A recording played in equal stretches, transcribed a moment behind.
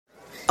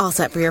All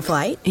set for your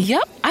flight?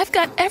 Yep, I've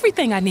got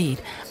everything I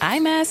need. Eye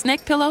mask,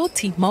 neck pillow,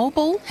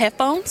 T-Mobile,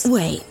 headphones.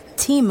 Wait,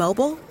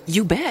 T-Mobile?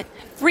 You bet.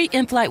 Free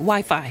in-flight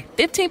Wi-Fi.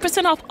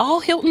 15% off all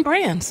Hilton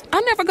brands.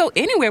 I never go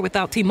anywhere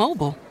without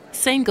T-Mobile.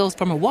 Same goes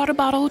from a water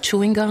bottle,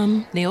 chewing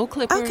gum, nail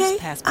clippers, Okay,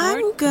 passport.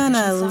 I'm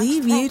gonna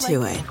leave you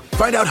to it.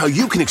 Find out how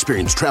you can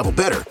experience travel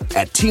better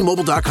at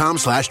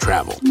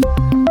T-Mobile.com/travel.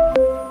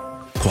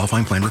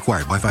 Qualifying plan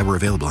required. Wi-Fi were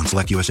available on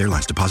select U.S.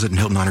 airlines. Deposit and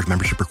Hilton Honors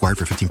membership required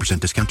for 15%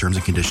 discount. Terms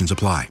and conditions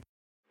apply.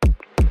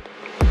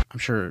 I'm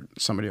sure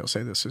somebody will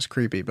say this is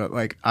creepy, but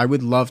like I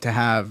would love to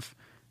have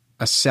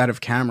a set of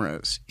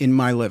cameras in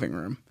my living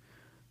room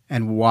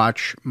and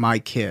watch my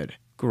kid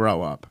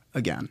grow up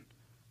again,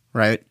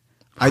 right?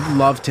 I'd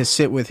love to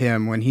sit with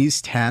him when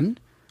he's 10,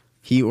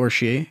 he or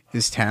she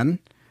is 10,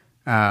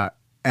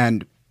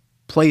 and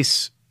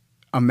place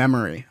a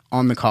memory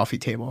on the coffee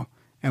table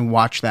and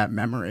watch that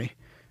memory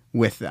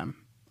with them.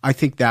 I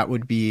think that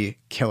would be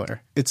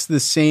killer. It's the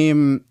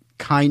same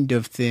kind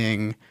of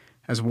thing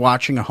as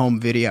watching a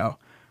home video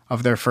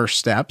of their first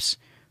steps,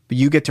 but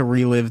you get to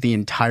relive the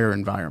entire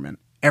environment,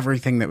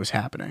 everything that was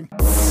happening.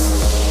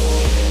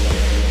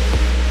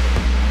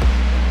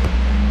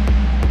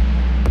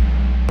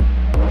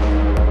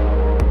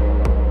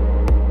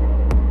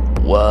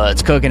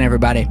 What's cooking,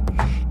 everybody?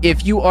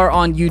 If you are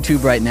on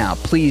YouTube right now,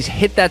 please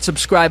hit that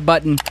subscribe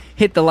button,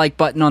 hit the like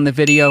button on the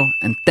video,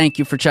 and thank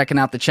you for checking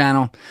out the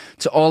channel.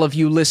 To all of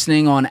you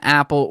listening on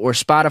Apple or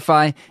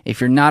Spotify, if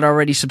you're not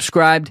already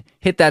subscribed,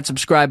 hit that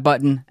subscribe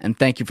button, and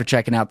thank you for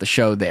checking out the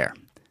show there.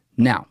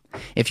 Now,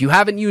 if you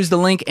haven't used the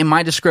link in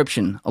my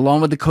description,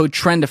 along with the code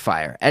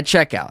TRENDIFIER at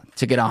checkout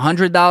to get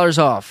 $100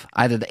 off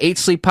either the 8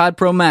 Sleep Pod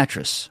Pro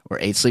mattress or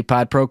 8 Sleep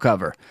Pod Pro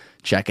cover,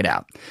 check it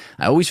out.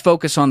 I always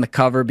focus on the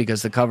cover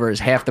because the cover is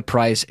half the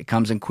price. It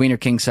comes in queen or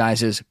king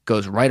sizes,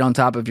 goes right on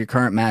top of your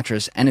current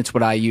mattress, and it's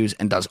what I use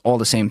and does all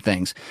the same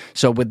things.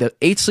 So with the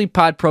 8 Sleep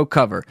Pod Pro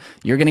cover,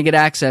 you're going to get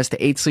access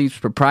to 8 Sleep's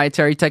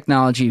proprietary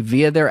technology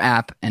via their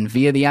app and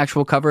via the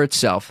actual cover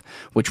itself,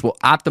 which will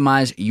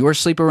optimize your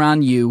sleep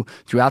around you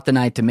throughout the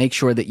night to make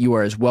sure that you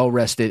are as well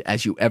rested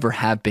as you ever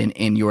have been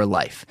in your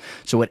life.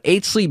 So what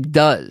 8 Sleep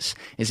does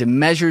is it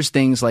measures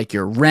things like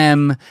your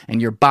REM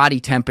and your body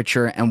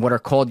temperature and what are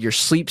called your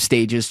sleep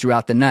stages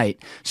throughout the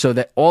night, so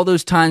that all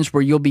those times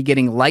where you'll be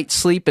getting light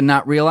sleep and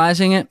not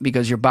realizing it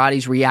because your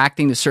body's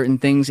reacting to certain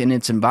things in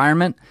its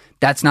environment,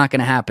 that's not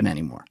going to happen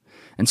anymore.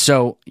 And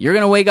so you're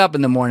going to wake up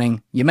in the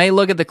morning, you may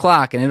look at the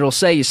clock and it'll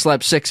say you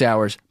slept 6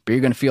 hours, but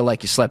you're going to feel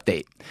like you slept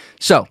 8.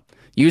 So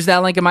use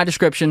that link in my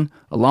description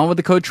along with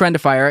the code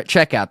TRENDIFIER at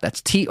checkout.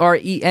 That's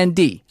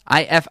TRENDIFIER.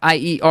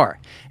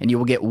 And you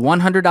will get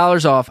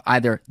 $100 off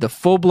either the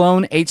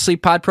full-blown 8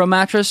 Sleep Pod Pro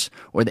mattress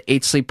or the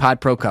 8 Sleep Pod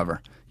Pro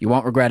cover. You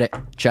won't regret it.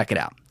 Check it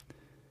out.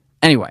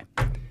 Anyway,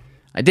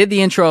 I did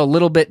the intro a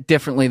little bit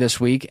differently this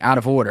week, out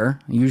of order.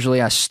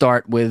 Usually I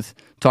start with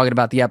talking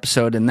about the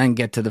episode and then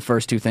get to the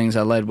first two things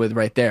I led with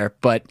right there,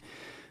 but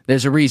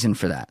there's a reason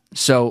for that.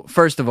 So,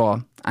 first of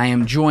all, I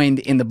am joined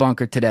in the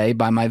bunker today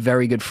by my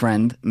very good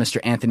friend, Mr.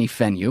 Anthony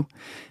Fenu,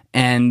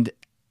 and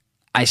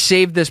I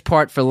saved this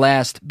part for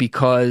last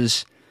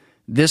because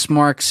this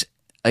marks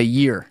a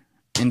year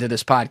into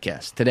this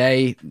podcast.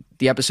 Today,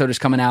 the episode is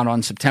coming out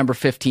on September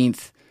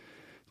 15th,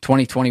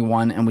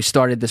 2021, and we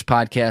started this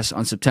podcast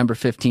on September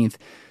 15th,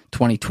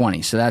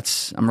 2020. So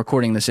I'm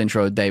recording this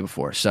intro a day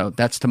before, so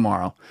that's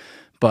tomorrow.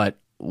 But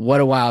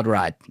what a wild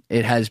ride.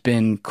 It has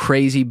been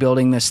crazy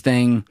building this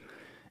thing.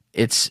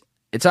 It's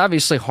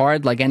obviously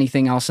hard, like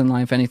anything else in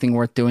life. Anything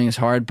worth doing is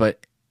hard,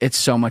 but it's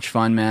so much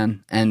fun,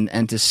 man.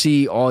 And to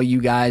see all you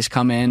guys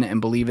come in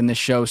and believe in this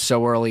show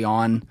so early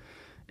on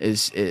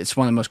it's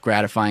one of the most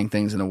gratifying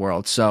things in the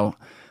world. So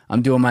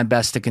I'm doing my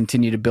best to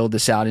continue to build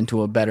this out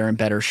into a better and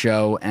better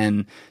show,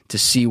 and to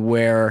see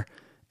where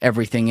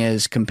everything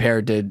is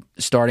compared to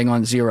starting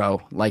on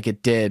zero like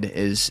it did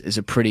is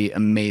a pretty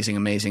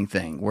amazing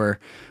thing. We're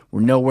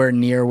nowhere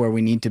near where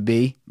we need to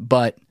be,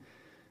 but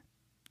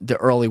the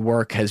early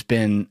work has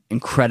been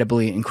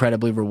incredibly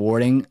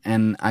rewarding,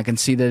 and I can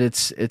see that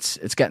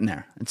it's getting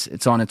there.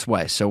 It's on its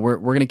way. So we're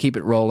going to keep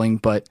it rolling,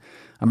 but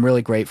I'm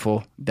really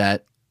grateful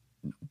that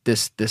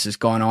this has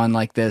gone on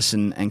like this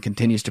and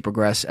continues to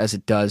progress as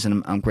it does,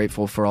 and I'm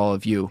grateful for all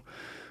of you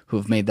who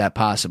have made that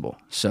possible.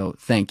 So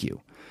thank you.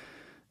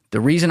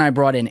 The reason I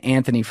brought in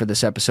Anthony for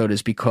this episode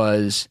is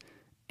because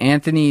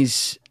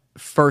Anthony's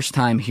first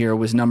time here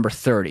was number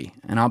 30,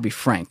 and I'll be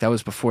frank, that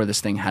was before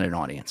this thing had an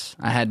audience.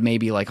 I had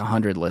maybe like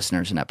 100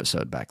 listeners an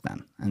episode back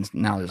then, and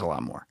now there's a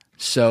lot more.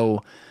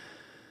 So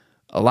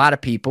a lot of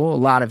people, a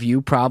lot of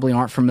you probably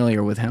aren't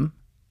familiar with him,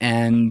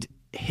 and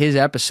his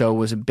episode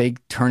was a big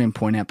turning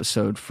point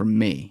episode for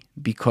me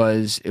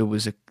because it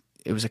was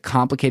a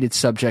complicated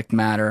subject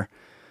matter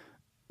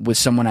with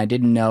someone I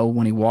didn't know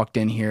when he walked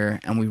in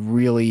here, and we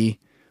really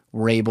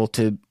were able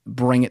to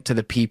bring it to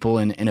the people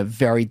in a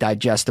very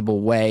digestible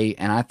way,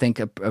 and I think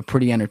a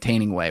pretty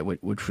entertaining way,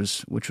 which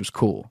was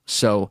cool.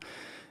 So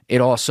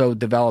it also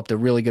developed a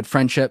really good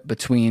friendship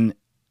between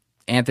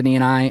Anthony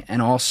and I,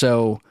 and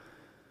also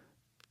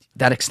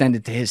that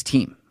extended to his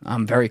team.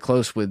 I'm very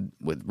close with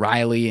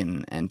Riley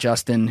and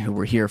Justin, who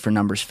were here for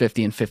numbers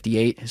 50 and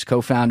 58, his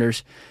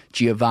co-founders.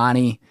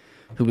 Giovanni,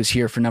 who was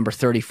here for number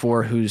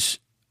 34, who's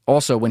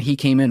also, when he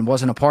came in,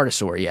 wasn't a part of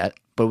SOAR yet,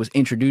 but was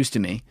introduced to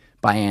me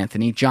by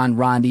Anthony. John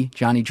Rondi,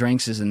 Johnny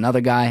Drinks, is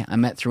another guy I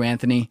met through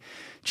Anthony.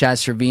 Chaz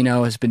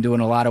Servino has been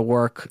doing a lot of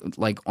work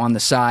like on the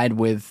side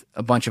with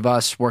a bunch of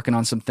us working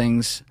on some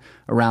things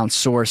around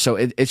SOAR. So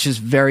it's just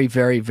very,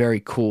 very,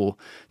 very cool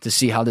to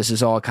see how this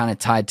is all kind of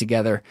tied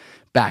together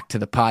back to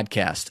the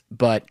podcast.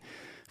 But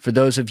for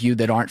those of you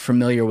that aren't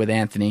familiar with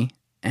Anthony,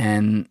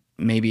 and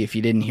maybe if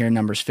you didn't hear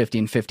numbers 50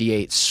 and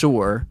 58,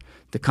 SOAR,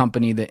 the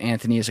company that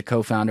Anthony is a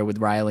co-founder with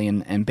Riley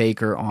and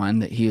Baker on,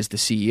 that he is the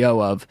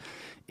CEO of,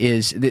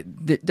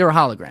 they're a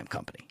hologram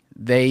company.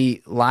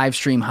 They live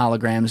stream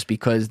holograms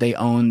because they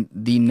own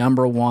the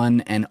number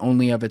one and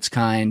only of its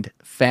kind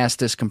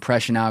fastest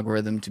compression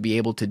algorithm to be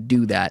able to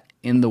do that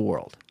in the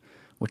world,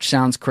 which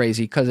sounds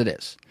crazy because it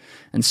is.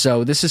 And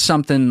so this is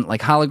something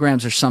like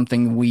holograms are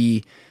something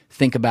we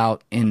think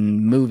about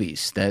in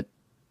movies that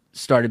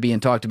started being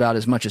talked about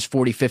as much as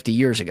 40, 50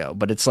 years ago,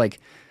 but it's like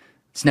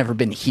it's never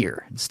been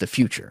here. It's the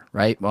future,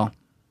 right? Well,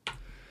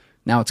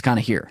 now it's kind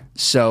of here.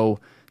 So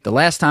the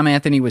last time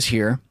Anthony was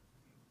here,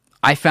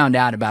 I found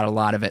out about a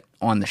lot of it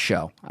on the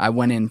show. I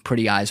went in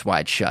pretty eyes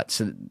wide shut.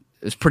 So it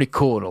was pretty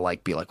cool to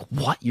like be like,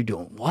 what? You're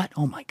doing what?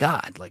 Oh my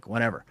God. Like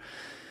whatever.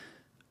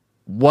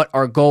 What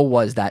our goal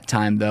was that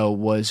time, though,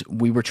 was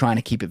we were trying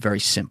to keep it very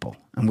simple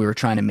and we were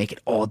trying to make it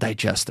all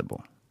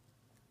digestible.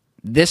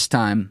 This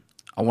time,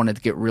 I wanted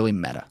to get really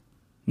meta.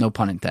 No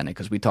pun intended,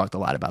 because we talked a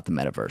lot about the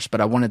metaverse,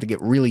 but I wanted to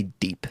get really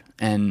deep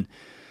and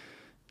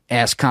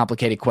ask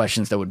complicated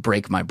questions that would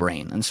break my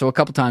brain. And so a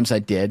couple times I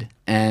did.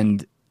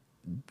 And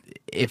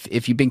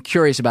if you've been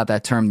curious about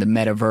that term, the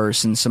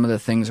metaverse, and some of the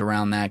things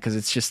around that, because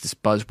it's just this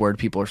buzzword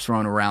people are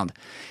throwing around,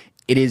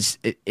 it is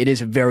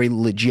a very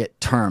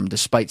legit term,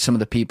 despite some of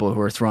the people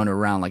who are throwing it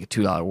around like a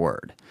 $2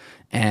 word.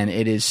 And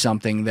it is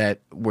something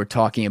that we're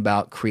talking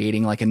about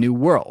creating like a new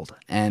world.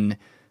 And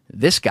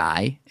this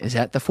guy is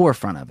at the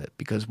forefront of it,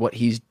 because what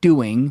he's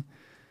doing,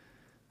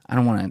 I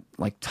don't want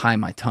to like tie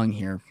my tongue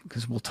here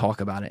because we'll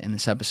talk about it in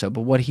this episode,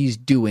 but what he's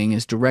doing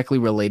is directly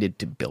related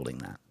to building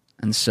that.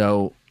 And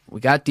so we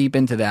got deep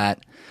into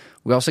that.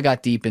 We also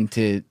got deep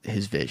into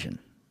his vision.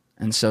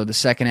 And so the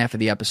second half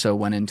of the episode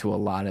went into a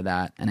lot of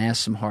that and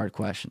asked some hard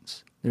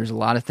questions. There's a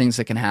lot of things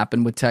that can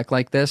happen with tech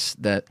like this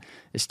that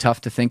is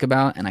tough to think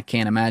about, and I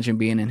can't imagine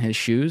being in his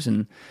shoes,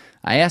 and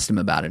I asked him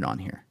about it on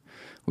here.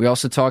 We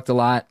also talked a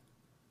lot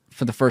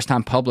for the first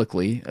time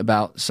publicly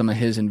about some of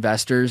his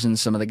investors and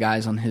some of the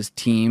guys on his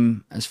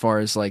team, as far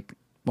as like,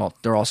 well,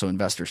 they're also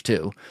investors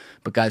too,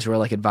 but guys who are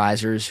like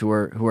advisors who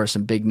are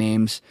some big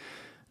names.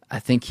 I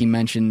think he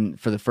mentioned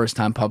for the first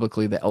time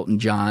publicly that Elton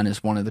John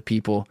is one of the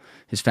people,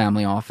 his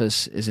family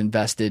office is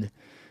invested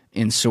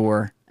in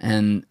SOAR,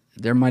 and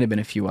there might have been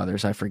a few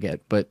others, I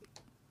forget, but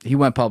he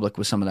went public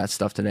with some of that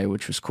stuff today,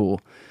 which was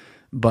cool.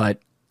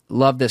 But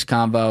love this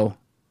convo.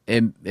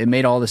 It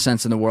made all the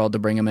sense in the world to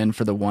bring him in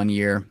for the 1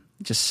 year.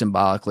 Just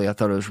symbolically, I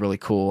thought it was really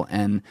cool.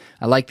 And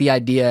I like the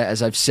idea,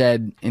 as I've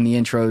said in the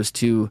intros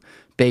to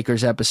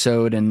Baker's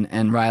episode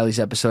and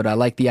Riley's episode, I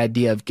like the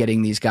idea of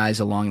getting these guys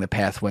along the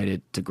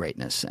pathway to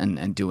greatness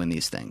and doing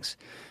these things.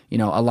 You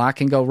know, a lot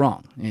can go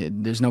wrong.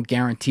 There's no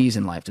guarantees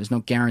in life. There's no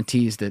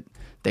guarantees that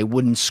they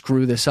wouldn't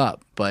screw this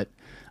up. But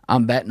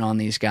I'm betting on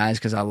these guys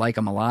because I like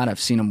them a lot. I've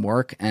seen them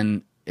work,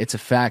 and it's a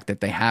fact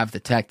that they have the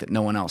tech that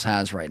no one else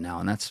has right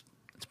now, and it's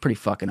pretty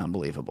fucking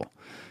unbelievable.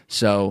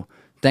 So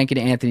thank you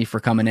to Anthony for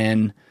coming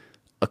in.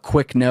 A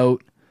quick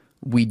note,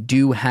 we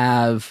do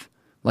have,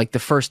 like the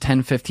first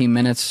 10, 15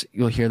 minutes,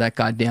 you'll hear that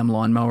goddamn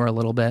lawnmower a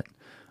little bit.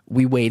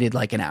 We waited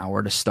like an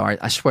hour to start.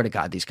 I swear to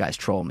God, these guys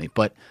troll me.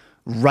 But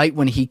right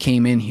when he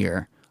came in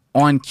here,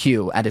 on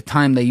cue, at a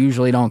time they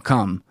usually don't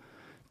come,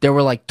 there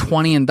were like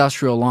 20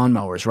 industrial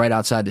lawnmowers right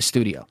outside the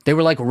studio. They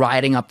were like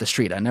riding up the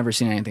street. I've never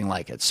seen anything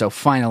like it. So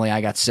finally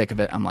I got sick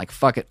of it. I'm like,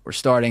 fuck it, we're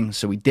starting.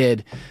 So we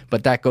did.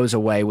 But that goes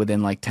away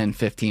within like 10,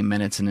 15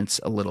 minutes, and it's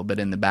a little bit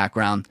in the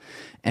background.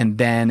 And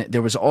then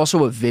there was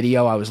also a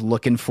video I was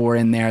looking for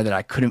in there that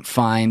I couldn't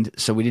find,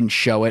 so we didn't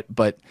show it.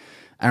 But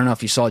I don't know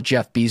if you saw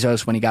Jeff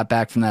Bezos when he got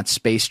back from that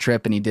space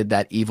trip and he did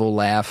that evil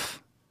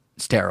laugh.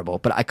 It's terrible.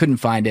 But I couldn't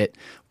find it.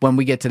 When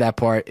we get to that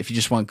part, if you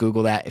just want to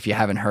Google that, if you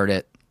haven't heard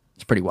it,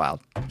 it's pretty wild.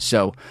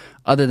 So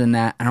other than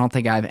that, I don't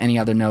think I have any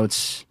other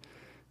notes.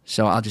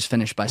 So I'll just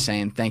finish by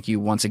saying thank you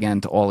once again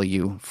to all of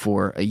you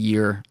for a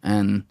year.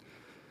 And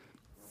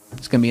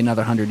it's going to be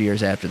another 100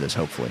 years after this,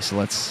 hopefully. So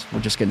we're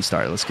just getting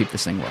started. Let's keep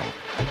this thing rolling.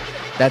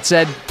 That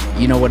said,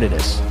 you know what it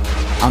is.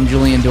 I'm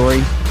Julian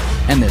Dory,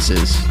 and this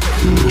is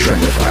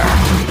Trend of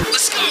Fire.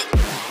 Let's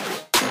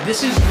go!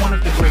 This is one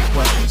of the great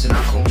questions in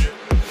our culture.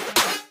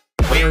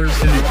 Where is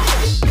the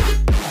nuance?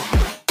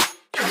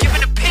 You're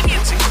giving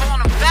opinions and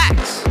calling them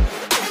facts.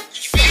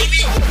 You feel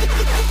me?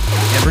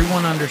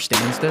 Everyone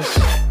understands this,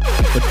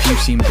 but few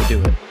seem to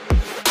do it.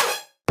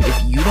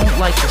 If you don't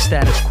like the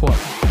status quo,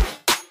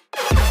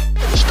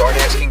 start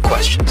asking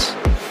questions.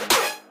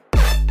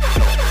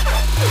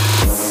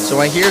 So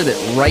I hear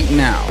that right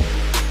now,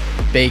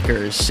 Baker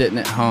is sitting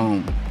at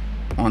home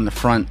on the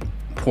front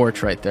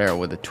porch right there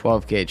with a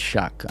 12-gauge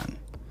shotgun.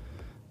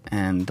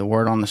 And the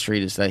word on the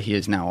street is that he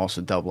is now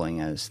also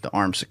doubling as the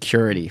armed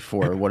security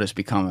for what has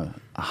become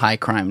a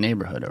high-crime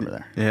neighborhood over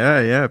there.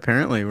 Yeah.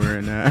 Apparently we're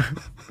in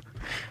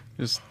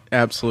just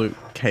absolute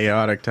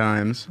chaotic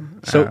times.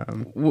 So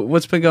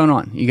what's been going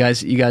on? You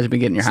guys have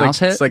been getting your house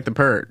hit? It's like the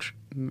purge.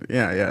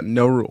 Yeah.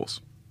 No rules.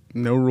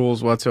 No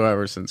rules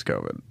whatsoever since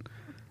COVID.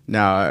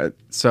 No,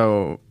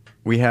 so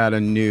we had a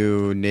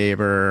new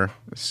neighbor,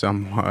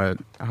 somewhat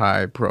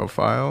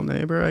high-profile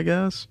neighbor, I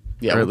guess.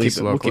 Yeah, or at least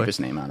locally. We'll keep his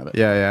name out of it.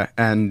 Yeah.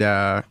 And,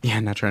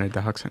 not trying to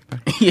dox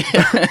anything.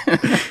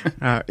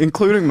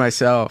 Including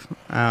myself.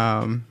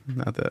 Not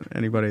that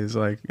anybody's,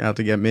 like, out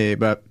to get me,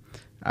 but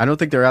I don't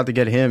think they're out to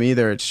get him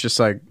either. It's just,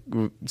 like,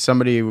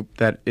 somebody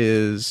that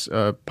is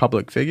a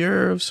public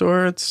figure of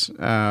sorts.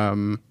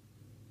 It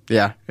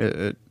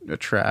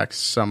attracts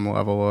some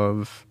level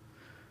of...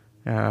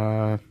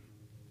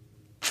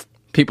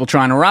 people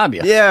trying to rob you.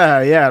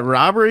 Yeah.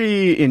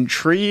 Robbery,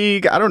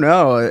 intrigue. I don't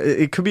know.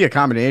 It could be a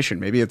combination.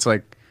 Maybe it's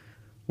like,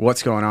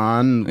 what's going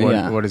on?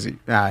 What is he?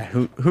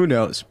 Who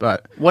knows?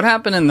 But what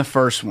happened in the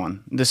first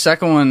one? The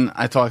second one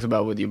I talked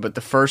about with you, but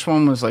the first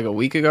one was like a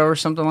week ago or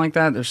something like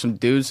that. There's some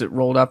dudes that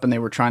rolled up and they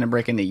were trying to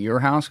break into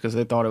your house because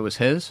they thought it was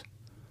his.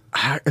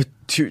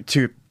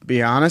 To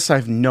be honest, I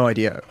have no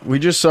idea. We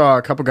just saw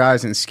a couple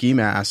guys in ski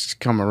masks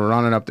come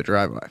running up the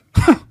driveway.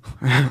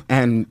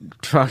 And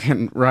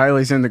fucking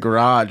Riley's in the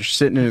garage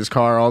sitting in his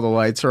car. All the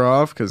lights are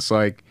off because,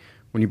 like,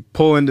 when you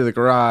pull into the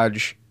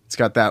garage, it's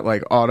got that,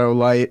 like, auto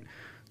light.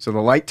 So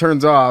the light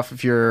turns off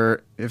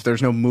if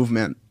there's no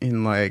movement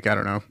in, like, I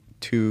don't know,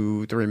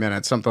 2-3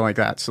 minutes, something like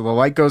that. So the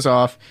light goes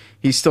off.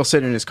 He's still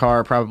sitting in his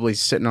car, probably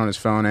sitting on his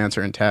phone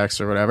answering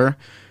texts or whatever.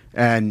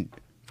 And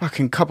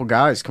fucking couple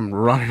guys come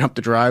running up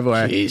the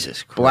driveway.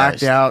 Jesus Christ.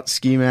 Blacked out,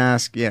 ski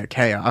mask. Yeah,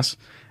 chaos.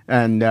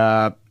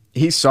 And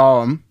he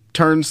saw him.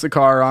 Turns the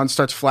car on,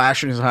 starts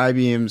flashing his high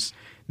beams.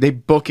 They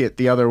book it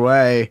the other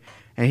way,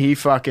 and he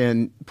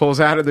fucking pulls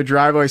out of the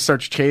driveway,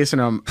 starts chasing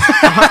them.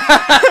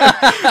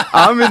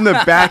 I'm in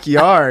the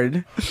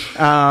backyard,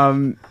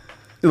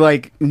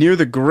 like near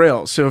the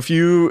grill. So if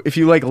you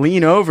like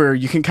lean over,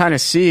 you can kind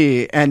of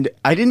see. And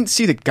I didn't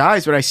see the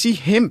guys, but I see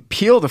him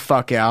peel the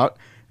fuck out.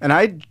 And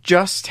I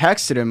just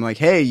texted him like,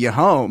 "Hey, you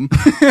home?"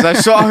 'Cause I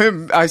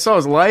saw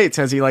his lights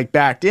as he like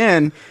backed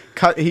in.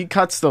 He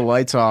cuts the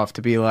lights off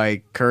to be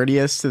like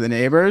courteous to the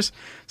neighbors.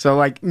 So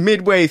like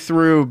midway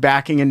through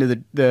backing into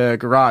the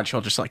garage,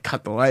 he'll just like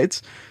cut the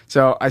lights.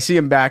 So I see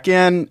him back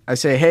in. I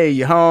say, "Hey,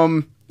 you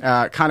home?"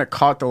 Kind of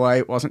caught the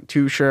light, wasn't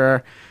too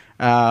sure.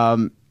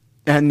 And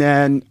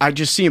then I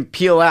just see him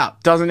peel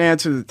out. Doesn't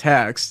answer the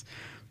text.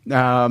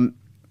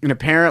 And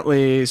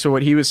apparently, so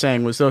what he was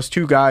saying was those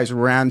two guys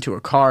ran to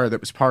a car that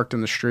was parked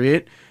in the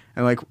street.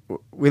 And, like,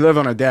 we live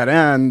on a dead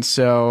end,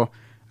 so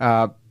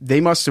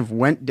they must have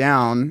went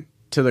down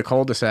to the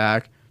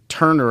cul-de-sac,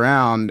 turned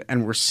around,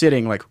 and were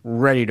sitting, like,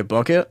 ready to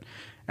book it.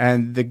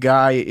 And the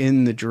guy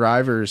in the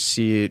driver's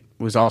seat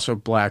was also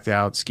blacked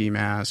out, ski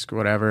mask,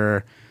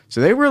 whatever.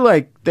 So they were,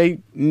 like, they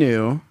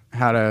knew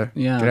how to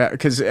get out.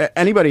 Because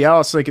anybody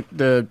else, like,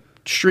 the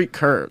street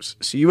curves.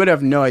 So you would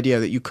have no idea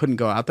that you couldn't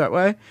go out that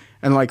way.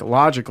 And, like,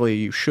 logically,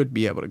 you should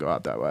be able to go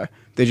out that way.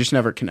 They just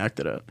never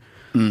connected it.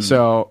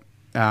 So,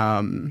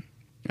 I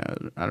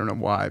don't know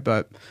why,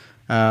 but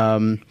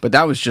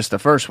that was just the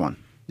first one.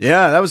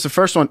 Yeah, that was the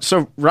first one.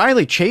 So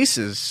Riley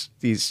chases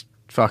these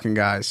fucking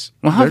guys.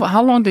 Well,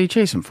 how long did he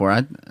chase them for?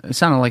 It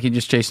sounded like he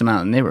just chased them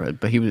out in the neighborhood,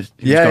 but he was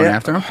going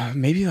after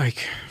them? Maybe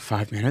like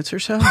 5 minutes or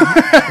so.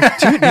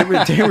 Dude,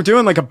 they were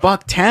doing like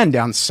 $110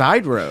 down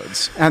side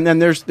roads. And then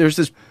there's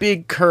this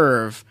big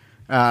curve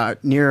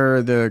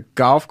near the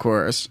golf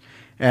course.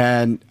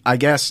 And I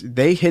guess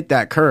they hit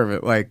that curve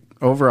at like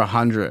over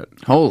 100.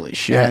 Holy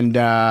shit. And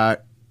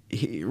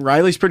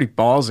Riley's pretty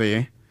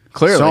ballsy.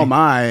 Clearly. So am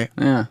I.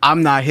 Yeah.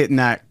 I'm not hitting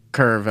that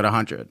curve at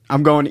 100.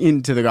 I'm going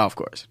into the golf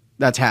course.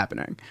 That's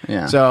happening.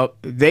 Yeah. So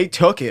they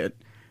took it,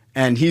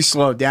 and he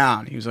slowed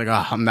down. He was like,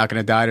 "Oh, I'm not going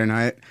to die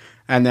tonight."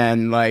 And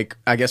then, like,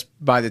 I guess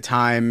by the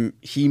time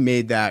he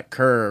made that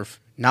curve,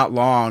 not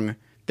long,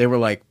 they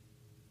were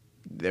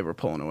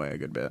pulling away a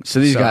good bit. So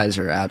these guys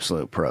are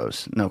absolute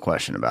pros. No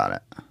question about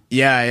it.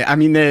 Yeah. I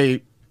mean,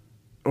 they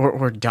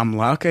or dumb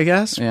luck, I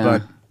guess. Yeah.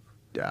 But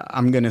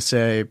I'm going to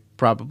say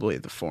probably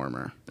the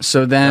former.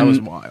 So then, that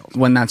was wild.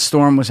 When that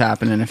storm was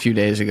happening a few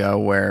days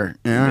ago,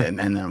 and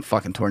then a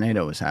fucking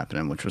tornado was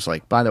happening, which was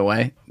like, by the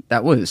way,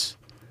 that was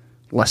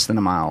less than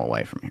a mile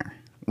away from here,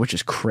 which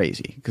is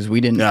crazy because we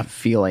didn't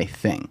feel a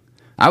thing.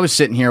 I was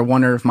sitting here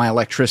wondering if my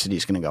electricity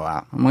is going to go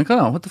out. I'm like,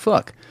 oh, what the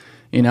fuck,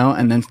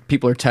 And then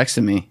people are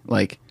texting me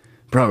like,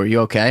 "Bro, are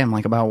you okay?" I'm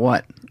like, "About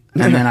what?"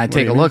 And then I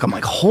take a look. I'm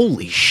like,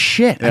 holy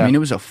shit. Yeah. I mean, it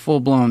was a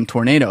full-blown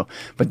tornado.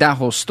 But that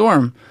whole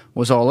storm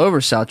was all over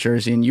South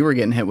Jersey, and you were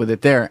getting hit with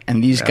it there.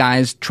 And these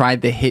guys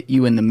tried to hit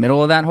you in the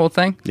middle of that whole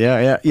thing?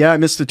 Yeah. I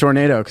missed the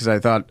tornado because I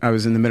thought I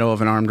was in the middle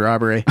of an armed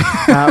robbery.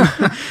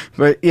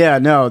 But, yeah,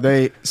 no,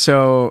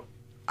 so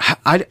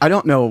I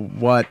don't know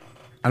what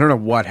I don't know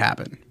what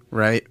happened,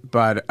 right?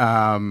 But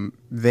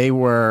they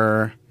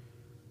were.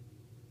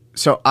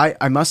 So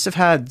I must have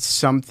had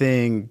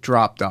something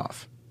dropped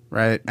off,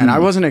 right? And I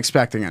wasn't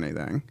expecting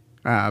anything.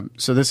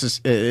 So this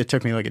is. It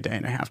took me like a day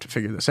and a half to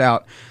figure this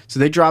out. So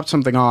they dropped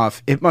something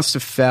off. It must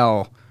have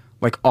fell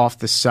like off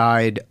the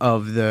side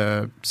of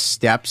the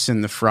steps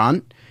in the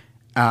front,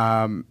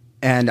 and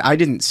I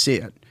didn't see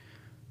it.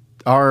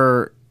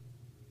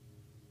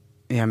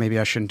 Yeah, maybe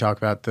I shouldn't talk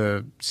about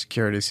the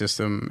security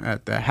system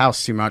at the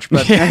house too much,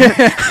 but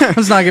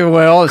let's not give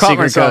away all the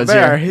secret codes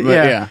there. here.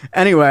 Yeah.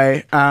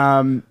 Anyway,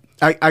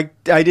 I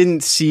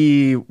didn't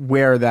see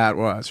where that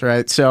was,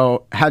 right?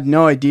 So had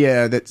no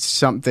idea that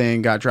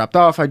something got dropped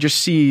off. I just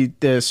see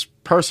this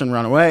person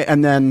run away,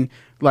 and then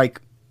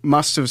like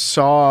must have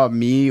saw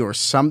me or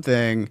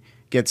something,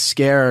 get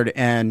scared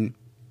and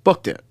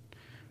booked it,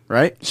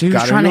 right? So he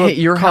was trying to hit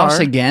your house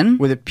again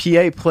with a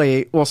PA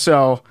plate. Well,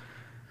 so.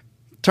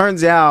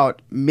 Turns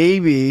out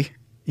maybe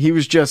he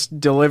was just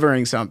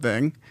delivering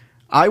something.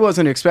 I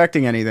wasn't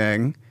expecting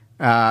anything.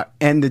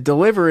 And the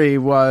delivery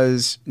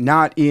was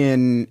not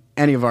in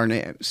any of our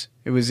names.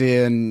 It was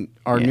in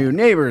our new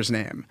neighbor's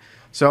name.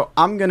 So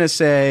I'm going to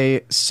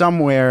say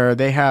somewhere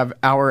they have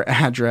our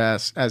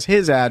address as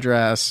his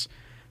address,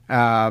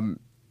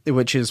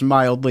 which is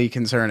mildly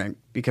concerning.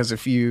 Because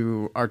if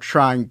you are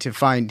trying to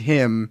find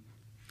him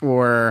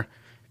or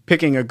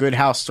picking a good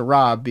house to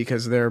rob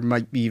because there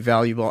might be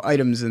valuable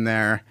items in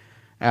there,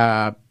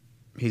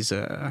 he's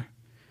a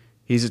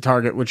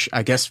target, which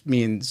I guess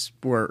means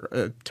we're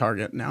a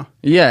target now.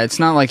 Yeah, it's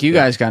not like you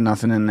guys got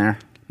nothing in there.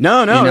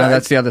 No.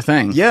 That's the other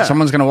thing. Yeah.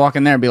 Someone's going to walk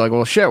in there and be like,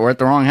 well, shit, we're at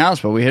the wrong house,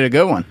 but we hit a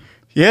good one.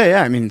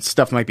 Yeah. I mean,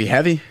 stuff might be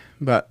heavy,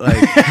 but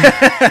like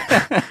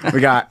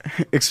we got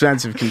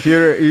expensive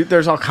computer.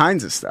 There's all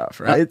kinds of stuff,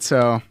 right?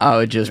 So I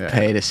would just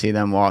pay to see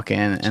them walk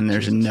in, and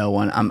there's no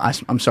one.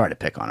 I'm sorry to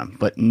pick on him,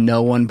 but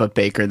no one but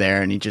Baker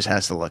there, and he just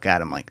has to look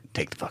at him like,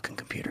 take the fucking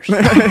computers.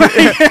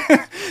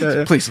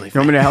 Please leave. You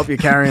want me to help you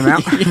carry him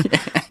out?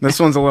 This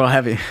one's a little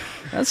heavy.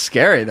 That's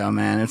scary though,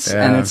 man.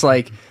 And it's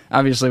like,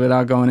 obviously,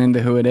 without going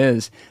into who it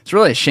is, it's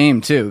really a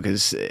shame too,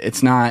 because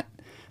it's not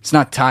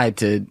tied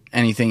to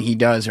anything he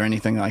does or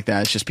anything like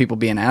that. It's just people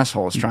being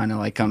assholes trying to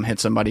like come hit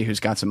somebody who's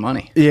got some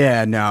money.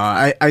 Yeah, no,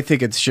 I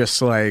think it's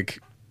just like,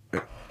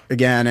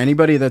 again,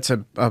 anybody that's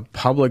a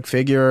public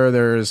figure,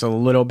 there's a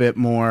little bit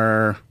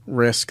more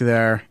risk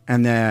there.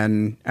 And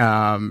then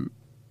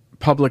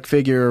public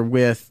figure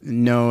with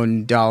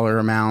known dollar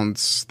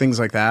amounts, things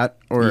like that,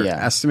 or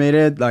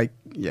estimated, like,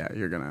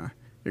 you're gonna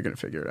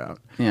figure it out.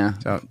 Yeah,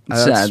 so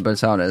it's sad, but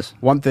it's how it is.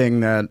 One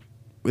thing that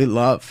we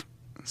love,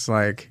 it's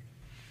like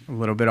a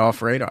little bit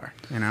off radar,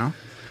 you know?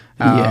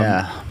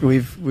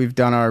 We've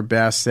done our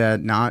best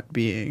at not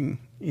being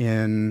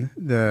in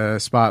the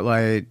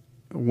spotlight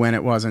when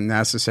it wasn't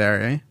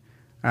necessary.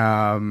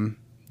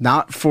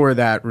 Not for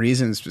that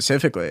reason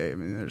specifically. I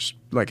mean, there's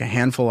like a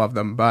handful of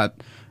them,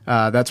 but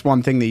that's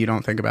one thing that you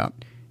don't think about.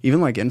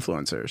 Even like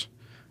influencers.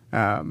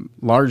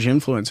 Large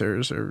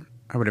influencers are,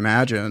 I would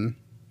imagine,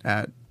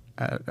 at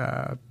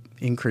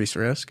increased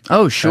risk.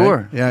 Oh,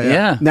 sure. Right?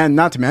 Yeah. Then,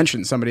 not to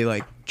mention somebody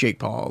like Jake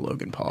Paul,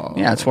 Logan Paul.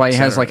 Yeah, that's why he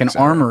has like an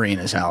armory in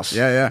his house.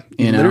 Yeah.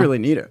 You literally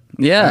need it.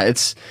 Yeah,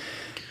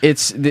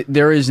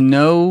 there is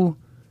no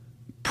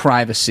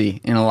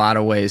privacy in a lot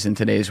of ways in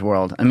today's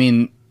world. I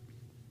mean,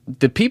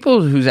 the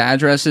people whose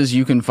addresses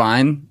you can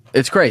find,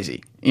 it's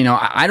crazy. You know,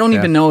 I don't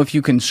even know if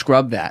you can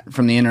scrub that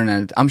from the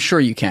internet. I'm sure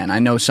you can. I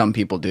know some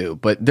people do,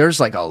 but there's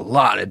like a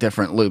lot of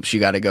different loops you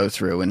got to go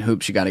through and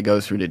hoops you got to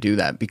go through to do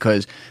that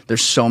because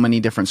there's so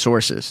many different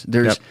sources.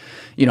 There's,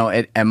 you know,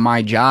 at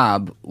my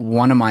job,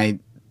 one of my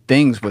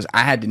things was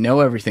I had to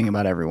know everything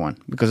about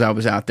everyone because I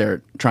was out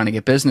there trying to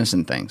get business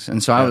and things.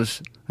 And so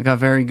I got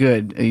very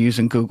good at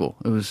using Google.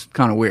 It was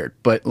kind of weird,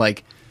 but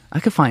like I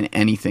could find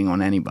anything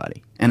on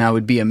anybody. And I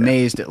would be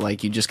amazed at,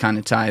 like, you just kind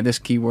of tie this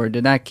keyword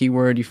to that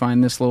keyword. You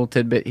find this little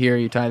tidbit here.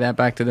 You tie that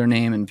back to their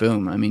name, and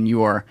boom. I mean,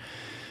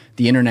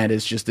 the internet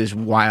is just this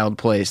wild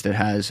place that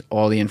has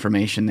all the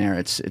information there.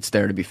 It's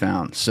there to be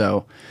found.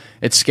 So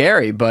it's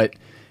scary, but,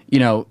 you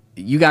know,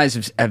 you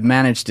guys have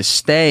managed to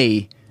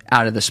stay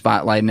out of the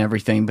spotlight and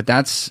everything, but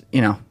that's,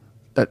 you know,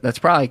 that's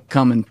probably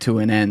coming to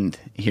an end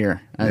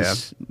here. I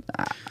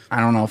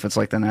don't know if it's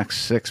like the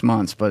next 6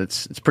 months, but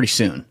it's pretty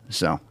soon.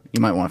 So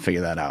you might want to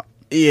figure that out.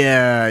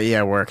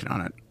 Yeah, working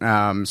on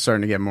it.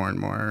 Starting to get more and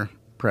more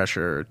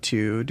pressure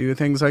to do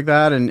things like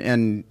that,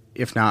 and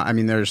if not, I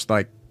mean, there's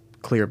like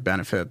clear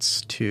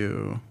benefits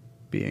to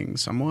being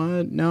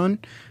somewhat known.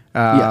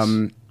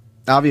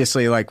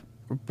 Obviously, like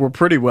we're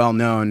pretty well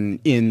known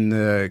in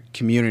the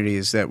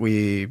communities that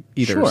we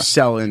either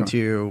sell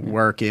into,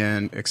 work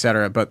in,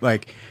 etc. But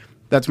like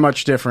that's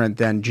much different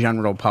than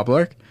general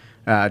public.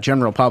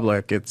 General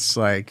public, it's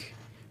like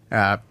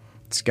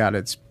it's got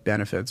its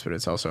benefits, but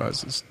it also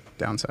has its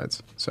downsides.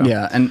 So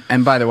yeah,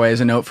 and by the way,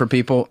 as a note for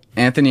people,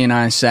 Anthony and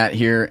I sat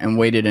here and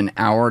waited an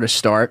hour to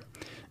start,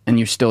 and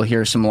you still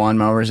hear some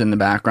lawnmowers in the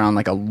background,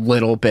 like a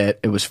little bit.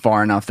 It was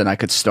far enough that I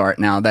could start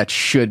now. That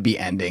should be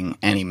ending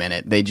any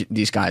minute.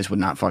 These guys would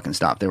not fucking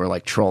stop. They were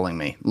like trolling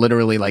me.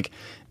 Literally, like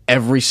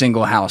every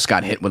single house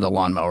got hit with a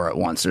lawnmower at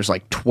once. There's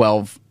like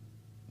 12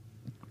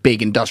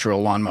 big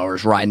industrial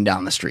lawnmowers riding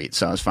down the street.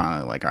 So I was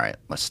finally like, all right,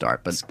 let's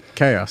start. But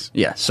Chaos.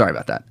 yeah, sorry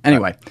about that.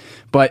 Anyway,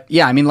 but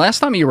yeah, I mean, last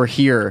time you were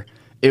here,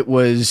 it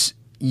was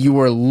you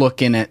were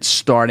looking at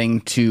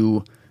starting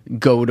to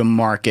go to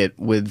market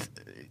with,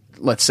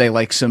 let's say,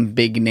 like some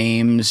big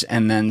names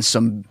and then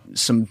some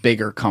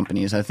bigger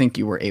companies. I think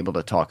you were able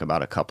to talk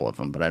about a couple of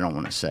them, but I don't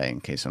want to say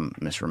in case I'm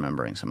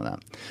misremembering some of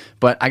that.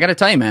 But I got to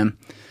tell you, man,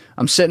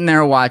 I'm sitting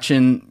there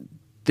watching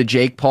the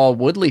Jake Paul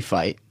Woodley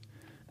fight,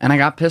 and I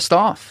got pissed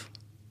off.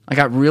 I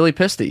got really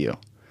pissed at you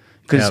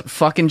because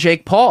fucking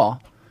Jake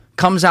Paul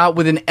comes out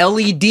with an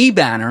LED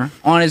banner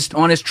on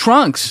his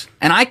trunks,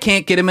 and I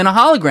can't get him in a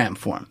hologram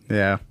form.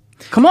 Yeah.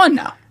 Come on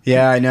now.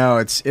 Yeah, I know.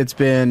 It's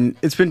been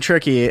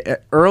tricky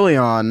early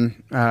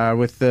on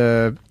with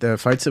the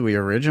fights that we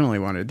originally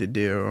wanted to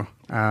do,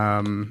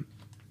 and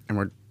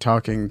we're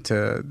talking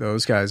to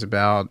those guys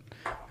about.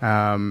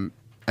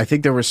 I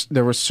think there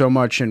was so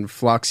much in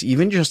flux,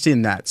 even just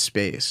in that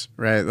space,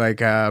 right?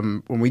 Like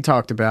when we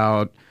talked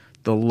about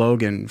the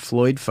Logan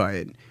Floyd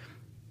fight,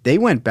 they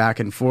went back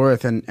and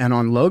forth, and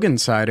on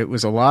Logan's side, it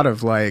was a lot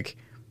of like,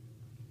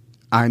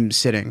 I'm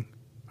sitting,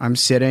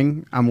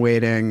 I'm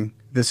waiting.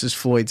 This is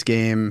Floyd's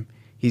game.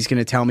 He's going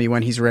to tell me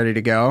when he's ready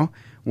to go.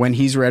 When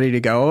he's ready to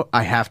go,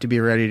 I have to be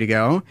ready to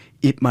go.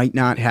 It might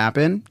not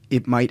happen.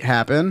 It might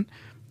happen.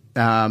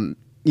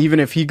 Even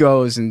if he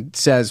goes and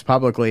says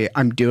publicly,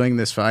 I'm doing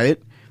this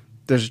fight,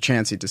 there's a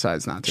chance he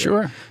decides not to.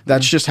 Sure.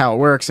 That's just how it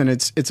works, and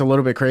it's a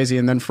little bit crazy.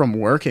 And then from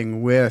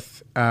working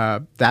with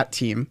that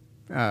team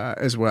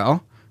as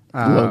well,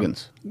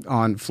 Logan's.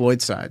 On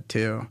Floyd's side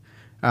too,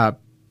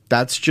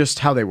 that's just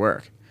how they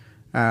work.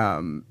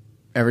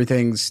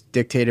 Everything's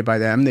dictated by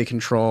them. They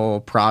control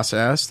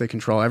process. They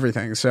control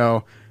everything.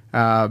 So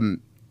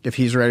if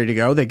he's ready to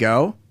go, they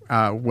go.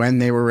 When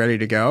they were ready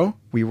to go,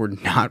 we were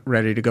not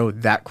ready to go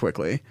that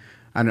quickly.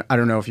 I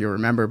don't know if you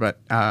remember, but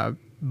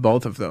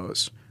both of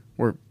those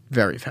were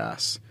very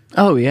fast.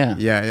 Oh, yeah.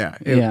 Yeah.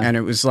 And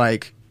it was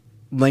like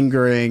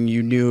lingering.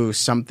 You knew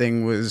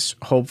something was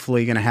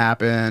hopefully going to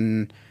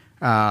happen.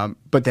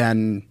 But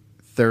then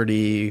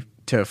 30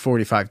 to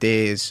 45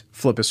 days,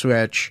 flip a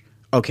switch.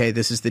 Okay,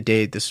 this is the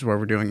date. This is where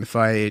we're doing the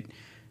fight.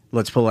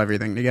 Let's pull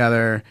everything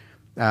together.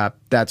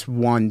 That's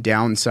one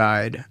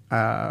downside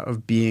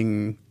of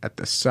being at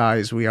the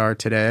size we are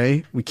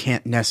today. We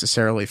can't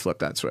necessarily flip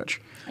that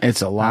switch.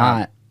 It's a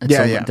lot.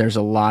 There's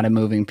a lot of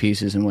moving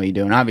pieces in what you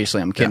do. And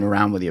obviously, I'm kidding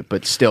around with you,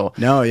 but still.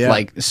 No, yeah.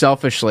 Like,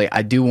 selfishly,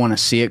 I do want to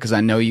see it because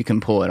I know you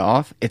can pull it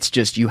off. It's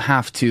just you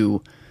have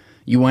to.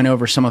 You went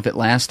over some of it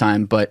last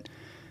time, but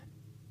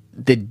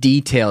the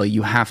detail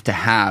you have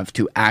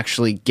to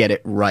actually get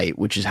it right,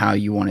 which is how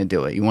you want to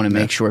do it. You want to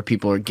make sure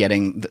people are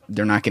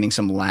they're not getting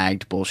some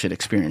lagged bullshit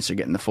experience. They're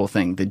getting the full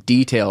thing. The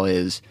detail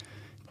is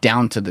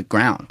down to the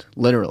ground,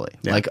 literally.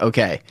 Yeah. Like,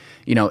 okay,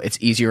 it's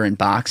easier in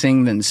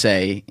boxing than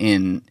say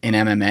in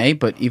MMA,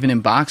 but even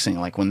in boxing,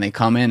 like when they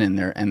come in and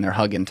they're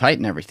hugging tight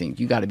and everything,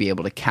 you got to be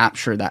able to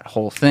capture that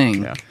whole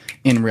thing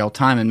in real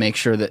time and make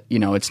sure that,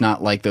 it's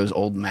not like those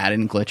old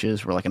Madden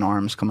glitches where like an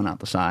arm's coming out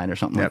the side or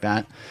something like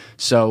that.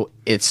 So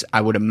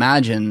I would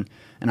imagine,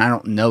 and I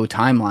don't know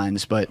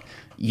timelines, but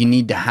you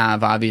need to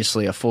have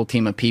obviously a full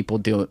team of people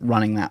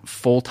running that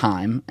full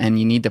time, and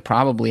you need to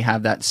probably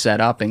have that set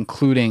up,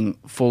 including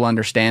full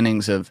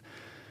understandings of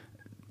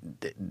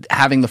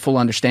having the full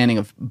understanding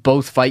of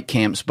both fight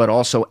camps, but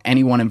also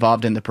anyone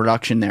involved in the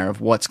production there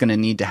of what's going to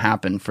need to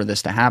happen for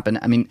this to happen.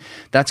 I mean,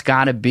 that's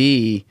got to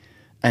be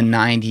a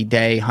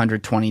 90-day,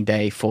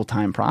 120-day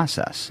full-time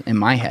process in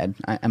my head.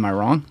 Am I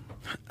wrong?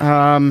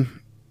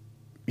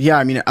 Yeah,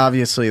 I mean,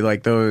 obviously,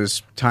 like,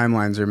 those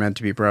timelines are meant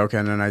to be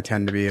broken, and I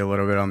tend to be a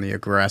little bit on the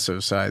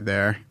aggressive side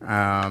there,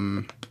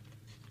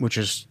 which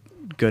is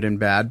good and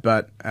bad.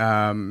 But,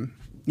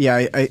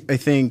 I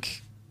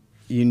think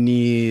you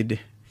need...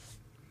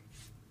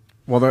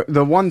 Well,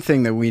 the one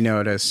thing that we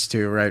noticed,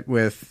 too, right,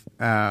 with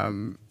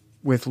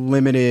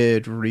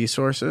limited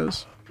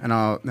resources, and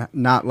I'll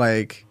not,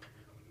 like,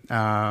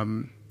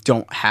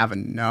 don't have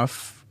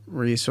enough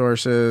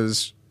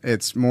resources,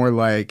 it's more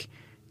like...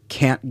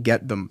 can't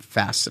get them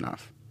fast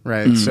enough,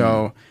 right?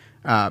 So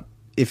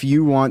if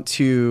you want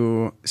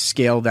to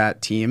scale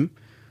that team,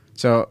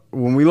 so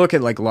when we look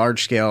at like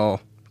large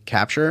scale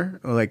capture,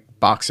 like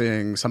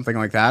boxing, something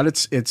like that,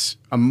 it's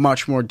a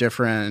much more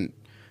different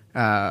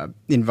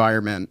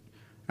environment.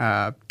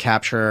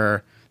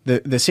 Capture,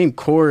 the same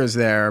core is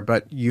there,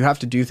 but you have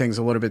to do things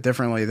a little bit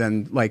differently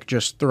than like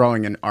just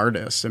throwing an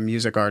artist, a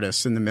music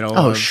artist in the middle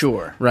of,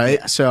 sure. Right?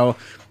 Yeah. So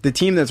the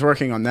team that's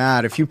working on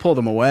that, if you pull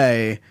them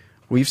away,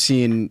 we've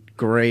seen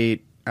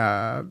great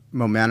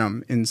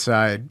momentum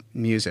inside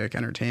music,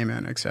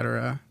 entertainment,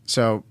 etc.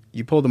 So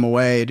you pull them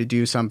away to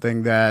do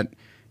something that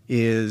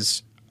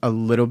is a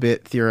little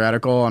bit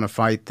theoretical on a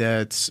fight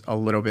that's a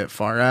little bit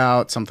far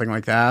out, something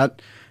like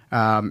that.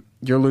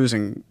 You're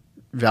losing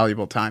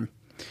valuable time.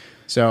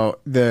 So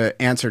the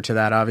answer to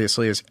that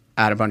obviously is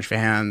add a bunch of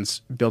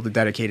hands, build a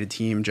dedicated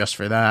team just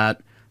for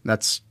that.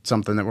 That's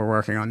something that we're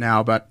working on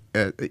now, but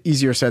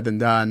easier said than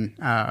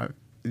done.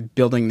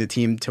 Building the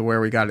team to where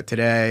we got it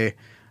today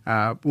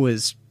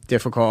was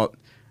difficult.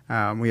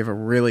 We have a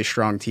really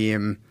strong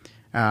team,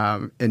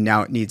 and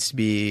now it needs to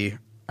be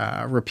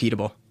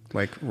repeatable,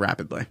 like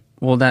rapidly.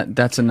 Well,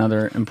 that's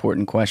another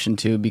important question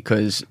too,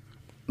 because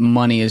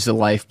money is the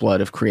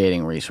lifeblood of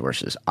creating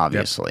resources,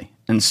 obviously. Yep.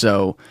 And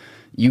so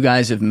you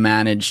guys have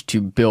managed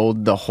to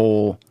build the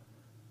whole,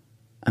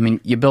 I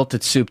mean, you built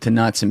it soup to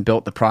nuts and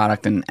built the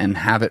product and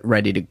have it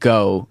ready to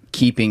go,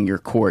 keeping your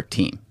core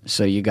team.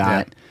 So you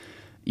got,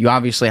 you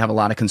obviously have a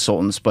lot of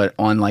consultants, but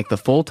on like the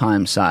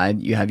full-time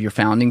side, you have your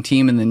founding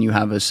team and then you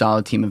have a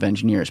solid team of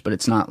engineers, but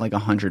it's not like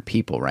 100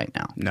 people right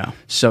now. No.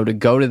 So to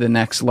go to the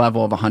next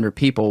level of 100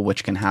 people,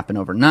 which can happen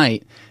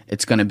overnight,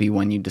 it's going to be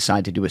when you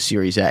decide to do a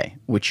Series A,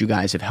 which you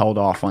guys have held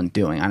off on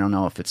doing. I don't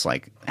know if it's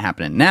like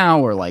happening now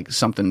or like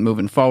something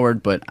moving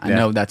forward, but I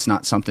know that's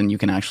not something you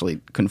can actually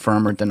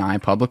confirm or deny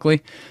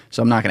publicly.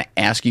 So I'm not going to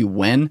ask you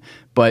when,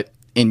 but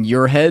in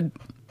your head,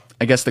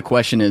 I guess the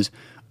question is,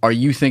 are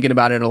you thinking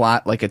about it a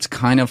lot? Like it's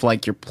kind of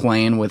like you're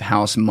playing with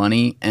house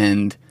money,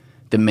 and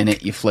the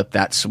minute you flip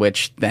that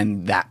switch,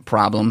 then that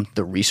problem,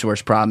 the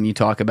resource problem you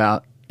talk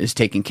about, is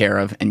taken care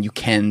of, and you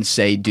can,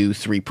 say, do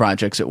 3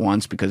 projects at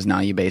once because now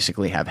you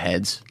basically have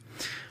heads?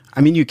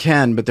 I mean, you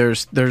can, but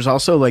there's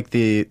also like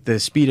the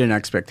speed and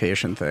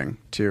expectation thing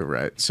too,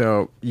 right?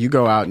 So you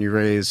go out and you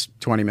raise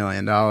 $20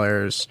 million.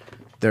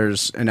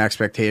 There's an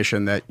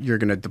expectation that you're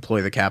going to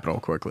deploy the capital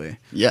quickly.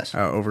 Yes.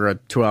 Over a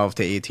 12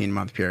 to 18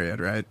 month period,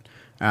 right?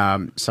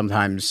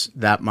 Sometimes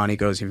that money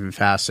goes even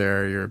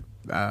faster. You're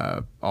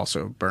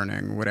also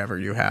burning whatever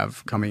you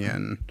have coming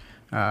in.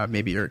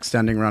 Maybe you're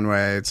extending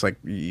runway. It's like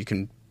you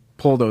can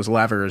pull those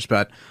levers,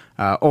 but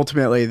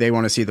ultimately they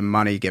want to see the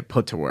money get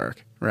put to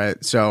work,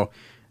 right? So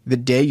the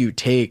day you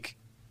take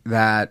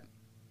that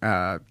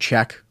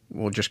check,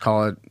 we'll just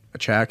call it a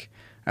check,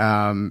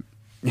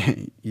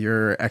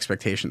 your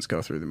expectations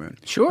go through the moon.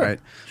 Sure. Right.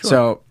 Sure.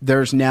 So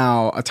there's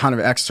now a ton of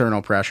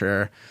external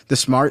pressure. The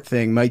smart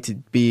thing might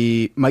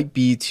be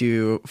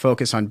to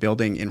focus on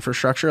building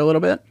infrastructure a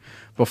little bit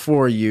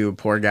before you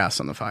pour gas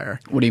on the fire.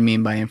 What do you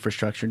mean by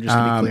infrastructure, just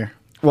to be clear?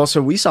 Well,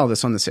 so we saw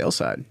this on the sales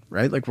side,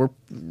 right? Like we're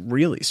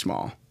really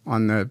small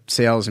on the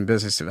sales and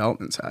business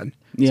development side.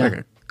 It's like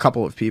a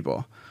couple of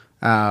people.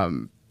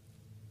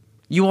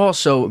 You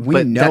also...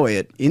 We know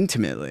it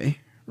intimately,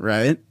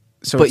 right?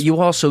 So but you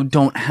also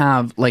don't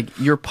have, like,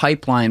 your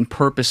pipeline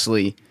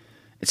purposely,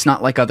 it's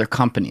not like other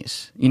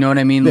companies. You know what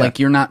I mean? Yeah. Like,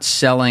 you're not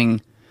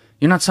selling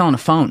a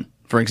phone,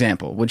 for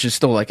example, which is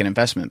still like an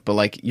investment, but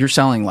like you're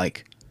selling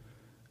like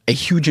a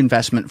huge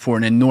investment for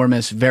an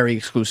enormous, very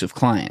exclusive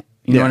client.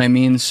 You know what I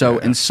mean? So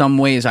in some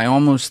ways, I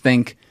almost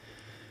think,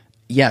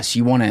 yes,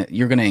 you're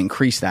going to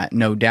increase that,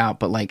 no doubt,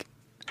 but like,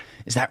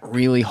 is that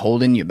really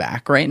holding you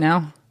back right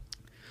now?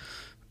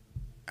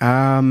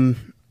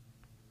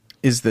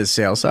 Is the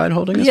sales side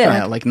holding us back?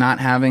 Yeah, like not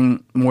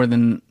having more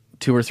than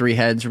 2 or 3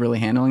 heads really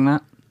handling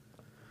that?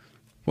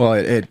 Well,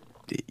 it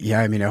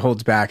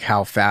holds back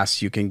how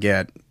fast you can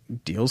get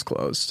deals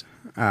closed.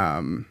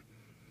 And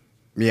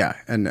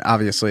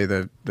obviously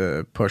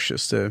the push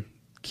is to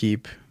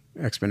keep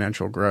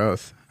exponential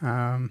growth.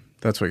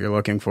 That's what you're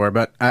looking for.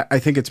 But I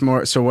think it's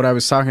more, so what I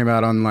was talking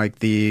about on like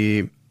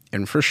the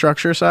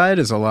infrastructure side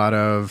is a lot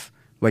of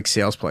like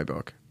sales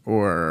playbook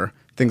or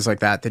things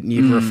like that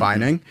need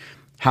refining.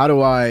 How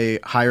do I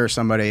hire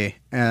somebody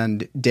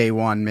and day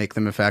one make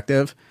them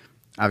effective?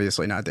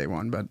 Obviously not day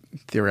one, but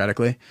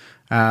theoretically.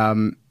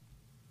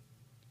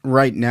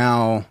 Right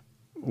now,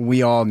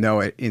 we all know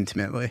it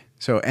intimately.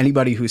 So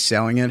anybody who's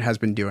selling it has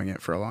been doing it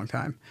for a long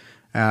time.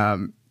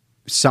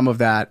 Some of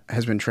that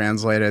has been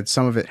translated.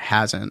 Some of it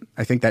hasn't.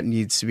 I think that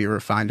needs to be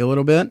refined a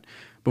little bit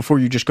before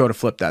you just go to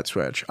flip that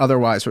switch.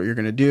 Otherwise, what you're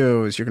going to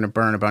do is you're going to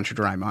burn a bunch of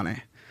dry money.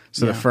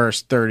 So the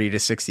first 30 to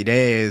 60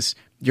 days,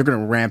 you're going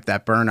to ramp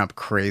that burn up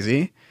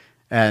crazy.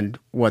 And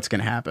what's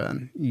going to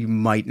happen? You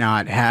might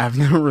not have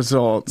the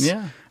results.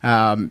 Yeah.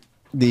 I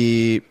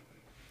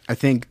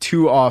think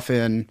too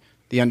often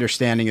the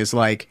understanding is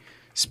like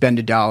spend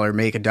 $1,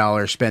 make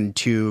 $1, spend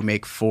 2,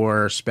 make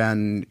 4,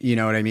 spend, you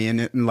know what I mean?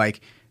 And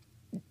like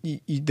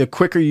the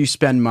quicker you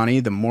spend money,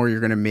 the more you're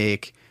going to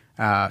make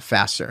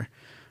faster.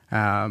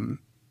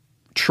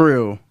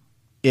 True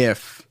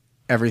if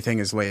everything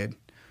is laid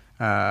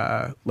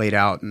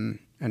out and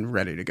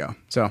ready to go.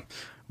 So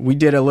we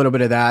did a little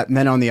bit of that. And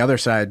then on the other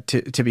side,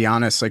 to be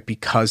honest, like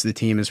because the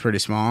team is pretty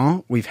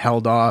small, we've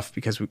held off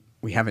because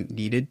we haven't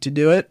needed to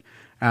do it.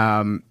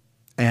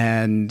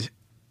 And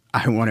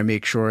I want to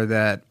make sure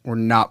that we're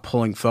not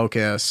pulling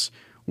focus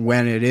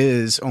when it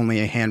is only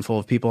a handful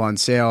of people on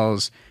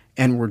sales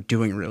and we're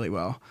doing really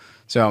well.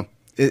 So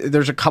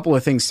there's a couple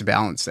of things to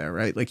balance there,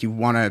 right? Like you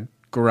want to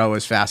grow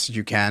as fast as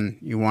you can.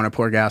 You want to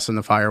pour gas on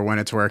the fire when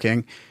it's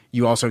working.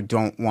 you also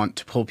don't want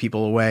to pull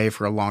people away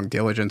for a long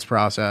diligence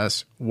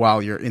process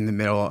while you're in the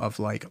middle of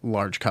like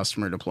large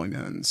customer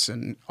deployments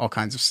and all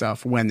kinds of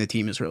stuff when the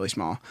team is really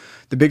small.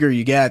 The bigger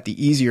you get,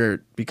 the easier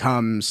it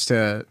becomes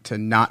to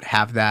not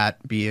have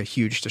that be a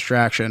huge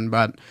distraction.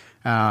 But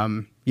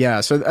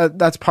so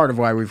that's part of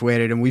why we've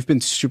waited, and we've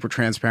been super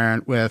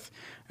transparent with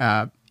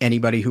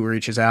anybody who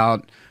reaches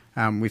out.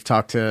 We've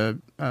talked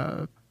to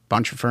a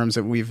bunch of firms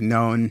that we've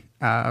known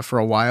for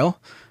a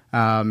while.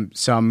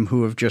 Some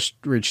who have just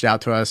reached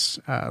out to us,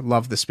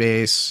 love the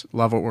space,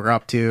 love what we're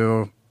up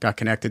to, got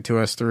connected to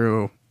us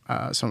through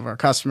some of our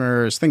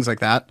customers, things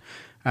like that.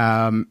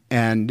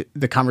 And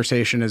the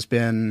conversation has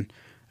been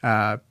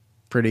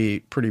pretty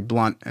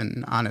blunt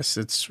and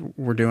honest.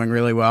 We're doing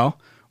really well.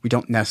 We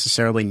don't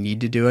necessarily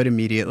need to do it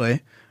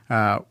immediately.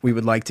 We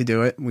would like to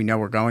do it. We know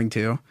we're going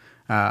to.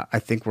 I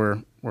think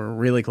we're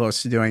really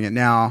close to doing it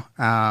now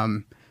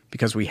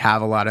because we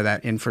have a lot of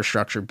that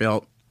infrastructure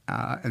built.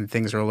 And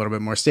things are a little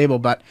bit more stable,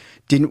 but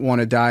didn't want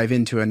to dive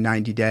into a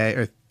 90-day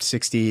or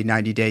 60,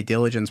 90-day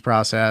diligence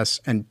process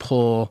and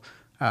pull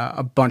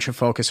a bunch of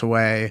focus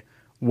away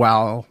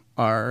while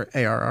our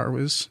ARR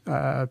was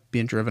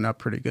being driven up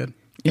pretty good.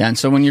 Yeah, and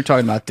so when you're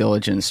talking about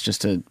diligence,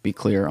 just to be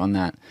clear on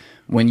that,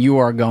 when you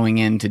are going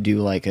in to do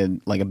like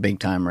a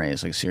big-time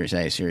raise, like Series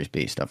A, Series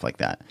B, stuff like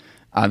that,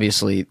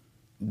 obviously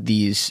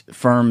these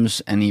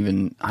firms and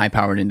even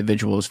high-powered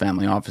individuals,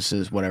 family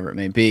offices, whatever it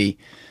may be,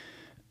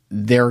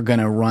 they're going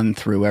to run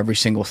through every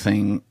single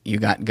thing you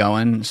got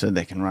going so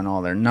they can run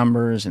all their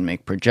numbers and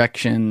make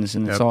projections,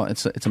 and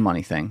it's a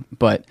money thing.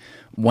 But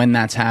when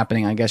that's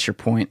happening, I guess your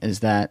point is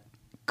that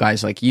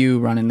guys like you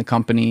running the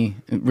company,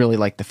 really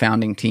like the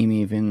founding team,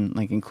 even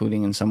like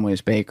including in some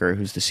ways Baker,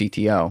 who's the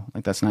CTO,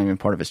 like that's not even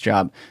part of his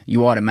job.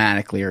 You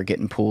automatically are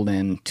getting pulled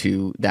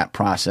into that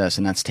process,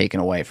 and that's taken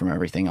away from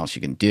everything else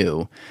you can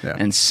do. Yeah.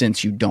 And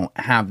since you don't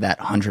have that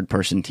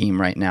 100-person team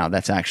right now,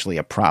 that's actually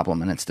a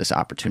problem, and it's this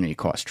opportunity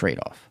cost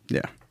trade-off.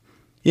 Yeah.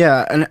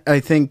 Yeah, and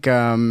I think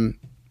so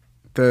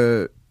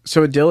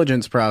a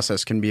diligence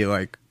process can be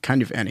like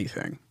kind of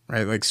anything.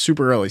 Right, like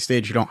super early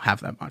stage, you don't have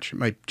that much. It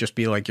might just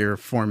be like your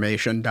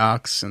formation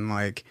docs and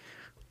like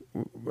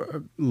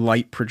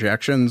light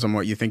projections on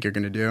what you think you're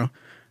going to do,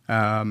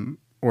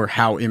 or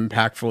how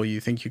impactful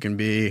you think you can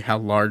be, how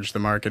large the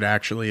market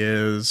actually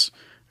is.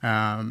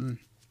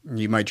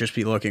 You might just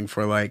be looking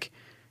for like,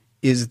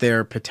 is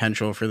there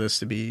potential for this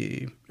to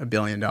be $1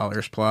 billion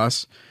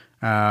plus,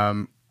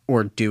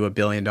 or do $1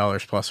 billion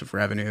plus of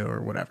revenue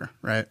or whatever,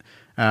 right?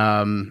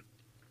 And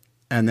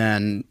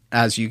then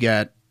as you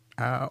get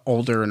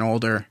older and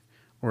older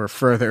or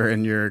further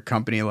in your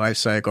company life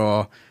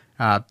cycle,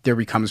 there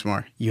becomes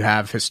more. You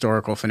have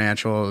historical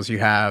financials, you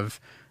have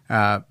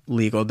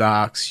legal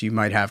docs, you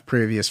might have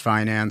previous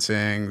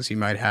financings, you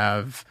might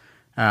have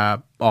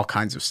all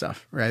kinds of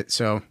stuff, right?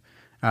 So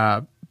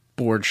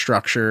board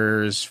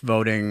structures,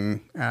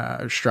 voting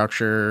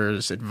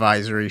structures,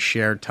 advisory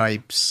share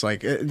types,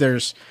 like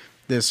there's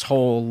this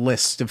whole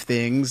list of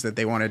things that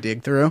they want to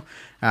dig through.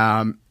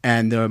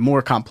 And the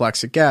more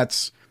complex it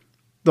gets,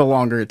 the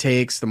longer it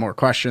takes, the more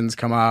questions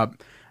come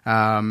up.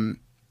 I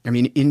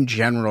mean, in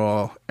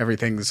general,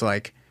 everything's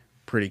like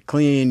pretty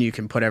clean. You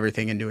can put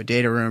everything into a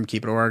data room,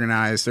 keep it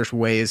organized. There's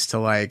ways to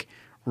like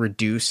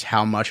reduce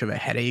how much of a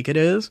headache it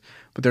is,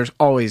 but there's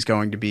always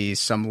going to be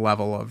some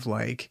level of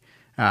like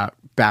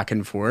back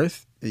and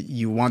forth that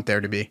you want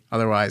there to be.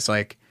 Otherwise,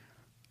 like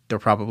they're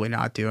probably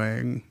not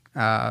doing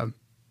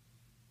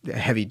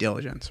heavy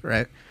diligence,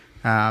 right?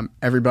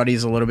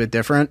 Everybody's a little bit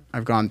different.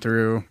 I've gone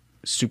through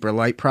super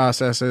light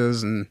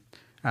processes and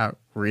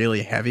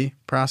really heavy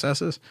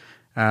processes.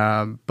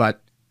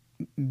 But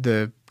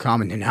the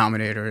common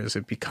denominator is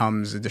it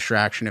becomes a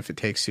distraction if it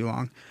takes too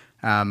long.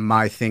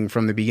 My thing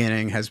from the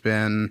beginning has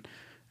been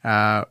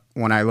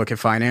when I look at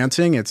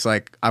financing, it's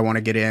like I want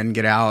to get in,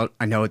 get out.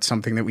 I know it's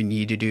something that we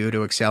need to do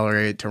to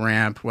accelerate, to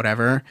ramp,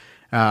 whatever.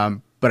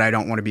 But I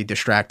don't want to be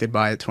distracted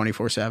by it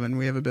 24/7.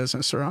 We have a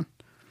business to run.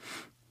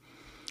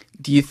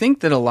 Do you think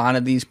that a lot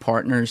of these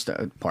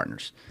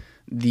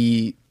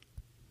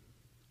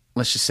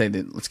let's just say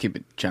that, let's keep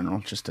it general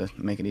just to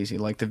make it easy,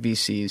 like the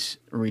VCs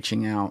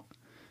reaching out,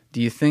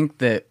 do you think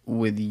that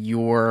with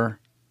your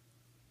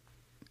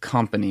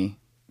company,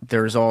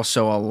 there's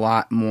also a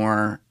lot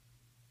more,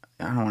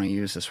 I don't want to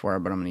use this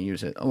word, but I'm going to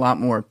use it, a lot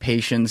more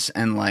patience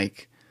and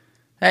like,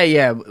 hey,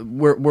 yeah,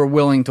 we're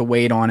willing to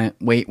wait on it,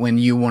 wait when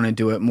you want to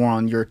do it more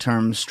on your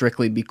terms,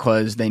 strictly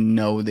because they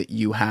know that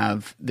you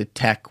have the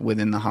tech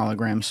within the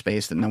hologram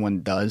space that no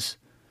one does?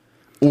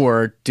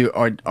 Or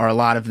are a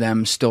lot of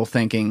them still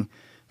thinking,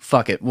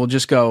 fuck it, we'll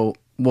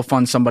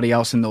fund somebody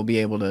else and they'll be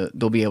able to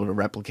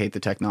replicate the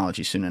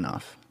technology soon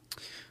enough?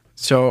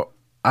 So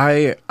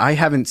I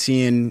haven't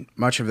seen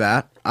much of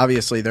that.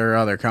 Obviously, there are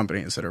other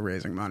companies that are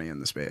raising money in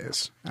the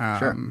space.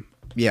 Sure.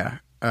 Yeah.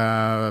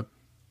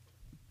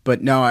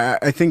 But no,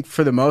 I think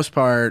for the most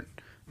part,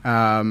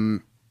 at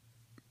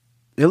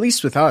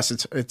least with us,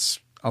 it's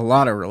a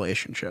lot of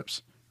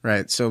relationships,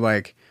 right? So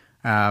like,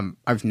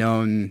 I've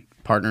known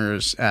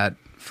partners at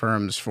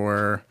firms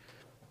for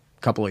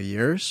a couple of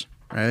years,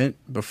 right,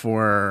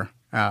 before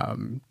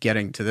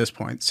getting to this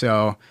point.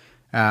 So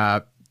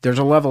there's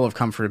a level of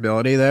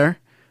comfortability there.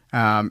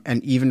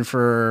 And even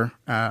for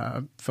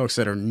folks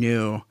that are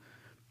new,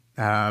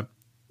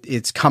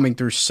 it's coming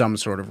through some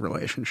sort of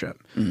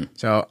relationship.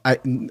 So I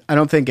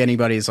don't think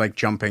anybody's like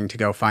jumping to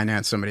go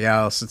finance somebody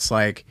else. It's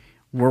like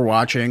we're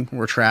watching,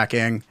 we're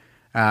tracking.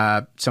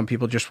 Some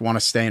people just want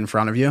to stay in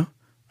front of you,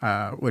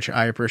 which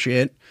I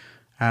appreciate.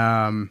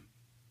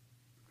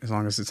 As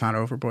long as it's not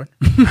overboard.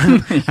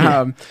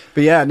 But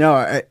yeah,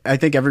 no, I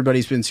think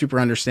everybody's been super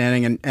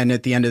understanding. And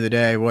at the end of the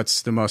day,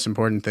 what's the most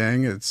important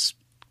thing? It's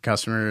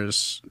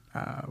customers,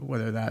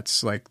 whether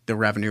that's like the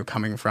revenue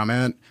coming from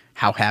it,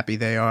 how happy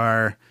they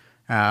are,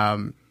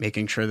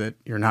 making sure that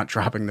you're not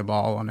dropping the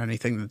ball on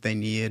anything that they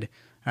need.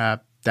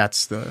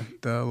 That's the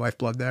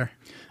lifeblood there.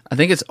 I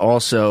think it's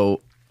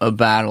also a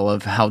battle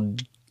of how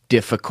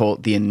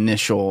difficult the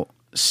initial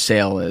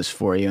sale is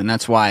for you. And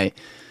that's why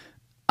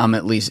I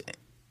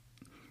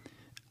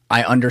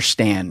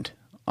understand,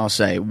 I'll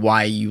say,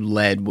 why you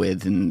led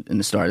with in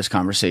the start of this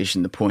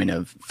conversation, the point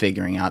of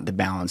figuring out the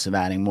balance of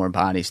adding more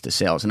bodies to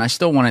sales. And I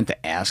still wanted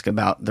to ask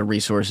about the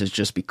resources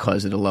just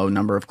because of the low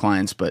number of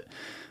clients, but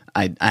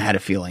I had a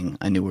feeling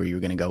I knew where you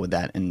were going to go with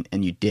that, and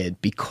you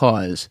did.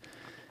 Because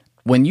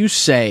when you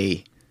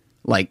say,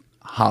 like,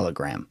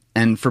 hologram,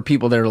 and for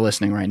people that are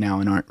listening right now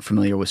and aren't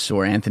familiar with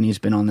SOAR, Anthony's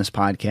been on this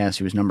podcast.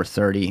 He was number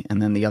 30.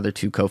 And then the other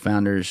two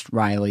co-founders,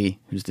 Riley,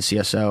 who's the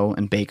CSO,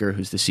 and Baker,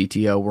 who's the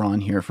CTO, were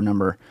on here for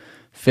number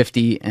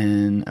 50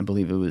 and I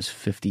believe it was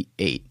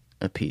 58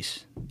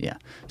 apiece. Yeah.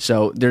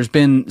 So there's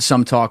been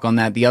some talk on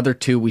that. The other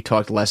two, we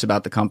talked less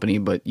about the company,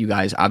 but you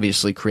guys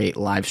obviously create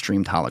live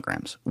streamed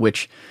holograms,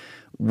 which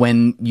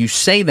when you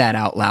say that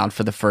out loud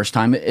for the first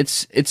time,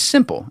 it's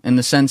simple in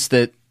the sense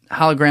that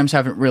holograms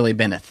haven't really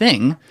been a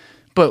thing.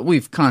 But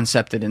we've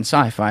concepted in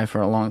sci-fi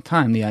for a long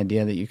time the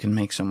idea that you can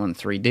make someone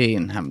 3D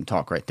and have them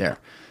talk right there.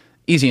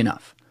 Easy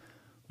enough.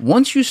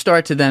 Once you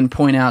start to then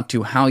point out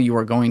to how you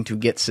are going to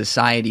get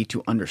society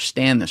to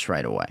understand this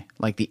right away,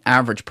 like the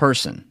average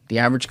person, the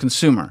average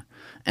consumer,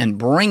 and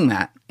bring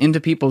that into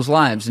people's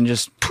lives and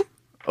just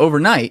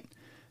overnight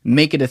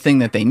make it a thing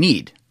that they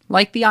need,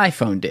 like the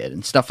iPhone did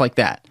and stuff like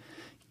that.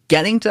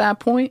 Getting to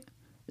that point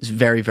is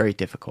very, very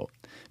difficult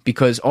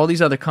because all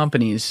these other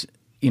companies,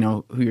 you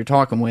know, who you're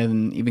talking with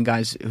and even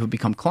guys who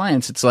become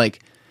clients, it's like,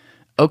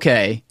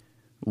 okay,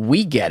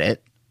 we get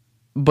it,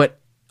 but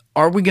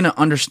are we going to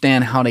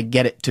understand how to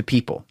get it to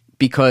people?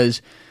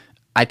 Because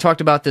I talked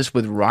about this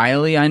with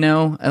Riley, I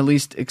know, at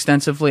least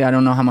extensively. I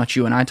don't know how much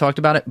you and I talked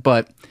about it,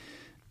 but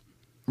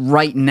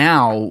right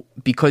now,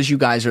 because you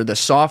guys are the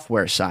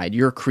software side,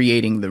 you're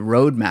creating the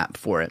roadmap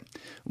for it.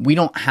 We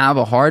don't have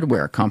a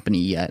hardware company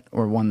yet,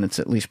 or one that's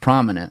at least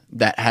prominent,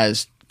 that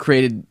has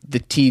created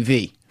the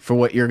TV for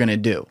what you're going to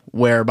do,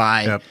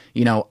 whereby,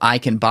 you know, I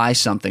can buy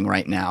something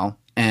right now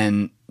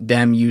and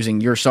them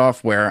using your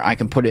software, I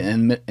can put it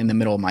in the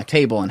middle of my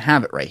table and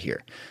have it right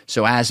here.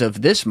 So as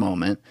of this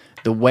moment,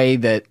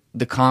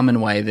 the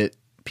common way that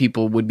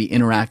people would be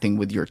interacting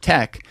with your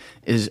tech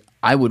is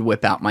I would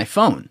whip out my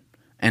phone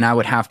and I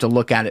would have to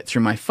look at it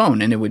through my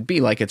phone and it would be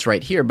like it's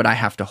right here, but I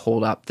have to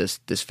hold up this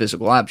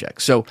physical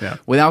object. So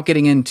without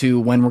getting into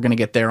when we're going to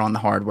get there on the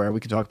hardware, we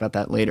can talk about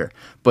that later,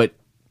 but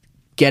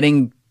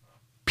getting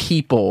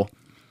people,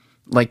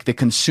 like the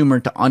consumer,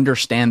 to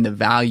understand the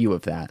value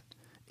of that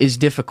is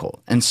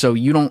difficult. And so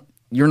you're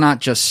not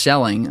just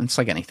selling, and it's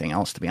like anything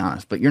else, to be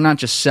honest, but you're not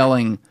just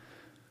selling,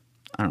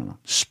 I don't know,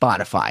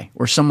 Spotify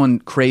or someone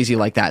crazy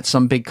like that,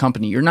 some big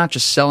company. You're not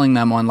just selling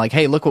them on like,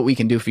 hey, look what we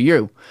can do for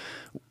you.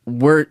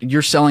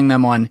 You're selling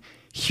them on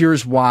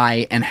here's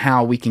why and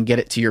how we can get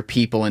it to your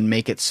people and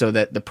make it so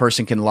that the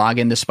person can log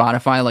into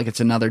Spotify like it's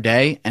another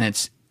day, and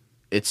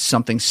it's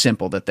something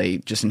simple that they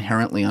just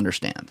inherently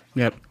understand.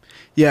 Yep.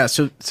 Yeah,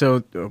 so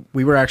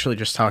we were actually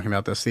just talking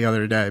about this the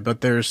other day,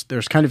 but there's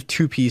kind of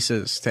two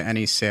pieces to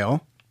any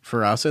sale,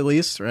 for us at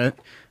least, right?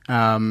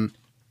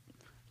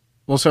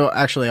 Well, so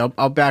actually, I'll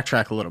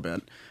backtrack a little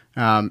bit.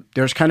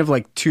 There's kind of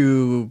like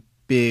two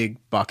big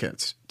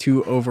buckets,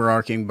 two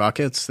overarching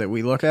buckets that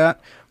we look at.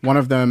 One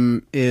of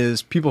them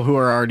is people who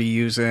are already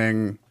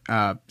using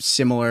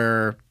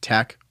similar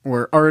tech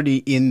or already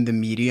in the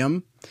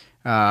medium,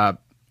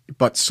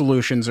 but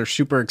solutions are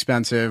super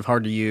expensive,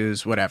 hard to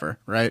use, whatever,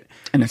 right?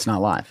 And it's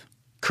not live.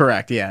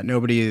 Correct, yeah.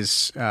 Nobody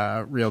is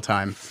real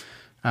time.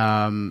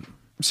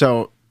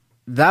 So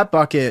that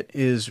bucket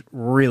is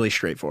really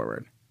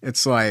straightforward.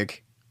 It's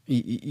like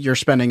you're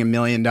spending $1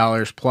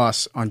 million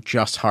plus on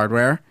just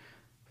hardware,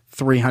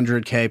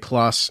 $300K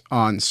plus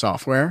on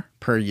software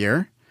per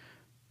year.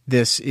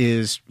 This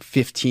is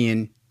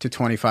 $15 to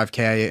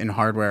 $25K in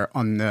hardware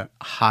on the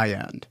high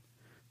end.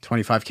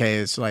 $25K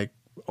is like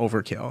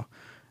overkill.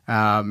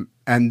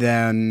 And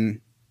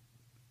then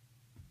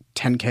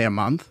 $10K a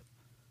month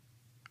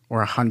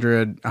or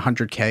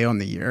 $100K on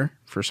the year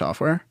for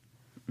software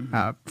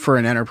for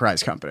an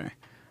enterprise company.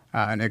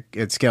 And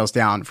it scales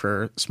down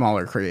for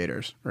smaller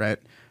creators, right?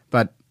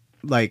 But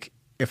like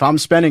if I'm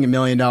spending $1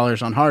 million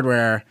on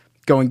hardware,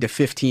 going to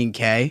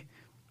 $15K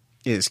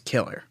is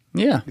killer.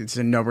 Yeah. It's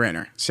a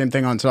no-brainer. Same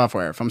thing on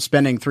software. If I'm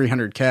spending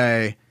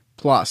 $300K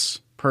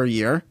plus per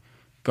year,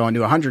 going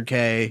to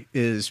 $100K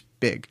is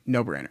big,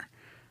 no-brainer.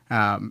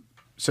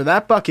 So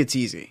that bucket's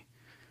easy.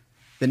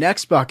 The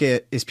next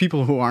bucket is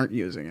people who aren't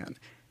using it.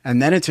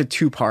 And then it's a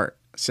two-part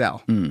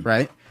sell,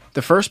 right?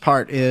 The first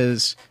part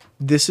is,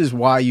 this is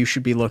why you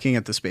should be looking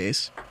at the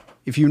space.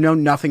 If you know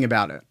nothing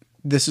about it,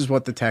 this is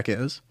what the tech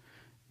is.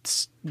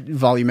 It's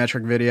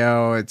volumetric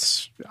video,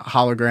 it's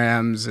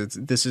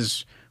holograms, this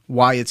is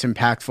why it's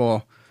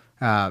impactful.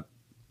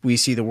 We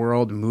see the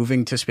world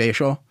moving to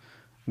spatial.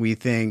 We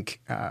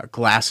think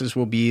glasses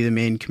will be the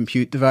main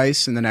compute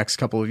device in the next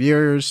couple of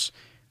years,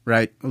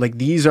 right? Like,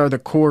 these are the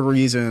core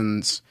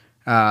reasons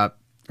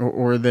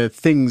or the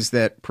things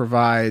that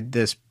provide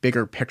this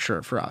bigger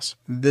picture for us.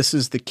 This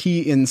is the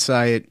key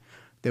insight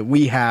that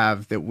we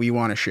have that we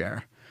want to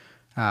share.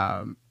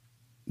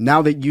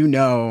 Now that you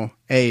know,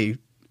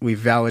 we've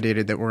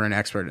validated that we're an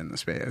expert in the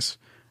space.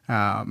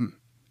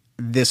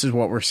 This is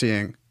what we're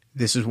seeing.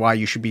 This is why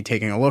you should be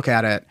taking a look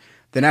at it.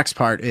 The next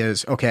part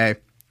is, okay,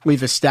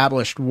 we've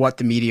established what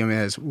the medium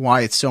is,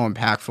 why it's so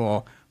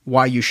impactful,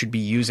 why you should be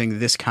using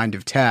this kind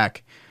of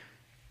tech.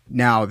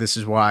 Now, this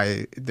is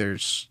why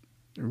there's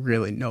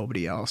really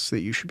nobody else that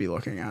you should be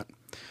looking at.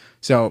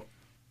 So,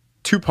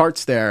 two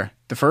parts there.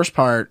 The first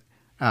part,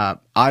 I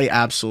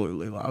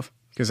absolutely love,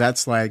 because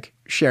that's like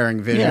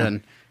sharing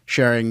vision,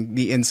 sharing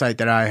the insight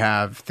that I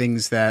have,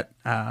 things that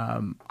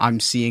I'm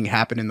seeing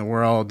happen in the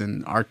world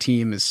and our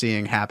team is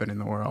seeing happen in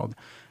the world,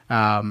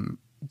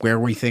 where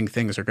we think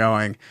things are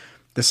going.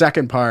 The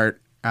second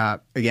part,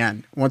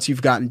 again, once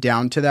you've gotten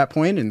down to that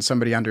point and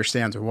somebody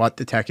understands what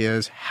the tech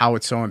is, how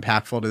it's so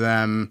impactful to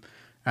them,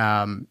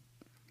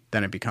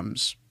 then it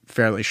becomes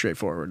fairly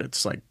straightforward.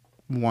 It's like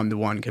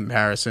one-to-one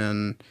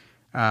comparison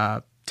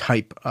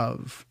type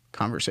of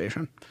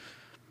conversation.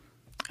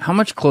 How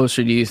much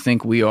closer do you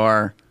think we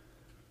are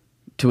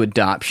to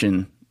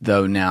adoption,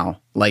 though,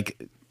 now?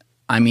 Like,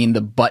 I mean,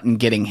 the button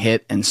getting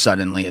hit and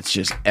suddenly it's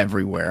just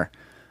everywhere,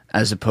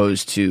 as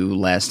opposed to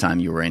last time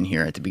you were in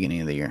here at the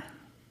beginning of the year?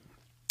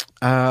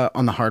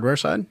 On the hardware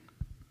side?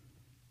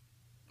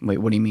 Wait,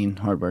 what do you mean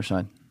hardware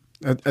side?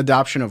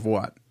 Adoption of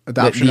what?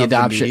 Adoption of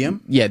the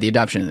medium? Yeah, the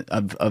adoption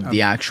of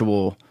the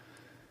actual,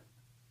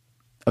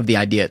 of the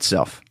idea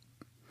itself.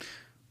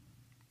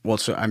 Well,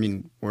 so, I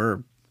mean,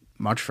 we're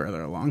much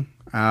further along.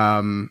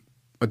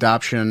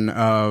 Adoption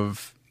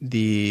of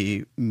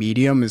the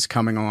medium is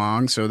coming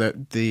along, so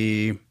that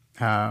the...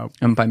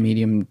 and by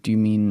medium, do you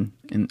mean,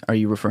 are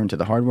you referring to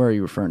the hardware, or are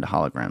you referring to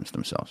holograms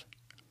themselves?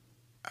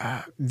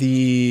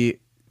 The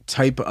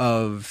type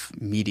of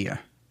media.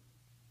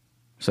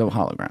 So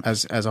hologram.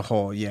 As a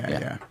whole,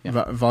 yeah.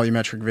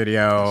 Volumetric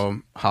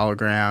video,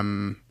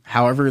 hologram,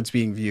 however it's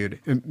being viewed,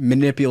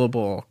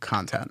 manipulable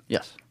content.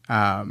 Yes.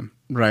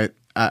 Right.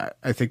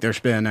 I think there's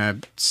been a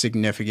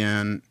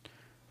significant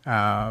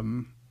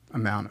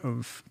amount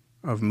of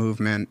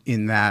movement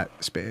in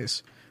that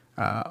space.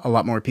 A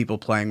lot more people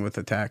playing with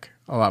the tech,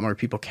 a lot more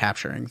people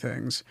capturing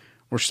things.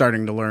 We're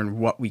starting to learn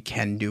what we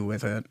can do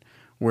with it,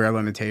 where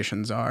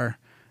limitations are,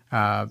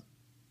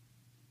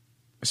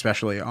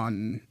 especially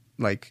on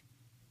like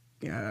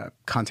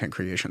content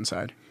creation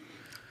side.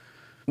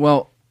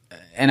 Well,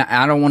 and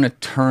I don't want to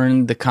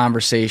turn the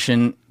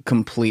conversation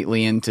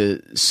completely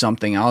into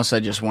something else. I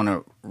just want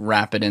to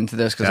wrap it into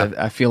this because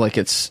I feel like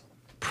it's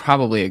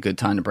probably a good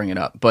time to bring it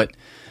up. But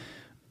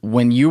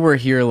when you were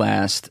here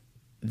last,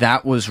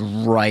 that was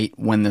right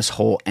when this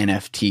whole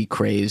NFT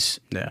craze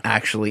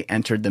actually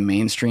entered the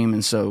mainstream.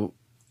 And so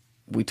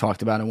we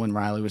talked about it when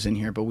Riley was in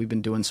here, but we've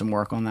been doing some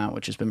work on that,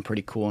 which has been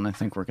pretty cool. And I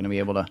think we're going to be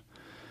able to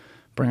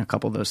bring a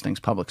couple of those things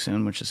public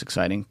soon, which is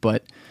exciting.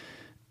 But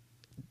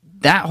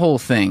that whole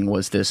thing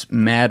was this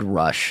mad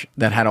rush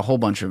that had a whole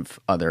bunch of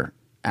other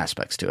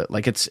aspects to it.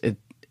 Like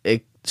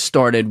it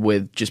started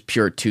with just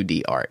pure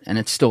 2D art, and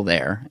it's still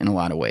there in a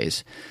lot of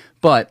ways.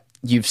 But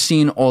you've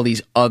seen all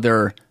these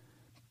other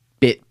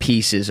bit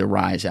pieces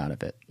arise out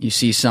of it. You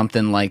see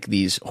something like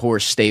these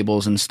horse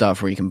stables and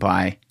stuff where you can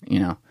buy,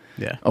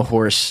 a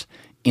horse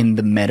in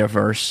the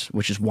metaverse,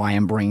 which is why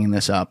I'm bringing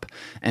this up.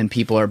 And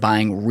people are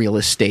buying real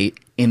estate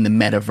in the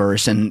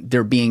metaverse, and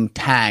they're being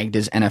tagged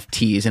as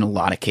NFTs in a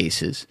lot of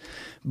cases.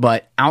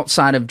 But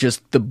outside of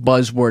just the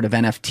buzzword of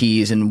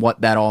NFTs and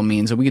what that all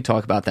means, and we could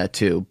talk about that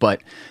too,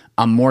 but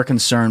I'm more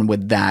concerned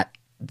with that,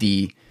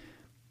 the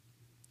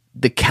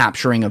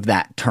capturing of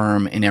that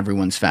term in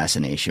everyone's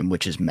fascination,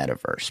 which is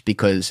metaverse.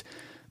 Because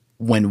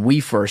when we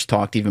first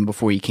talked, even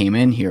before you came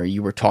in here,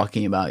 you were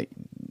talking about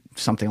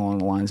something along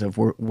the lines of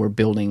we're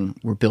building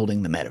the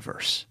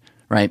metaverse,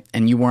 right?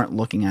 And you weren't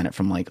looking at it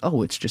from like,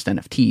 oh, it's just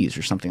NFTs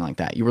or something like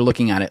that. You were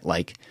looking at it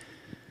like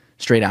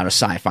straight out of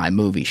sci-fi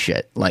movie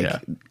shit, like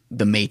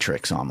The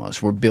Matrix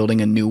almost. We're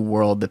building a new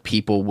world that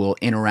people will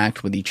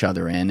interact with each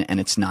other in, and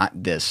it's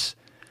not the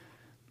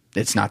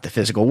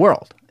physical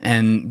world.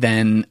 And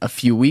then a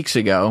few weeks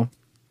ago,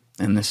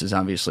 and this is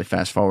obviously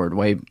fast forward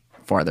way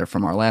farther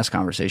from our last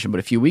conversation, but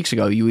a few weeks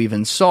ago, you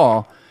even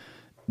saw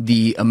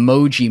the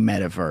emoji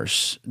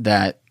metaverse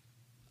that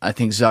I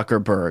think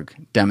Zuckerberg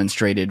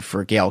demonstrated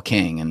for Gayle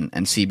King and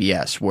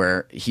CBS,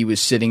 where he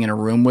was sitting in a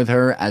room with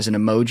her as an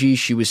emoji.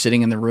 She was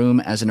sitting in the room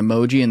as an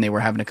emoji, and they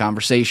were having a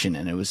conversation,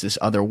 and it was this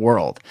other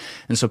world.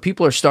 And so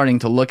people are starting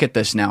to look at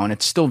this now, and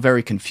it's still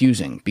very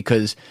confusing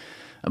because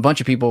a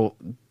bunch of people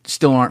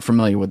still aren't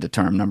familiar with the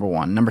term, number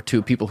one. Number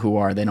two, people who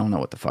are, they don't know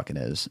what the fuck it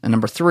is. And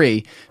number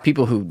three,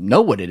 people who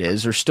know what it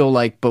is are still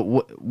like, but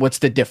what's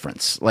the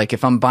difference? Like,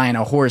 if I'm buying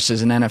a horse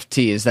as an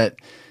NFT, is that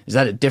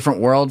a different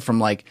world from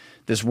like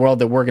this world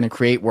that we're going to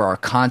create where our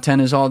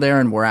content is all there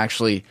and we're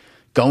actually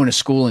going to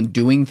school and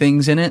doing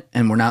things in it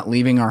and we're not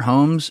leaving our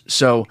homes?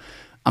 So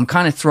I'm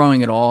kind of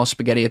throwing it all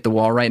spaghetti at the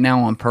wall right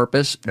now on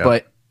purpose. Yep.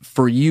 But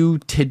for you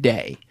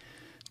today,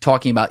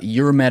 talking about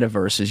your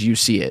metaverse as you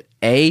see it,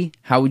 A,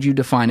 how would you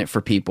define it for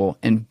people?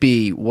 And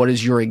B, what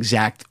is your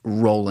exact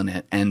role in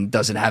it? And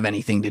does it have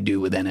anything to do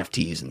with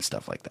NFTs and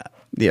stuff like that?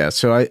 Yeah,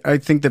 so I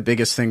think the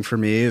biggest thing for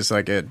me is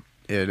like it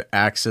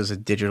acts as a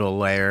digital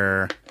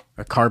layer,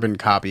 a carbon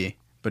copy,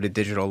 but a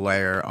digital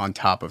layer on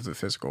top of the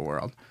physical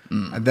world.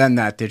 And then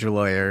that digital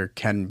layer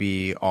can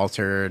be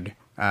altered.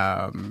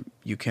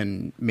 You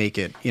can make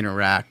it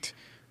interact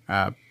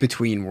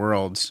between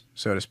worlds,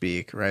 so to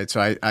speak, right?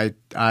 So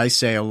I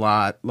say a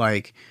lot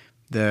like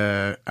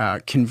the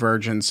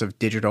convergence of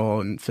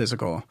digital and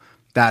physical.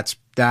 That's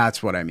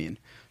what I mean.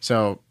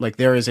 So like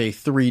there is a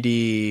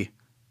 3D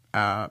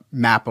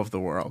map of the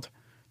world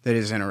that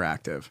is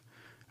interactive.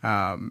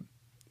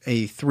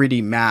 A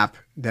 3D map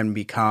then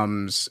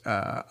becomes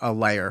a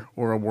layer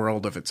or a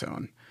world of its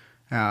own.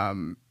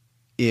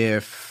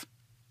 If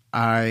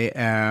I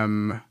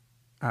am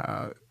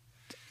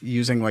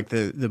using like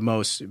the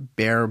most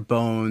bare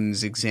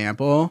bones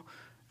example,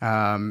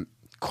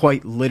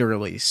 quite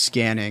literally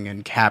scanning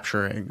and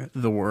capturing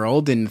the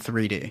world in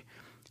 3D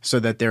so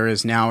that there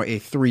is now a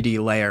 3D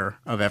layer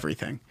of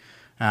everything.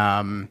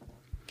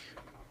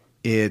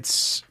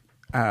 It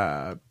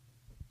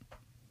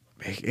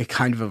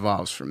kind of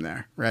evolves from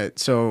there, right?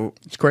 So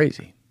it's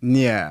crazy.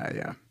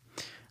 Yeah.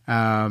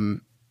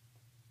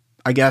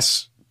 I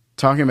guess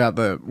talking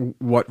about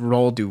what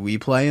role do we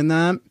play in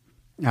that?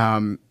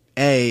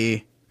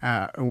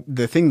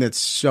 The thing that's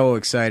so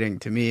exciting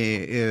to me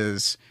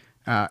is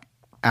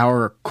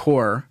our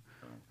core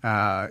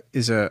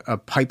is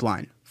a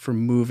pipeline for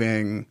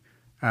moving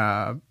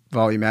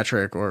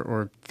volumetric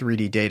or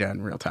 3D data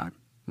in real time,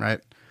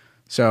 right?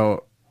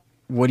 So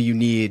what do you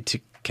need to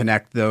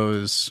connect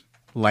those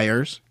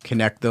layers,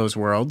 connect those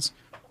worlds?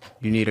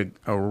 You need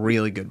a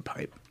really good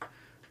pipe.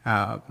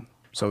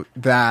 So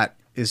that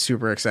is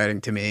super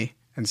exciting to me,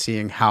 and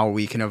seeing how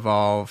we can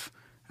evolve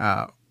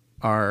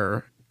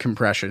our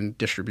compression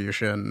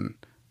distribution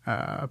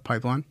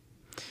pipeline.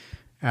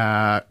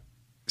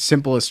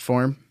 Simplest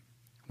form,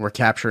 we're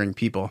capturing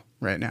people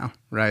right now,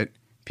 right?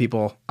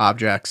 People,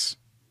 objects,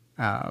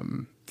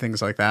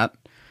 things like that.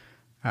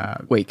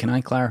 Wait, can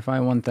I clarify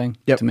one thing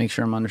to make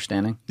sure I'm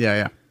understanding?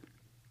 Yeah.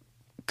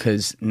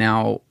 Because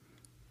now,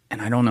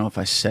 and I don't know if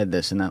I said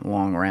this in that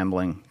long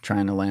rambling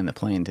trying to land the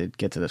plane to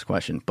get to this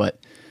question, but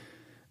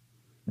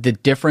the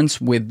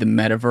difference with the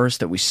metaverse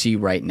that we see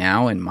right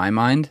now, in my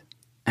mind,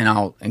 and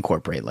I'll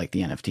incorporate like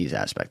the NFTs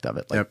aspect of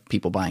it, like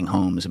people buying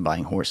homes and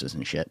buying horses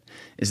and shit,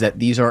 is that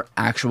these are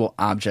actual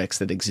objects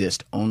that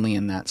exist only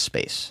in that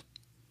space,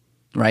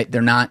 right?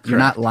 They're not, you're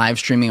not live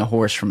streaming a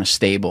horse from a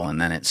stable and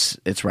then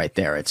it's right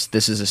there.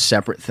 This is a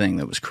separate thing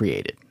that was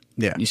created.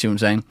 Yeah. You see what I'm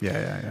saying?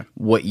 Yeah.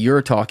 What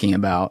you're talking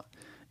about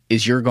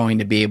is you're going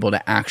to be able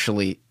to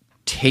actually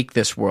take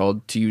this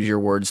world, to use your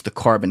words, the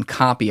carbon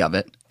copy of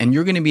it, and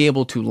you're going to be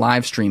able to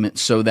live stream it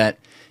so that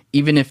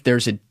even if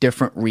there's a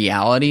different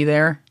reality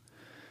there,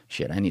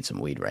 shit, I need some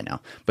weed right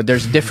now, but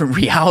there's a different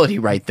reality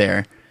right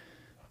there,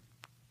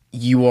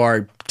 you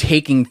are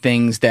taking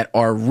things that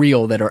are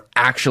real, that are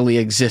actually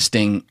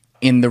existing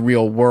in the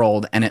real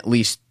world, and at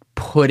least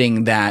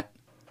putting that,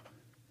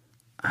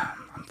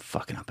 I'm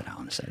fucking up on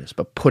how to say this,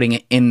 but putting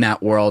it in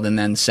that world and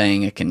then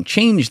saying it can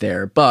change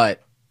there,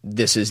 but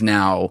this is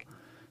now,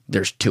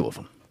 there's two of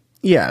them.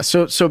 Yeah,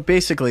 so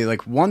basically,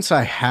 like, once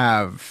I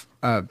have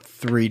a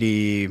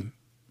 3D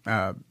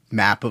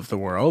map of the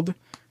world,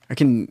 I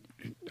can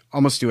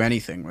almost do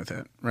anything with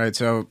it, right?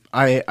 So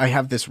I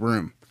have this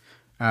room,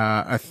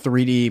 a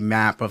 3D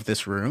map of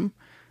this room.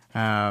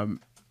 I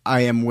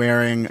am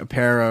wearing a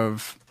pair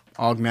of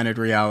augmented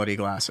reality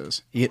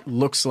glasses. It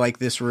looks like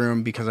this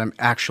room because I'm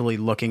actually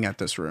looking at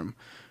this room.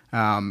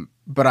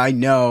 But I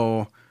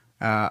know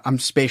I'm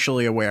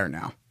spatially aware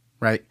now,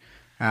 right?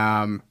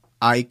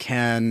 I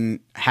can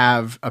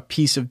have a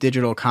piece of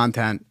digital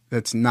content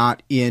that's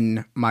not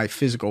in my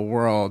physical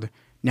world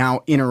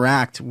now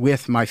interact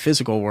with my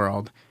physical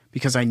world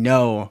because I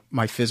know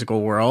my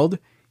physical world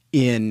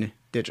in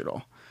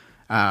digital.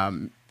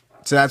 So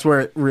that's where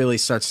it really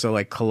starts to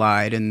like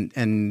collide,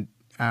 and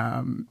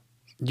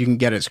you can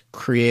get as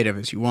creative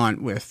as you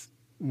want with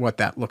what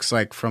that looks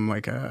like from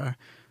like a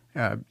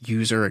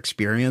user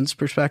experience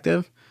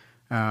perspective.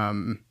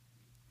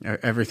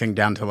 Everything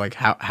down to like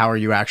how are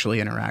you actually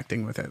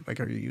interacting with it? Like,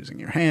 are you using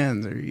your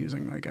hands? Are you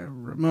using like a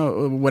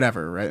remote?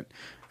 Whatever, right?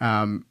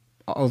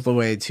 all the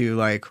way to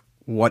like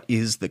what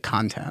is the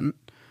content.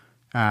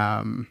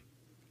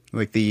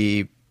 Like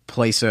the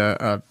place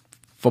a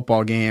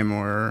football game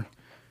or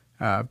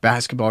a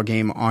basketball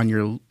game on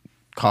your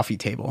coffee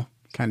table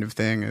kind of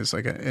thing is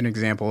like an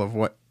example of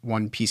what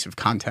one piece of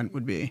content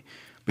would be.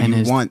 But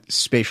you want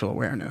spatial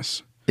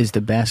awareness.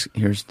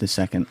 Here's the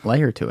second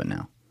layer to it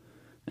now.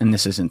 And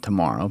this isn't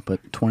tomorrow,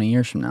 but 20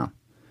 years from now.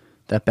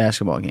 That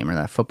basketball game or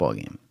that football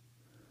game,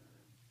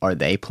 are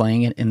they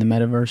playing it in the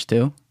metaverse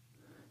too?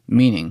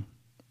 Meaning,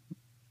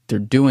 they're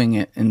doing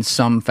it in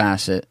some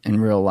facet in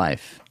real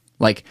life.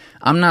 Like,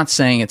 I'm not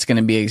saying it's going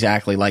to be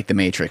exactly like the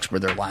Matrix where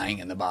they're lying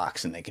in the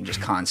box and they can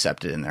just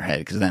concept it in their head,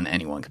 because then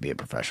anyone could be a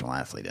professional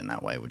athlete in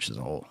that way, which is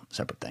a whole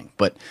separate thing.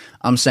 But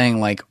I'm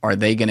saying, like,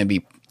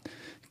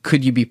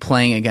 could you be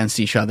playing against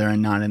each other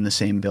and not in the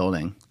same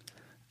building?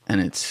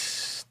 And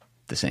it's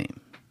the same,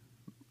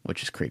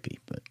 which is creepy.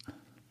 But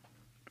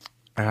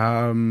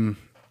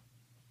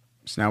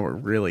so now we're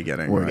really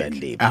getting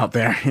deep out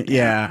there.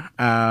 Yeah.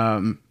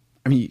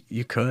 I mean,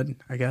 you could,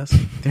 I guess,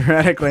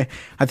 theoretically.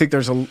 I think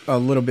there's a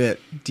little bit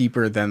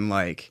deeper than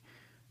like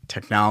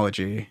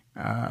technology.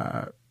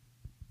 That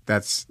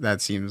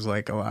seems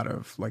like a lot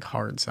of like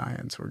hard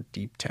science or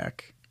deep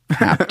tech.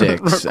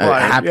 Haptics,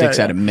 haptics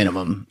at a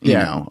minimum, you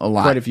know, a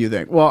lot. Quite a few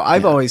things. Well,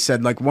 I've always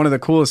said like one of the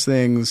coolest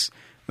things,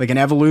 like an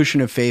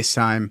evolution of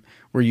FaceTime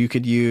where you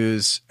could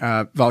use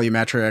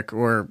volumetric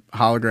or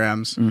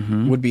holograms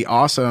would be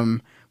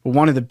awesome. But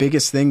one of the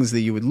biggest things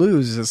that you would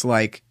lose is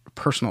like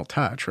personal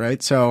touch,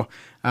 right? So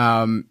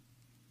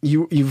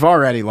you've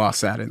already lost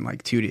that in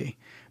like 2D.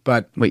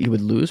 But wait, you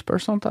would lose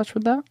personal touch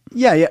with that?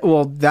 Yeah.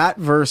 Well, that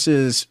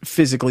versus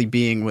physically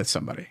being with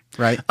somebody,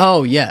 right?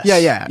 Oh, yes.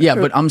 Yeah.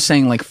 But I'm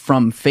saying like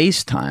from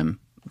FaceTime,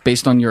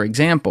 based on your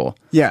example,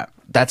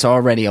 that's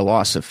already a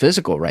loss of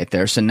physical right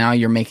there. So now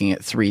you're making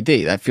it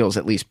 3D. That feels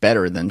at least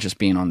better than just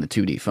being on the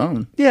 2D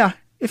phone. Yeah,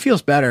 it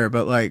feels better,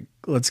 but like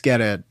let's get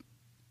it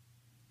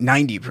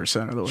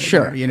 90% of the way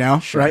there, you know?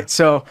 Sure. Right?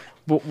 So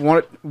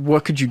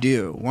what could you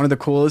do? One of the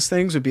coolest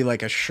things would be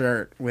like a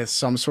shirt with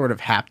some sort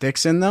of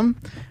haptics in them,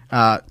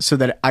 so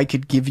that I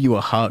could give you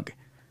a hug.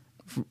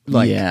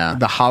 Like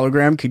the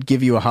hologram could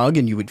give you a hug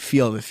and you would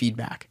feel the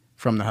feedback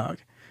from the hug.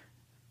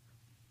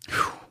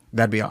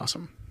 That'd be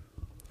awesome.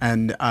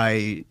 And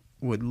I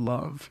would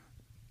love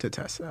to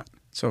test that.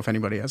 So if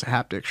anybody has a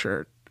haptic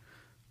shirt,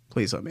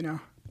 please let me know.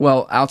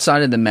 Well,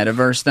 outside of the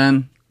metaverse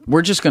then,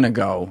 we're just going to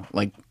go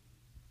like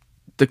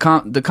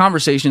the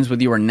conversations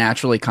with you are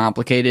naturally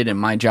complicated, and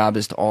my job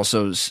is to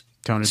also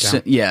tone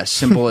it down.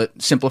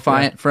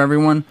 Simplify it for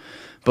everyone.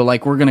 But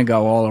like we're gonna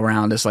go all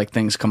around as like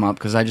things come up,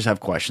 because I just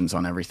have questions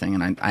on everything,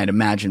 and I'd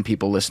imagine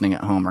people listening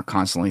at home are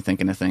constantly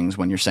thinking of things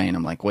when you're saying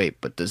them. Like, wait,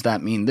 but does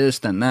that mean this,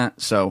 then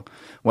that? So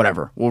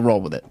whatever, we'll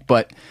roll with it.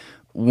 But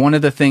one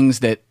of the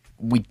things that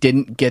we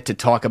didn't get to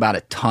talk about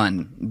a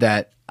ton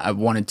that I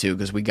wanted to,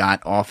 because we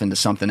got off into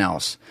something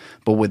else,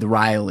 but with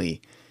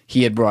Riley,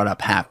 he had brought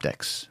up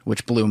haptics,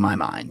 which blew my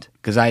mind,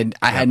 because I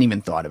hadn't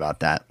even thought about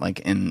that like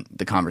in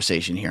the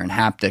conversation here. And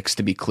haptics,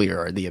 to be clear,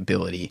 are the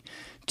ability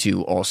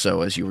to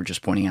also, as you were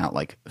just pointing out,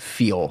 like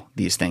feel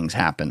these things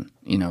happen.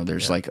 You know,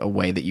 there's like a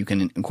way that you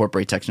can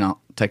incorporate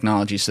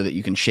technology so that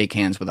you can shake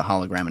hands with a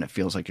hologram and it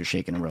feels like you're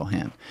shaking a real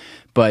hand.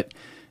 But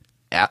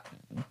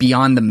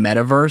beyond the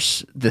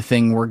metaverse, the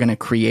thing we're going to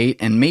create,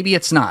 and maybe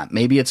it's not,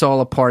 maybe it's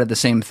all a part of the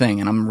same thing,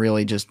 and I'm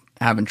really just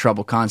having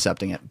trouble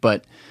concepting it.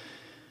 But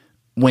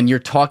when you're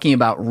talking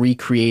about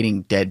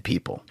recreating dead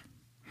people,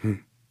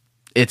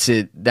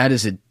 that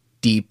is a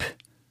deep,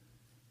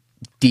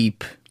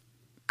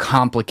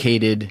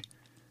 complicated,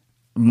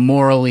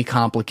 morally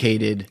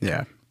complicated,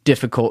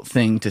 difficult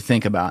thing to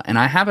think about. And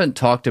I haven't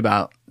talked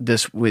about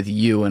this with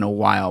you in a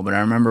while, but I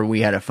remember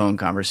we had a phone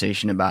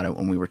conversation about it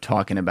when we were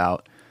talking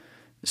about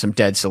some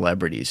dead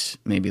celebrities,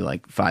 maybe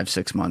like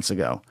 5-6 months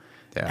ago.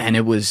 Yeah. And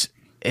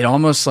it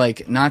almost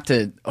like, not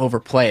to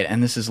overplay it,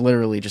 and this is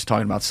literally just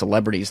talking about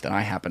celebrities that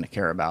I happen to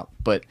care about,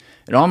 but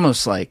it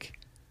almost like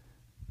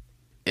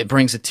it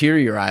brings a tear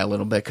to your eye a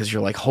little bit, because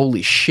you're like,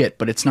 holy shit,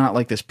 but it's not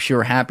like this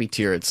pure happy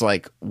tear. It's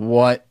like,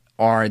 what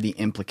are the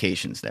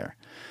implications there?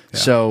 Yeah.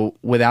 So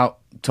without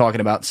talking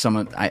about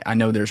I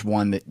know there's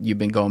one that you've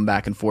been going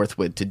back and forth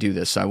with to do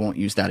this, so I won't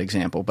use that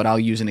example, but I'll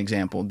use an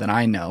example that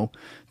I know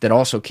that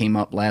also came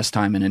up last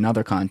time in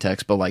another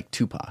context, but like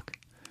Tupac.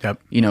 Yep.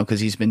 You know,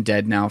 because he's been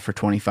dead now for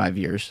 25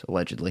 years,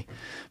 allegedly.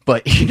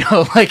 But, you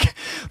know,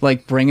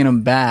 like bringing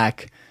him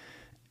back,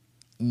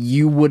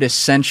 you would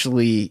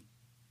essentially,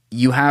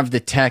 you have the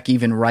tech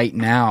even right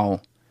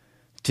now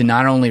to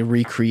not only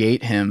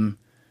recreate him,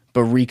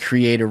 but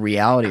recreate a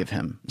reality of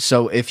him.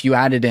 So if you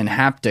added in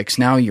haptics,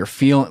 now you're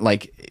feeling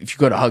like, if you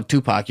go to hug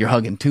Tupac, you're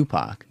hugging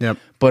Tupac. Yep.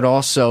 But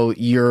also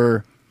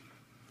you're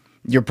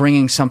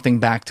bringing something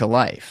back to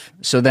life.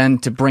 So then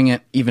to bring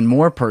it even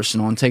more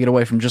personal and take it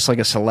away from just like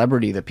a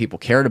celebrity that people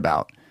cared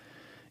about,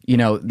 you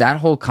know, that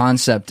whole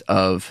concept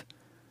of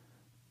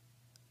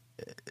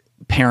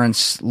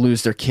parents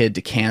lose their kid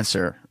to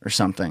cancer or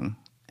something,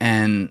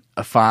 and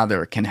a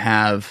father can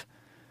have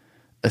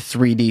a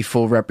 3D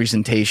full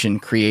representation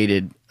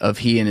created of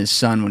he and his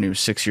son when he was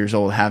 6 years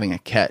old having a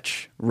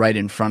catch right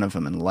in front of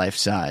him in life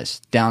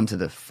size, down to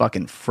the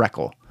fucking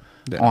freckle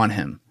on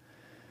him.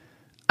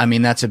 I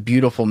mean, that's a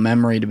beautiful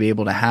memory to be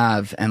able to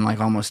have and like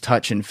almost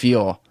touch and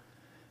feel,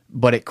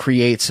 but it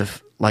creates a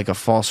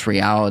false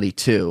reality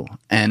too.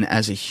 And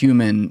as a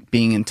human,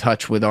 being in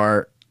touch with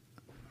our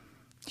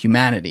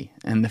humanity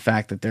and the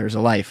fact that there's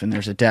a life and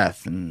there's a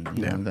death, and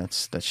you know,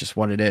 that's just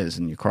what it is,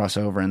 and you cross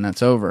over and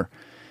that's over.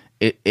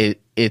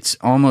 It's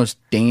almost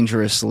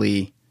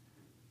dangerously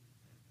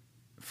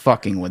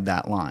fucking with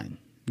that line.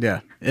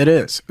 Yeah, it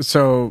is.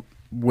 So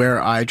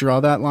where I draw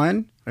that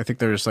line, I think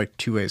there's like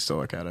two ways to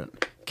look at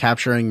it.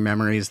 Capturing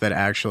memories that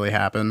actually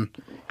happen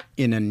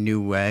in a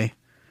new way.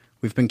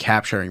 We've been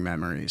capturing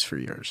memories for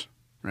years,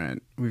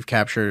 right? We've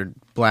captured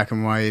black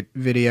and white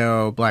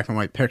video, black and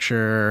white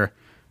picture.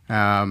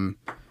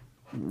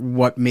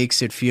 What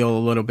makes it feel a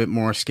little bit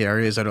more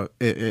scary is that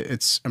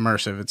it's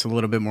immersive. It's a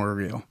little bit more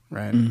real,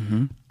 right?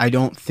 Mm-hmm. I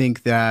don't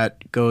think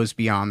that goes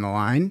beyond the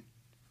line.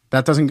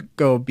 That doesn't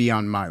go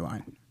beyond my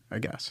line, I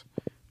guess.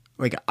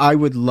 Like, I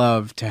would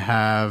love to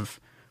have,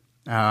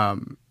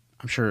 I'm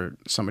sure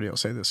somebody will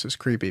say this is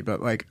creepy,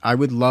 but like, I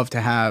would love to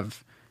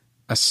have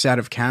a set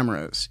of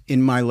cameras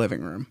in my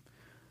living room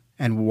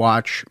and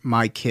watch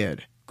my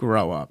kid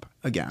grow up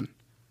again,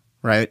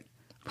 right?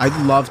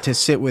 I'd love to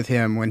sit with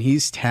him when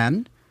he's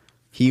 10,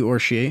 he or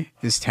she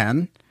is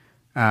 10,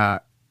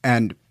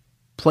 and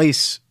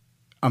place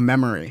a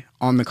memory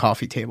on the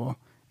coffee table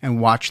and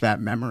watch that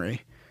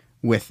memory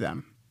with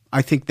them.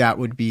 I think that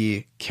would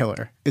be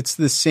killer. It's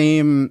the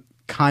same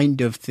kind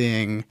of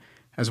thing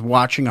as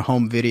watching a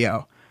home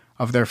video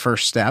of their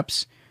first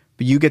steps,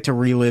 but you get to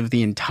relive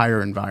the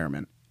entire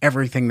environment,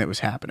 everything that was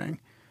happening.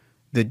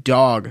 The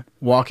dog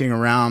walking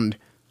around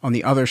on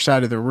the other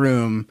side of the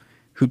room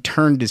who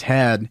turned his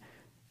head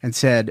and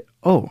said,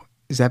 "Oh,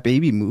 is that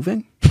baby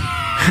moving?"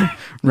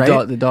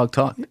 Right? The dog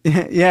talk.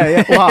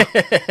 Yeah. Well,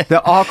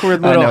 the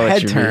awkward little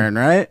head turn,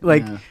 right?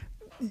 Like,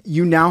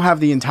 you now have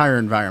the entire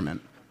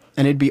environment,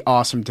 and it'd be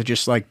awesome to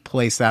just like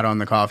place that on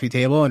the coffee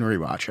table and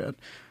rewatch it.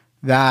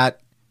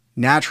 That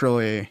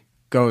naturally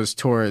goes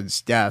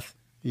towards death.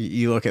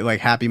 You look at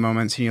like happy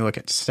moments and you look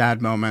at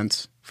sad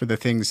moments for the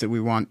things that we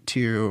want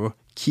to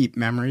keep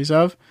memories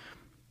of.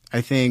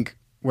 I think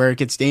where it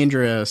gets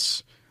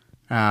dangerous,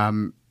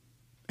 and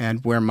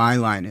where my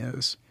line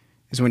is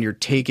when you're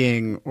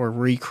taking or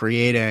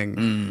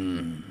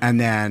recreating and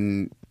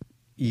then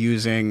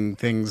using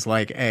things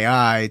like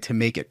AI to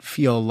make it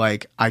feel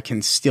like I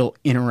can still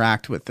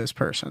interact with this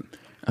person.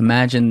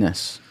 Imagine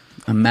this.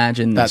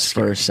 That's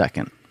for a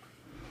second.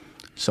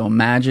 So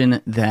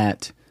imagine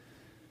that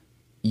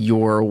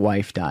your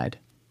wife died,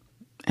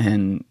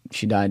 and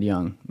she died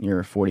young. You're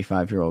a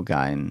 45-year-old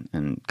guy,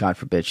 and God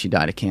forbid she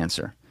died of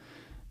cancer.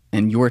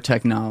 And your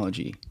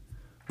technology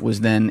was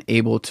then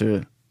able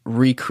to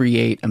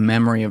recreate a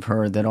memory of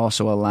her that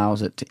also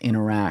allows it to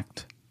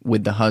interact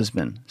with the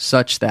husband,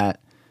 such that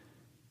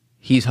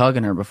he's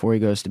hugging her before he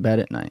goes to bed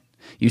at night.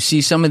 You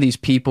see some of these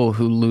people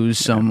who lose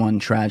someone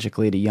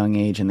tragically at a young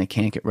age and they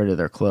can't get rid of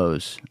their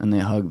clothes, and they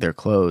hug their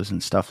clothes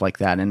and stuff like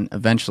that, and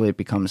eventually it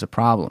becomes a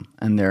problem,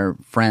 and their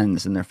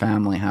friends and their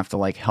family have to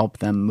like help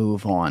them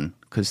move on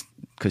because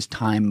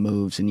time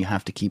moves and you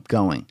have to keep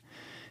going.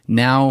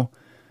 Now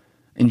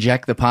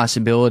inject the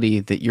possibility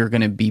that you're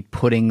going to be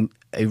putting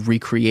a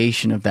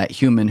recreation of that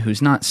human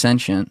who's not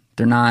sentient.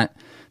 They're not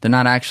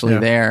actually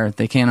there.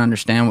 They can't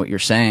understand what you're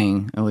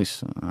saying. At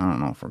least, I don't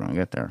know if we're going to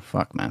get there.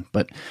 Fuck, man.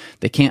 But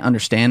they can't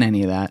understand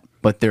any of that,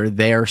 but they're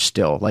there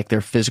still. Like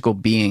their physical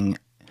being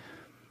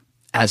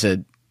as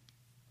an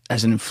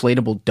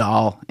inflatable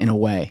doll in a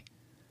way.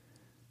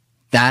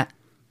 That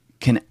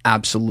can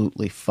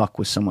absolutely fuck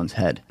with someone's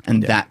head.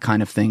 And that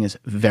kind of thing is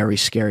very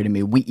scary to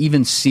me. We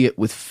even see it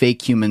with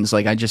fake humans.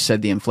 Like I just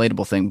said the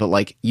inflatable thing, but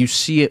like you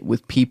see it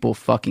with people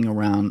fucking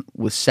around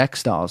with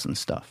sex dolls and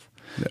stuff.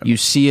 Yeah. You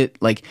see it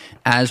like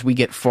as we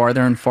get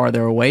farther and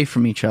farther away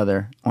from each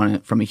other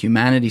from a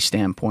humanity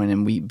standpoint,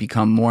 and we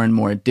become more and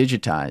more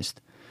digitized,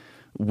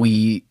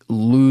 we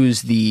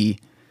lose even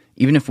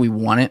if we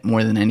want it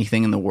more than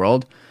anything in the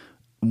world,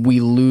 we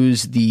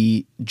lose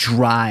the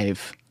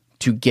drive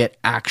to get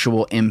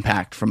actual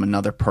impact from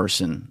another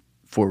person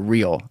for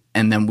real.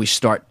 And then we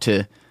start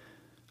to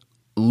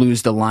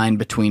lose the line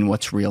between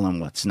what's real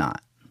and what's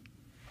not.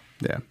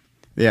 Yeah.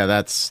 Yeah,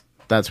 that's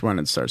when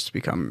it starts to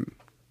become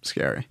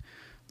scary.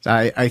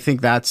 I think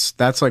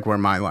that's like where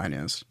my line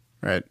is,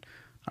 right?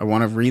 I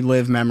want to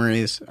relive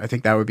memories. I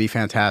think that would be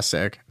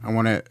fantastic. I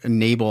want to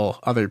enable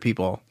other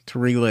people to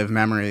relive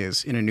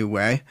memories in a new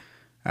way.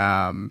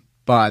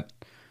 But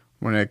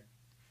when it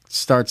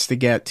starts to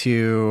get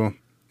to,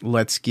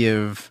 let's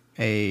give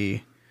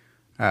a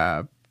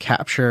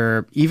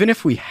capture, even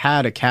if we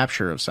had a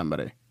capture of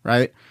somebody,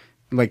 right?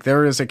 Like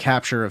there is a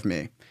capture of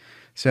me.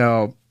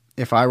 So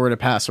if I were to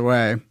pass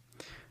away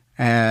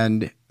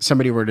and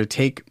somebody were to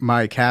take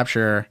my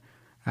capture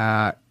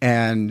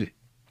and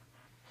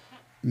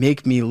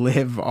make me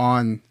live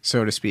on,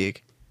 so to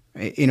speak,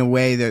 in a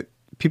way that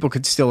people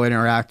could still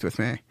interact with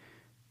me,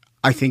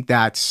 I think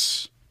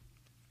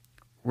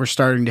we're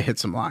starting to hit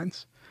some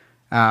lines.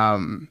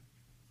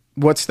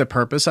 What's the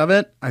purpose of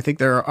it? I think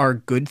there are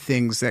good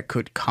things that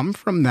could come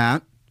from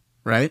that,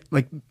 right?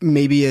 Like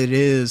maybe it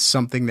is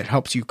something that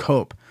helps you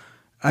cope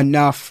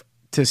enough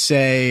to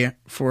say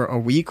for a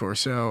week or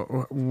so,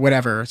 or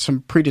whatever,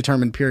 some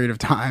predetermined period of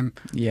time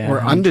or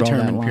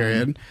undetermined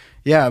period.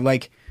 Yeah,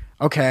 like,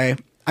 okay,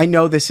 I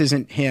know this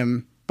isn't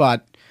him,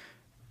 but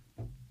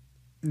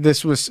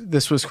this was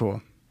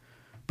cool.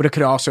 But it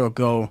could also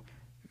go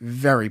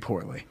very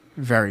poorly,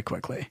 very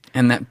quickly.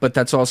 But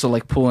that's also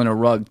like pulling a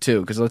rug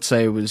too, because let's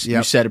say it was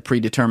you set a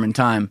predetermined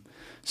time,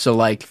 so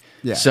like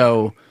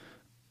so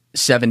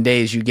 7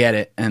 days you get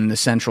it, and the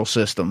central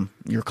system,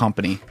 your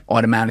company,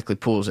 automatically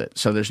pulls it,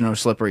 so there's no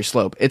slippery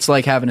slope. It's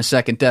like having a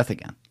second death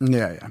again.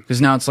 Yeah. Because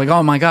now it's like,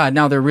 oh my god,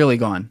 now they're really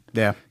gone.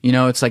 Yeah,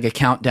 it's like a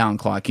countdown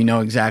clock. You know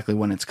exactly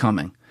when it's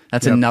coming.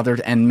 That's another,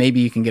 and maybe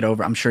you can get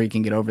over. I'm sure you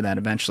can get over that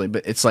eventually,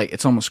 but it's like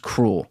it's almost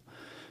cruel.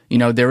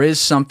 There is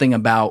something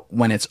about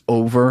when it's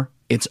over,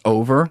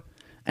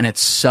 and it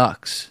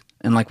sucks.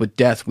 And like with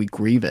death, we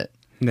grieve it.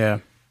 Yeah.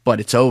 But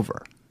it's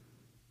over.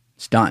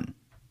 It's done.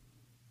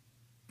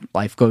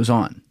 Life goes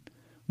on.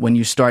 When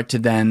you start to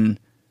then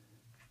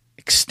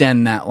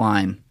extend that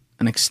line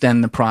and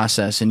extend the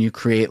process, and you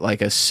create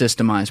like a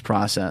systemized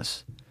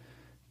process,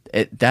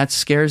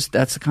 that's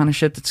the kind of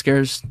shit that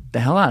scares the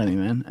hell out of me,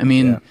 man. I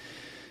mean,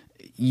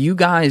 you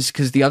guys,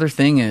 because the other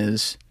thing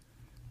is,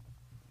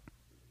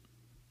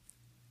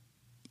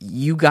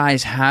 you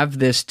guys have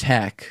this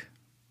tech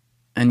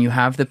and you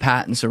have the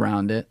patents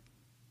around it,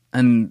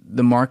 and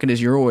the market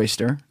is your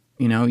oyster.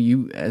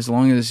 As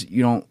long as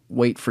you don't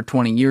wait for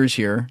 20 years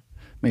here,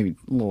 maybe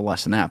a little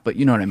less than that, but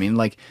you know what I mean?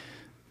 Like,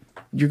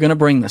 you're going to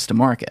bring this to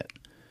market.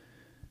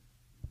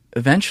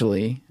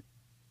 Eventually,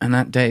 and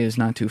that day is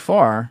not too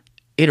far,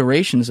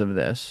 iterations of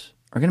this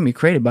are going to be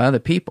created by other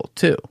people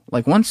too.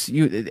 Like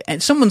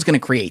and someone's going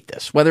to create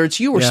this, whether it's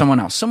you or someone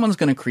else, someone's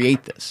going to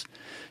create this.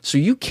 So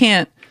you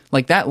can't,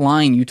 like that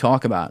line you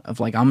talk about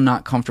of like, I'm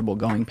not comfortable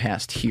going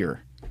past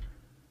here.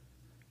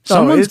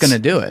 Someone's going to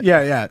do it.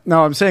 Yeah.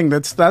 No, I'm saying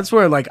that's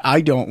where like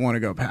I don't want to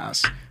go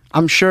past.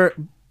 I'm sure.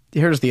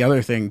 Here's the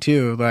other thing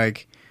too.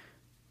 Like,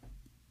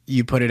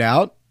 you put it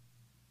out,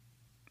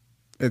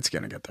 it's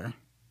going to get there.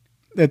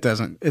 It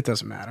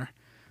doesn't matter.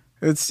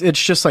 It's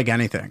just like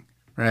anything,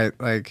 right?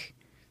 Like,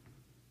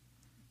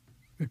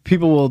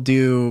 people will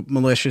do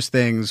malicious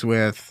things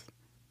with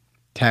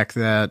tech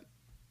that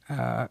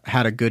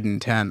had a good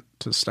intent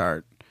to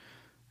start.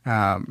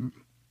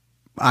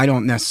 I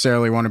don't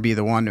necessarily want to be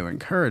the one to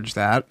encourage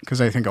that,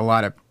 because I think a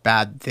lot of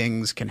bad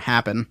things can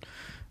happen.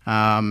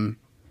 I'll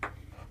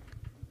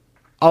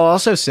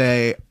also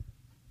say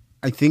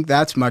I think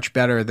that's much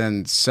better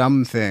than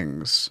some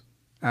things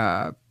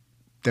that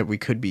we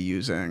could be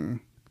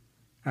using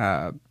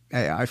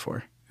AI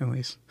for, at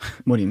least.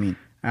 What do you mean?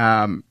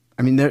 I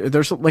mean,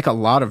 there's like a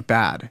lot of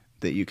bad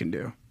that you can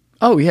do.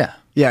 Oh, yeah.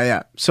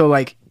 Yeah. So,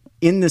 like,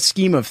 in the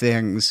scheme of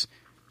things,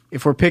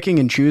 if we're picking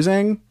and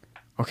choosing,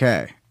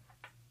 okay,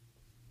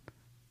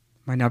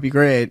 might not be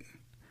great,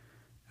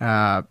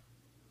 but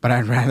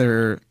I'd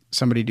rather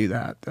somebody do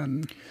that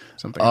than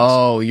something else.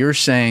 Oh, you're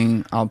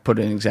saying, I'll put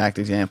an exact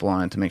example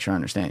on it to make sure I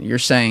understand. You're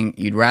saying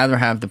you'd rather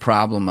have the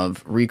problem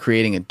of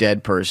recreating a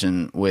dead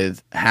person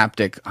with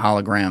haptic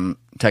hologram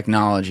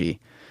technology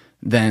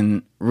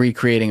than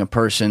recreating a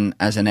person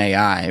as an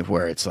AI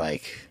where it's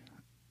like,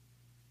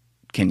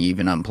 can you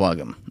even unplug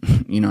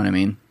them? You know what I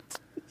mean?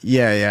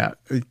 Yeah,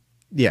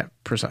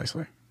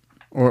 precisely.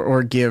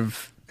 Or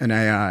give an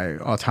AI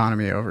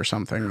autonomy over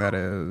something that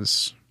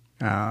is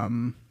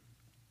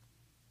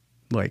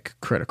like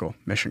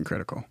mission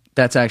critical.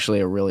 That's actually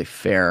a really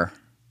fair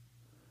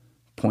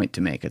point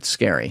to make. It's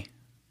scary.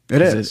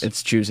 It is.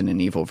 It's choosing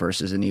an evil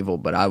versus an evil,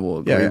 but I will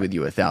agree with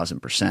you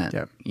 1,000%.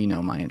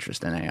 Yeah. My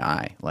interest in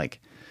AI. Like,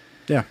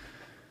 yeah,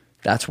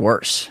 that's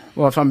worse.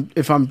 Well,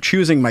 if I'm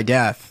choosing my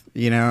death,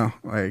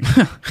 like,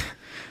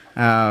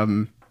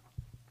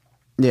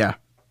 yeah.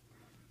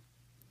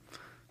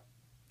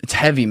 It's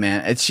heavy,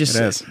 man. It's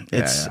just,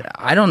 it's.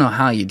 I don't know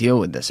how you deal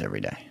with this every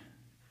day.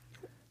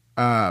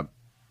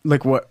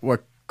 Like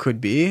what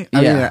could be?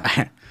 I mean,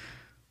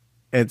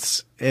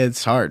 it's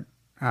hard.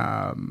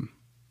 Yeah.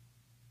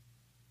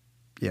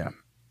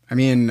 I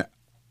mean,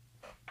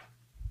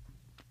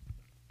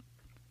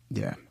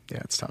 yeah,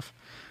 it's tough.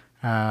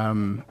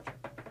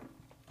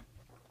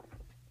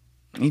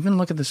 Even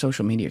look at the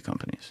social media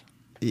companies.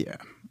 Yeah.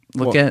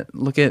 Look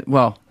at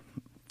well,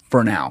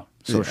 for now,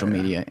 social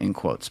media in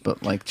quotes,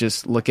 but like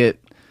just look at,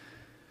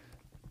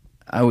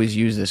 I always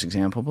use this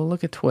example, but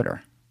look at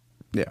Twitter.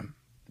 Yeah.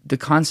 The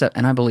concept,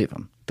 and I believe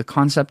them, the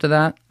concept of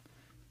that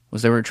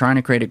was they were trying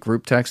to create a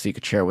group text that you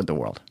could share with the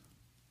world.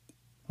 It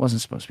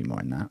wasn't supposed to be more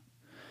than that.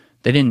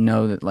 They didn't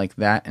know that like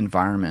that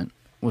environment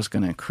was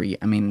going to create,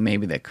 I mean,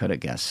 maybe they could have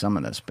guessed some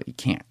of this, but you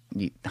can't.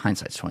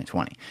 Hindsight's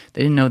 20/20.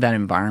 They didn't know that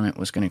environment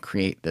was going to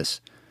create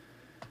this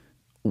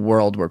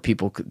world where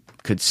people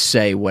could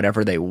say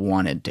whatever they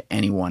wanted to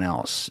anyone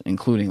else,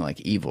 including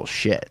like evil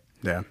shit.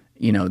 Yeah.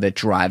 that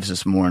drives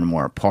us more and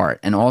more apart,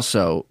 and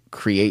also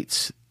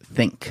creates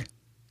think.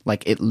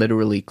 Like, it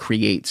literally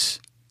creates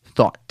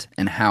thought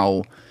and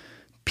how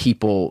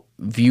people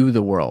view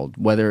the world,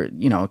 whether,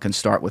 it can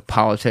start with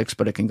politics,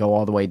 but it can go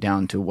all the way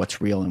down to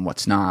what's real and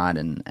what's not,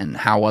 and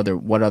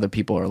what other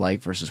people are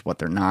like versus what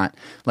they're not.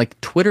 Like,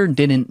 Twitter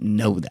didn't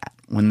know that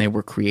when they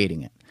were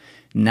creating it.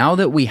 Now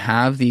that we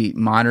have the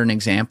modern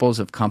examples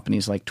of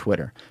companies like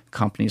Twitter,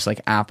 companies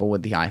like Apple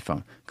with the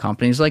iPhone,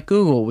 companies like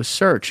Google with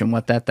search and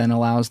what that then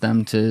allows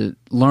them to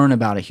learn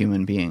about a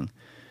human being,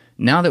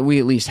 now that we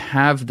at least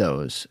have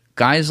those,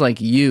 guys like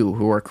you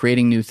who are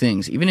creating new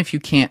things, even if you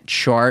can't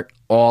chart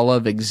all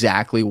of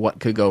exactly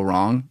what could go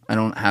wrong, I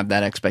don't have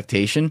that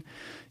expectation,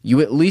 you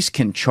at least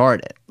can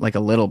chart it, like, a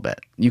little bit.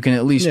 You can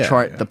at least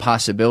chart the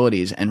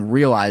possibilities and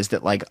realize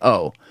that, like,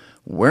 oh,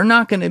 we're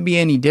not going to be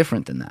any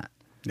different than that.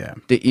 Yeah.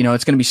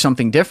 It's going to be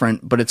something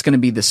different, but it's going to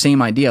be the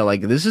same idea.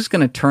 Like, this is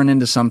going to turn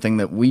into something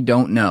that we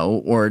don't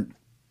know, or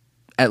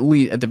at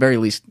the very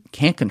least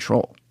can't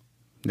control.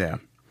 Yeah.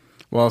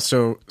 Well,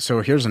 so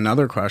here's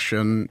another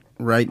question.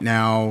 Right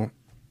now,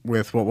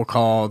 with what we'll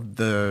call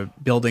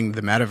building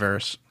the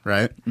metaverse,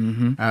 right?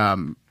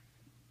 Mm-hmm.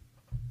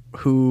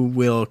 Who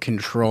will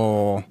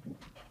control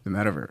the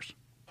metaverse?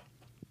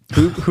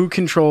 Who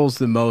controls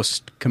the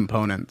most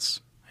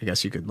components? I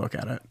guess you could look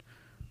at it.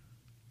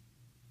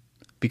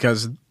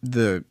 Because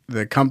the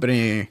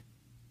company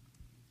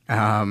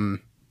that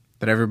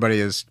everybody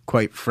is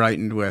quite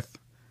frightened with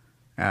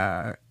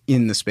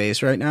in the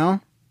space right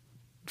now,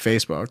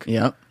 Facebook,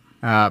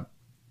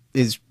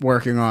 is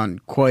working on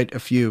quite a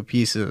few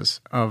pieces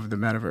of the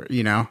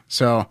metaverse.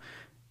 So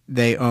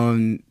they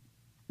own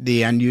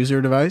the end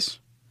user device,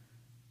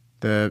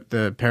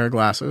 the pair of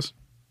glasses,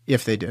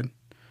 if they did,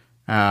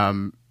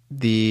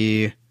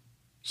 the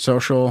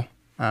social.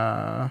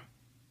 That's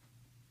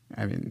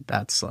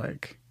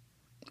like.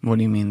 What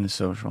do you mean, the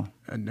social?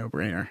 A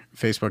no-brainer.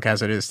 Facebook,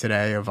 as it is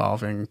today,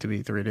 evolving to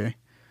be 3D.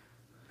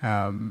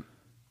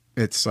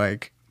 It's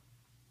like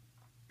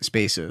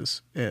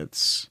spaces.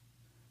 It's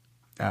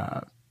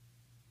it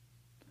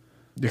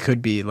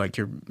could be like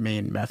your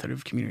main method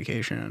of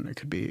communication. It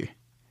could be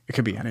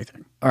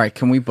anything. All right,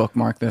 can we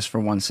bookmark this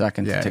for 1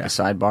 second to take a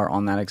sidebar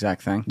on that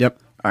exact thing? Yep.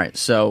 All right,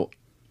 so,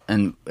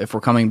 and if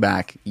we're coming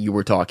back, you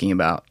were talking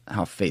about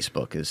how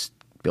Facebook is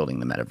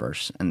building the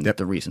metaverse and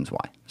the reasons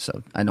why.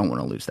 So I don't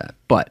want to lose that.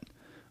 But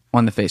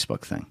on the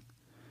Facebook thing,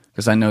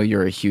 because I know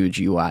you're a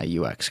huge UI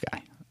UX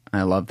guy.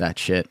 I love that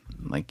shit.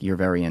 Like, you're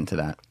very into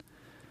that.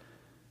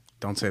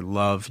 Don't say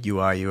love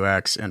UI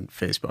UX and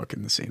Facebook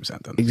in the same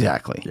sentence.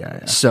 Exactly.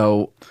 Yeah.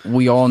 So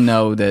we all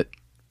know that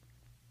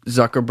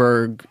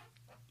Zuckerberg,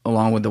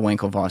 along with the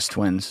Winklevoss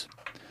twins,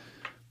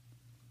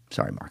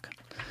 sorry, Mark,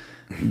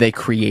 they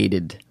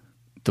created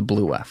the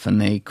Blue F,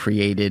 and they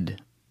created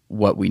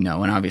what we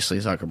know. And obviously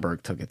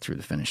Zuckerberg took it through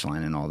the finish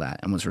line and all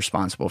that, and was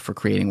responsible for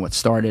creating what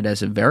started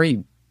as a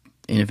very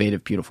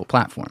innovative, beautiful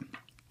platform.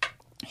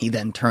 He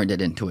then turned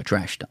it into a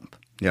trash dump.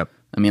 Yep.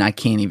 I mean, I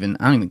don't even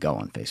go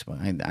on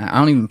Facebook. I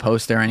don't even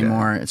post there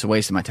anymore. Yeah. It's a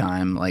waste of my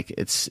time. Like,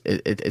 it's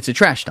a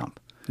trash dump.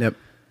 Yep.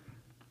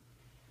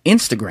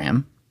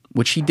 Instagram,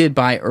 which he did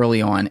buy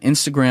early on,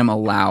 Instagram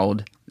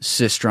allowed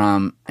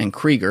Systrom and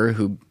Krieger,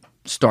 who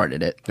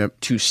started it,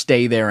 to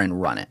stay there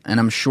and run it. And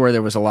I'm sure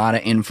there was a lot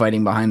of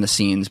infighting behind the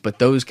scenes, but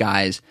those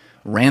guys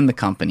ran the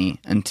company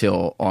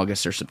until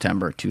August or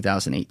September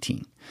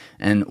 2018.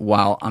 And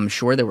while I'm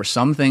sure there were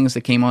some things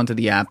that came onto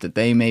the app that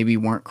they maybe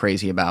weren't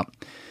crazy about,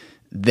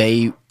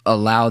 they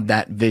allowed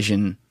that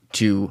vision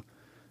to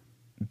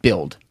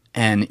build.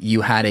 And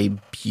you had a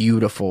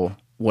beautiful,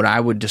 what I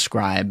would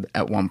describe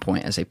at one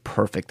point as a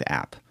perfect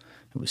app.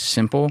 It was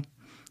simple.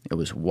 It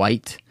was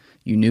white.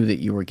 You knew that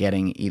you were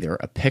getting either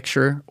a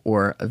picture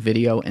or a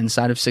video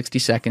inside of 60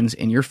 seconds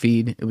in your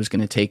feed. It was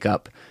going to take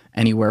up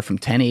anywhere from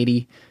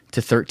 1080 to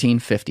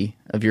 1350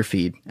 of your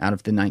feed out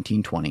of the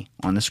 1920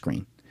 on the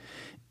screen.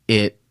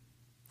 It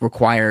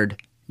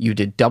required you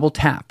to double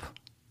tap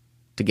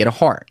to get a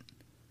heart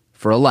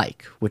for a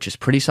like, which is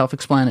pretty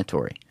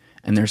self-explanatory.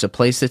 And there's a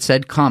place that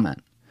said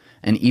comment.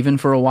 And even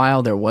for a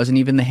while, there wasn't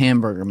even the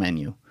hamburger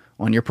menu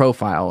on your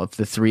profile of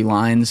the 3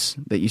 lines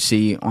that you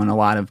see on a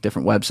lot of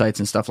different websites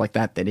and stuff like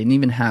that. They didn't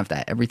even have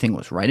that. Everything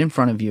was right in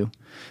front of you,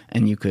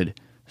 and you could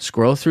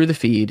scroll through the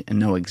feed and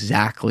know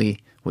exactly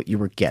what you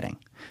were getting.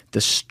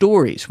 The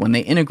stories, when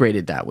they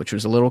integrated that, which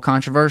was a little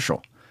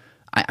controversial.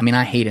 I mean,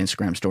 I hate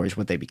Instagram stories,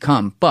 what they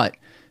become, but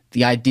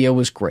the idea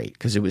was great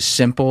because it was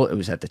simple. It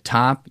was at the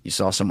top. You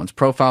saw someone's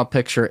profile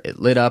picture, it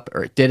lit up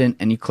or it didn't,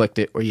 and you clicked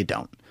it or you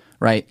don't,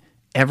 right?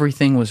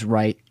 Everything was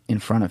right in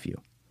front of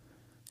you.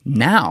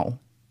 Now,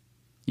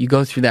 you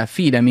go through that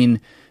feed. I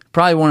mean,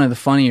 probably one of the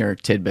funnier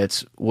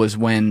tidbits was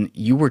when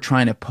you were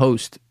trying to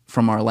post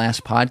from our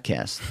last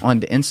podcast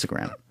onto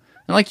Instagram.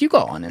 And like, you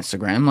go on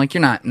Instagram, like,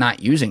 you're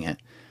not using it,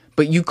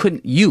 but you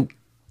couldn't,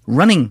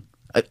 running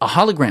a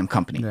hologram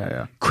company,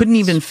 couldn't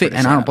even fit,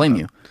 and I don't blame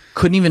you,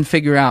 couldn't even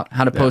figure out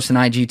how to post an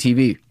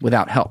IGTV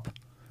without help,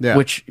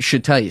 which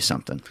should tell you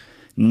something.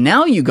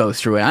 Now you go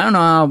through it. I don't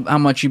know how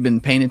much you've been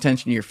paying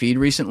attention to your feed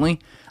recently.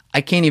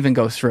 I can't even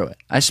go through it.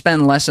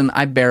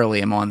 I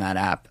barely am on that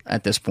app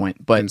at this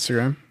point. But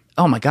Instagram?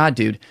 Oh my God,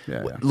 dude.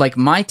 Yeah. Like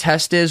my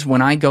test is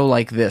when I go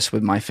like this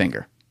with my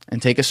finger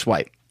and take a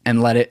swipe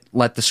and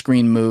let the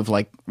screen move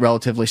like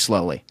relatively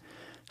slowly.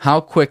 How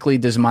quickly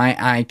does my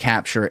eye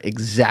capture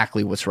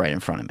exactly what's right in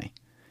front of me?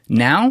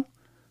 Now,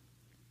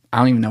 I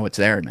don't even know what's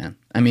there, man.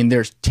 I mean,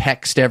 there's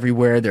text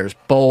everywhere. There's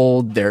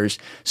bold. There's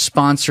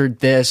sponsored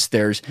this.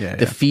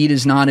 The feed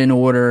is not in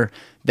order.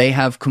 They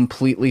have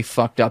completely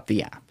fucked up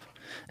the app.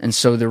 And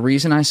so the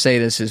reason I say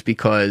this is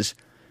because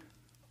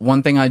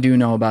one thing I do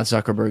know about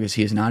Zuckerberg is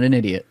he is not an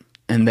idiot.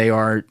 And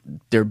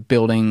they're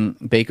building,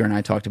 Baker and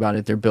I talked about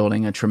it, they're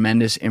building a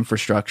tremendous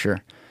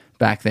infrastructure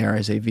back there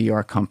as a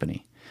VR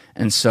company.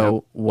 And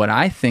so what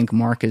I think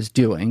Mark is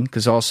doing,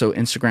 because also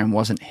Instagram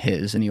wasn't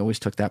his, and he always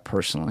took that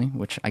personally,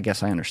 which I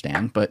guess I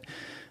understand, but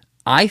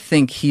I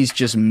think he's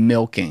just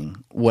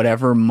milking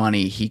whatever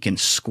money he can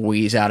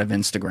squeeze out of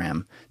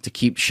Instagram to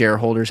keep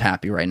shareholders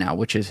happy right now,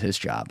 which is his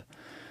job,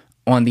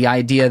 on the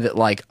idea that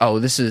like, oh,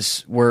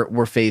 we're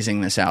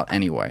phasing this out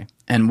anyway.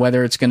 And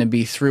whether it's going to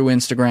be through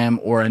Instagram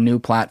or a new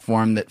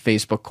platform that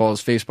Facebook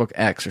calls Facebook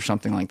X or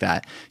something like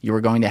that, you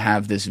are going to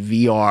have this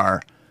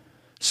VR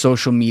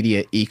social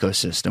media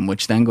ecosystem,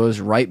 which then goes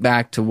right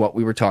back to what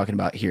we were talking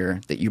about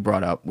here that you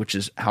brought up, which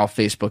is how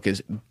Facebook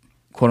is,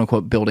 quote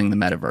unquote, building the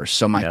metaverse.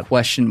 So my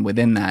question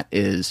within that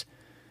is,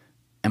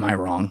 am I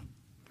wrong?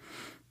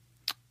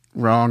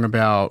 Wrong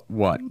about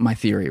what? My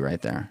theory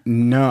right there.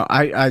 No,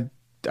 I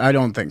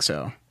don't think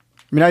so.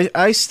 I mean,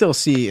 I still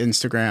see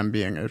Instagram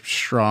being a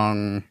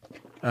strong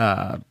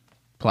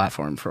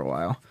platform for a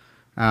while.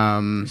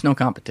 There's no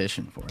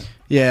competition for it.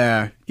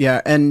 Yeah.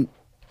 And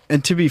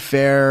to be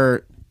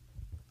fair,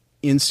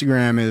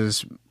 Instagram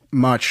is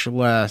much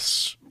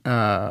less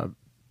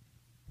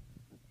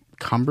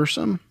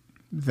cumbersome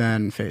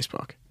than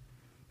Facebook.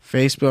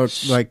 The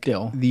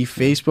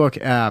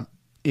Facebook app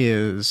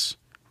is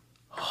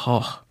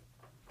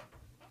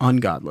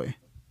ungodly.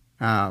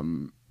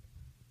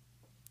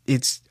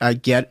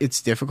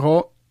 It's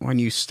difficult when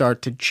you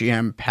start to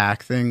jam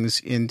pack things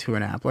into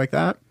an app like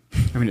that.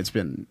 I mean, it's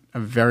been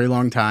a very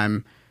long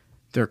time.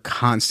 They're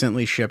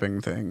constantly shipping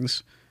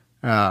things.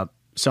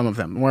 Some of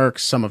them work,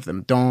 some of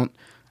them don't.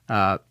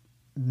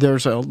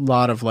 There's a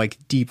lot of like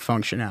deep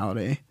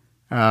functionality.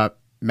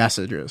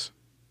 Messages,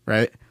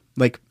 right?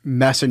 Like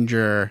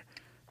Messenger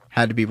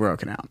had to be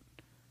broken out.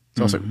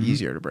 It's also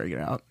easier to break it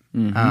out.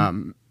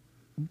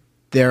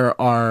 There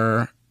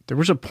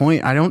was a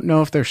point, I don't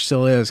know if there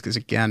still is, because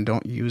again,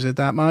 don't use it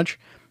that much.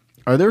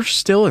 Are there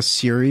still a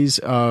series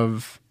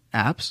of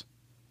apps?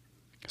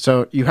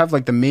 So you have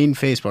like the main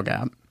Facebook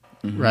app,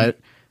 right?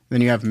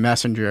 Then you have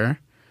Messenger.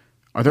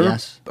 Are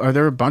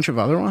there a bunch of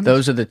other ones?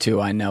 Those are the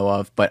two I know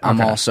of, but I'm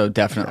also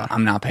definitely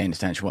I'm not paying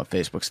attention to what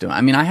Facebook's doing.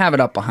 I mean, I have it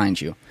up behind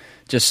you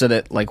just so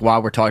that like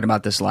while we're talking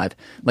about this live,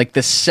 like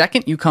the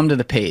second you come to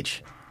the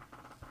page,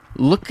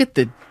 look at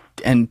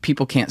and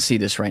people can't see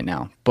this right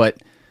now, but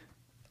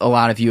a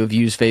lot of you have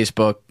used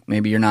Facebook.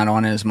 Maybe you're not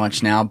on it as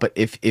much now, but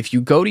if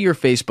you go to your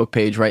Facebook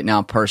page right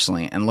now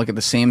personally and look at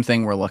the same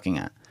thing we're looking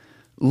at,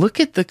 look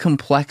at the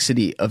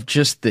complexity of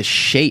just the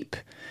shape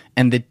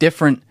and the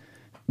different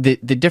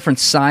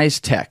size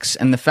text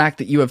and the fact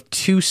that you have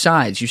two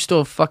sides. You still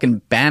have fucking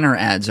banner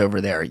ads over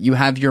there. You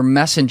have your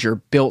Messenger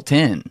built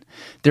in.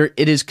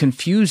 It is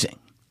confusing.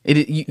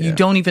 You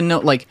don't even know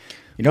like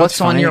what's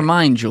on your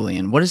mind,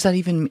 Julian. What does that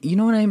even? You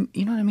know what I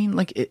mean?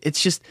 Like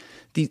it's just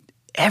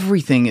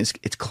everything it's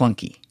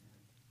clunky.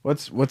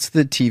 What's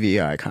the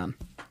TV icon?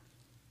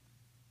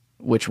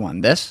 Which one?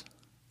 This?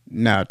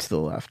 No, to the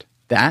left.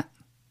 That?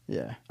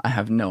 Yeah. I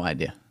have no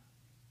idea.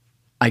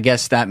 I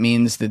guess that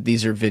means that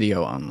these are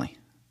video only.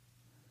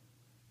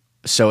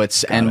 So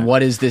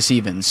what is this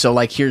even? So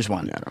like, here's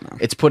one. Yeah, I don't know.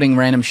 It's putting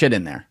random shit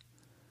in there.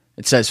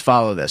 It says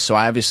follow this. So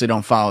I obviously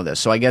don't follow this.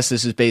 So I guess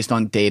this is based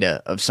on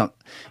data of some,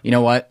 you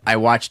know what? I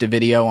watched a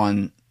video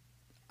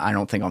I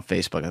don't think on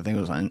Facebook. I think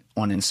it was on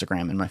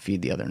Instagram in my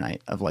feed the other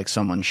night of like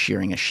someone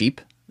shearing a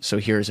sheep. So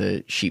here's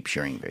a sheep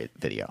shearing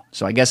video.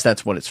 So I guess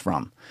that's what it's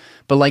from.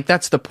 But like,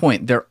 that's the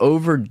point. They're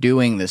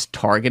overdoing this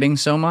targeting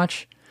so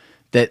much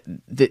that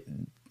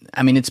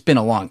I mean, it's been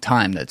a long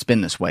time that it's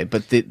been this way,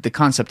 but the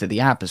concept of the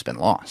app has been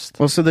lost.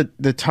 Well, so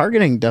the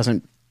targeting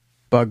doesn't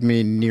bug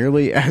me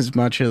nearly as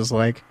much as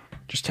like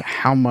just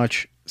how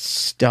much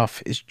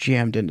stuff is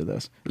jammed into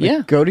this.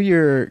 Like, go to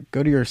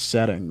your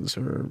settings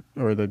or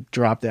the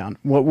drop down.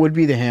 What would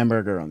be the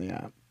hamburger on the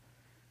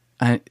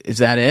app? Is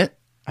that it?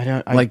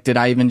 Did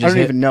I even just? I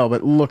don't even know,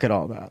 but look at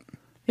all that.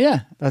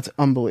 Yeah, that's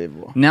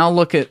unbelievable. Now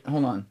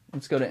hold on.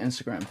 Let's go to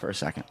Instagram for a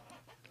second.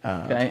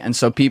 Okay, and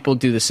so people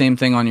do the same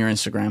thing on your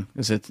Instagram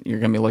because you're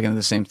going to be looking at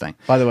the same thing.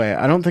 By the way,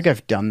 I don't think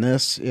I've done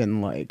this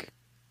I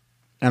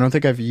don't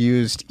think I've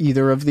used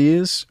either of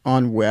these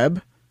on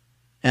web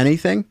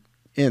anything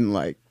in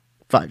like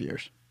 5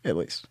 years at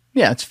least.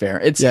 Yeah, it's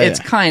fair. It's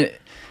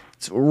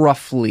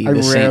roughly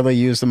the same. I rarely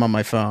use them on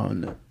my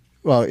phone.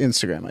 Well,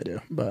 Instagram I do,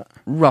 but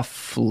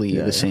roughly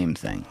the same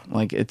thing.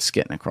 Like it's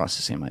getting across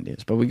the same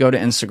ideas. But we go to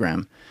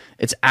Instagram.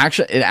 It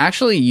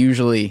actually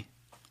usually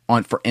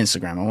for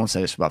Instagram, I won't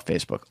say this about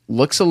Facebook,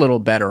 looks a little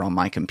better on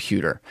my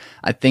computer.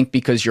 I think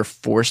because you're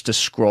forced to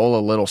scroll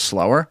a little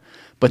slower.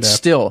 But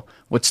still,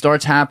 what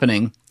starts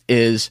happening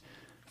is,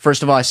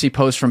 first of all, I see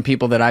posts from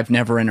people that I've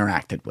never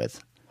interacted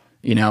with.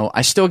 You know,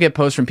 I still get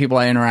posts from people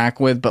I interact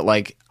with, but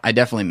like I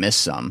definitely miss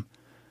some.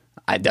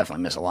 I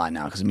definitely miss a lot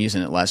now because I'm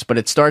using it less. But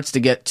it starts to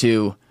get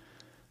to,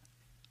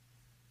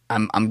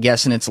 I'm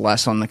guessing it's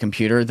less on the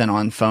computer than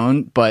on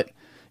phone. But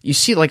you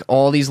see like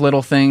all these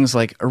little things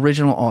like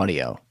original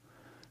audio.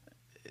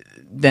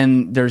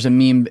 Then there's a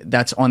meme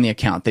that's on the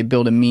account. They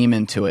build a meme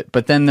into it.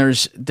 But then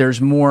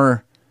there's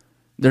more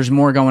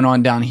going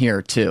on down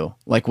here too,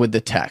 like with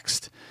the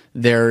text.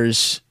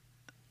 There's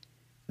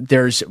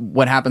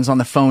what happens on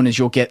the phone is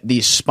you'll get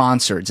these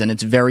sponsoreds and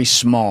it's very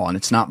small and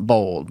it's not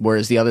bold,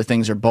 whereas the other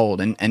things are bold,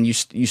 and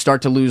you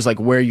start to lose like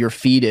where your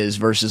feed is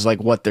versus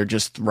like what they're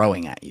just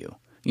throwing at you.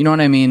 You know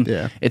what I mean?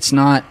 Yeah. It's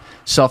not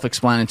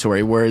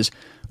self-explanatory. Whereas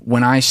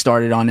when I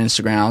started on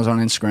Instagram, I was on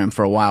Instagram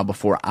for a while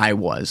before I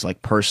was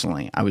like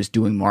personally, I was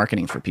doing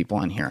marketing for people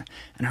on here,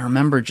 and I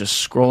remember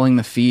just scrolling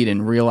the feed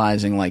and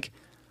realizing like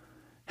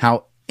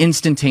how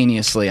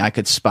instantaneously I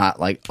could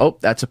spot like, oh,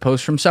 that's a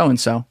post from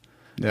so-and-so.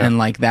 Yeah. And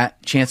like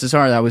that, chances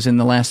are that was in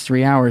the last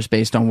 3 hours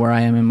based on where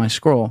I am in my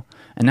scroll.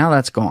 And now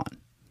that's gone.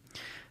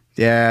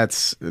 Yeah,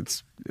 it's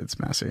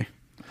messy.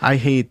 I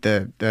hate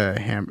the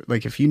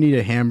like if you need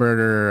a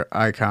hamburger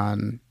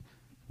icon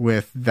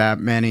with that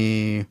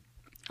many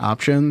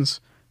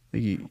options,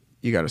 you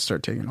got to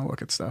start taking a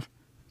look at stuff.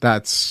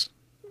 That's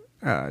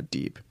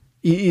deep.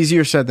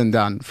 Easier said than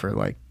done for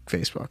like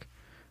Facebook.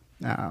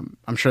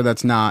 I'm sure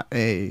that's not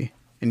an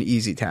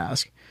easy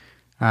task.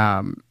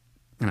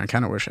 And I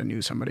kind of wish I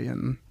knew somebody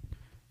in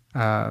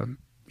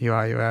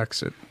UI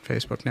UX at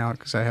Facebook now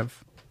because I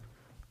have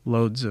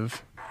loads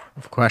of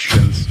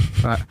questions.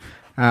 But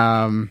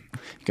gonna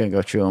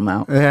go chew them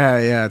out.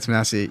 Yeah, it's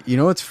messy. You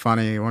know what's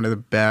funny? One of the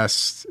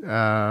best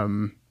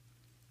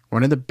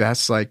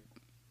like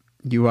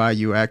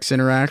UI UX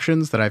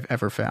interactions that I've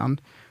ever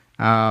found.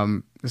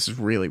 This is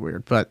really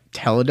weird, but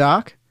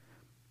Teledoc.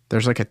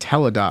 There's like a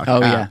Teledoc.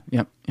 Oh app.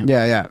 Yeah, yep.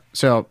 Yeah.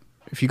 So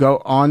if you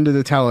go onto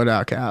the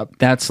Teledoc app,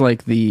 that's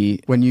like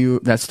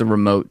that's the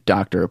remote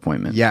doctor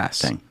appointment.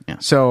 Yes. Thing. Yeah.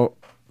 So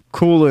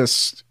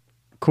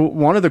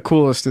one of the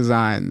coolest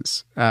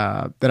designs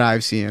that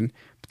I've seen.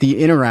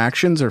 The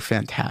interactions are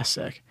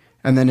fantastic.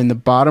 And then in the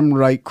bottom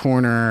right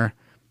corner,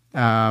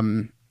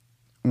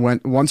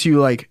 once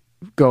you like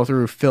go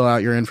through, fill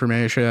out your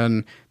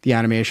information, the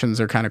animations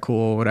are kind of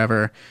cool,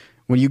 whatever.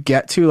 When you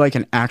get to like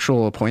an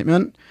actual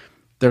appointment,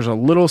 there's a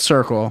little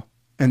circle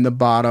in the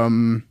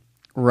bottom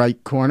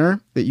right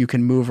corner that you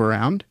can move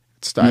around.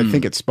 I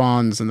think it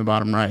spawns in the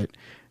bottom right.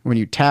 When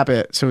you tap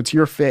it, so it's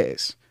your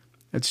face.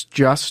 It's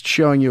just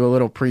showing you a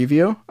little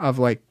preview of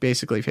like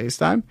basically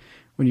FaceTime.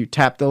 When you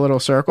tap the little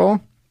circle,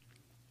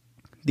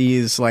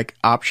 these like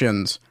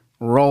options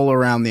roll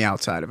around the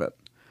outside of it.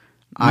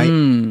 I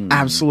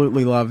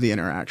absolutely love the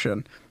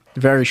interaction.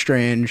 Very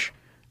strange.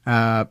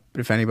 But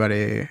if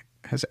anybody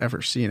has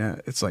ever seen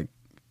it, it's like,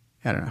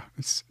 I don't know.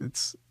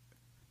 It's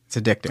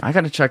addicting. I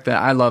got to check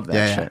that. I love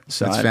that shit.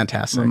 So it's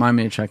fantastic. Remind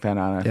me to check that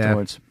out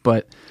afterwards. Yeah.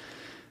 But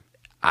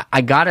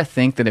I got to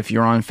think that if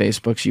you're on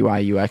Facebook's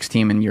UI UX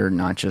team and you're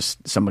not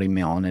just somebody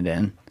mailing it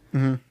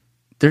in,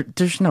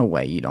 there's no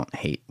way you don't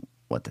hate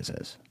what this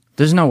is.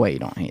 There's no way you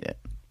don't hate it.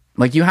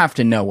 Like, you have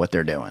to know what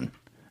they're doing.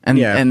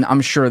 And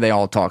I'm sure they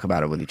all talk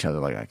about it with each other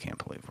like, I can't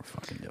believe we're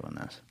fucking doing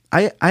this.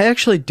 I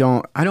actually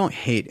don't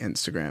hate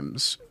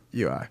Instagram's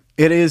UI.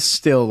 It is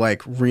still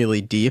like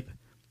really deep.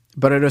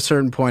 But at a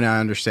certain point,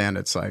 I understand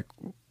it's like,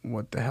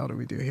 what the hell do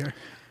we do here?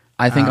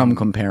 I think I'm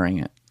comparing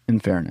it, in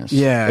fairness.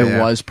 Yeah. It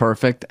was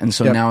perfect, and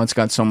so now it's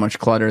got so much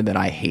clutter that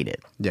I hate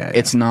it. Yeah.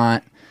 It's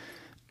not...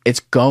 It's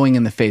going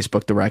in the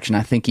Facebook direction.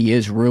 I think he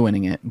is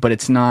ruining it, but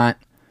it's not...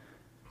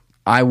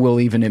 I will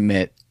even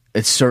admit,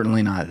 it's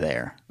certainly not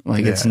there.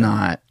 Like, it's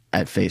not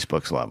at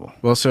Facebook's level.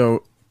 Well,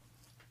 so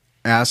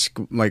ask,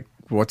 like,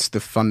 what's the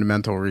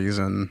fundamental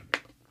reason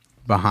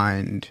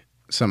behind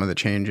some of the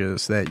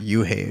changes that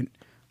you hate?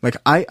 Like,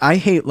 I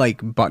hate, like,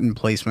 button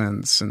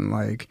placements and,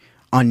 like,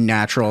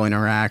 unnatural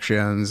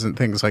interactions and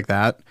things like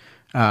that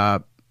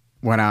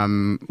when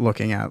I'm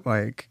looking at,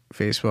 like,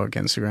 Facebook,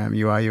 Instagram,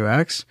 UI,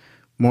 UX.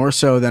 More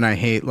so than I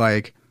hate,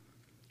 like,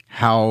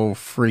 how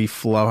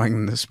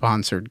free-flowing the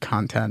sponsored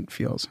content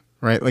feels,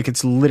 right? Like,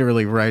 it's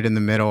literally right in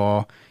the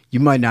middle. You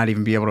might not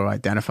even be able to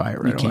identify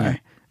it right away.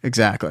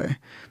 Exactly.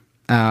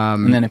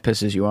 And then it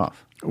pisses you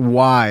off.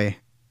 Why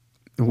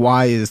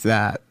is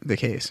that the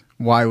case?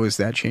 Why was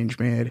that change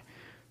made?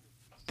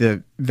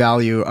 The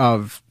value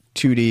of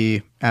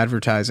 2D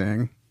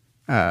advertising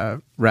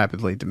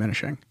rapidly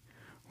diminishing.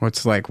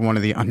 What's like one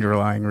of the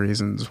underlying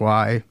reasons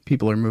why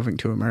people are moving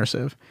to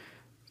immersive?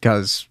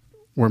 Because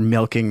we're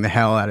milking the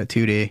hell out of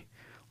 2D.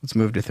 Let's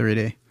move to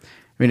 3D. I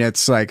mean,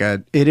 it's like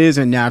it is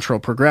a natural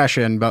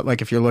progression, but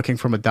like if you're looking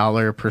from a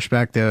dollar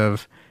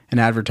perspective, an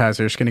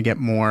advertiser is going to get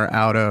more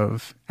out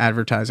of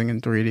advertising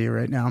in 3D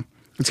right now.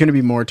 It's going to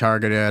be more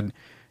targeted.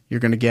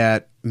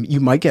 You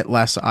might get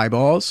less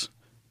eyeballs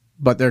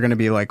but they're going to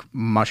be like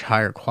much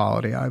higher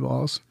quality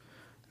eyeballs.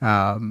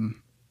 And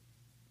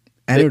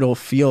it'll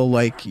feel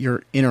like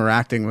you're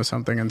interacting with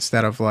something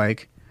instead of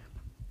like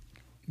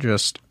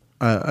just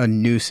a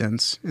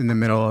nuisance in the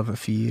middle of a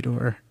feed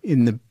or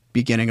in the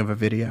beginning of a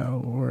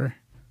video or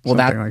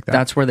something like that.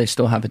 That's where they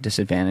still have a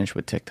disadvantage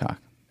with TikTok.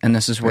 And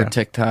this is where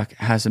TikTok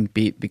hasn't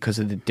beat because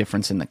of the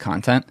difference in the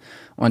content.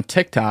 On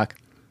TikTok,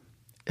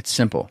 it's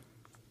simple.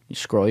 You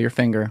scroll your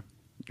finger,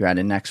 you're at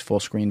a next full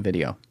screen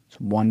video. It's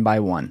one by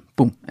one.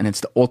 Boom. And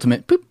it's the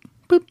ultimate boop,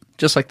 boop,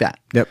 just like that.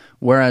 Yep.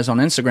 Whereas on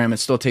Instagram, it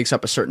still takes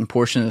up a certain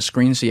portion of the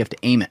screen, so you have to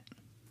aim it.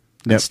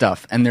 And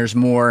stuff. And there's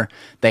more,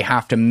 they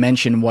have to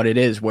mention what it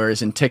is.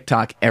 Whereas in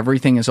TikTok,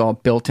 everything is all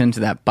built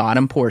into that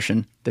bottom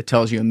portion that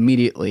tells you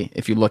immediately,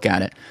 if you look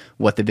at it,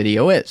 what the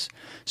video is.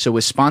 So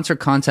with sponsored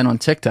content on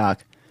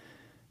TikTok,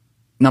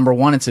 number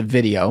one, it's a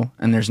video,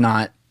 and there's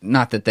not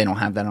that they don't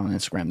have that on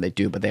Instagram. They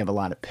do, but they have a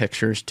lot of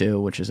pictures too,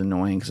 which is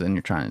annoying because then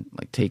you're trying to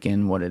like take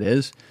in what it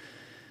is.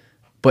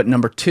 But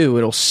number two,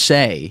 it'll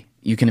say,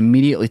 you can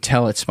immediately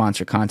tell it's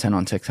sponsored content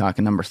on TikTok.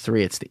 And number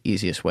three, it's the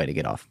easiest way to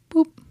get off.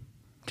 Boop.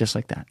 Just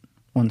like that.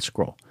 One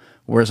scroll.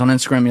 Whereas on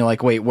Instagram, you're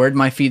like, wait, where'd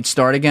my feed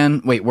start again?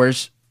 Wait,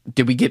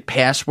 did we get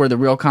past where the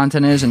real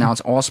content is and now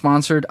it's all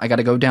sponsored? I got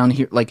to go down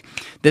here. Like,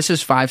 this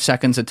is 5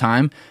 seconds of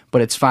time,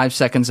 but it's 5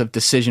 seconds of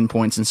decision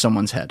points in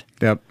someone's head.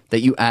 Yep.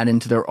 That you add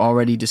into their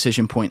already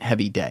decision point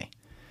heavy day.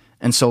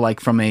 And so, like,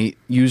 from a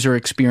user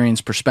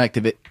experience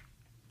perspective,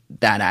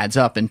 that adds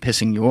up and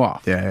pissing you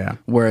off. Yeah.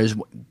 Whereas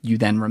you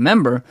then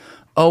remember,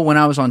 oh, when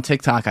I was on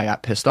TikTok, I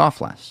got pissed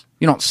off less.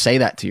 You don't say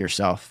that to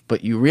yourself,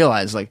 but you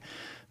realize, like,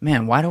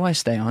 man, why do I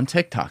stay on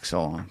TikTok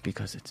so long?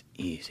 Because it's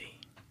easy.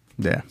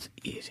 Yeah. It's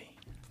easy.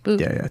 Boop.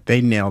 Yeah. They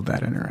nailed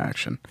that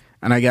interaction.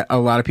 And I get a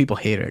lot of people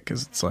hate it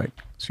because it's like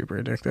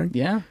super addicting.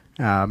 Yeah.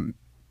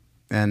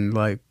 And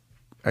like,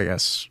 I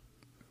guess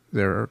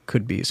there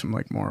could be some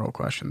like moral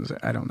questions.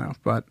 I don't know.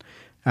 But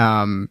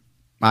I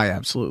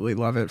absolutely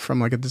love it from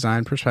like a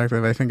design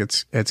perspective. I think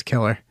it's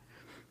killer.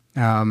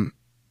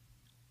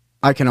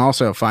 I can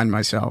also find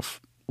myself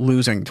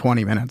losing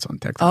 20 minutes on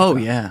TikTok. Oh,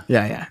 yeah.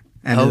 Yeah.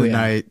 End of the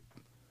night.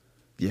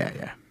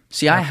 Yeah.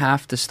 See, I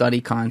have to study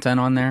content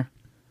on there,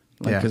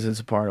 like, because it's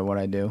a part of what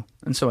I do,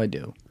 and so I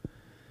do.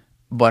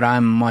 But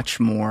I'm much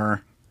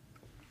more.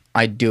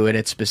 I do it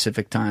at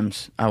specific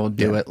times. I will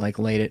do it like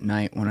late at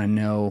night when I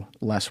know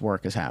less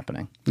work is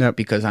happening. Yep.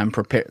 Because I'm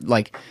prepared.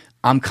 Like,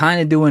 I'm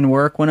kind of doing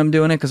work when I'm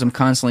doing it because I'm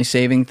constantly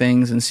saving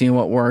things and seeing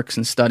what works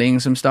and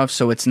studying some stuff.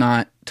 So it's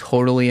not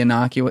totally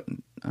innocuous.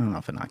 I don't know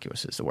if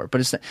innocuous is the word,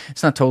 but it's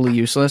not totally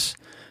useless.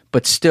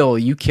 But still,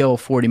 you kill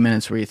 40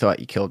 minutes where you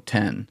thought you killed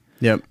 10.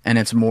 Yep. And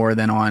it's more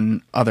than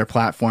on other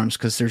platforms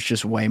because there's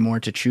just way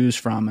more to choose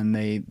from, and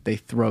they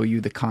throw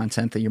you the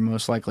content that you're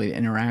most likely to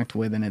interact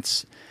with, and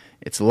it's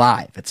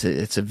live.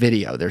 It's a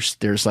video. There's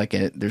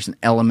an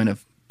element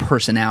of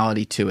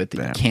personality to it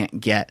that you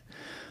can't get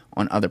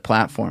on other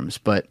platforms.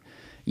 But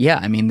yeah,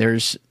 I mean,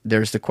 there's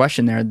the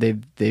question there.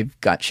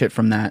 They've got shit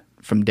from that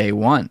from day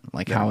one,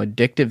 like how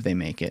addictive they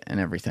make it and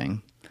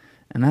everything,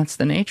 and that's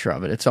the nature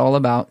of it. It's all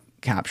about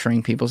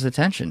capturing people's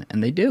attention,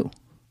 and they do.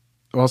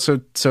 Well, so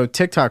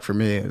TikTok for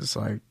me is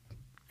like,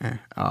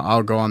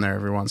 I'll go on there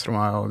every once in a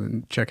while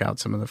and check out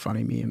some of the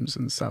funny memes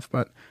and stuff.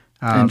 But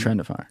and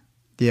Trendify.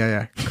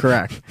 Yeah,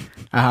 correct.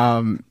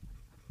 And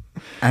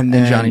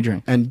then Johnny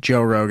Drink. And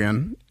Joe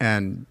Rogan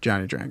and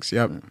Johnny Drinks.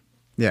 Yep.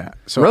 Yeah.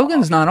 So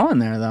Rogan's not on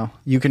there though.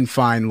 You can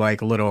find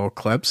like little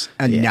clips,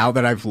 and now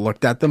that I've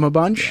looked at them a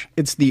bunch,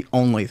 it's the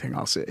only thing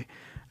I'll see.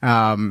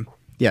 So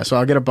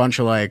I'll get a bunch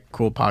of like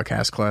cool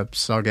podcast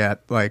clips. I'll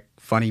get like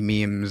funny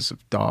memes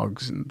of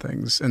dogs and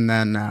things, and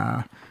then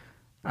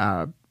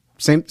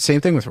same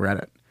thing with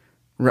Reddit.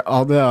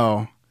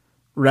 Although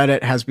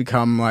Reddit has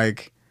become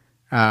like,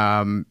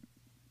 I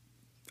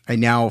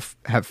now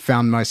have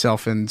found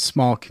myself in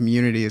small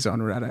communities on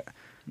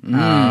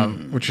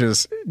Reddit, which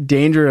is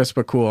dangerous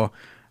but cool.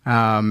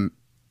 I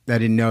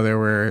didn't know there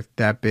were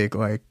that big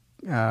like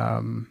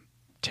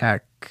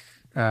tech.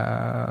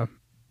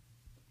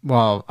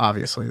 Well,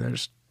 obviously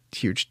there's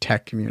huge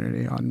tech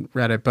community on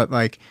Reddit, but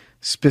like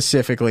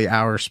specifically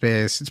our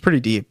space, it's pretty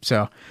deep.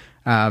 So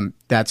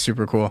that's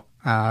super cool.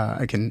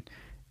 I can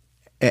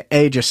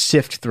just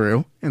sift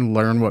through and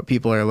learn what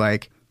people are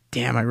like.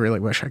 Damn, I really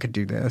wish I could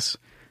do this.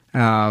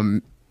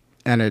 And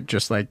it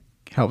just like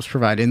helps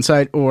provide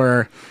insight.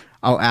 Or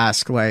I'll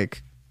ask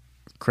like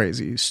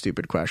crazy,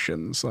 stupid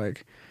questions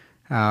like,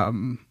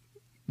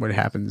 what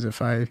happens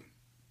if I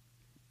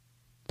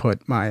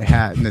put my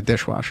hat in the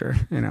dishwasher,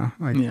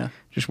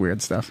 just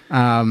weird stuff.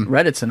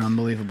 Reddit's an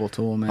unbelievable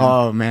tool, man.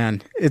 Oh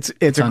man, it's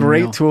a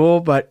great tool,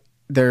 but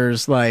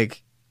there's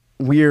like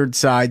weird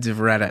sides of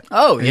Reddit.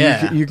 Oh and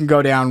yeah, you can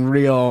go down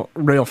real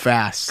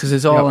fast because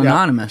it's all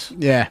anonymous.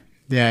 Yeah.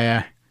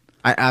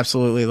 I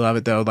absolutely love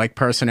it though. Like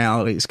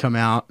personalities come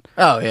out.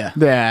 Oh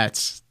yeah,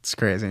 it's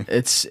crazy.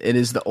 It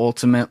is the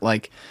ultimate,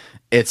 like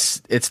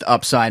it's the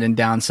upside and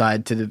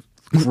downside to the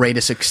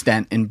greatest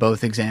extent in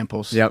both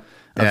examples. Yep.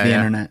 Of the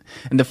internet.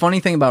 And the funny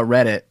thing about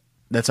Reddit,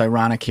 that's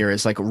ironic here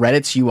is like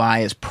Reddit's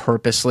UI is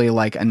purposely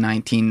like a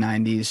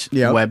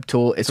 1990s web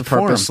tool. It's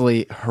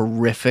purposely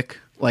horrific.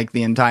 Like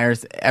the entire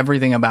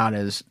everything about it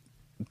is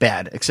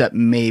bad, except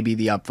maybe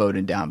the upvote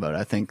and downvote.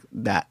 I think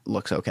that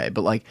looks okay,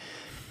 but like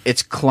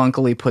it's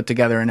clunkily put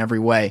together in every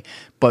way.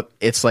 But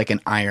it's like an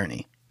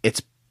irony.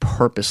 It's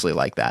purposely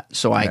like that,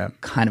 so I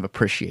kind of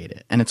appreciate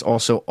it. And it's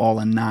also all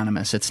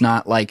anonymous. It's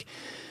not like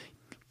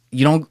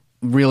you don't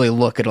really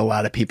look at a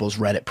lot of people's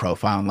Reddit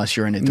profile unless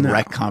you're in a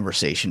direct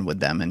conversation with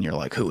them and you're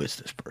like, who is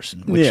this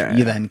person? Which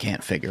you then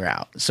can't figure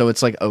out. So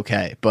it's like,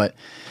 okay, but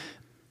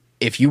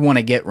if you want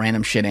to get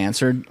random shit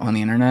answered on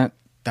the internet,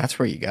 that's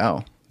where you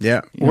go.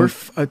 Yeah. Or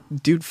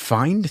dude,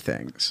 find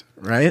things,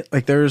 right?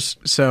 Like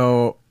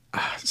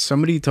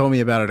somebody told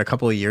me about it a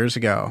couple of years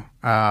ago,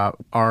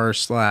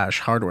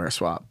 r/hardware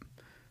swap.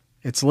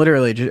 It's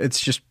literally, it's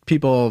just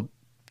people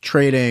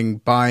trading,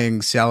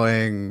 buying,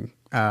 selling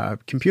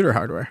computer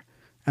hardware.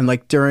 And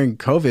like during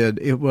COVID,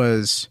 it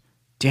was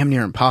damn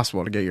near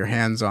impossible to get your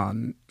hands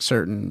on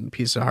certain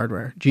pieces of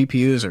hardware.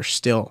 GPUs are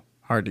still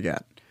hard to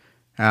get.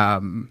 I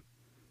mean,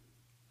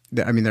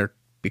 they're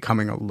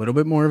becoming a little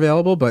bit more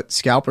available, but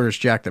scalpers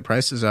jack the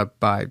prices up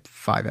by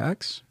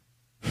 5x,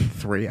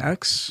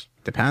 3x,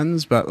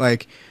 depends. But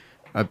like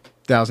 $1,000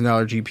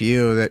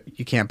 GPU that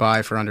you can't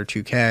buy for under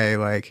 $2K,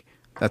 like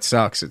that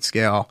sucks at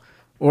scale.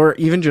 Or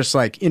even just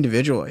like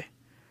individually.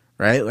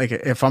 Right, like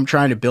if I'm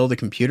trying to build a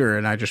computer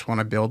and I just want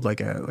to build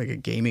like a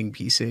gaming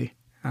PC,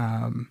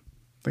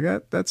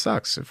 like that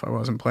sucks. If I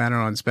wasn't planning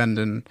on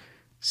spending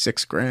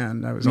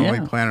 $6,000, I was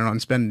only planning on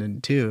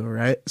spending $2,000,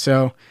 right?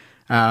 So,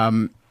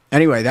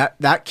 anyway,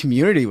 that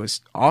community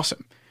was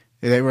awesome.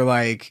 They were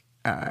like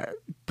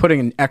putting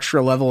an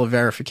extra level of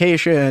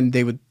verification.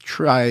 They would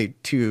try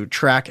to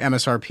track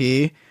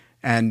MSRP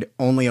and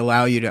only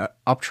allow you to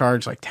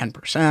upcharge like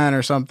 10%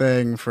 or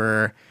something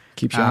for.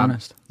 Keeps you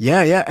honest.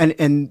 Yeah.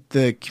 And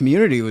the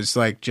community was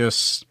like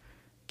just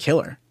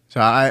killer. So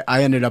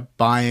I ended up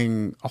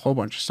buying a whole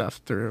bunch of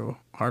stuff through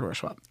Hardware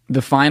Swap.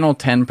 The final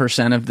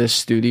 10% of this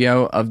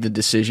studio of the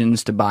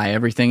decisions to buy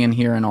everything in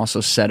here and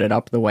also set it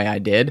up the way I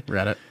did.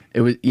 Reddit.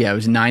 It was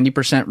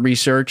 90%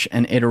 research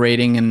and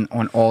iterating and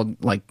on all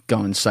like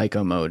going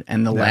psycho mode.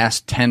 And the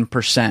last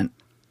 10%,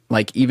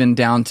 like even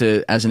down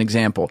to, as an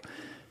example,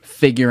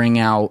 figuring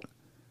out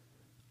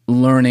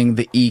learning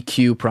the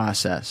EQ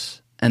process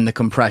and the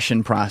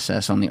compression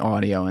process on the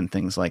audio and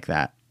things like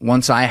that.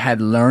 Once I had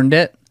learned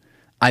it,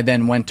 I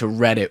then went to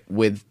Reddit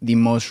with the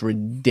most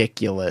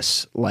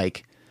ridiculous,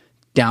 like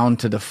down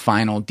to the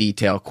final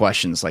detail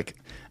questions. Like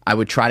I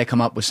would try to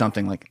come up with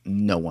something like,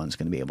 no one's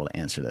going to be able to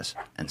answer this.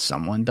 And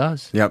someone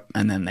does. Yep.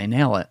 And then they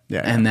nail it.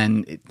 Yeah. And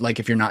then like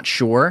if you're not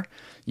sure,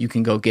 you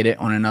can go get it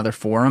on another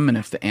forum. And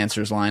if the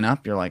answers line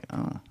up, you're like,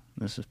 oh,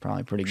 this is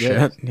probably pretty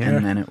good. Shit, yeah.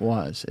 And then it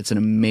was. It's an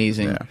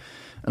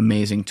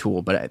amazing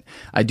tool. But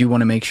I do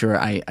want to make sure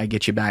I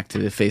get you back to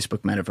the Facebook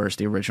Metaverse,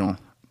 the original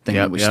thing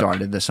that we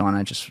started this on.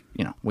 I just,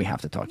 we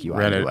have to talk UI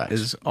Reddit UX.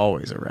 is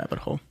always a rabbit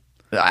hole.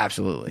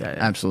 Absolutely.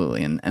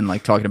 Absolutely. And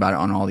like talking about it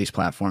on all these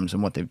platforms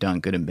and what they've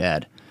done, good and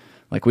bad.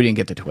 Like we didn't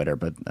get to Twitter,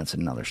 but that's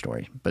another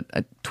story. But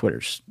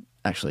Twitter's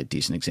actually a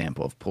decent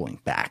example of pulling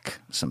back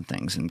some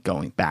things and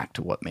going back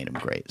to what made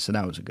them great. So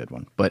that was a good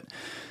one. But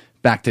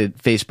back to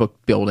Facebook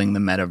building the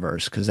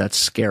metaverse, because that's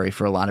scary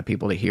for a lot of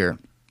people to hear.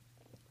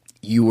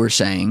 You were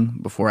saying,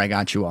 before I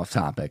got you off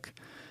topic,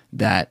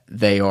 that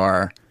they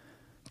are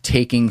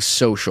taking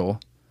social,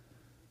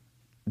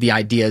 the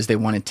idea is they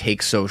want to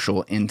take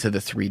social into the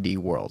 3D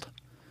world.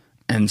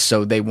 And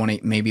so they want to,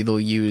 maybe they'll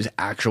use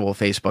actual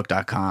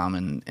Facebook.com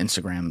and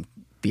Instagram,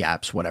 the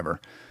apps, whatever,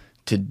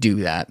 to do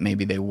that.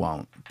 Maybe they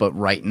won't. But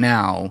right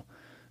now,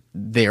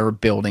 they're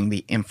building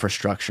the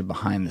infrastructure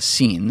behind the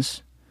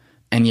scenes.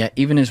 And yet,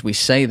 even as we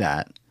say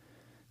that,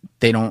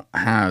 they don't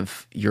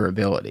have your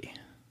ability.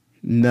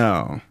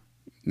 No.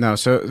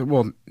 So,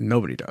 well,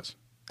 nobody does.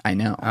 I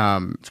know.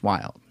 It's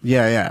wild.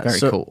 Yeah. Very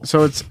cool.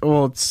 So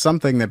it's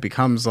something that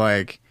becomes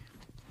like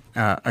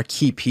a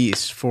key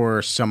piece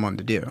for someone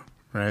to do,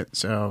 right?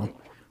 So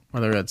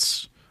whether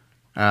it's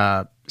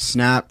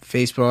Snap,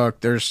 Facebook,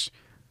 there's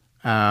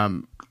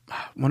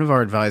one of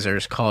our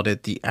advisors called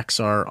it the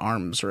XR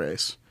arms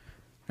race.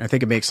 I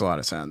think it makes a lot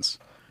of sense.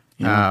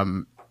 Yeah.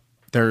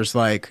 There's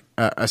like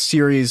a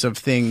series of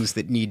things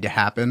that need to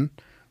happen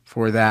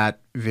for that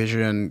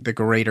vision, the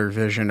greater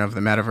vision of the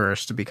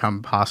metaverse to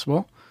become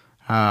possible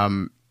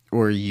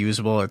or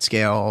usable at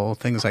scale,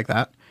 things like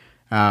that.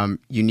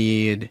 You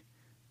need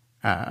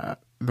the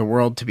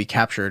world to be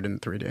captured in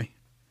 3D.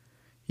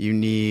 You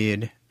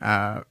need,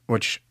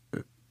 which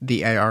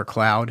the AR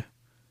cloud,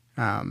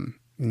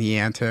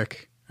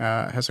 Niantic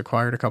has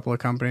acquired a couple of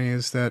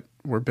companies that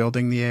were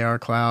building the AR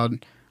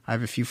cloud. I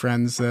have a few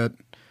friends that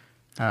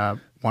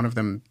one of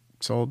them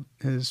sold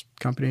his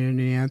company to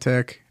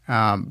Niantic.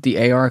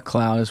 The AR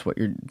cloud is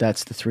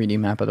that's the 3D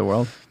map of the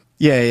world?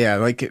 Yeah,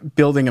 like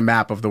building a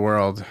map of the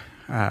world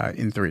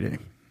in 3D.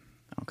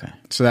 Okay.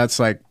 So that's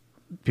like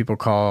people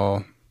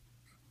call,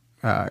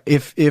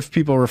 if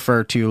people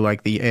refer to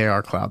like the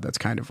AR cloud, that's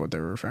kind of what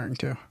they're referring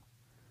to.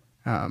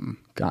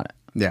 Got it.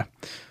 Yeah.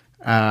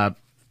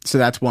 So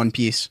that's one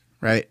piece,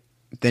 right?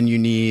 Then you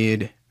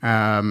need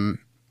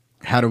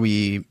how do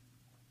we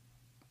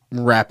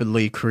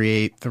rapidly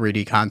create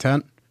 3D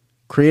content?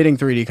 Creating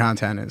 3D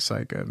content is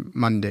like a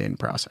mundane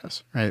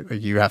process, right?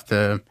 Like you have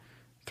to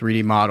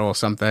 3D model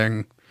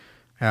something,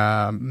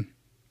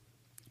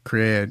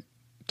 create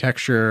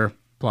texture,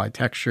 apply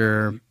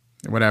texture,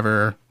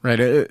 whatever, right?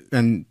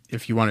 And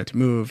if you want it to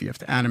move, you have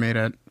to animate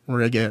it,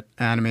 rig it,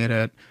 animate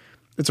it.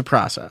 It's a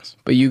process.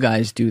 But you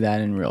guys do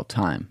that in real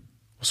time.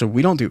 So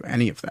we don't do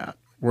any of that.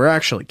 We're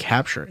actually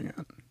capturing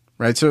it,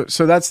 right? So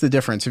that's the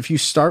difference. If you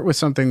start with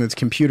something that's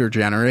computer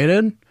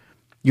generated,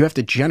 you have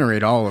to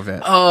generate all of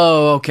it.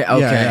 Oh, okay.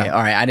 Yeah.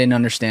 All right. I didn't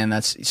understand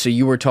that. So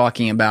you were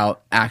talking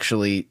about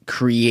actually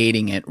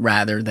creating it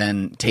rather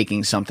than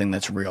taking something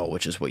that's real,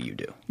 which is what you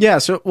do. Yeah.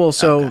 So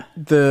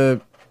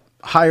the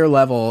higher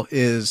level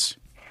is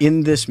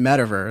in this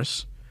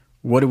metaverse,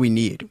 what do we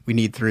need? We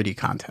need 3D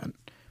content.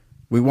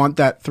 We want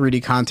that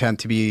 3D content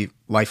to be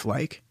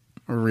lifelike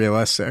or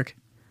realistic.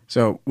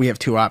 So we have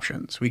two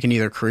options. We can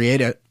either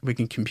create it, we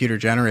can computer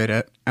generate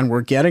it, and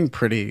we're getting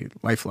pretty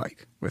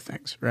lifelike with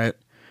things, right?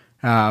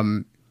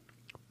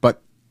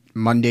 But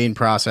mundane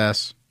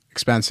process,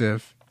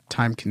 expensive,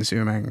 time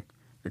consuming,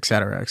 et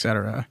cetera, et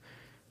cetera.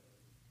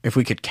 If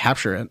we could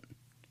capture it,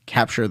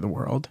 capture the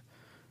world,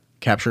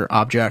 capture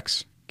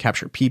objects,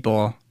 capture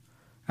people,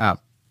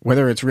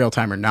 whether it's real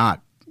time or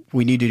not,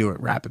 we need to do it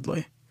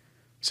rapidly.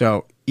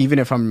 So even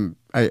if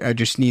I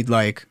just need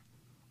like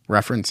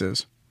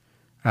references,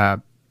 I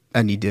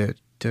need to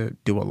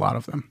do a lot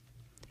of them.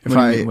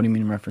 What do you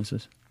mean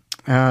references?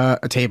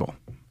 A table.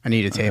 I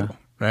need a table,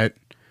 right?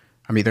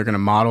 I'm either going to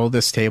model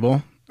this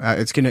table.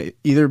 It's going to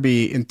either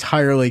be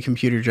entirely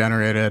computer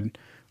generated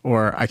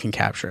or I can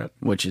capture it.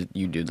 Which is,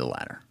 you do the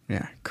latter.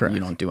 Yeah, correct. You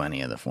don't do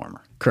any of the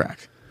former.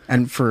 Correct.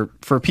 And for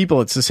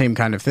people, it's the same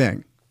kind of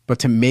thing. But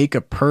to make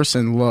a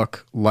person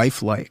look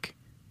lifelike,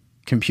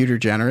 computer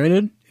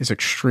generated is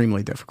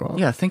extremely difficult.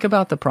 Yeah, think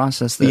about the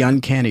process. The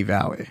uncanny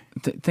valley.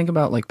 Think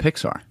about like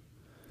Pixar.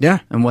 Yeah.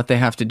 And what they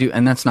have to do.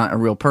 And that's not a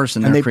real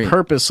person. And they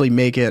purposely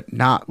make it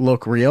not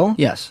look real.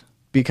 Yes.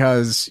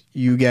 Because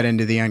you get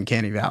into the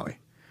uncanny valley.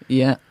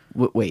 Yeah.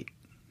 Wait.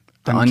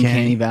 The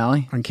uncanny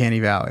valley?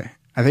 Uncanny valley.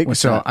 I think What's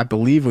so. that? I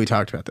believe we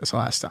talked about this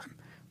last time.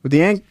 But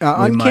the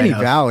uncanny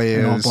valley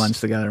is... It all blends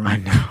together,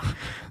 man. I know.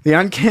 The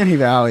uncanny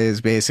valley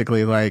is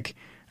basically like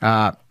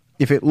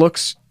if it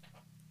looks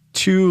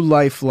too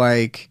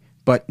lifelike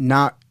but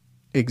not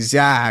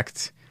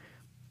exact,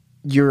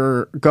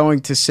 you're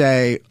going to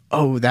say,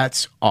 oh,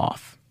 that's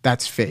off.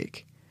 That's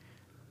fake.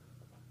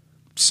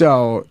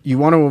 So you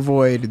want to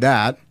avoid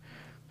that,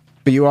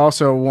 but you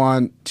also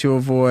want to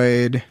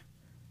avoid...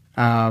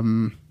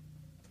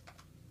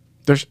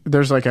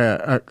 there's like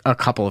a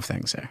couple of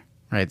things there,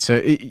 right?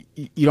 So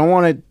you don't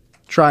want to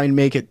try and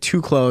make it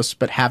too close,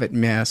 but have it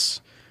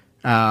miss.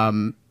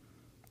 So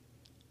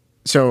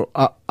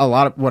a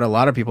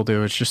lot of people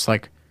do is just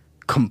like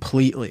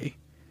completely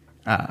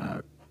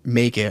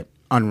make it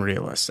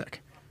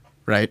unrealistic,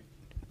 right?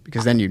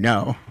 Because then you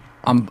know.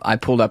 I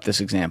pulled up this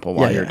example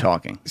while you're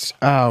talking.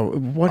 Oh,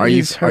 what are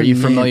is her Are you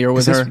name? familiar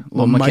with her?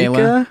 Lil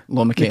Michaela?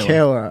 Lil Michaela.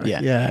 Michaela.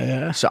 Yeah.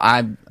 Yeah. So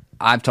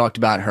I've talked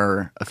about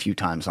her a few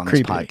times on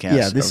this podcast.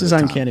 Yeah, this is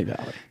Uncanny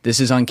Valley. This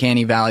is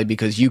Uncanny Valley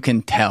because you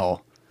can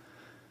tell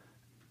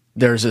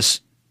there's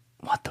this...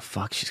 What the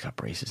fuck? She's got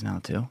braces now,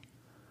 too?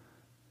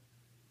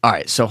 All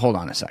right, so hold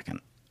on a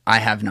second. I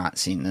have not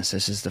seen this.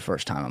 This is the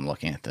first time I'm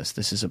looking at this.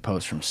 This is a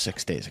post from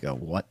 6 days ago.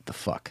 What the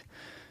fuck?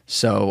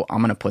 So I'm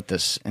going to put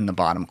this in the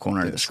bottom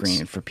corner of the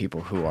screen for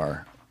people who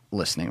are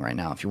listening right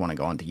now if you want to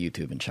go onto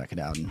YouTube and check it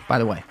out. And by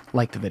the way,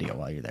 like the video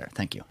while you're there.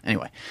 Thank you.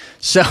 Anyway,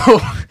 so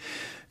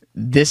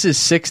this is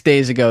 6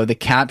 days ago. The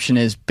caption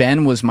is,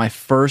 Ben was my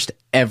first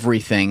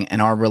everything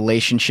and our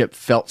relationship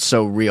felt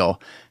so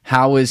real.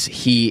 How is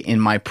he in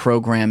my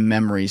program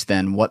memories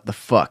then? What the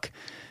fuck?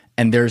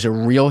 And there's a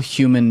real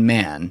human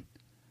man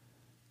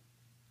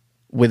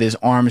with his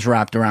arms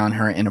wrapped around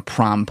her in a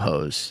prom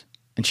pose.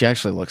 And she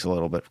actually looks a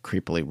little bit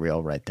creepily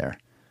real right there.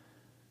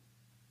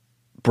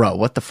 Bro,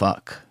 what the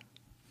fuck?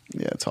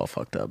 Yeah, it's all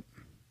fucked up.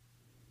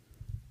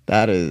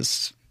 That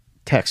is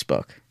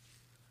textbook.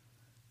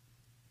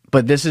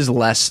 But this is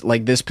less,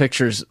 like this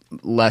picture's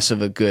less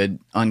of a good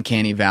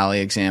Uncanny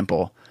Valley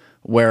example.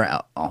 Where,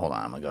 hold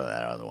on, I'm going to go to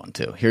that other one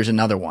too. Here's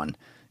another one.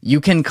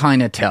 You can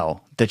kind of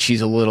tell that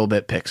she's a little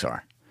bit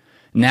Pixar.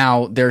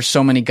 Now, there's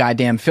so many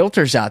goddamn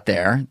filters out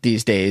there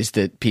these days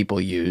that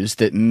people use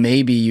that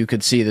maybe you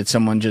could see that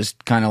someone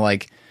just kind of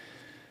like,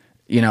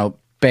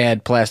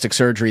 bad plastic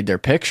surgery their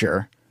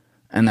picture,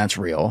 and that's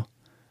real.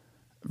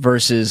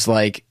 Versus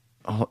like,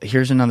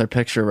 here's another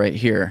picture right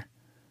here.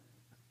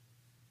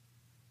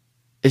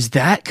 Is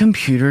that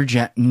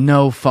computer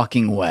No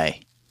fucking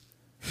way.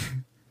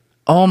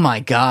 Oh my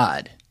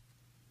God.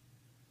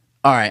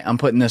 All right, I'm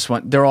putting this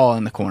one. They're all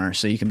in the corner,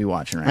 so you can be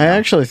watching right now. I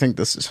actually think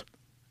this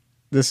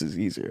is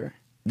easier.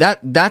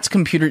 That's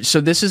computer. So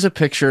this is a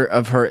picture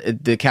of her.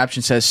 The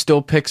caption says,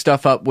 "Still pick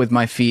stuff up with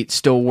my feet.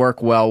 Still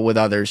work well with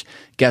others.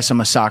 Guess I'm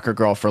a soccer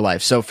girl for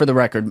life." So for the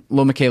record,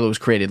 Lil Miquela was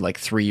created like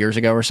 3 years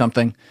ago or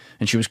something,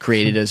 and she was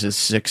created as a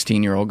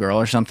 16-year-old girl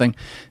or something.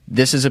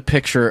 This is a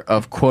picture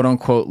of quote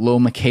unquote Lil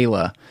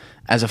Miquela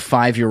as a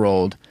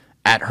 5-year-old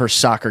at her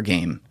soccer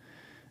game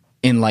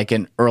in like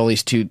an early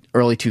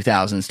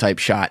 2000s type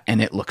shot,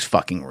 and it looks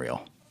fucking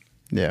real.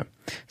 Yeah.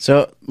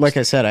 So like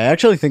I said, I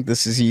actually think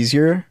this is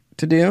easier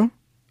to do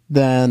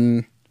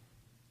than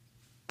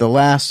the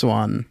last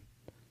one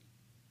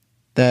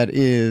that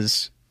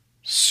is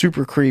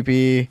super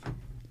creepy,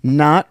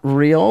 not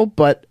real,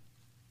 but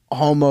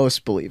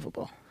almost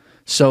believable.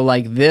 So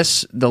like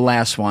this, the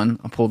last one,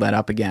 I'll pull that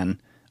up again,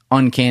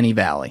 Uncanny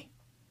Valley.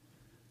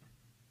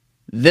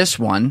 This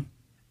one,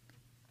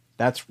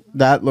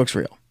 that looks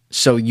real.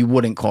 So you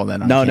wouldn't call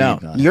that Uncanny Valley?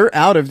 No. You're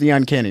out of the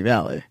Uncanny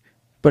Valley.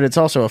 But it's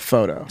also a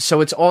photo. So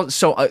it's all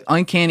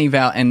Uncanny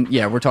Valley, and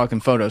yeah, we're talking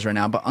photos right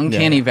now. But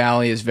Uncanny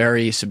Valley is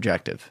very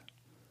subjective.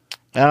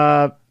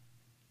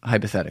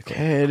 Hypothetically,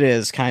 it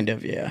is kind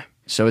of, yeah.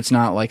 So it's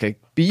not like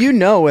but you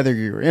know whether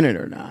you're in it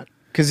or not,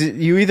 because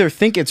you either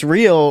think it's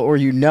real or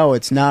you know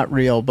it's not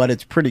real, but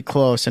it's pretty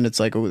close, and it's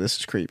like, oh, this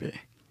is creepy.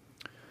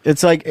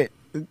 It's like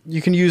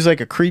you can use like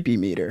a creepy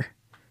meter.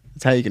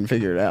 That's how you can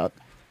figure it out.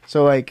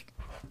 So like,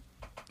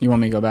 you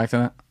want me to go back to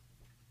that?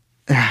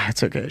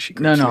 It's okay. She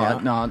no.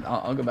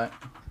 I'll go back.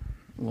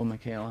 Lil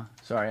Miquela.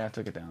 Sorry, I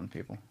took it down,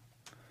 people.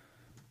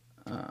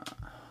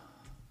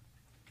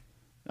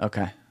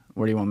 Okay,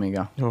 where do you want me to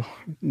go? Oh,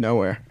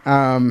 nowhere.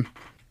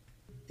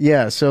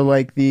 Yeah. So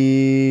like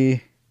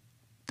that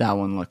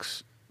one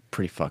looks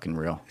pretty fucking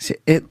real. See,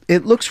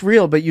 it looks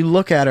real, but you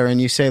look at her and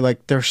you say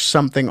like, there's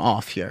something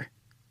off here.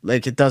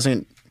 Like it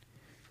doesn't.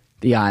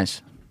 The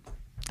eyes.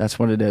 That's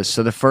what it is.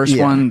 So the first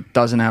one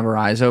doesn't have her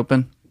eyes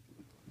open,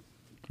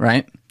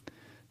 right?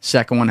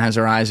 Second one has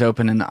her eyes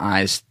open and the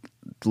eyes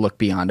look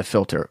beyond a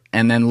filter.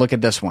 And then look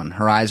at this one.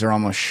 Her eyes are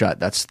almost shut.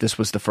 This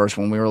was the first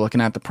one we were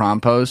looking at, the prom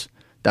pose.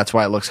 That's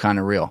why it looks kind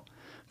of real,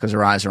 because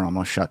her eyes are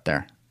almost shut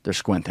there. They're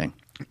squinting.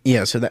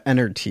 Yeah, so the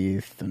inner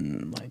teeth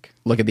and like...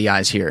 Look at the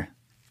eyes here.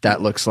 That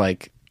looks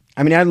like...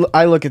 I mean,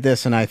 I look at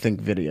this and I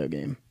think video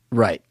game.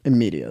 Right.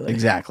 Immediately.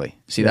 Exactly.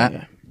 See that?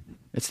 Yeah.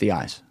 It's the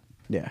eyes.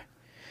 Yeah.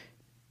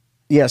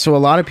 Yeah, so a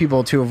lot of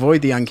people, to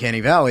avoid the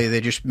Uncanny Valley,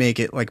 they just make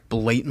it like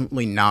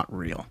blatantly not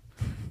real.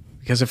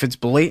 Because if it's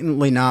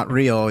blatantly not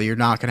real, you're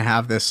not going to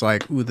have this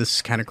like, ooh, this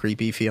is kind of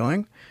creepy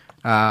feeling.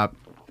 But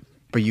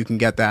you can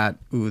get that,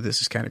 ooh,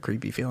 this is kind of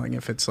creepy feeling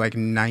if it's like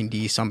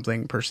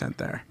 90-something%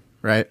 there,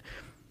 right?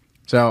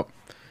 So,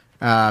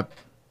 yeah,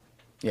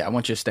 I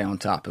want you to stay on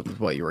top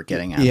of what you were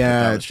getting at.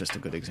 Yeah. That was just a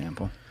good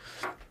example.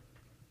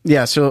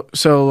 Yeah, so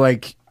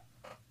like,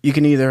 you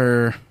can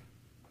either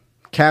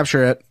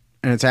capture it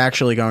and it's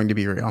actually going to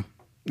be real,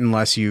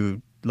 unless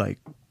you like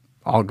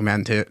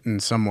augment it in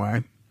some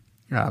way.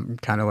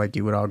 Kind of like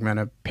you would augment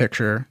a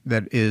picture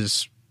that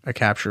is a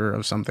capture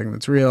of something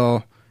that's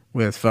real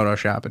with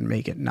Photoshop and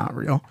make it not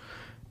real.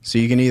 So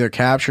you can either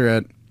capture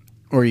it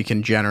or you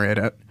can generate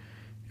it.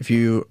 If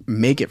you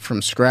make it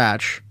from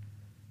scratch,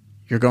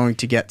 you're going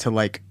to get to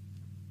like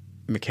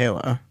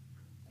Miquela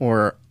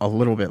or a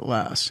little bit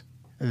less.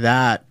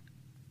 That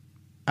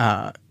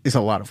is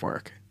a lot of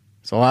work.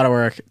 It's a lot of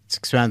work. It's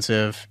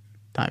expensive,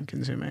 time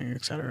consuming,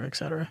 et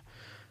cetera,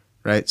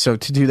 right? So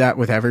to do that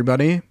with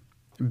everybody,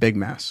 big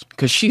mess.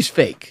 Because she's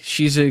fake.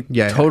 She's a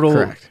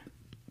total,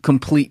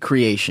 complete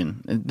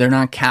creation. They're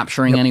not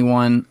capturing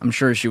anyone. I'm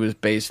sure she was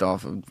based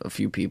off of a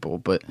few people,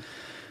 but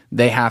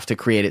they have to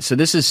create it. So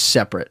this is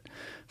separate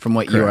from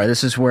what you are.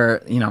 This is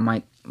where, you know,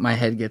 my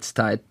head gets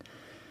tied.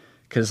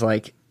 Because,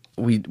 like,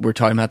 we're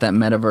talking about that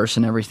metaverse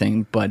and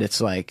everything, but it's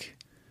like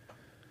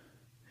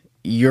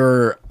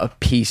you're a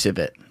piece of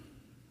it.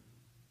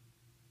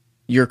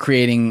 You're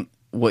creating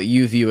what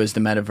you view as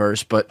the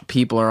metaverse, but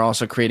people are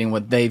also creating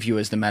what they view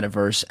as the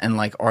metaverse. And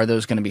like, are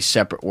those going to be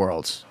separate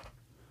worlds?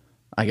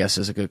 I guess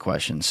is a good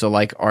question. So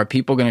like, are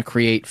people going to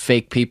create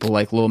fake people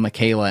like Lil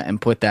Miquela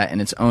and put that in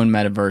its own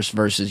metaverse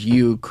versus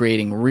you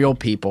creating real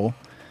people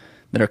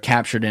that are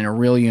captured in a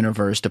real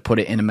universe to put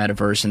it in a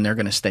metaverse and they're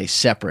going to stay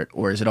separate?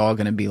 Or is it all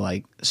going to be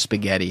like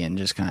spaghetti and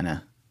just kind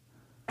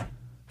of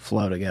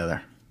flow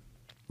together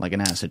like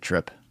an acid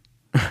trip?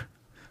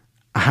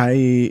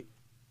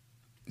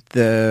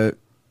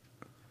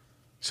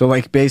 So,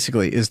 like,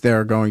 basically, is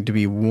there going to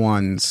be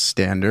one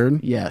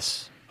standard?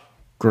 Yes.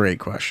 Great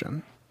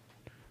question.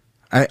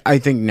 I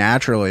think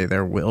naturally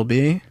there will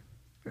be.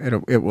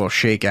 It will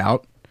shake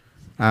out.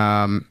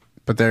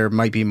 But there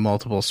might be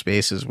multiple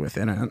spaces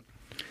within it.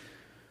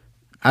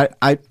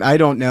 I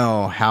don't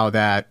know how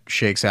that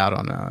shakes out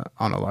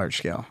on a large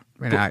scale.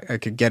 I mean, I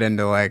could get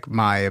into, like,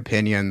 my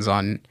opinions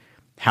on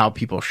how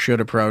people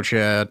should approach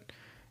it.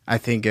 I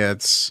think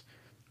it's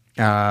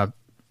not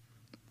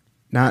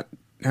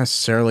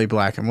necessarily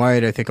black and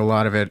white. I think a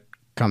lot of it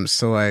comes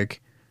to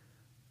like,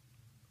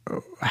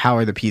 how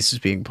are the pieces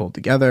being pulled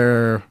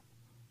together?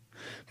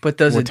 But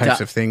does what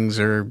types of things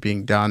are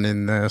being done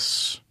in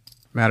this?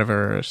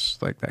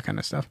 metaverse, like that kind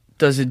of stuff.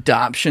 Does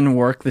adoption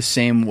work the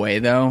same way,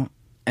 though?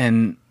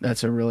 And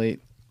that's a really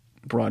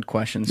broad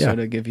question. So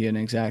to give you an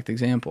exact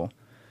example,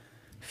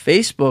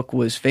 Facebook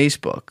was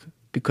Facebook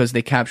because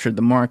they captured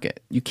the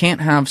market. You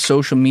can't have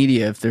social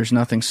media if there's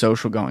nothing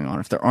social going on,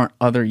 if there aren't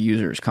other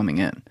users coming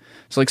in.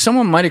 So like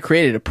someone might have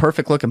created a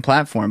perfect looking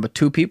platform, but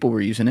 2 people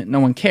were using it.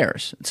 No one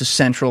cares. It's a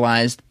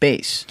centralized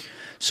base.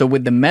 So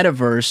with the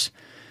metaverse,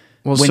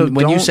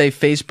 when you say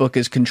Facebook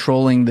is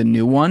controlling the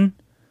new one,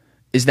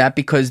 is that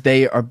because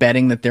they are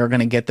betting that they're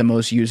going to get the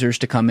most users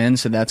to come in,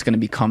 so that's going to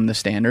become the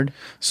standard?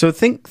 So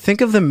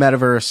think of the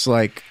metaverse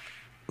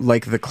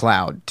like the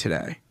cloud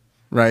today,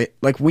 right?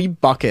 Like we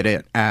bucket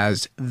it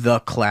as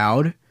the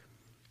cloud.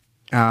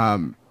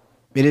 It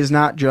is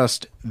not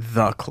just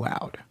the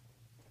cloud,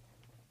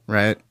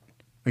 right?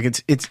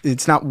 Like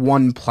it's not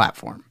one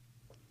platform.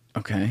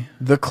 Okay.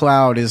 The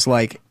cloud is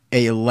like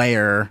a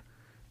layer,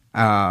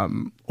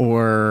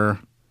 or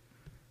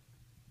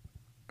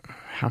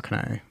how can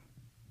I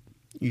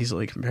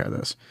easily compare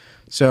this?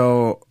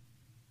 So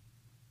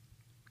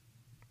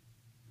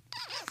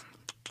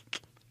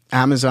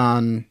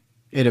Amazon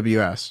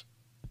AWS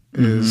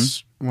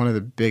is one of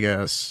the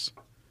biggest,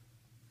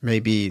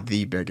 maybe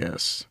the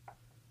biggest,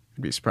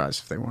 I'd be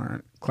surprised if they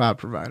weren't, cloud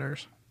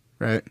providers,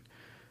 right?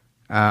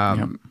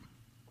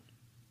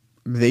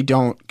 They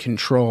don't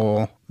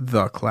control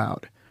the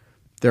cloud.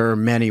 There are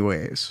many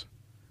ways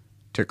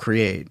to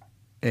create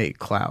a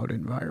cloud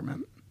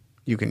environment.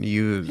 You can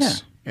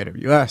use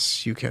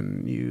AWS, you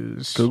can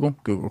use Google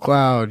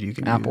Cloud, you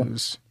can Apple.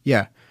 use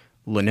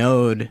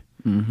Linode.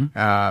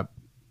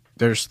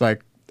 There's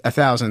like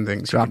 1,000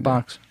 things.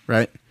 Dropbox,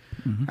 right?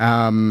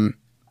 So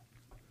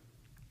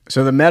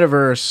the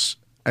metaverse,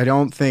 I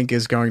don't think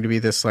is going to be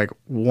this like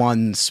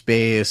one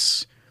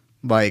space,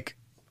 like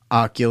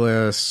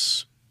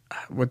Oculus.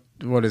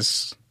 What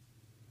is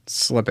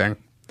slipping?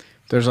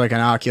 There's like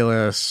an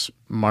Oculus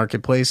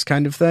marketplace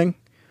kind of thing.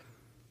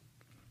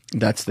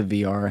 That's the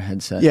VR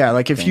headset. Yeah,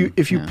 like if you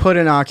thing. put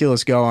an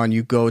Oculus Go on,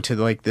 you go to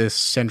like this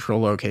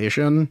central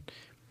location,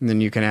 and then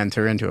you can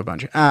enter into a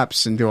bunch of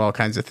apps and do all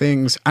kinds of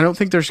things. I don't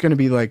think there's going to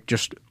be like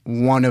just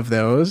one of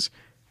those,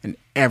 and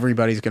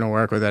everybody's going to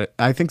work with it.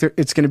 I think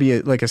it's going to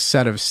be like a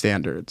set of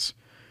standards,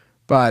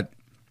 but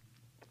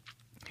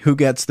who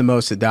gets the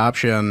most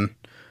adoption?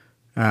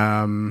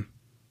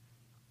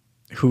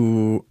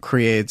 Who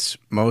creates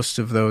most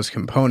of those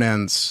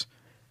components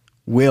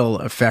will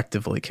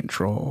effectively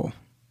control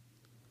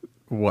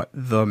what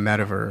the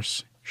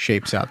metaverse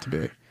shapes out to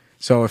be.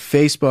 So if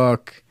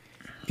Facebook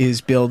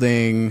is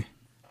building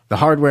the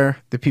hardware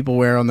that people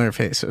wear on their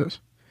faces,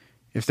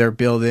 if they're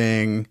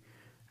building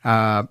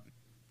the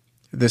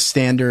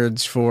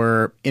standards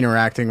for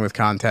interacting with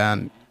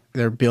content,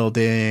 they're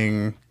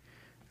building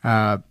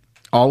all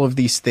of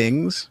these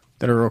things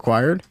that are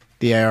required,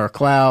 the AR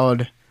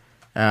cloud,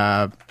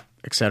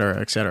 et cetera,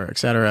 et cetera, et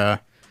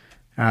cetera,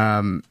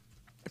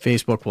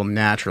 Facebook will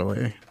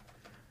naturally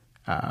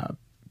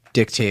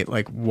dictate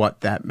like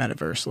what that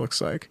metaverse looks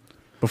like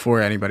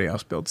before anybody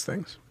else builds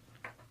things.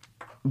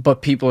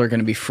 But people are going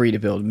to be free to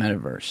build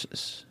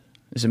metaverses.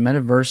 Is it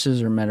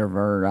metaverses or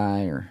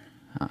metaversi, or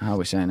how are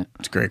we saying it?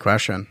 It's a great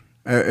question.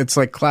 It's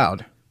like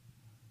cloud.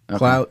 Okay.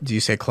 Cloud. Do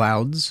you say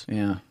clouds?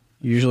 Yeah.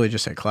 You usually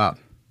just say cloud.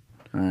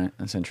 All right.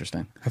 That's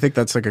interesting. I think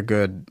that's like a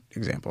good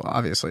example.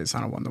 Obviously, it's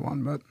not a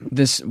one-to-one, but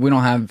we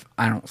don't have,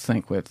 I don't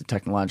think we have the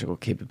technological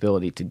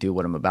capability to do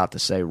what I'm about to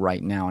say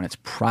right now. And it's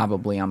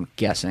probably, I'm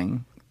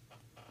guessing,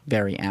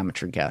 very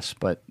amateur guess,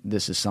 but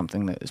this is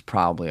something that is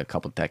probably a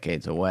couple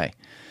decades away.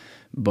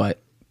 But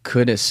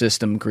could a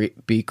system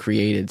be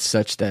created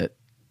such that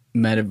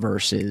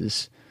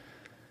metaverses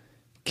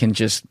can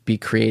just be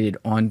created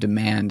on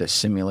demand as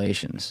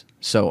simulations?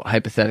 So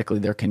hypothetically,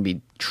 there can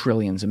be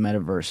trillions of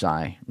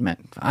metaversi.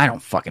 I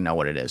don't fucking know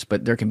what it is,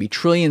 but there can be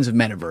trillions of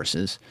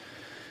metaverses.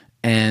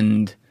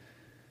 And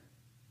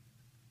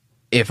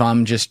if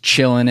I'm just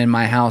chilling in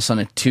my house on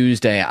a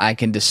Tuesday, I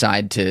can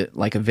decide to,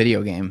 like a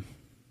video game,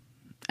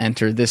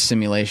 enter this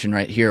simulation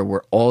right here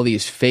where all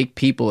these fake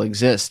people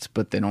exist,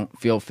 but they don't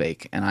feel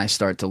fake. And I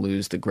start to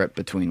lose the grip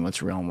between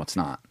what's real and what's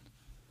not.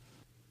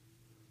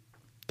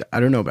 I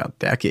don't know about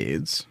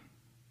decades.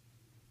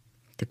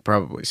 I think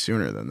probably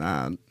sooner than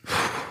that.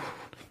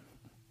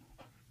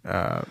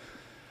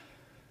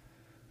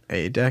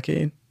 A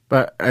decade.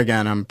 But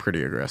again, I'm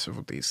pretty aggressive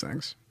with these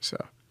things. So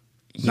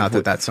not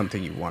that that's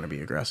something you want to be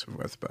aggressive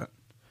with, but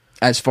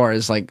as far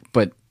as like,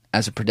 but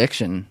as a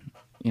prediction,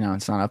 you know,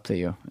 it's not up to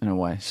you in a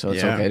way. So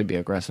it's okay to be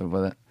aggressive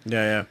with it.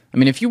 Yeah. I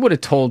mean, if you would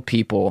have told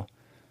people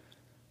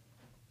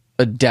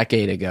a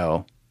decade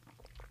ago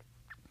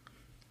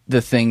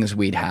the things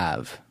we'd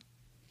have,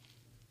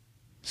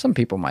 some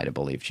people might have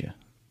believed you.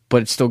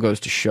 But it still goes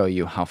to show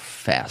you how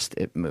fast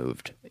it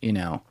moved, you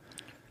know.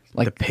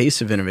 Like the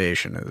pace of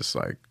innovation is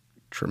like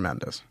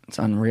tremendous. It's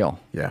unreal.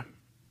 Yeah.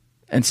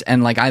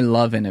 And like, I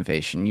love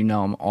innovation. You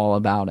know, I'm all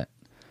about it.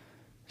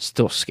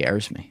 Still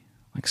scares me.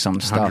 Like some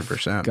stuff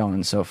 100%.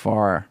 Going so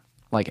far,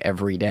 like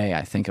every day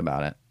I think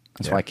about it.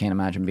 That's why I can't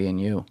imagine being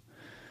you.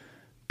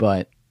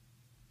 But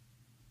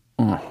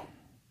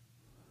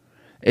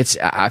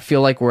I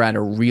feel like we're at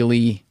a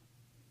really,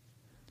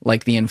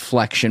 like, the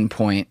inflection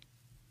point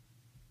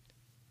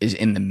is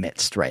in the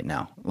midst right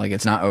now. Like,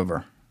 it's not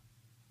over.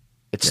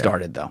 It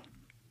started though.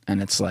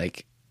 And it's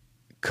like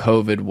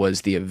COVID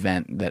was the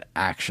event that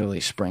actually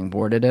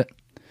springboarded it,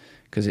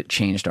 because it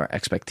changed our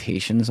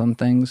expectations on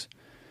things.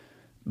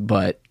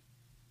 But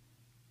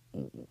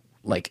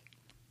like,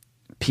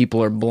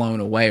 people are blown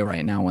away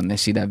right now when they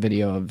see that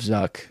video of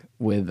Zuck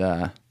with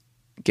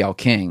Gail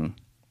King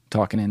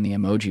talking in the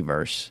emoji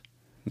verse.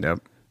 Yep.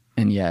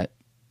 And yet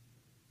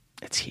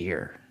it's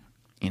here,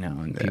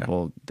 and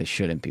people, they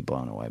shouldn't be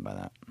blown away by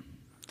that.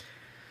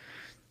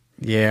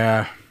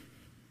 Yeah.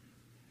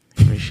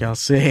 We shall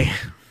see.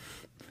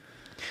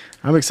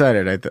 I'm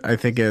excited. I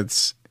think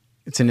it's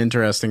an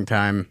interesting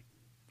time.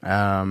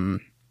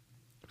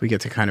 We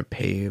get to kind of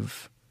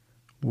pave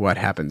what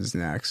happens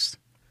next.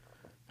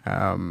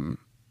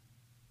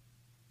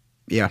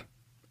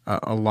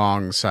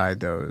 Alongside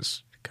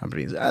those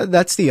companies.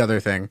 That's the other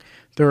thing.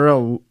 There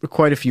are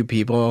quite a few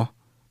people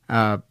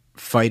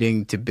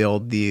fighting to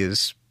build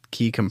these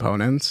key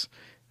components.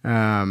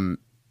 I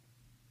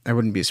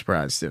wouldn't be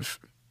surprised if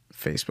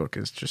Facebook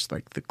is just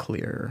like the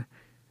clear,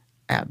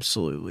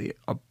 absolutely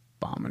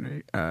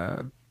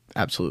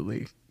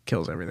absolutely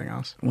kills everything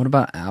else. What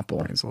about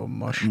Apple? It's a little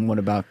mush. And what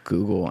about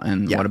Google?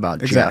 And what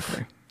about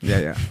exactly.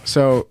 Jeff? Yeah.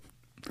 So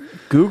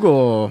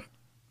Google,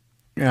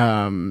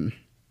 I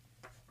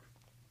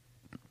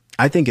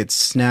think it's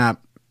Snap,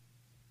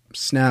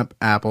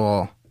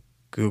 Apple,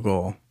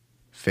 Google,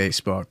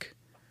 Facebook,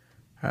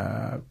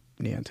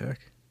 Niantic.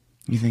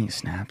 You think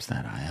Snap's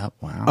that high up?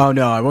 Wow. Oh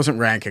no, I wasn't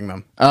ranking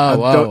them.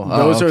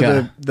 Those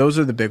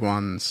are the big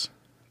ones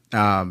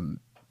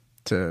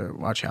to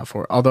watch out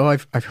for. Although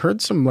I've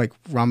heard some like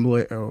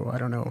rumbling. Oh, I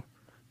don't know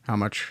how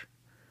much.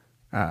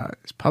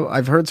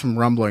 I've heard some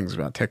rumblings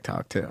about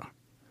TikTok too.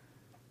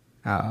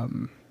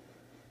 In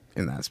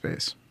that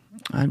space,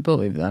 I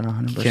believe that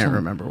 100%. Can't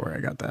remember where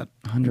I got that.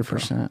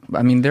 100%.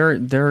 I mean, they're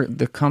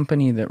the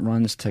company that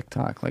runs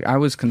TikTok. Like, I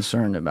was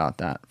concerned about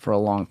that for a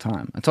long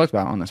time. I talked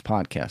about it on this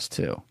podcast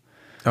too.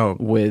 Oh,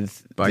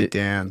 with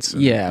ByteDance.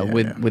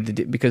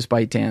 Because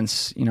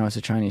ByteDance, it's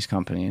a Chinese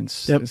company.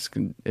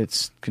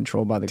 It's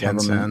controlled by the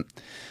government.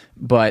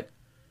 But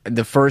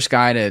the first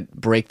guy to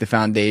break the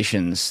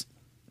foundations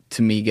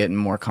to me getting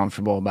more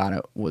comfortable about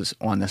it was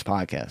on this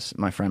podcast.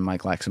 My friend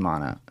Mike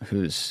Laxamana,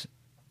 who's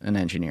an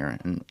engineer,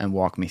 and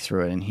walked me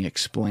through it, and he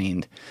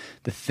explained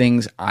the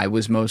things I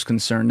was most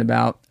concerned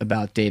about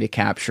data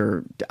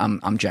capture.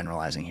 I'm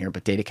generalizing here,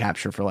 but data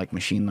capture for like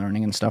machine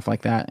learning and stuff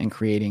like that, and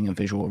creating a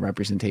visual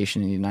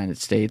representation in the United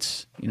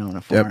States, in a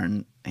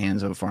foreign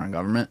hands of a foreign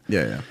government.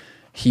 Yeah.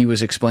 He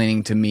was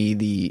explaining to me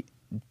the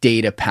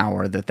data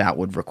power that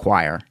would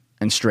require,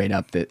 and straight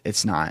up that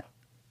it's not.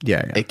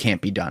 Yeah. It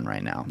can't be done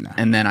right now. No.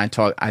 And then I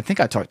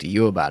think I talked to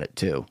you about it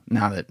too,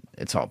 now that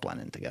it's all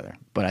blended together.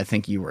 But I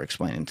think you were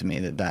explaining to me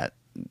that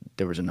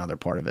there was another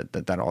part of it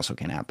that also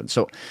can happen.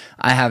 So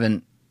I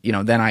haven't,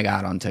 then I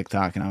got on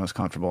TikTok and I was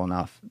comfortable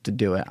enough to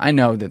do it. I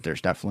know that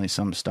there's definitely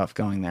some stuff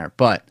going there.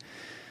 But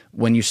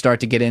when you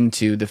start to get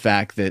into the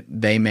fact that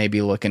they may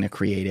be looking to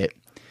create it,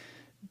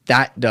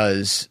 that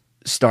does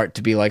start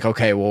to be like,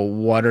 okay, well,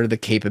 what are the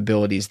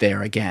capabilities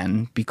there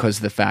again? Because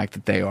of the fact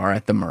that they are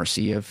at the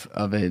mercy of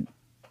a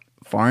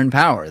foreign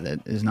power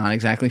that is not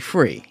exactly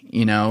free,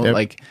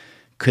 Like,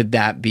 could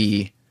that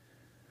be,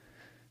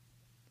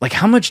 like,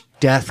 how much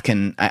death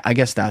can, I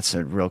guess that's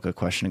a real good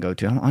question to go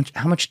to.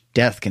 How much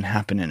death can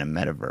happen in a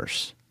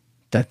metaverse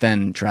that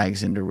then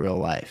drags into real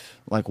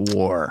life, like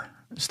war,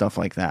 stuff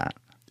like that?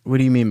 What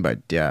do you mean by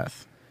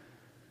death?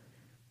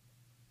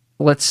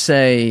 Let's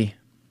say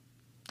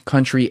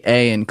country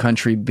A and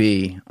country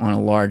B on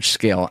a large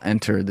scale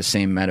enter the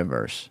same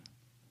metaverse.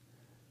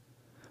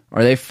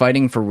 Are they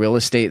fighting for real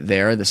estate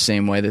there the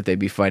same way that they'd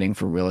be fighting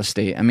for real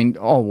estate? I mean,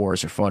 all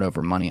wars are fought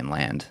over money and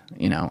land,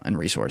 and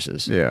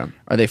resources. Yeah.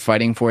 Are they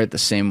fighting for it the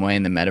same way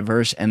in the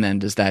metaverse? And then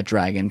does that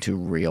drag into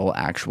real,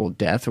 actual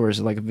death, or is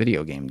it like a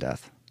video game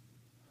death?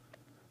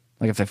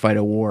 Like if they fight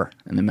a war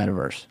in the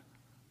metaverse?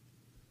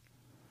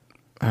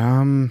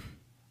 I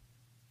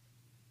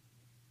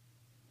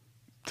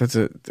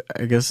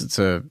guess it's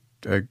a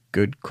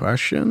good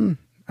question.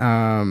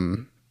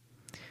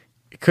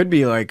 It could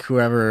be like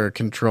whoever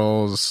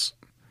controls,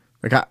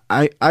 like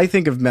I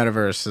think of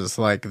metaverse as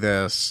like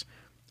this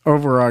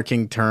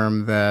overarching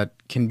term that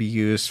can be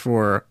used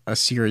for a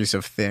series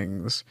of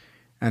things,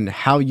 and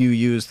how you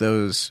use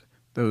those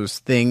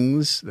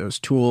things, those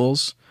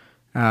tools,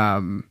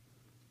 can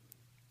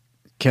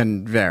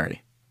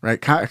vary,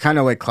 right? Kind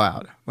of like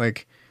cloud.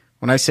 Like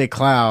when I say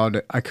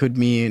cloud, I could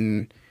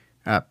mean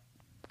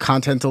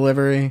content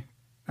delivery,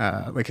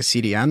 like a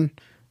CDN.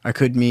 I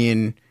could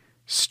mean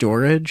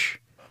storage.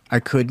 I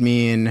could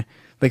mean,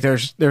 like,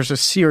 there's a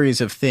series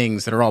of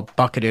things that are all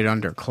bucketed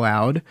under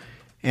cloud,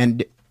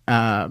 and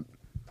I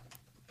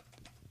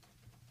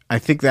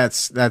think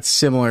that's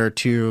similar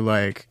to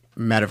like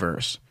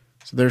metaverse.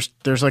 So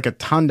there's like a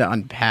ton to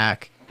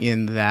unpack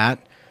in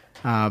that.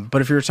 But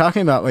if you're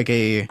talking about like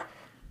a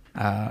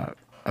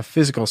a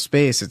physical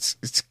space, it's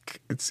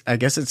I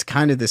guess it's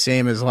kind of the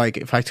same as like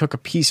if I took a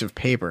piece of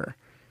paper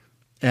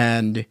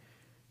and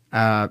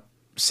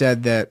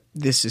said that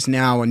this is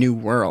now a new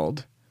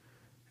world.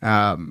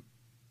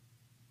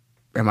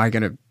 Am I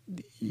going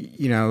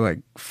to, like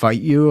fight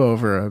you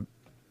over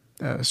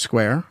a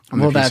square?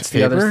 Well, that's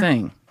the other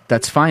thing.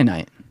 That's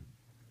finite.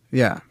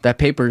 Yeah. That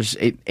paper's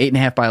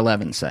 8.5 by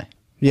 11, say.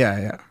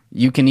 Yeah.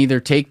 You can either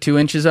take 2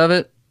 inches of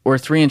it or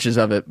 3 inches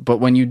of it, but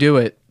when you do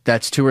it,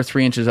 that's 2 or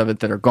 3 inches of it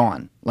that are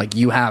gone. Like,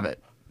 you have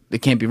it.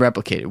 It can't be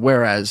replicated.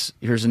 Whereas,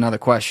 here's another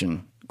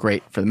question,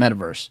 great for the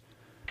metaverse.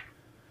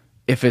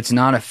 If it's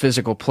not a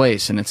physical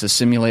place and it's a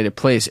simulated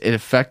place, it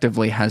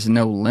effectively has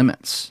no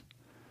limits.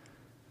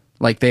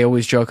 Like, they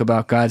always joke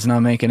about God's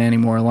not making any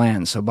more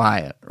land, so buy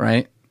it,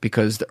 right?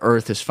 Because the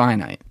earth is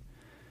finite.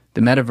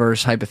 The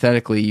metaverse,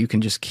 hypothetically, you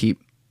can just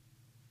keep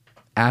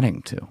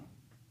adding to.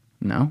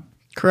 No?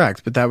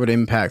 Correct, but that would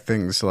impact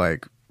things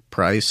like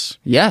price.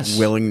 Yes.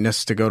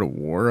 Willingness to go to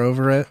war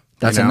over it.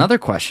 That's another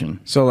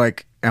question. So,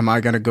 like, am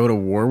I going to go to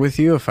war with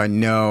you if I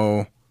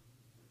know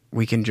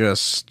we can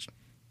just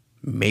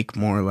make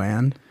more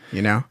land,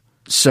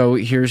 So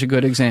here's a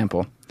good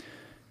example.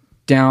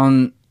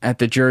 Down at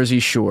the Jersey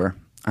Shore,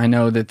 I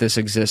know that this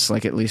exists,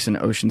 like at least in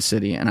Ocean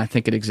City, and I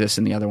think it exists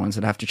in the other ones.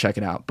 I'd have to check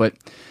it out. But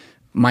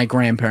my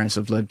grandparents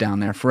have lived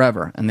down there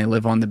forever, and they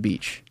live on the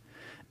beach.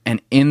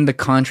 And in the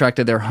contract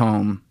of their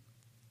home,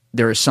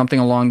 there is something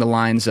along the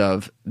lines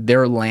of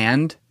their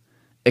land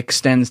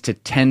extends to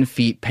 10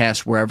 feet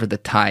past wherever the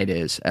tide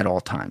is at all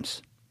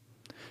times.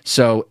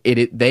 So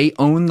they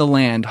own the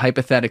land,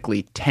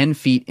 hypothetically, 10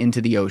 feet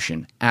into the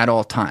ocean at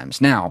all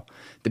times. Now,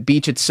 the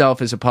beach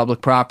itself is a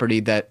public property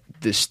that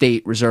the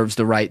state reserves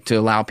the right to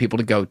allow people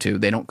to go to.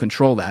 They don't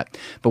control that.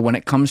 But when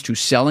it comes to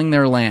selling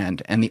their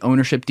land and the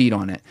ownership deed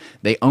on it,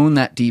 they own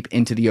that deep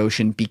into the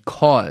ocean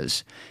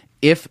because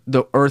if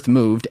the earth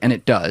moved, and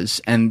it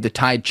does, and the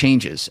tide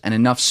changes and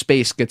enough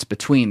space gets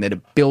between that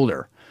a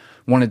builder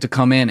wanted to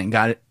come in and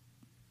got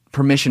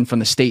permission from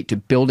the state to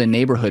build a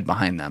neighborhood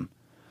behind them,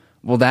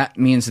 well, that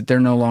means that they're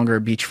no longer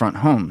a beachfront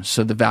home,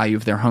 so the value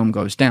of their home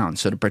goes down.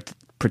 So to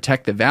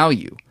protect the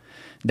value,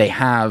 they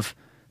have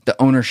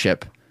the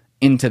ownership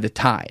into the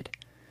tide.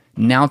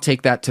 Now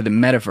take that to the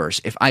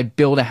metaverse. If I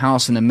build a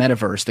house in the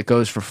metaverse that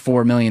goes for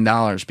 $4 million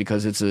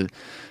because it's a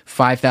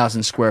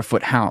 5,000 square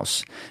foot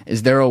house,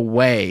 is there a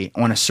way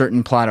on a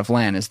certain plot of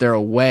land, is there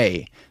a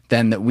way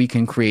then that we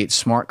can create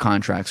smart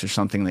contracts or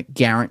something that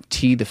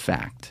guarantee the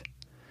fact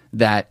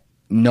that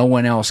no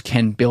one else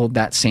can build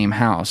that same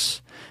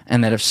house,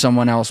 and that if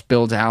someone else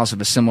builds a house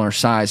of a similar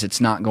size, it's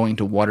not going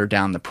to water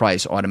down the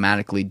price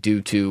automatically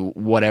due to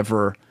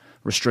whatever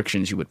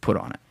restrictions you would put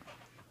on it?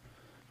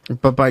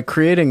 But by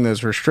creating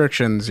those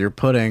restrictions, you're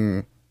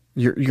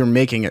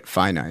making it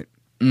finite.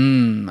 I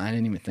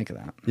didn't even think of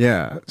that.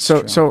 Yeah.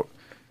 So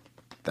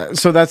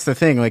that's the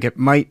thing. Like, it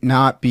might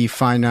not be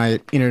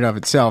finite in and of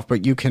itself,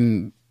 but you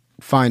can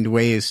find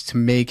ways to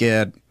make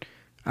it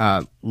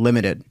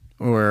limited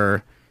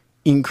or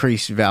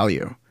increase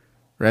value,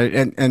 right?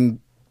 And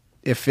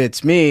if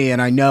it's me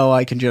and I know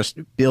I can just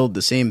build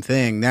the same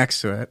thing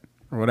next to it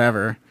or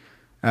whatever,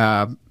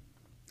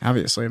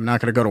 obviously I'm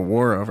not going to go to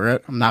war over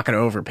it. I'm not going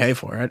to overpay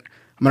for it.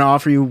 I'm going to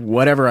offer you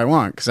whatever I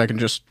want because I can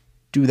just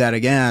do that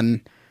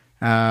again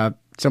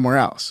somewhere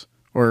else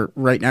or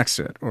right next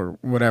to it or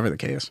whatever the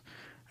case.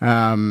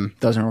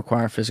 Doesn't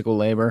require physical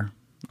labor,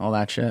 all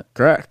that shit.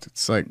 Correct.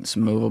 It's like it's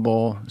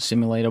movable,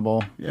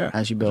 simulatable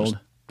as you build.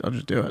 I'll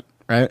just do it,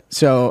 right?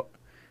 So,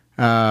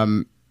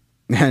 and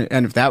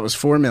if that was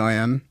 $4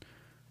 million,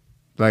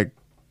 like,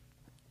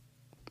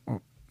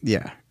 well,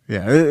 yeah.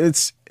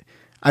 It's.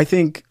 I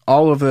think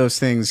all of those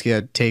things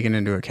get taken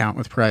into account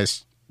with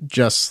price,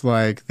 just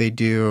like they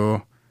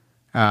do,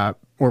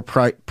 or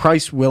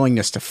price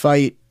willingness to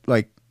fight,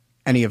 like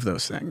any of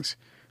those things,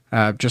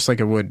 just like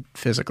it would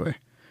physically.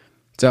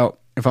 So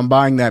if I'm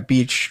buying that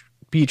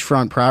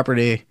beachfront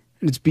property,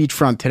 and it's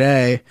beachfront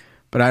today,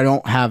 but I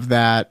don't have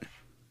that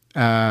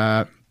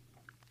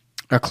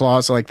a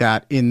clause like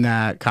that in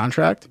that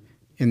contract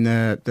in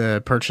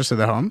the purchase of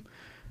the home,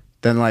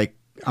 then like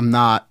I'm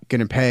not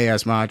going to pay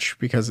as much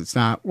because it's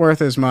not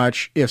worth as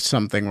much if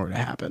something were to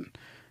happen.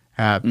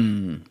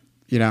 Okay,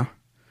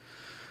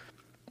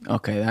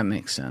 that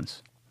makes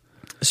sense.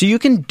 So you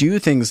can do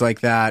things like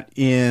that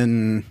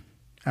in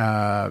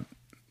a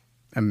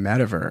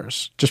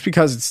metaverse. Just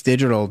because it's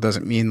digital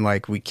doesn't mean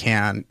like we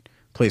can't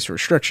place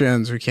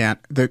restrictions. We can't.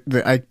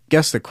 I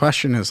guess the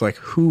question is like,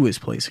 who is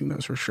placing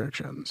those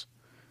restrictions?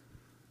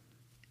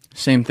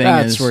 Same thing.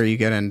 That's where you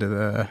get into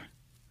the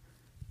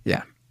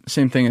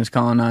same thing as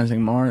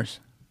colonizing Mars.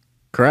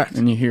 Correct.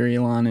 And you hear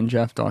Elon and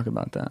Jeff talk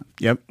about that.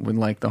 Yep. With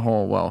like the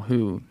whole,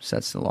 who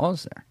sets the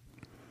laws there?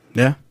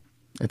 Yeah.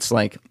 It's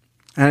like,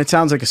 and it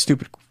sounds like a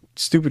stupid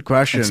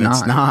question. It's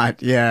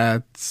not. Yeah.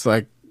 It's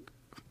like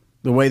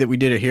the way that we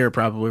did it here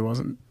probably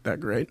wasn't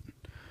that great.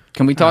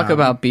 Can we talk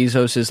about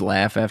Bezos's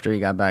laugh after he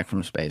got back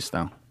from space,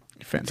 though?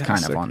 Fantastic. It's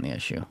kind of on the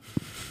issue.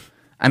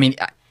 I mean,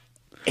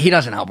 he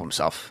doesn't help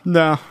himself.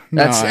 No.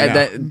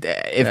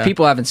 If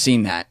people haven't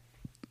seen that,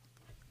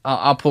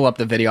 I'll pull up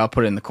the video. I'll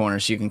put it in the corner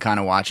so you can kind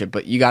of watch it.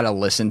 But you got to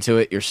listen to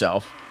it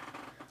yourself.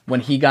 When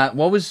he got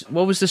what was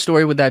the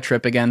story with that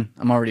trip again?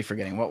 I'm already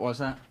forgetting. What was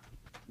that?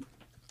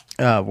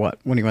 What?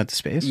 When he went to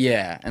space?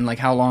 Yeah, and like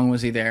how long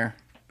was he there?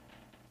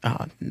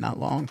 Not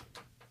long.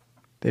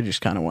 They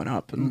just kind of went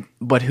up.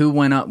 But who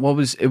went up?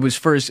 It was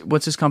first.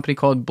 What's his company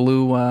called?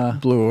 Blue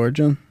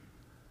Origin.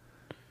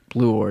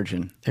 Blue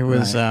Origin. It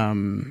was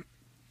him,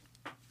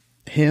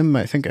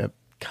 I think, a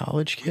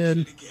college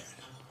kid.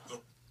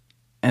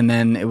 And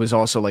then it was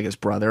also like his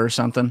brother or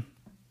something,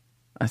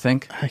 I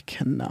think. I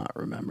cannot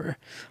remember.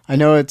 I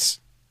know it's...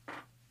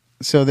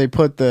 So they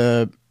put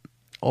the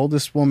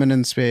oldest woman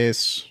in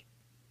space,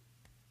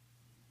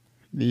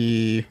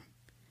 the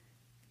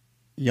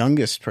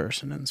youngest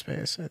person in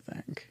space, I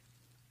think.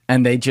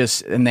 And they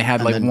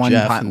had like one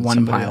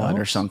pilot or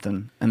else.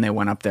 something, and they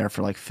went up there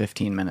for like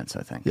 15 minutes,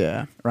 I think.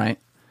 Yeah. Right?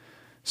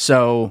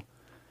 So...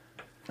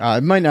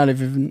 it might not have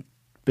even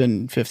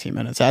been 15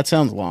 minutes. That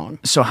sounds long.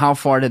 So how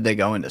far did they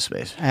go into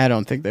space? I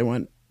don't think they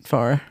went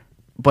far.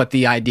 But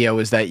the idea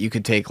was that you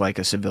could take like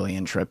a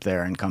civilian trip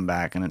there and come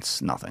back, and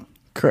it's nothing.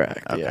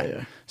 Correct. Okay.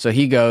 Yeah. So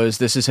he goes,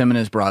 this is him and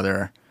his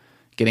brother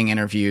getting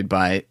interviewed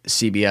by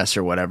CBS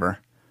or whatever.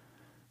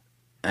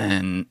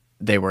 And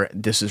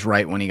this is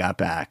right when he got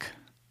back,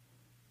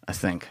 I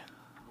think.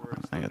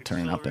 I got to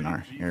turn it up in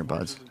our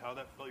earbuds.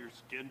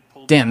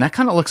 Damn, that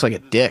kind of looks like a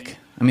dick.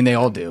 I mean, they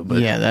all do, but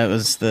Yeah, that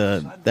was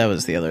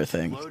the other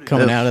thing.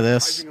 Coming out of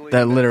this.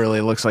 that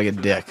literally looks like a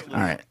dick. All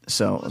right,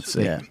 so let's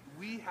see. Yeah.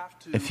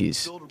 If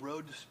he's...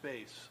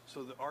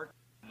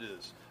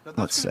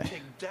 Let's see.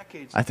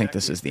 I think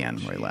this is the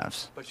end where he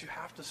laughs. But you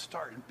have to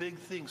start, and big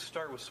things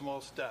start with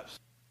small steps.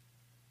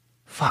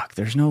 Fuck,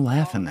 there's no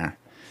laugh in there.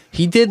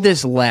 He did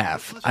this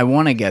laugh. I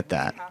want to get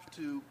that. You have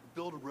to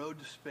build a road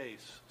to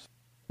space.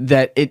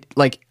 That it,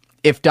 like,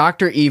 if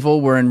Dr. Evil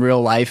were in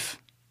real life,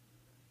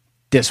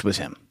 this was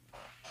him.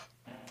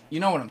 You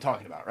know what I'm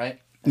talking about,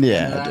 right?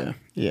 Yeah, I do.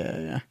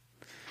 Yeah.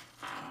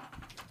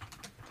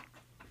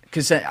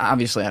 Because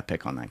obviously I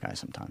pick on that guy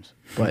sometimes,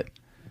 but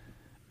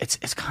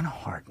it's kind of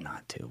hard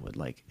not to with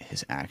like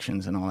his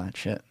actions and all that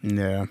shit.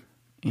 Yeah.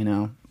 You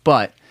know,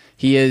 but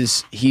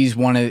he's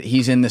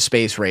in the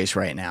space race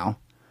right now,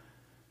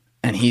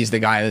 and he's the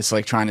guy that's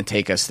like trying to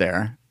take us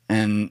there,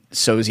 and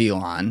so's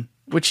Elon.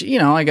 Which, you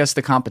know, I guess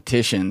the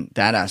competition,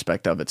 that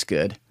aspect of it's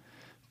good,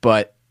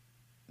 but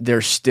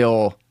there's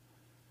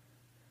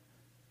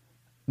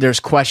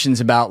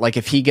questions about like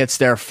if he gets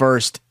there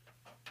first,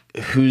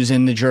 who's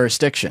in the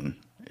jurisdiction?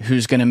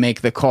 Who's going to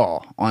make the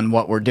call on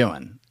what we're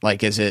doing?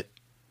 Like, is it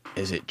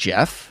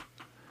Jeff?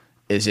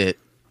 Is it?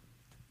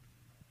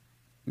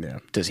 Yeah.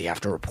 Does he have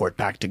to report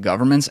back to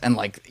governments? And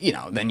like, you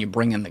know, then you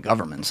bring in the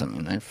governments. I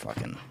mean,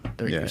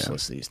 they're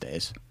useless these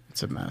days.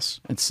 It's a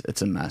mess.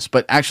 It's a mess.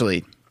 But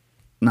actually,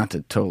 not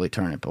to totally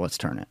turn it, but let's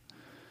turn it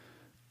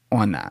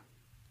on that.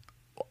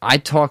 I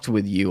talked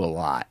with you a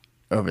lot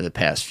over the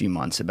past few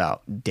months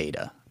about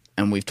data,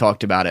 and we've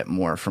talked about it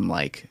more from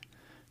like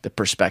the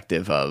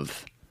perspective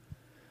of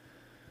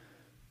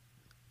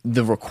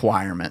the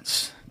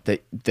requirements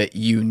that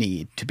you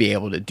need to be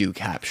able to do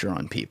capture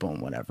on people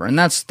and whatever. And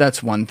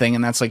that's one thing,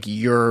 and that's like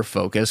your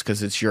focus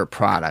because it's your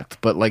product.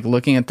 But like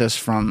looking at this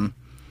from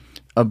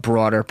a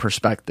broader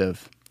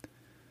perspective,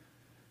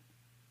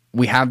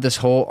 we have this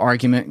whole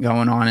argument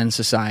going on in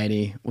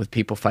society with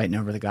people fighting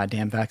over the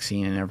goddamn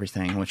vaccine and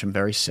everything, which I'm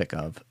very sick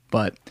of.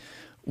 But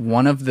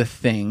one of the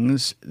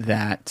things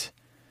that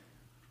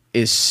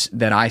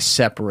I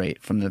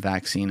separate from the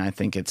vaccine, I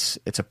think it's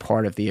a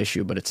part of the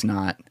issue, but it's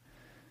not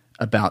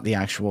about the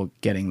actual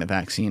getting the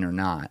vaccine or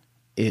not,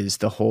 is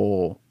the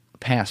whole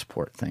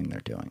passport thing they're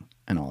doing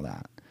and all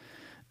that.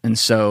 And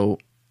so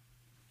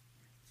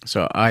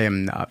I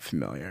am not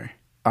familiar.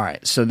 All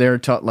right, so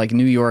they're like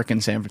New York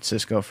and San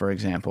Francisco, for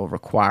example,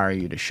 require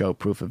you to show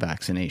proof of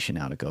vaccination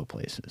now to go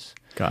places.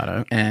 Got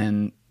it.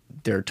 And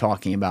they're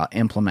talking about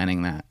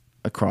implementing that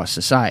across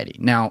society.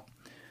 Now,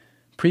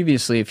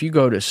 previously, if you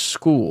go to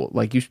school,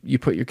 like you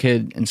put your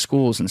kid in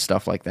schools and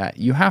stuff like that,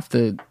 you have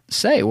to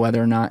say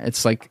whether or not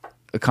it's like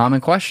a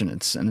common question.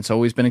 It's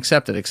always been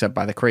accepted, except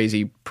by the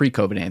crazy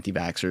pre-COVID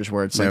anti-vaxxers,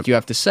 where it's like you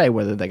have to say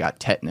whether they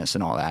got tetanus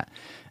and all that.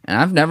 And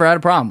I've never had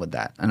a problem with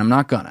that, and I'm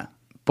not gonna.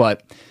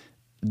 But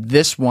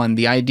this one,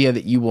 the idea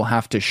that you will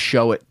have to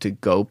show it to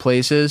go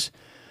places,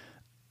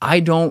 I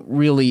don't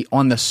really,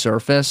 on the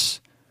surface,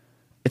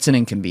 it's an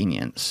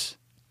inconvenience.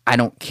 I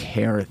don't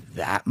care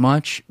that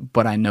much,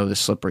 but I know the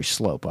slippery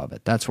slope of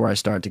it. That's where I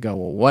start to go,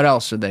 well, what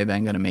else are they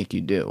then going to make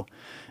you do?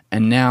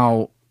 And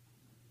now,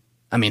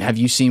 I mean, have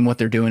you seen what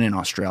they're doing in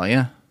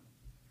Australia?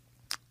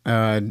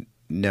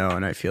 No,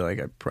 and I feel like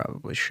I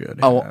probably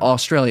should. Oh,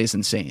 Australia is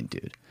insane,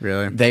 dude.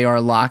 Really? They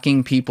are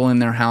locking people in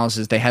their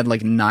houses. They had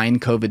like 9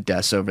 COVID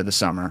deaths over the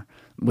summer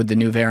with the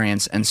new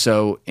variants. And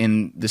so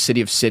in the city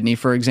of Sydney,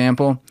 for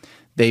example,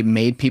 they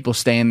made people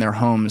stay in their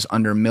homes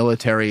under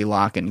military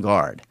lock and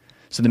guard.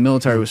 So the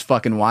military was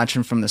fucking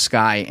watching from the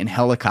sky in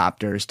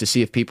helicopters to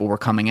see if people were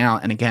coming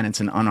out. And again, it's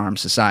an unarmed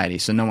society,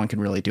 so no one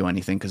can really do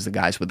anything because the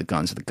guys with the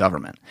guns are the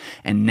government.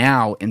 And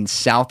now in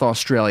South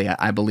Australia,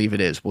 I believe it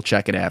is, we'll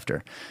check it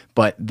after,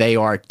 but they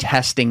are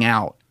testing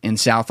out in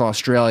South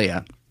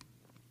Australia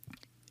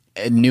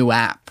a new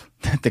app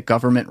that the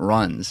government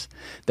runs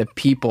that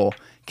people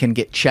can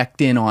get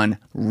checked in on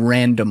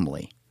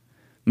randomly,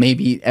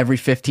 maybe every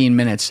 15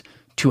 minutes,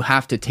 to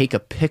have to take a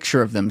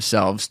picture of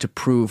themselves to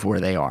prove where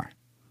they are.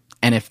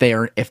 And if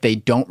they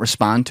don't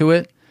respond to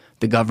it,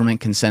 the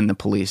government can send the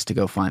police to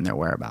go find their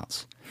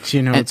whereabouts.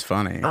 You know, it's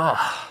funny.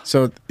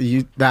 So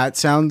that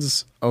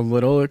sounds a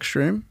little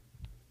extreme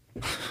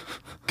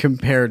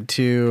compared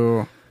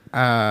to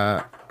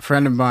a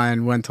friend of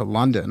mine went to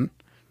London.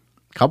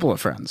 A couple of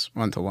friends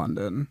went to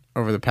London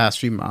over the past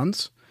few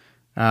months.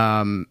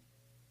 Also,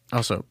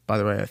 by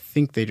the way, I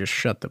think they just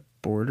shut the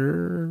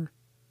border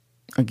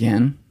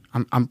again.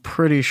 I'm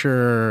pretty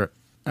sure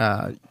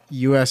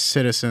U.S.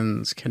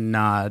 citizens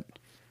cannot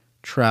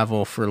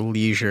travel for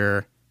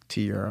leisure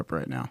to Europe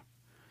right now.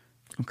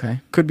 Okay.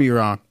 Could be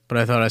wrong, but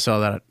I thought I saw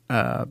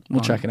that we'll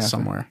check it out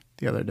somewhere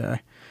the other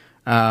day.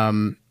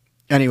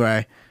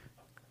 Anyway,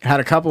 had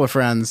a couple of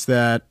friends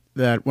that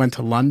went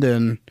to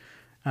London.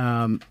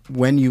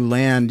 When you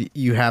land,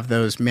 you have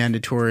those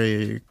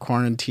mandatory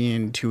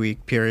quarantine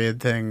 2-week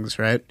period things,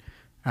 right?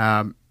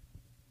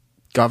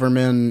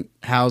 Government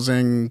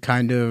housing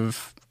kind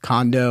of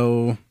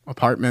condo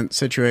apartment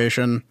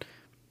situation.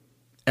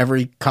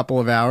 Every couple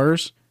of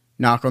hours,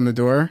 knock on the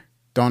door,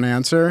 don't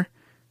answer,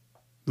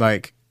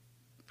 like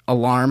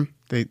alarm.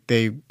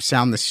 They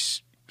sound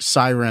the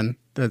siren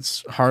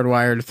that's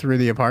hardwired through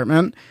the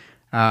apartment.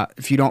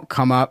 If you don't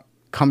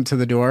come to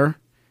the door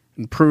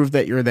and prove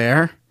that you're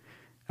there,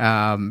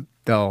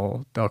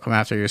 they'll come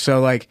after you. So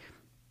like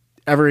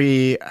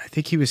I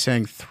think he was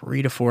saying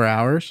 3 to 4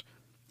 hours,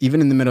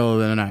 even in the middle of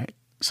the night.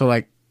 So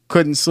like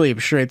couldn't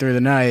sleep straight through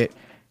the night.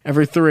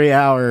 Every 3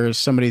 hours,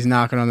 somebody's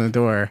knocking on the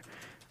door.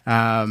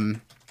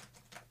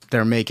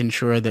 They're making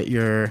sure that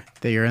you're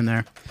in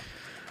there.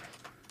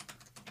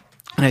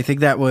 And I think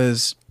that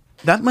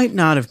might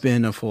not have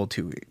been a full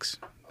 2 weeks.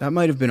 That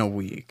might have been a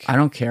week. I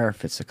don't care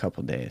if it's a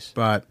couple days,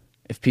 but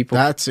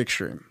that's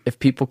extreme. If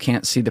people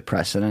can't see the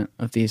precedent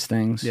of these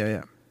things,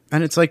 yeah,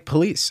 and it's like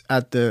police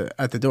at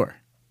the door,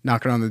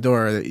 knocking on the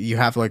door. You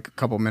have like a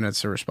couple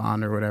minutes to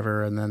respond or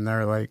whatever, and then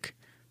they're like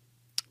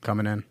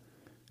coming in.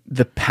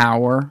 The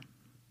power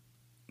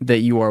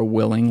that you are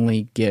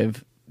willingly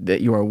giving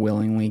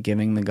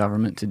the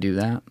government to do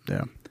that,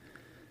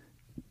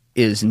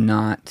 is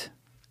not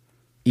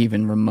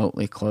even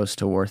remotely close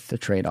to worth the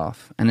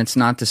trade-off. And it's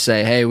not to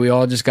say, hey, we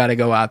all just got to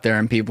go out there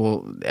and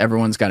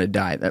everyone's got to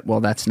die.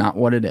 That's not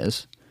what it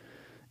is.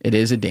 It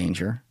is a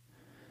danger.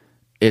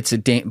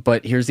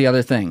 But here's the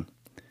other thing.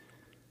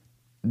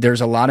 There's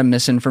a lot of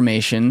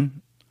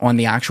misinformation on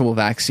the actual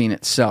vaccine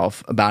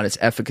itself about its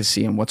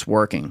efficacy and what's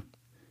working.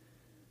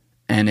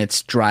 And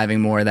it's driving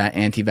more of that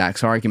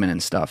anti-vax argument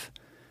and stuff.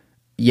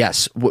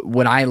 Yes,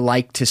 would I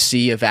like to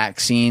see a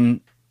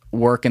vaccine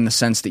work in the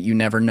sense that you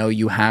never know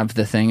you have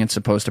the thing it's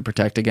supposed to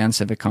protect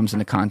against if it comes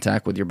into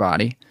contact with your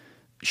body?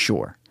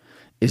 Sure.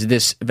 Is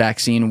this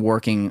vaccine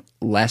working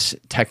less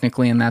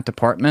technically in that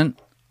department?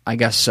 I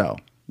guess so.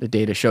 The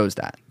data shows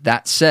that.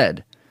 That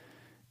said,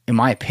 in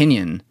my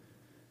opinion,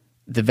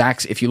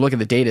 if you look at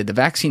the data, the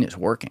vaccine is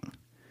working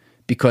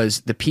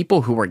because the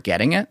people who are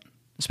getting it,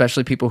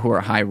 especially people who are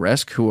high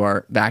risk, who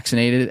are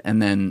vaccinated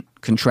and then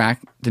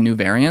contract the new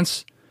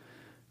variants,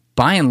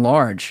 by and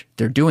large,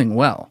 they're doing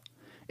well.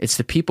 It's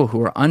the people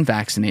who are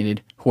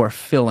unvaccinated who are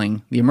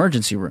filling the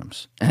emergency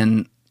rooms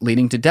and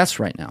leading to deaths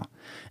right now.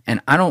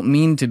 And I don't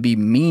mean to be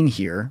mean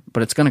here,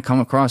 but it's going to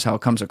come across how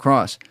it comes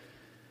across.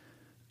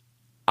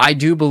 I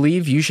do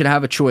believe you should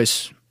have a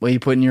choice what you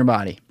put in your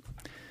body.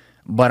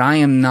 But I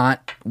am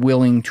not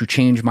willing to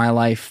change my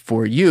life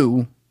for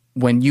you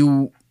when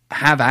you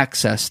have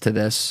access to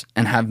this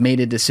and have made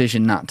a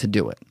decision not to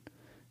do it.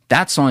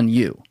 That's on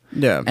you.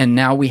 Yeah. And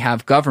now we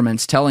have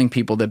governments telling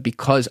people that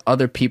because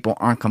other people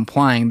aren't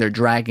complying, they're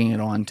dragging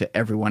it on to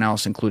everyone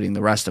else, including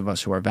the rest of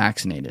us who are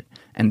vaccinated.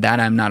 And that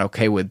I'm not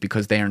okay with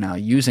because they are now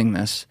using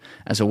this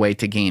as a way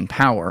to gain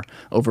power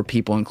over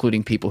people,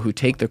 including people who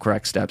take the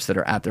correct steps that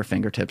are at their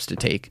fingertips to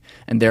take,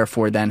 and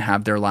therefore then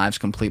have their lives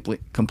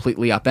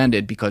completely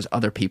upended because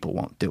other people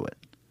won't do it.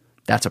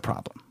 That's a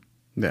problem.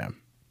 Yeah.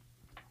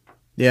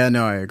 Yeah,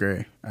 no, I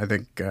agree. I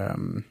think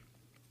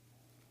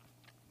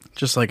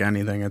just like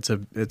anything, it's a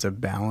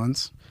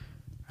balance.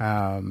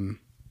 Yeah,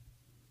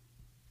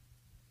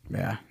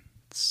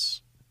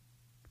 it's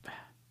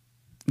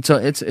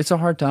a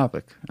hard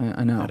topic.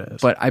 I know, it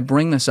is. But I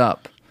bring this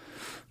up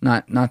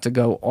not to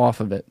go off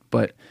of it,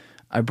 but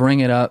I bring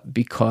it up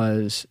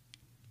because,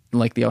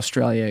 like the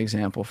Australia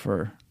example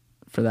for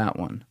that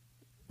one,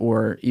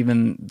 or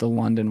even the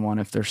London one,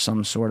 if there's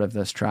some sort of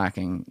this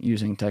tracking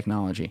using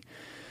technology.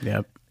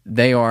 Yep.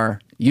 They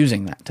are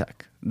using that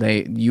tech.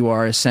 You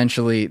are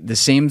essentially the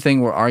same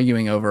thing we're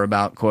arguing over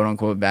about quote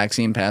unquote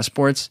vaccine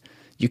passports.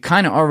 you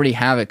kind of already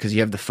have it because you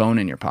have the phone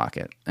in your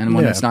pocket. And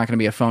when Yeah. it's not going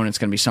to be a phone, it's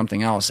going to be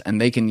something else.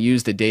 And they can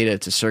use the data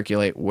to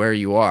circulate where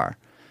you are.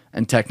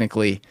 And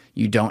technically,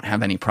 you don't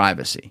have any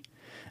privacy.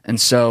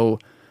 And so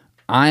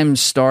I'm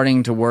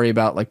starting to worry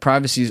about, like,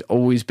 privacy's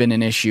always been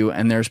an issue,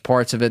 and there's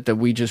parts of it that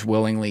we just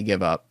willingly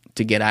give up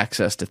to get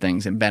access to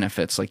things and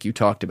benefits like you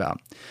talked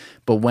about.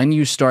 But when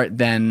you start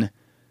then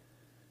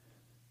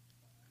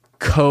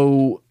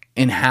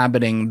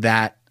co-inhabiting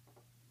that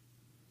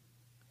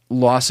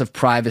loss of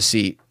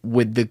privacy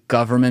with the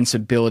government's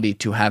ability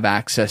to have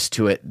access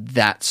to it,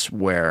 that's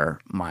where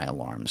my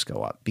alarms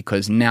go up.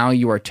 Because now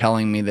you are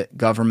telling me that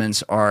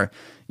governments are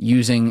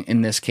using,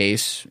 in this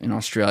case, in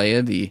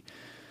Australia, the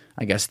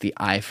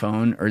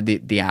iPhone or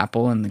the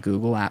Apple and the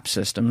Google app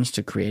systems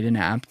to create an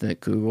app that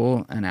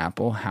Google and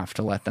Apple have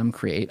to let them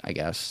create. I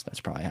guess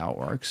that's probably how it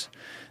works.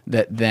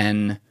 That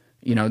then,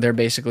 they're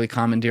basically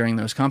commandeering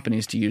those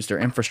companies to use their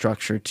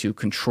infrastructure to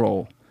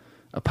control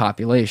a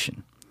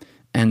population.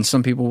 And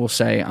some people will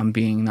say I'm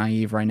being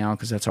naive right now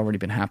because that's already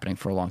been happening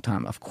for a long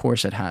time. Of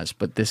course it has,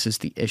 but this is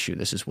the issue.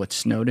 This is what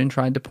Snowden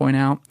tried to point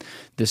out.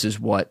 This is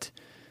what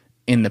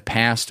in the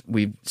past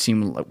we've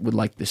seen with,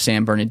 like, the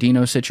San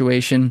Bernardino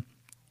situation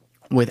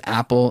with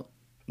Apple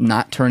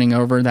not turning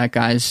over that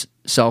guy's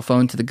cell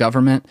phone to the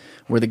government,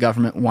 where the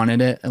government wanted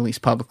it, at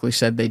least publicly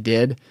said they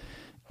did.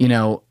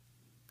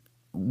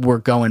 We're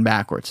going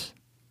backwards.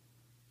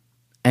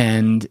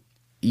 And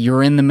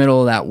you're in the middle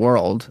of that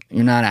world.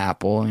 You're not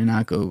Apple. You're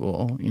not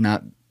Google. You're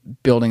not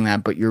building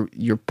that, but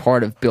you're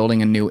part of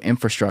building a new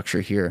infrastructure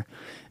here.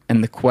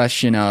 And the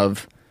question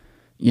of,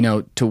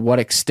 to what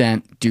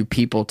extent do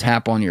people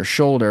tap on your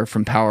shoulder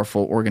from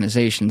powerful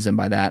organizations, and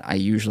by that I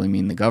usually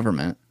mean the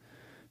government,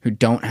 who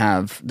don't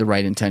have the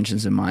right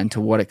intentions in mind, to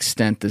what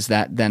extent does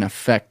that then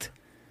affect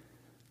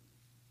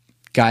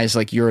guys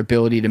like your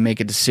ability to make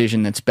a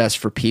decision that's best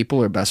for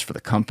people or best for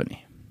the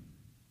company?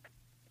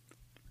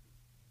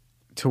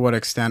 To what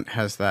extent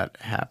has that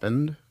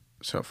happened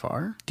so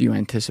far? Do you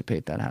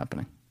anticipate that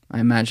happening? I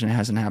imagine it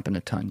hasn't happened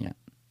a ton yet.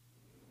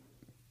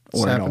 It's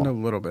Or at happened all. a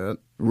little bit.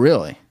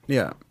 Really?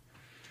 Yeah.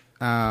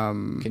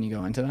 Can you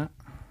go into that?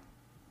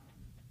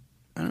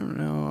 I don't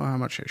know how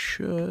much I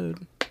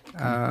should.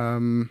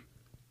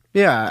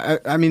 Yeah,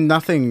 I mean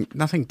nothing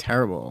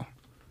terrible.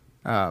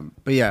 But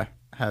yeah,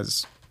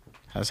 has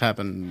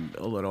happened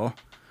a little.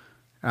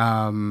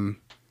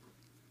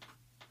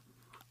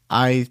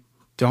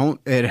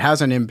 It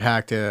hasn't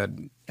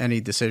impacted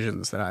any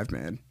decisions that I've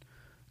made.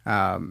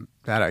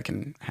 That I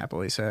can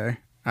happily say.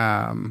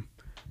 And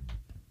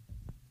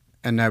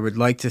I would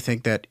like to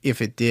think that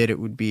if it did, it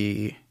would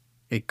be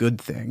a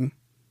good thing.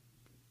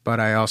 But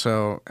I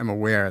also am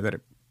aware that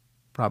it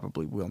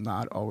probably will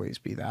not always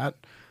be that.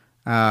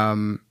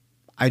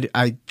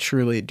 I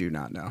truly do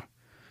not know.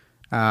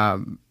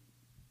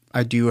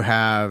 I do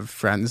have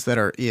friends that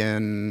are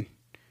in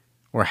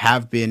or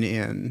have been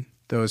in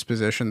those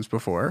positions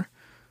before.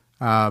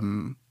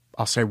 I'll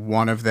say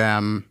one of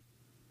them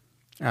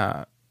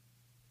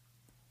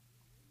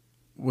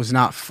was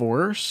not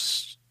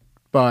forced,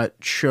 but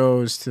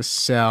chose to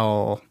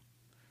sell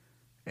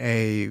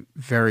a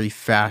very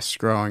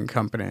fast-growing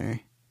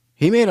company.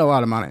 He made a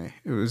lot of money.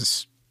 It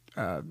was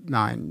a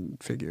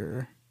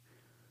 9-figure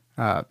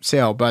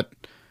sale, but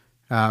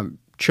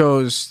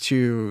chose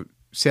to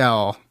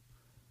sell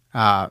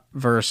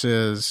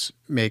versus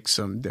make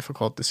some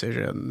difficult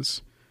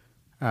decisions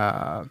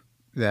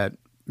that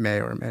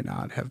may or may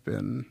not have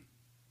been,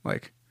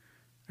 like,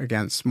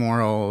 against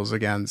morals,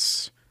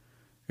 against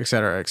et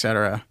cetera, et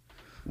cetera.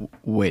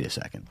 Wait a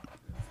second.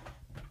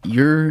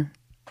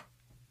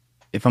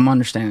 If I'm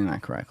understanding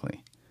that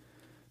correctly,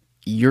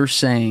 you're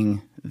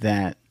saying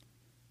that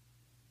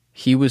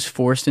he was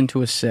forced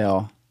into a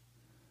sale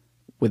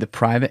with a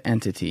private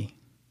entity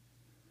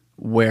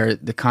where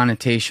the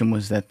connotation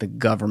was that the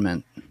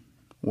government,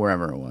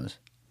 wherever it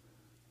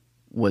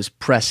was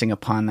pressing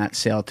upon that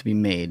sale to be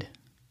made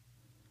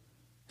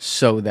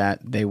so that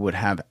they would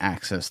have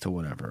access to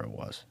whatever it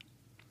was.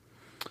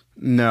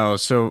 No,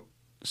 so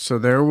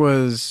there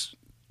was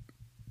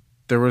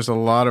a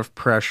lot of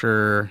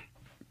pressure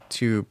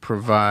to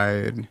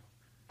provide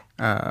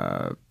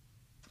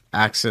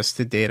access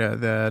to data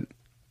that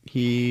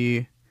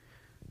he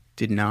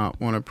did not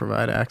want to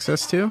provide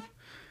access to.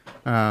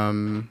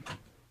 And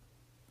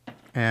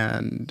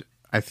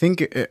I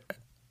think at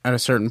a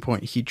certain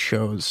point he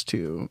chose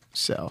to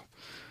sell.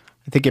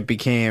 I think it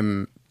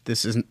became,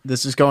 this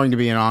is going to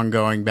be an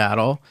ongoing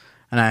battle,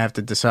 and I have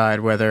to decide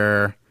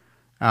whether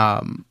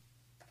I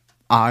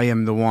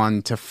am the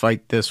one to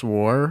fight this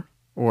war,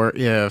 or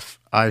if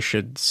I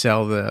should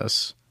sell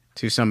this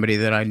to somebody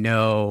that I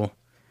know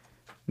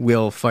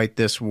will fight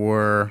this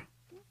war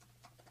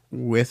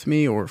with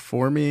me or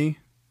for me,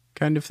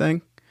 kind of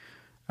thing.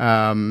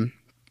 They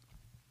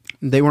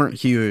weren't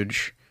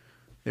huge.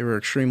 They were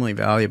extremely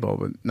valuable,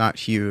 but not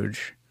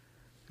huge.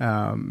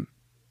 And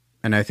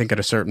I think at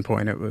a certain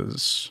point it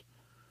was,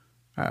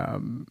 I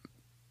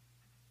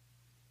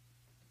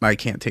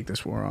can't take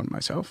this war on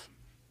myself,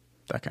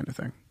 that kind of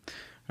thing.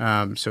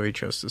 So he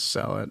chose to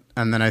sell it.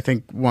 And then I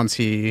think once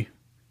he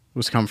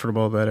was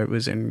comfortable that it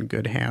was in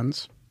good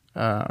hands.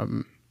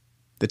 The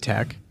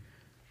tech.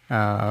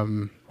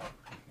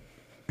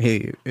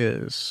 He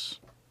is,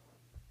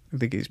 I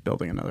think he's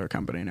building another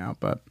company now,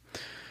 but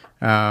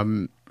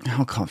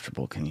How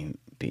comfortable can you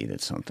be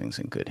that something's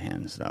in good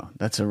hands, though?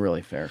 That's a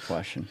really fair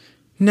question.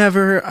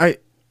 never.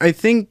 I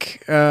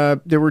think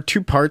there were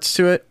two parts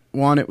to it.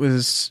 One, it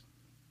was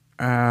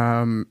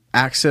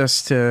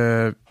access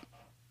to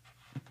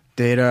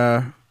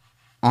data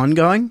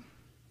ongoing,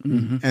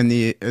 and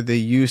the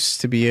use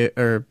to be,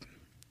 or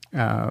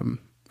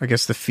I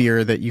guess the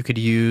fear that you could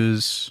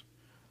use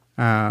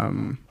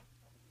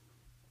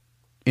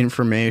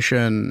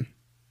information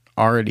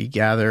already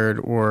gathered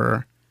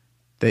or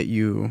that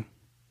you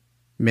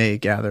may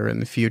gather in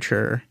the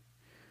future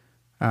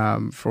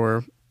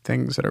for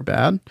things that are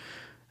bad.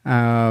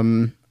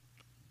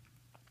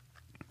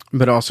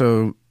 But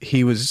also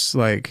he was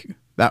like,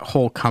 that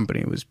whole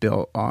company was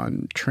built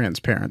on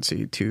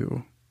transparency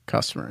to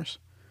customers.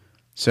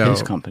 So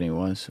His company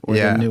was, or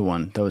Yeah. the new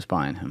one that was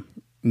buying him.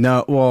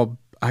 no, well,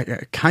 I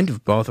kind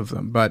of both of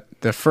them, but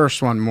the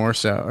first one more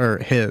so, or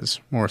his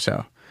more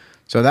so.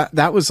 So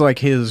that was like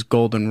his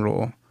golden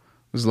rule.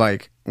 It was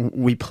like,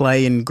 we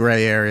play in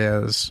gray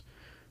areas.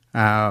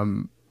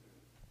 I'm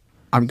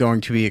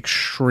going to be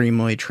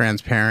extremely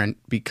transparent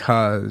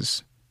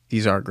because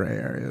these are gray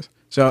areas.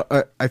 So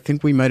I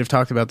think we might have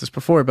talked about this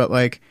before, but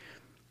like,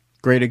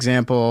 great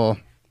example,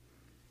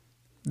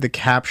 the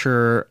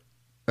capture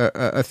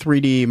a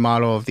 3D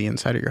model of the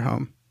inside of your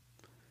home.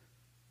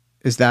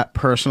 Is that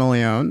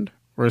personally owned,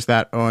 or is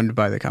that owned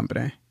by the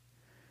company?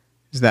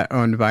 Is that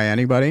owned by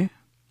anybody?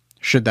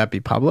 Should that be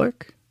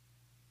public?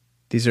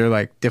 These are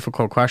like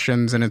difficult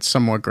questions, and it's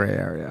somewhat gray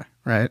area,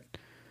 right?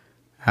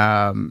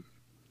 I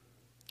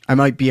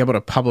might be able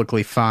to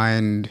publicly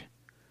find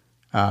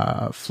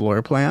a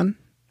floor plan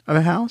of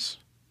a house,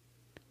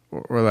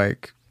 or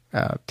like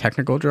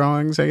technical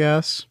drawings, I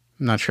guess.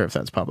 I'm not sure if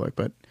that's public,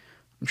 but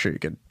I'm sure you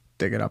could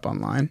dig it up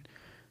online.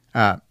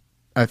 A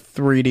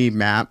 3D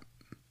map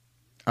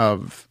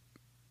of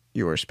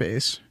your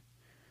space,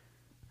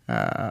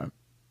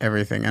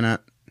 everything in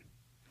it,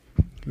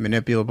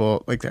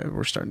 manipulable, like that.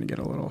 We're starting to get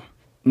a little.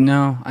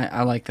 No,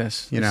 I like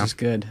this. You This know? is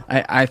good.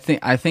 I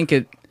think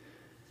it.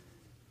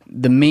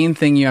 The main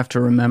thing you have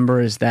to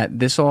remember is that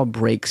this all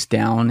breaks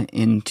down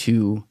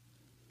into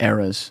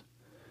eras.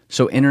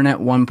 So Internet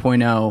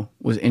 1.0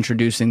 was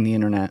introducing the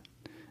internet,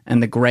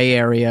 and the gray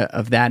area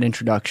of that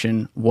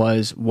introduction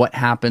was what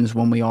happens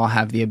when we all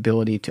have the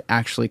ability to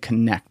actually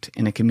connect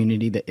in a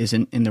community that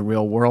isn't in the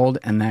real world,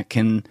 and that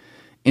can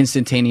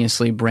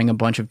instantaneously bring a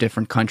bunch of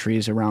different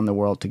countries around the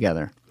world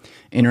together.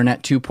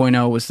 Internet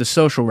 2.0 was the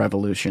social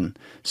revolution.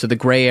 So the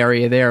gray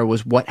area there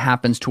was what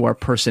happens to our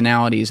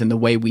personalities and the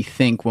way we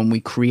think when we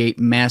create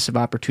massive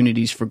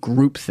opportunities for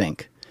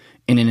groupthink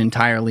in an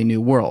entirely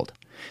new world.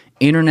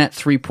 Internet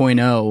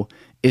 3.0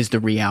 is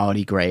the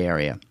reality gray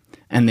area.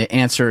 And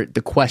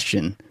the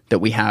question that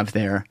we have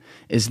there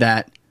is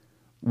that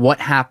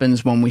what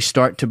happens when we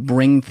start to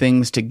bring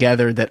things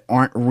together that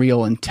aren't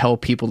real and tell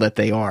people that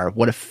they are?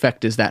 What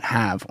effect does that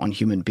have on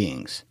human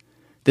beings?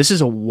 This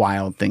is a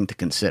wild thing to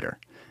consider.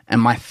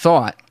 And my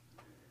thought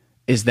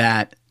is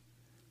that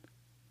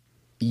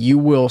you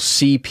will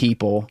see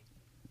people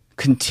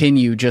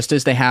continue, just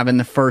as they have in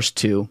the first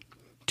two,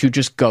 to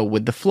just go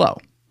with the flow.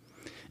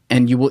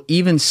 And you will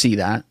even see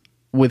that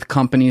with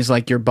companies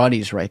like your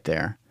buddies right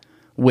there,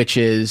 which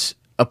is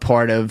a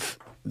part of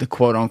the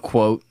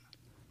quote-unquote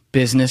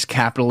business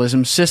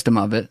capitalism system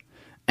of it,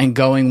 and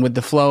going with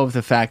the flow of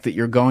the fact that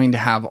you're going to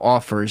have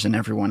offers and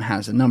everyone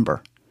has a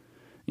number.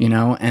 You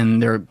know,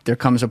 and there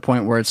comes a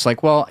point where it's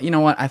like, well, you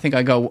know what? I think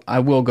I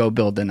will go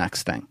build the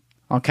next thing.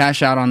 I'll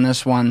cash out on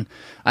this one.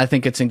 I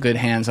think it's in good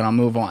hands, and I'll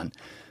move on.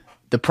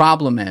 The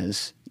problem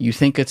is, you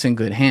think it's in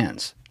good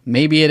hands.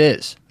 Maybe it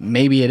is.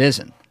 Maybe it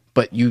isn't.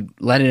 But you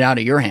let it out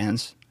of your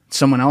hands. It's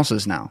someone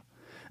else's now.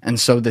 And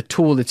so the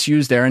tool that's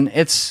used there, and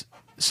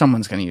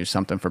someone's going to use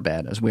something for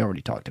bad, as we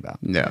already talked about.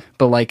 Yeah.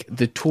 But like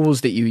the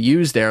tools that you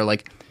use there,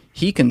 like,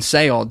 he can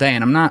say all day,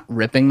 and I'm not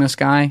ripping this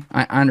guy.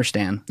 I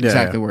understand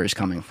exactly where he's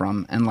coming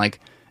from. And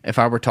like, if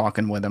I were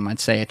talking with him, I'd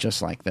say it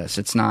just like this.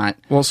 It's not.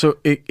 Well, so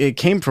it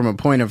came from a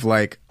point of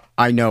like,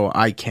 I know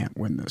I can't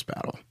win this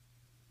battle.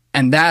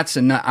 And that's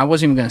I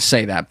wasn't even going to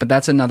say that, but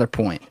that's another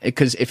point.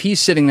 Because if he's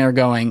sitting there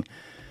going,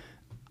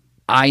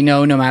 I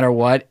know no matter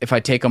what, if I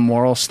take a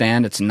moral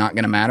stand, it's not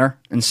going to matter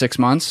in 6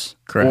 months.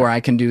 Correct. Or I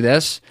can do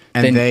this.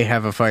 And then they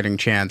have a fighting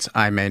chance.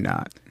 I may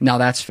not. Now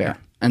that's fair.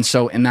 And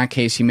so in that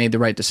case, he made the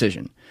right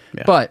decision.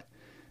 Yeah. But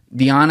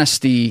the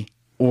honesty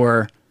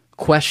or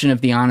question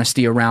of the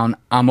honesty around,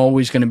 I'm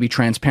always going to be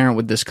transparent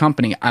with this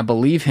company, I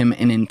believe him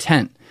in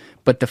intent.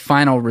 But the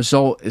final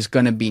result is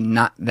going to be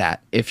not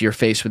that if you're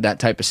faced with that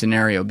type of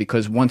scenario.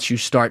 Because once you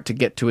start to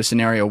get to a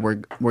scenario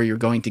where you're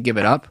going to give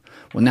it up,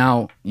 well,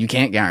 now you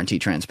can't guarantee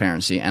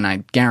transparency. And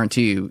I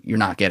guarantee you're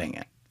not getting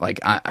it.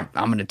 Like, I'm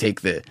going to take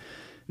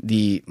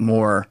the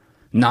more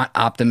not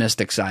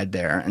optimistic side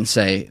there and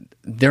say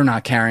they're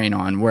not carrying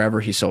on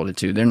wherever he sold it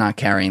to. They're not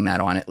carrying that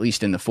on, at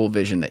least in the full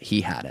vision that he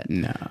had it.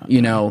 No.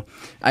 You know,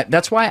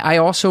 that's why I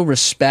also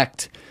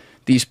respect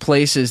these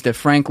places that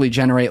frankly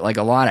generate like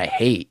a lot of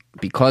hate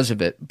because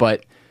of it.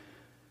 But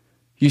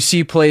you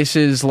see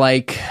places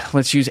like,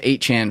 let's use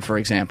 8chan, for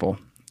example,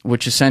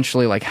 which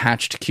essentially like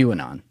hatched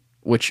QAnon,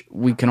 which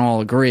we can all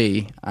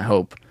agree, I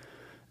hope,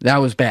 that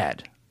was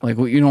bad. Like,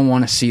 you don't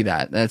want to see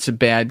that. That's a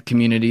bad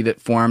community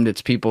that formed.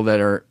 It's people that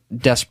are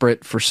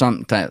desperate for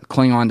something, to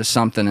cling on to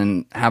something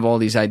and have all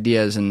these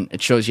ideas, and it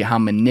shows you how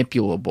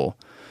manipulable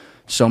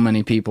so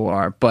many people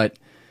are. But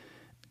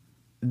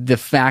the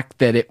fact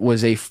that it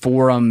was a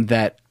forum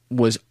that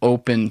was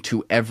open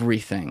to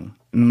everything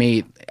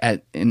made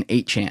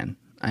 8chan,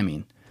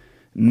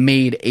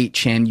 made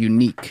 8chan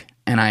unique,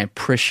 and I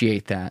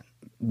appreciate that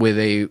with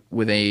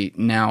a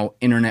now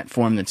internet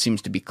forum that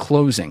seems to be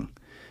closing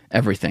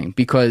everything,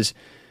 because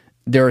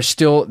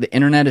the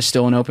internet is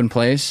still an open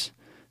place.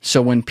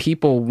 So when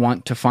people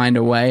want to find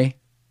a way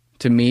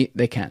to meet,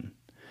 they can.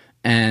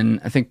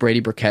 And I think Brady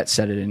Burkett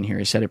said it in here.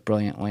 He said it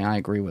brilliantly. I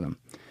agree with him.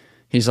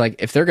 He's like,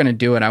 if they're going to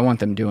do it, I want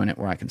them doing it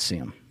where I can see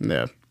them.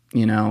 Yeah.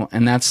 You know,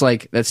 and that's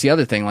the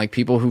other thing. Like,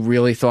 people who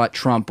really thought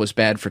Trump was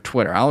bad for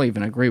Twitter, I'll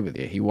even agree with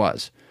you. He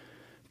was.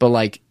 But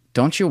like,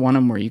 don't you want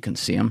him where you can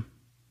see him?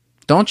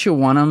 Don't you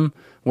want him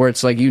where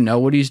it's like, you know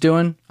what he's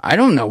doing? I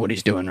don't know what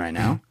he's doing right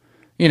now.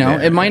 You know,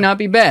 it might not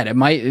be bad. It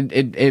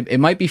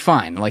might be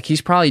fine. Like, he's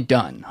probably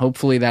done.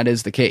 Hopefully that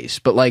is the case.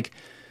 But like,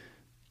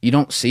 you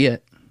don't see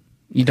it.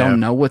 You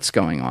don't know what's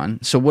going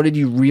on. So what did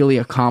you really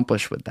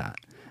accomplish with that?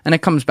 And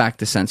it comes back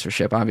to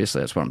censorship. Obviously,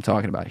 that's what I'm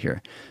talking about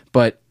here.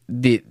 But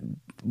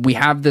we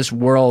have this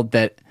world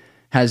that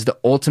has the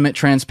ultimate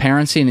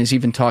transparency and is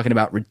even talking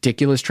about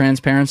ridiculous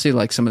transparency,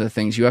 like some of the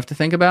things you have to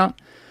think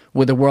about,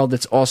 with a world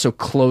that's also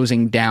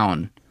closing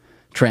down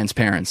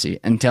transparency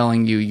and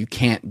telling you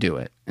can't do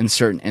it in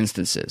certain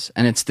instances.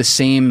 And it's the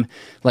same,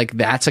 like,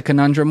 that's a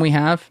conundrum we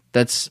have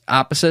that's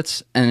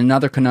opposites. And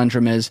another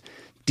conundrum is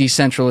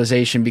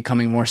decentralization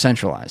becoming more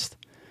centralized.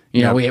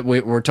 You know,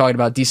 we're talking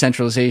about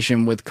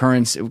decentralization with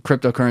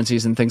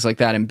cryptocurrencies and things like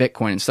that, and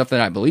Bitcoin and stuff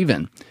that I believe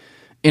in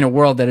a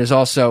world that is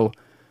also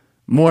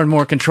more and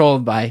more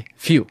controlled by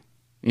few.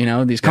 You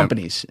know, these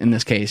companies, in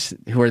this case,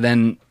 who are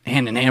then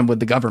hand in hand with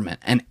the government,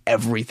 and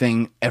every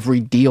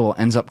deal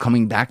ends up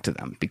coming back to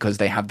them because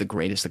they have the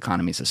greatest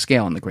economies of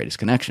scale and the greatest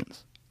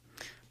connections.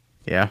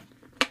 Yeah.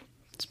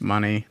 It's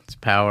money. It's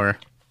power.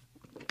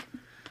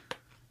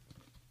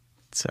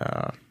 It's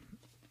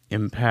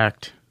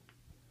impact.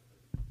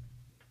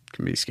 It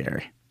can be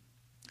scary.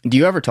 Do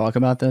you ever talk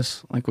about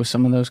this, like, with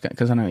some of those guys?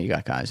 Because I know you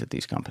got guys at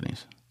these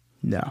companies.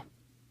 No.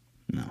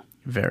 No.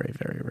 Very,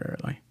 very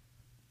rarely.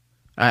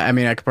 I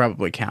mean, I could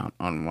probably count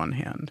on one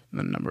hand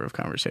the number of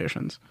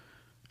conversations.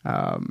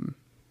 You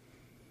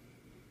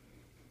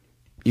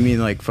mean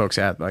like folks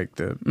at like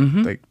the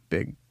like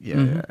big,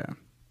 yeah.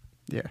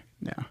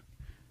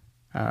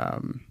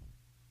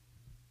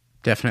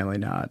 Definitely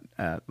not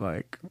at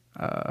like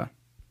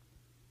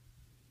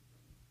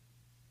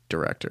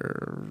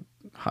director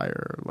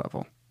higher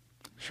level.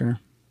 Sure.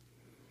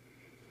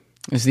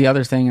 Is the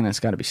other thing, and it's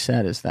got to be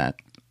said, is that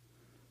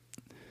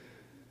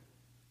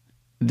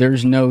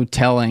there's no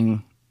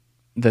telling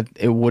that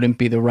it wouldn't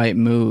be the right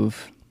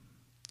move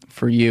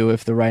for you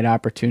if the right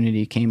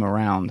opportunity came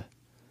around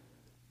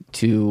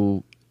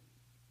to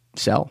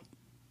sell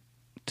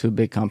to a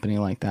big company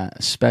like that,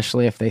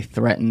 especially if they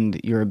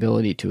threatened your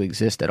ability to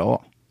exist at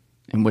all.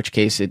 In which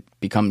case it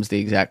becomes the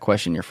exact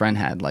question your friend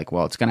had, like,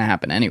 well, it's going to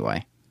happen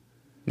anyway.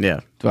 Yeah.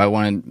 Do I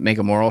want to make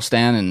a moral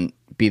stand and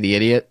be the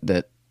idiot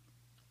that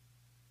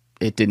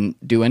it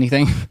didn't do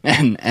anything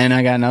and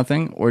I got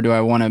nothing? Or do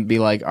I want to be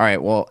like, all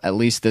right, well, at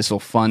least this will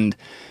fund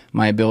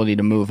my ability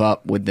to move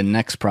up with the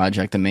next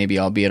project, and maybe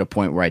I'll be at a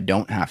point where I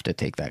don't have to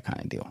take that kind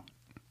of deal.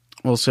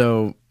 Well,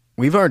 so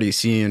we've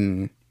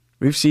seen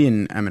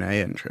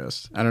M&A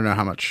interest. I don't know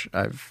how much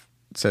I've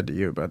said to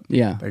you, but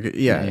yeah.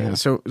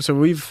 So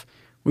we've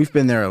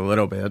been there a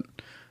little bit.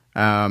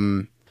 I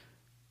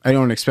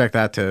don't expect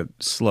that to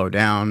slow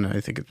down.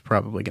 I think it's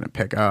probably going to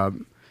pick up.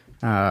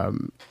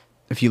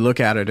 If you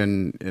look at it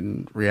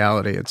in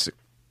reality, it's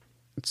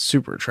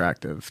super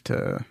attractive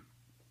to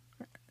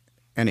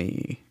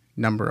any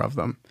number of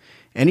them.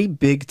 Any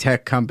big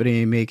tech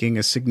company making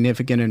a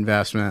significant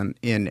investment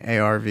in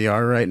AR,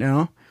 VR right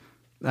now,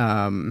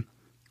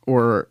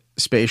 or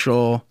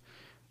spatial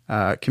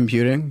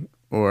computing,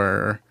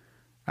 or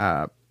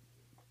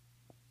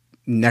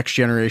next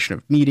generation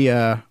of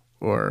media,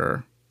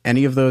 or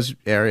any of those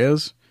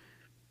areas,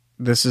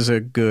 this is a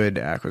good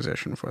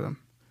acquisition for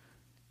them.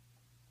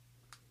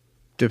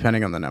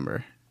 Depending on the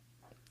number.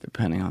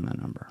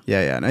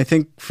 Yeah. And I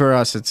think for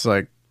us, it's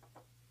like,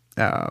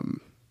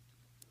 don't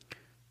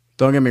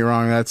get me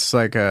wrong, that's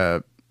like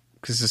because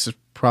this is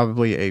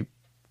probably a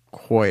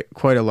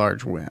quite a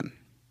large win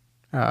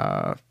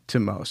to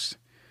most.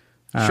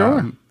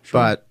 Sure.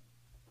 But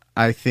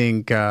I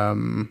think, I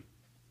mean,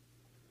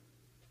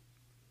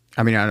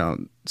 I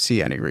don't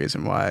see any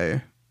reason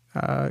why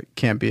it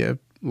can't be a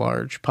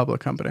large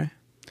public company.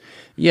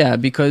 Yeah,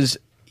 because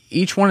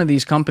each one of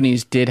these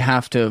companies did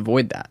have to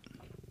avoid that.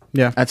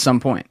 Yeah. At some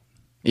point.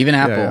 Even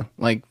Apple,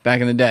 like back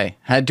in the day,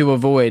 had to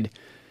avoid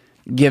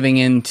giving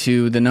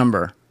into the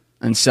number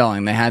and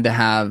selling. They had to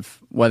have,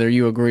 whether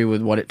you agree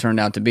with what it turned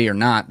out to be or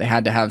not, they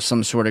had to have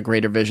some sort of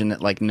greater vision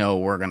that, like, no,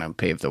 we're going to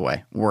pave the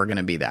way. We're going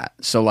to be that.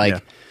 So,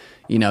 like,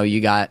 you know,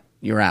 you got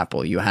your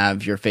Apple, you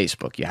have your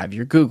Facebook, you have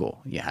your Google,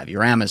 you have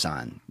your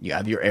Amazon, you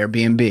have your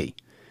Airbnb.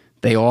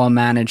 They all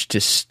managed to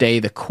stay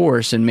the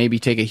course and maybe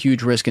take a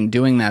huge risk in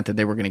doing that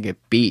they were going to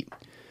get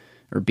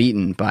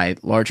beaten by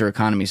larger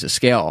economies of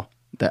scale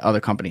that other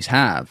companies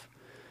have,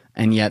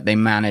 and yet they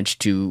managed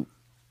to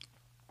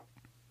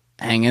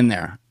hang in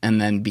there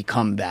and then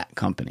become that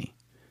company.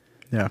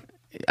 Yeah.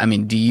 I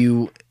mean,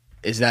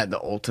 is that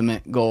the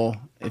ultimate goal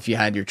if you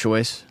had your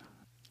choice?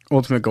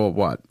 Ultimate goal of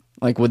what?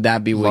 Like, would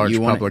that be what large you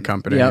want? public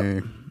company?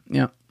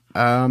 Yep.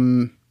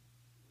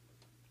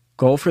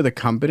 Goal for the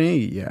company?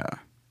 Yeah.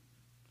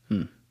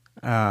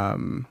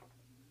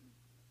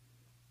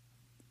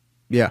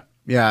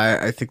 Yeah,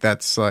 I think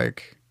that's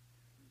like,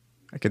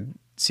 I could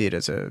see it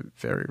as a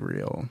very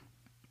real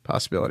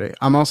possibility.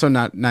 I'm also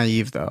not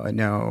naive, though. I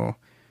know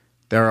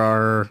there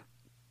are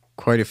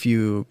quite a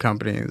few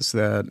companies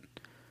that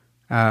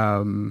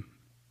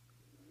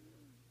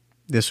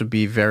this would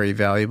be very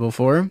valuable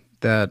for,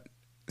 that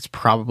it's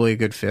probably a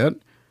good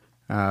fit,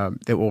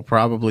 that will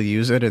probably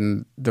use it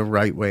in the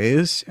right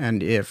ways.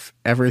 And if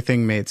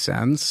everything made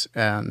sense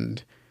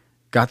and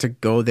got to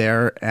go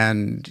there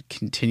and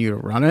continue to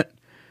run it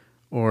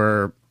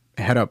or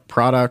head up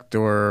product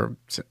or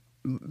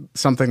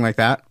something like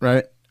that,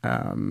 right?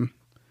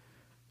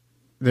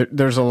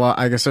 There's a lot,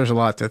 I guess there's a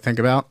lot to think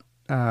about.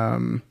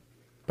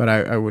 But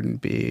I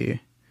wouldn't be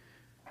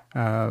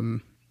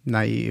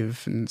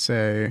naive and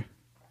say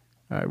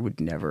I would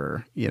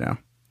never, you know,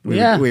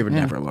 we would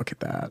never look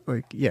at that.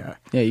 Like, yeah,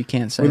 you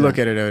can't say we that. look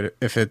at it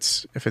if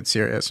it's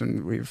serious,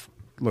 and we've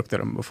looked at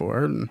them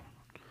before, and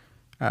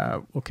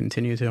we'll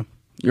continue to.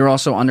 You're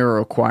also under a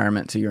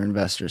requirement to your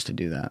investors to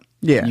do that.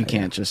 Yeah, you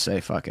can't just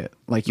say fuck it.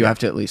 Like, you have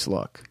to at least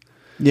look.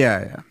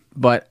 Yeah.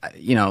 But,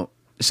 you know,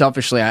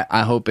 selfishly,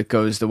 I hope it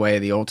goes the way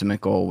of the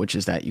ultimate goal, which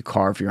is that you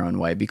carve your own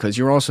way, because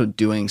you're also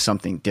doing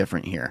something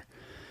different here.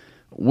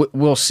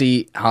 We'll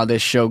see how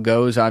this show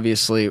goes.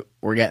 Obviously,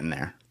 we're getting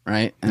there,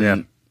 right?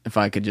 And if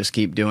I could just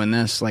keep doing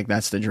this, like,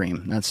 that's the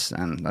dream. That's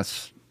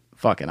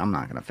fuck it. I'm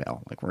not going to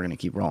fail. Like, we're going to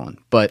keep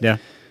rolling. But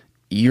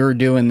you're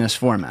doing this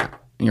format.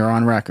 You're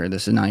on record.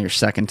 This is now your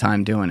second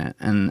time doing it.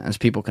 And as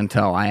people can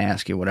tell, I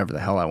ask you whatever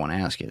the hell I want to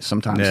ask you.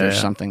 Sometimes there's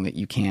something that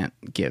you can't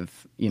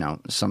give, you know,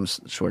 some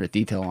sort of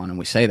detail on, and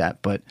we say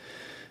that. But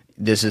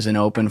this is an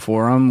open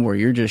forum where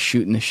you're just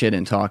shooting the shit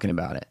and talking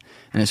about it.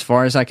 And as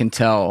far as I can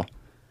tell,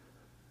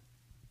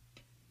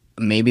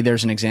 maybe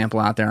there's an example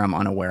out there I'm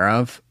unaware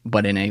of,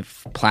 but in a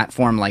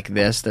platform like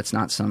this that's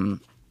not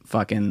some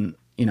fucking,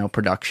 you know,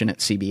 production at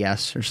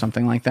CBS or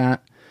something like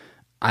that,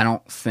 I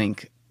don't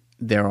think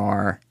there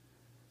are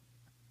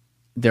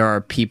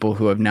people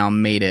who have now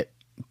made it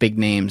big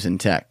names in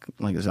tech,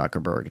 like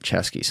Zuckerberg,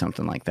 Chesky,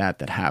 something like that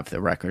have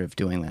the record of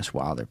doing this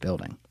while they're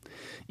building.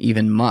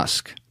 Even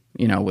Musk,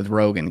 you know, with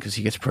Rogan, because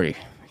he gets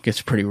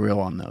pretty real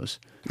on those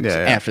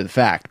after the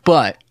fact.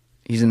 But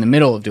he's in the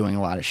middle of doing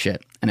a lot of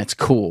shit, and it's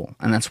cool.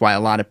 And that's why a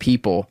lot of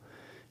people,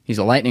 he's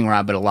a lightning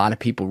rod, but a lot of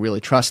people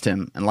really trust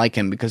him and like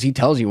him because he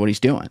tells you what he's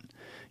doing.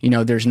 You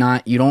know,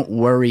 you don't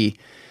worry.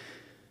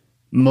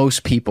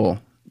 Most people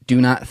do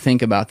not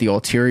think about the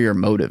ulterior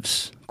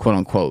motives, quote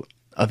unquote,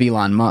 of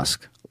Elon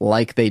Musk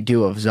like they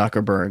do of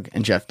Zuckerberg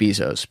and Jeff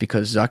Bezos,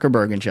 because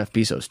Zuckerberg and Jeff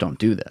Bezos don't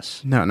do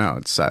this. No,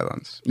 it's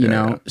silence. You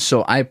know,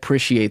 so I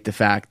appreciate the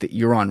fact that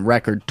you're on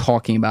record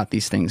talking about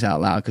these things out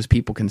loud, because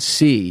people can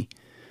see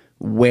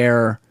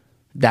where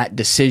that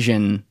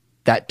decision,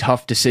 that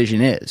tough decision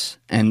is,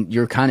 and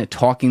you're kind of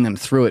talking them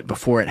through it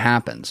before it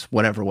happens,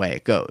 whatever way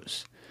it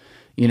goes.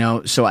 You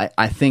know, so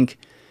I think,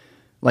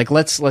 like,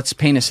 let's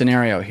paint a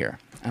scenario here,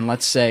 and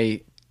let's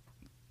say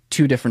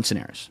two different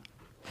scenarios.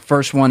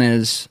 First one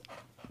is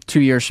 2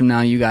 years from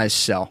now, you guys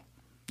sell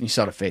to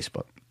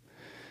Facebook,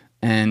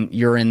 and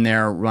you're in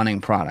there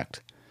running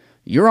product.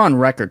 You're on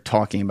record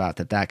talking about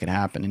that could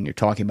happen, and you're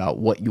talking about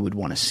what you would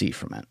want to see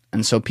from it.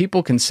 And so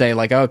people can say,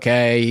 like,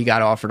 okay, he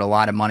got offered a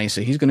lot of money,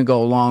 so he's going to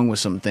go along with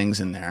some things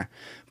in there.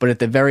 But at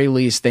the very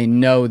least, they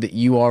know that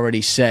you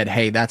already said,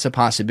 hey, that's a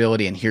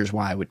possibility, and here's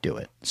why I would do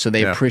it. So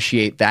they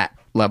appreciate that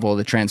level of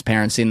the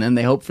transparency, and then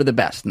they hope for the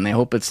best, and they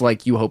hope it's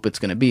like you hope it's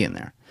going to be in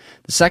there.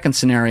 The second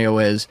scenario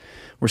is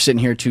we're sitting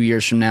here 2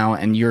 years from now,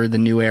 and you're the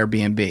new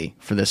Airbnb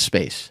for this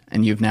space,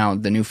 and you've now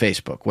the new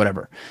Facebook,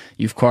 whatever.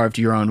 You've carved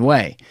your own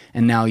way,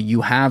 and now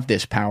you have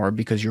this power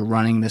because you're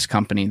running this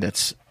company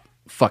that's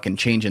fucking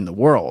changing the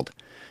world.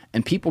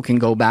 And people can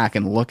go back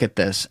and look at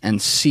this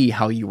and see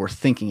how you were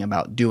thinking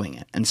about doing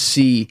it, and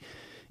see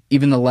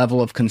even the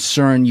level of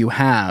concern you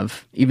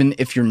have, even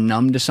if you're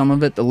numb to some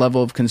of it, the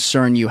level of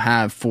concern you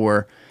have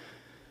for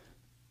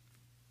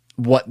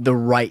what the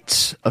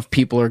rights of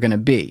people are going to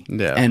be,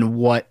 and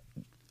what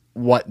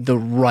the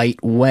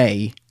right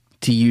way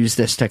to use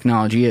this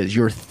technology is.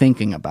 You're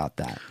thinking about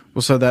that.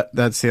 Well, so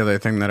that's the other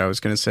thing that I was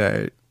going to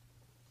say.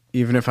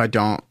 Even if I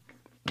don't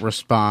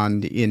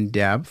respond in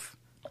depth,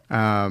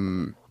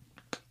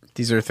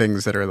 these are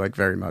things that are like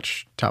very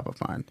much top of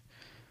mind.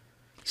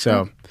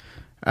 So,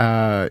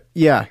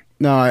 yeah,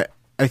 no,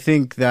 I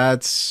think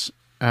that's,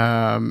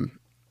 I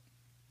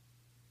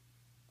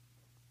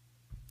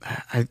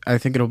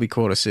think it'll be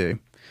cool to see.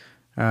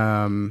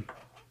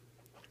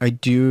 I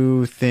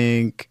do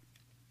think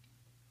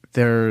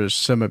there's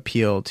some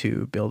appeal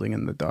to building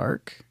in the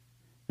dark.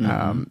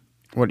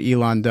 What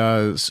Elon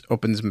does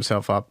opens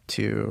himself up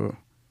to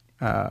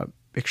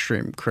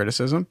extreme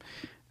criticism,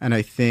 and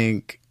I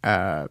think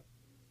so.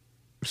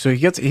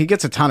 He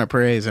gets a ton of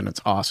praise, and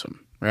it's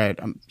awesome, right?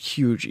 I'm a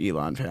huge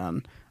Elon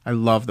fan. I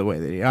love the way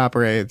that he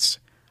operates.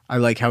 I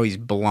like how he's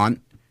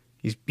blunt.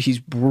 He's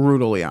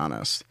brutally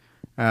honest.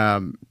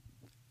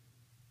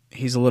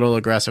 He's a little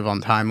aggressive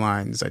on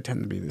timelines. I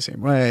tend to be the same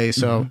way,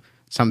 so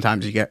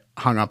sometimes you get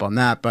hung up on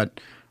that.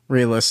 But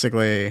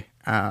realistically,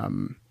 I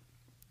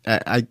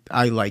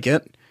like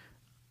it.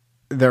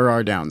 There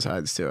are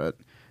downsides to it.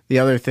 The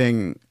other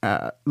thing,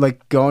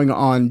 like going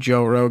on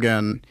Joe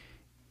Rogan,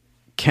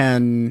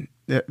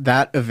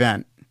 that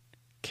event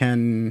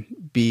can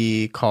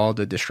be called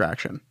a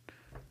distraction,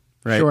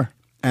 right? Sure.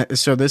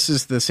 So this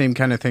is the same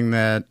kind of thing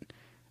that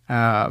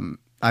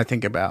I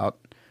think about,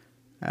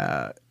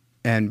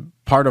 and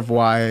part of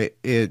why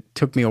it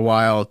took me a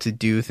while to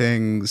do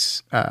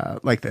things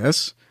like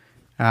this.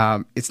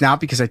 It's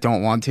not because I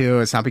don't want to.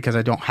 It's not because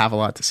I don't have a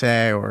lot to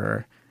say,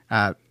 or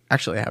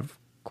actually I have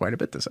quite a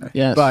bit to say.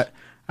 Yes. But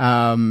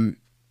and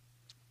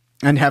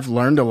have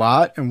learned a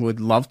lot and would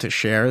love to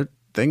share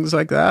things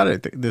like that. I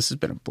think this has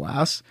been a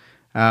blast.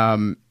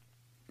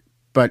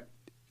 But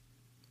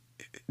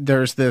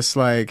there's this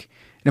like,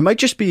 and it might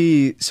just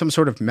be some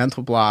sort of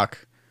mental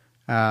block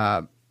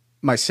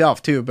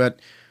myself too, but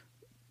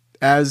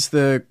as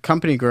the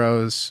company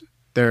grows,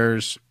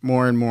 there's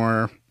more and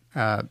more,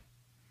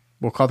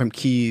 we'll call them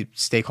key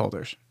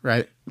stakeholders,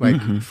 right?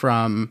 Like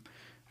from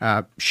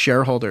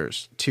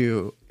shareholders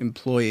to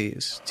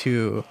employees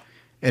to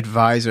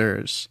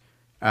advisors,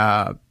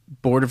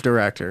 board of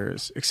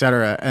directors, et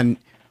cetera. And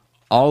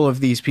all of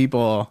these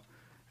people,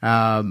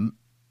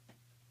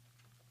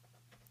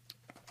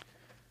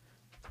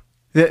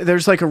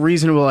 there's like a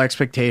reasonable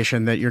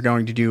expectation that you're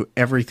going to do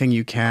everything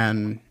you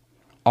can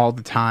all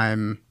the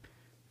time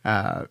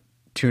to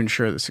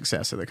ensure the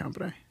success of the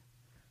company.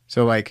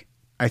 So like,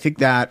 I think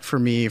that for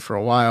me for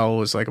a while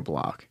was like a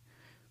block.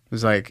 It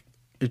was like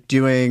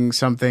doing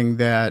something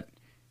that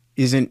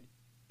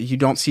you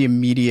don't see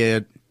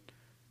immediate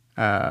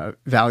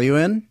value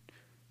in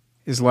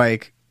is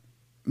like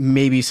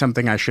maybe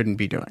something I shouldn't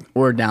be doing.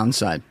 Or a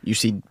downside. You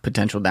see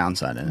potential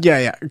downside in it.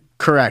 Yeah,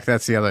 correct.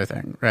 That's the other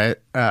thing, right?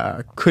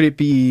 Could it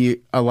be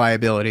a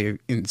liability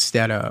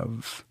instead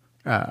of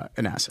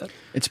an asset?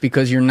 It's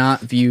because you're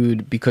not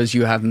viewed, because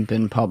you haven't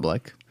been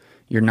public.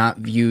 You're not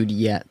viewed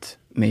yet.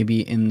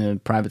 Maybe in the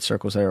private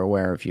circles that are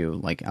aware of you,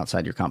 like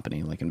outside your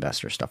company, like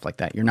investors, stuff like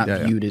that. You're not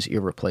viewed as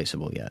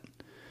irreplaceable yet.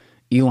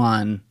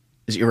 Elon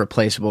is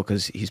irreplaceable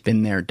because he's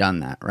been there,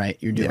 done that, right?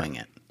 You're doing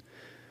it.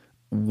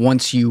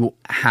 Once you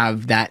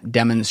have that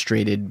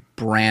demonstrated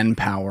brand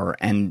power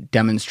and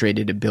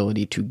demonstrated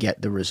ability to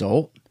get the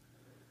result,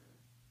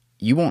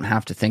 you won't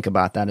have to think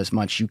about that as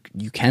much.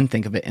 You can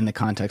think of it in the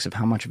context of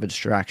how much of a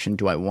distraction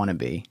do I want to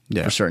be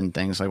for certain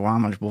things. Like, well, how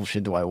much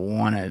bullshit do I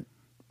want to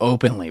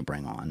openly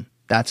bring on?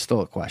 That's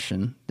still a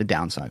question, the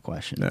downside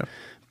question. Yeah.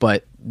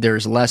 But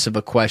there's less of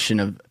a question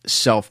of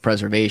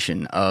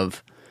self-preservation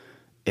of,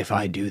 if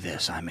I do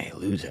this, I may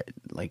lose it.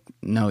 Like,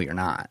 no, you're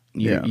not.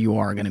 You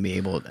are going to be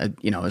able to,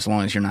 as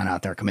long as you're not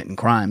out there committing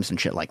crimes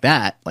and shit like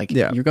that,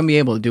 you're going to be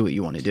able to do what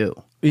you want to do.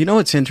 You know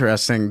what's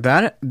interesting?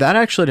 That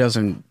actually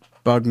doesn't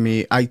bug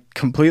me. I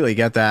completely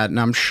get that. And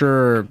I'm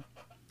sure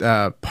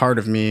part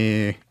of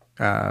me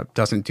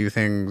doesn't do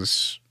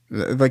things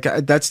like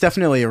that's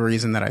definitely a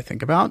reason that I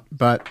think about,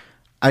 but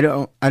I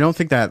don't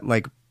think that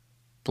like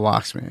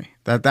blocks me.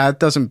 That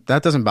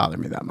doesn't bother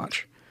me that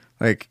much.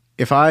 Like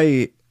if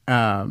I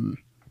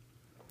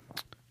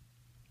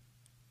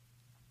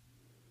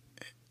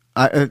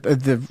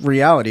the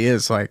reality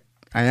is like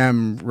I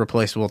am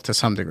replaceable to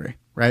some degree,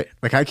 right?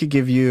 Like I could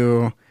give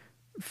you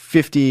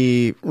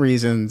 50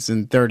 reasons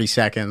in 30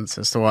 seconds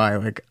as to why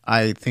like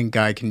I think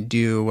I can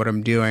do what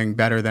I'm doing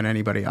better than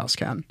anybody else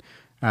can,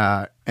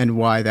 and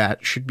why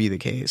that should be the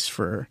case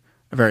for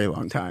a very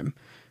long time.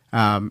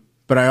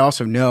 But I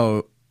also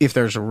know if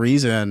there's a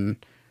reason,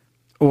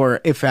 or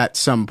if at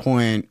some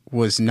point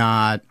was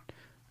not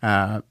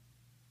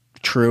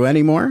true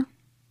anymore,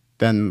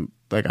 then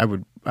like I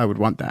would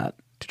want that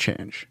to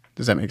change.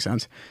 Does that make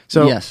sense?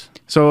 So yes.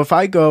 So if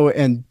I go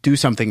and do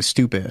something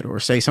stupid or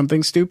say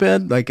something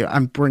stupid, like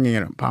I'm bringing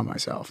it upon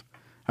myself.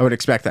 I would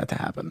expect that to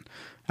happen.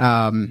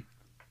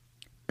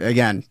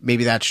 Again,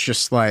 maybe that's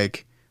just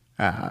like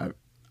I'm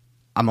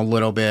a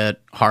little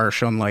bit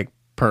harsh on like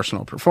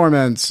personal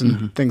performance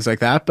and things like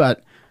that.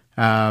 But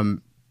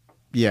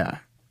yeah.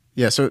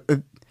 So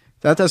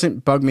that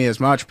doesn't bug me as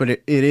much, but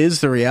it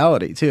is the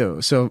reality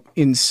too. So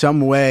in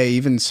some way,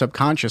 even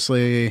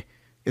subconsciously,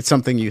 it's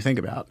something you think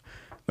about.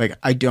 Like,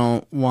 I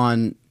don't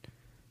want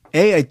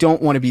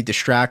to be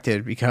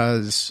distracted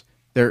because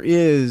there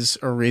is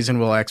a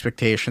reasonable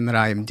expectation that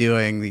I am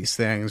doing these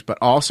things, but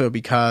also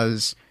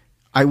because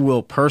I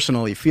will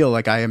personally feel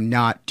like I am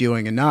not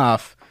doing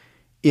enough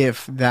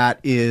if that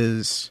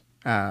is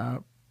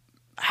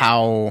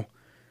how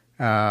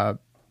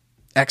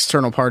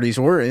external parties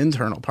or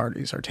internal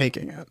parties are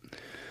taking it.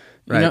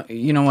 Right?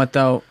 You know what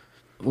though?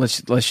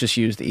 Let's just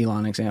use the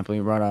Elon example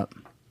you brought up.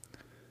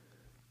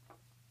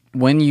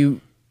 When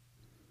you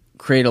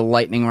create a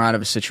lightning rod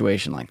of a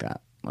situation like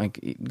that,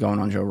 like going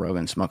on Joe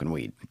Rogan smoking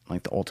weed,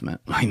 like the ultimate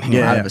lightning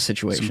rod of a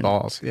situation. Some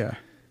balls, yeah.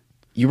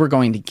 You are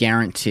going to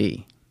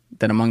guarantee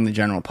that among the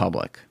general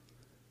public,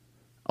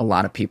 a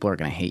lot of people are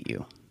going to hate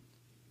you,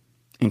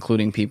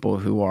 including people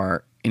who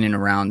are in and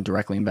around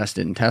directly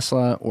invested in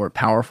Tesla, or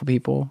powerful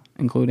people,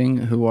 including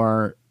who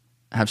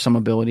have some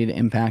ability to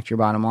impact your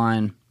bottom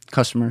line,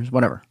 customers,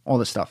 whatever, all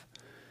this stuff.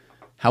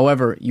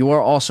 However, you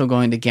are also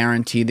going to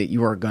guarantee that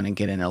you are going to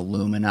get an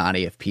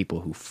Illuminati of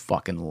people who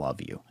fucking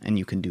love you and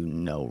you can do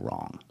no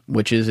wrong,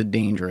 which is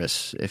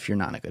if you're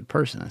not a good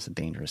person, that's a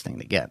dangerous thing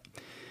to get.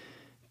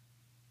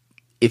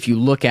 If you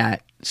look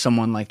at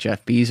someone like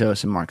Jeff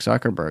Bezos and Mark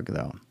Zuckerberg,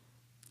 though,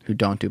 who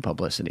don't do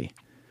publicity,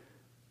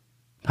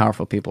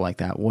 powerful people like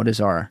that, what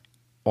is our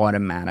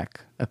automatic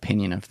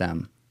opinion of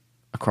them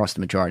across the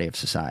majority of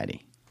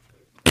society?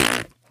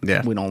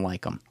 Yeah. We don't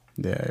like them.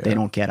 Yeah. They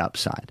don't get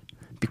upside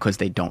because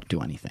they don't do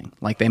anything.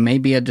 Like, they may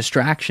be a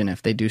distraction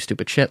if they do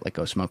stupid shit, like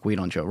go smoke weed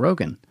on Joe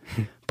Rogan,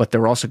 but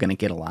they're also going to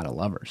get a lot of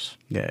lovers.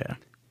 Yeah.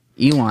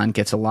 Elon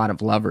gets a lot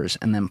of lovers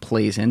and then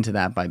plays into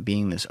that by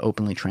being this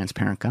openly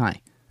transparent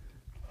guy.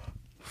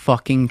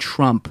 Fucking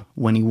Trump,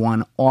 when he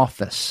won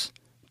office,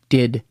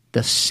 did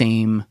the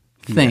same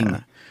thing. Yeah.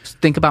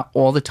 Think about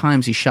all the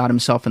times he shot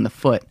himself in the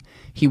foot.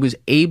 He was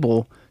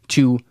able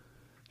to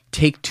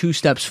take 2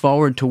 steps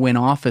forward to win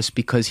office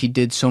because he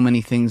did so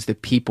many things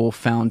that people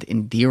found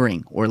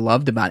endearing or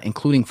loved about,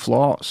 including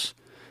flaws.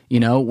 You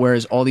know,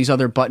 whereas all these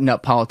other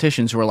buttoned-up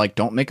politicians who were like,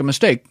 don't make a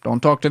mistake,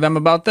 don't talk to them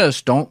about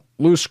this, don't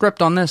lose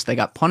script on this, they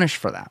got punished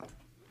for that.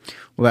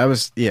 Well, that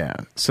was, yeah.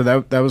 So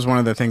that was one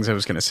of the things I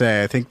was going to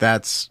say. I think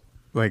that's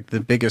like the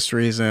biggest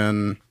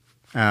reason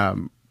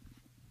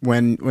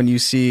when you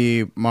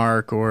see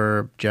Mark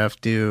or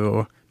Jeff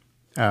do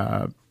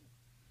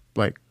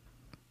like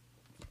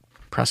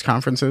press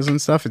conferences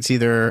and stuff, it's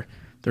either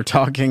they're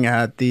talking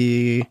at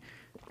the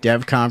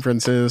dev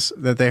conferences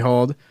that they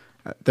hold,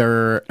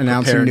 they're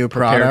announcing new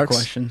products,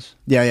 questions.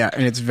 Yeah,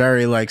 and it's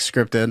very like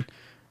scripted,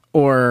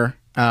 or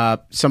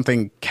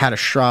something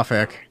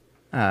catastrophic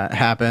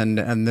happened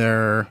and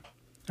they're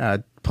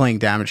playing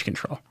damage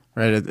control.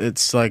 Right,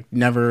 it's like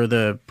never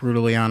the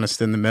brutally honest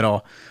in the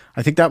middle.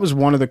 I think that was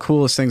one of the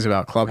coolest things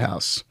about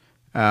Clubhouse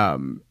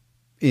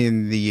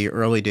in the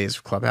early days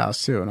of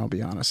Clubhouse too. And I'll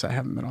be honest, I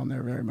haven't been on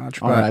there very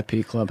much.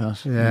 R.I.P.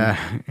 Clubhouse. Yeah,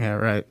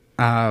 right.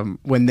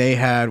 When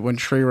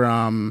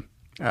Sriram,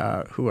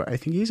 who I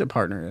think he's a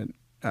partner in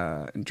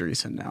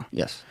Andreessen now.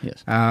 Yes.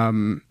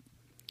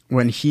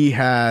 When he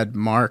had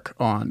Mark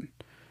on,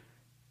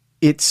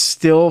 it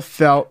still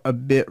felt a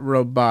bit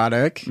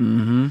robotic.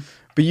 Mm-hmm.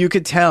 But you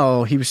could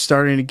tell he was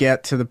starting to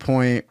get to the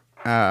point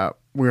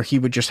where he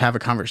would just have a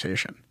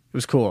conversation. It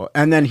was cool.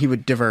 And then he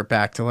would divert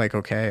back to like,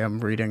 okay,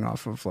 I'm reading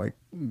off of like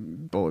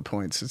bullet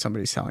points that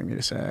somebody's telling me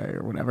to say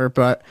or whatever.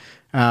 But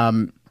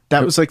that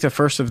was like the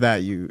first of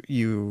that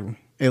you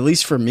at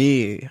least for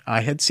me, I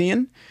had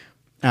seen.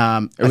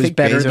 It was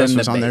better Bezos than the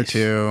base. On there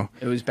too.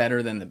 It was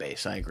better than the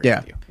base. I agree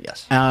with you.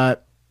 Yes.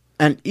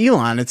 And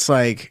Elon, it's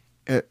like,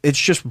 it's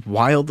just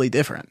wildly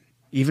different.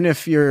 Even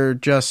if you're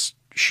just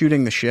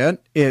shooting the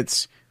shit,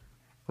 it's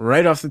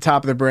right off the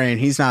top of the brain.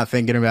 He's not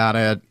thinking about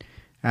it.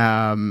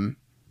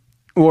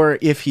 Or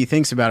if he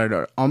thinks about it,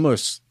 it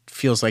almost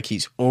feels like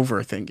he's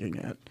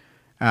overthinking it.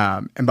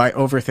 And by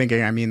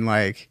overthinking, I mean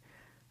like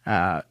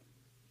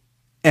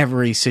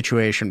every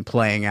situation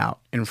playing out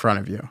in front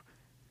of you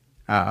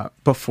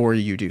before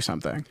you do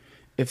something.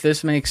 If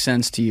this makes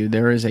sense to you,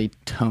 there is a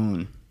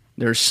tone.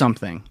 There's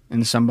something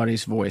in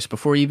somebody's voice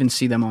before you even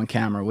see them on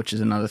camera, which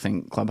is another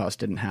thing Clubhouse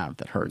didn't have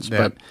that hurts. Yeah.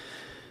 But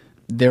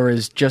there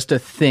is just a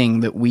thing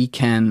that we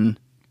can,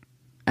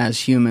 as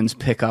humans,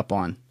 pick up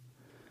on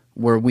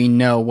where we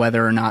know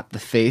whether or not the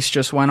face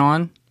just went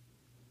on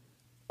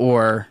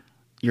or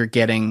you're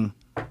getting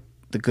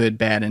the good,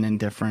 bad, and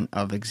indifferent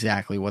of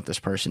exactly what this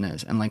person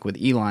is. And like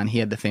with Elon, he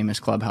had the famous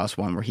Clubhouse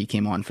one where he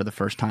came on for the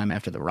first time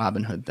after the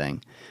Robin Hood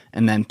thing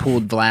and then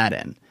pulled Vlad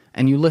in.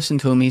 And you listen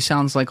to him, he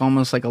sounds like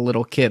almost like a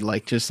little kid,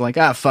 like just like,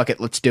 fuck it,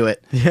 let's do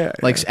it. Yeah.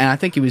 Like, and I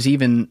think he was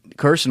even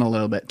cursing a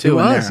little bit too.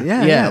 He was, in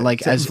there. Yeah.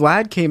 Like so as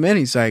Vlad came in,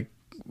 he's like,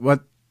 what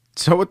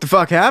the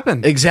fuck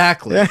happened?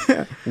 Exactly.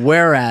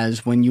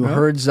 Whereas when you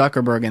heard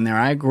Zuckerberg in there,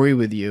 I agree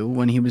with you.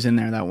 When he was in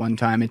there that one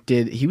time,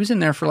 he was in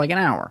there for like an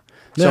hour.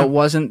 So it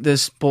wasn't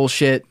this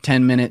bullshit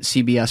 10-minute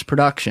CBS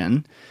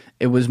production.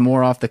 It was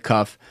more off the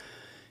cuff.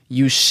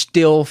 You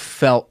still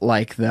felt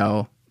like,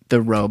 though,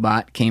 the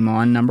robot came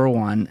on, number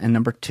one, and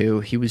number two,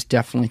 he was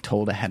definitely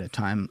told ahead of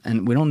time,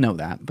 and we don't know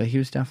that, but he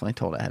was definitely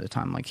told ahead of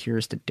time, like,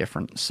 here's the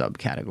different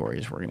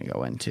subcategories we're going to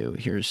go into.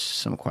 Here's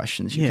some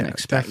questions you can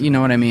expect. Definitely. You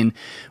know what I mean?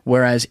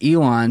 Whereas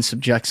Elon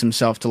subjects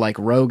himself to, like,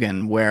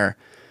 Rogan, where,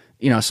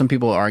 you know, some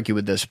people argue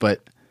with this,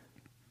 but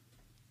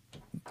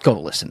go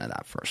listen to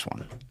that first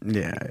one.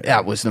 Yeah.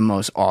 That was the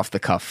most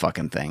off-the-cuff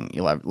fucking thing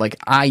you'll ever... Like,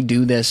 I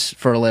do this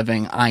for a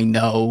living. I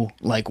know,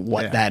 like,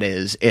 what that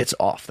is. It's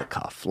off the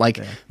cuff. Like,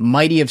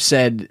 might he have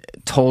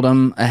told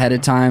him ahead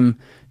of time,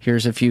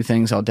 here's a few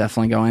things I'll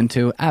definitely go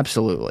into?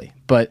 Absolutely.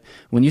 But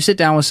when you sit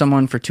down with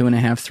someone for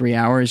 2.5, 3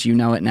 hours, you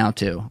know it now,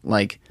 too.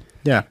 Like,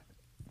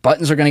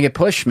 buttons are going to get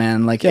pushed,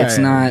 man. Like, it's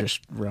not...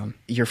 Just run.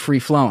 You're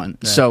free-flowing.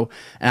 So,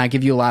 and I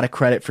give you a lot of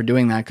credit for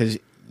doing that, because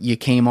you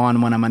came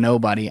on when I'm a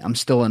nobody. I'm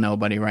still a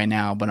nobody right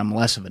now, but I'm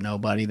less of a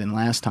nobody than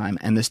last time.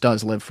 And this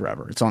does live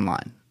forever. It's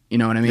online. You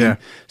know what I mean? Yeah.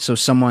 So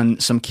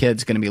some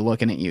kid's going to be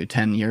looking at you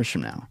 10 years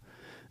from now,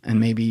 and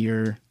maybe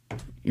you're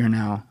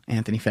now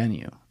Anthony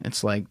Fenu.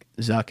 It's like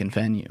Zuck and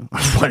Fenu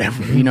or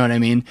whatever. You know what I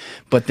mean?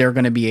 But they're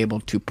going to be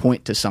able to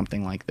point to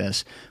something like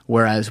this.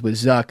 Whereas with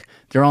Zuck,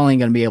 they're only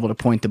going to be able to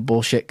point to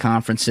bullshit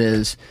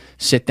conferences,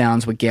 sit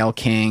downs with Gayle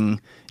King,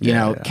 you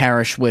know,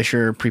 Kara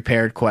Swisher,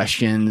 prepared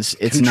questions.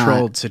 It's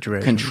Controlled not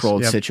situations.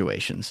 Controlled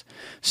situations.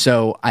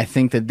 So I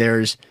think that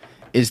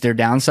is there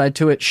downside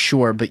to it?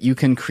 Sure, but you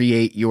can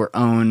create your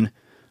own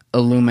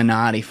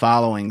Illuminati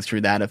following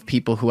through that of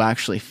people who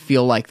actually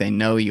feel like they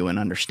know you and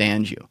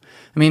understand you.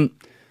 I mean,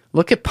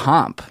 look at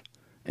Pomp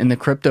in the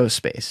crypto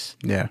space.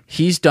 Yeah.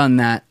 He's done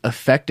that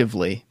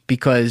effectively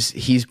because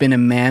he's been a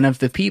man of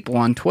the people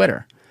on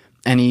Twitter.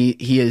 And he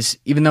is,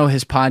 even though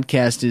his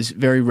podcast is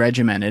very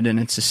regimented and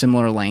it's a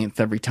similar length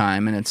every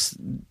time, and it's,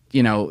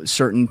 you know,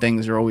 certain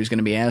things are always going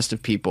to be asked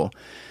of people,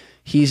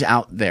 he's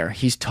out there.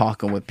 He's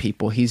talking with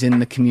people. He's in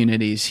the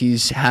communities.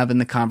 He's having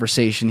the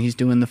conversation. He's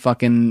doing the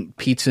fucking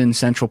pizza in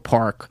Central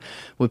Park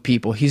with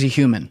people. He's a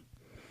human,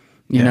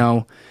 you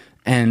know,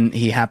 and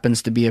he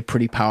happens to be a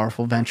pretty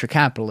powerful venture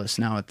capitalist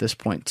now at this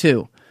point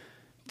too.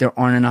 There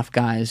aren't enough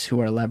guys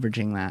who are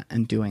leveraging that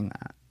and doing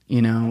that,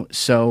 you know?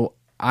 So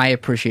I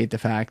appreciate the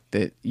fact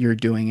that you're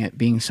doing it,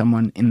 being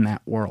someone in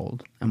that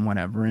world and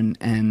whatever.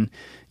 And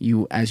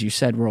you, as you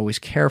said, were always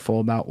careful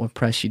about what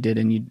press you did,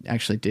 and you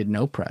actually did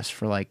no press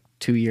for like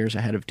 2 years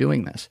ahead of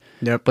doing this.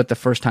 Yep. But the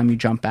first time you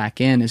jump back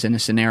in is in a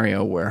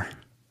scenario where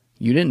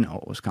you didn't know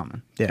what was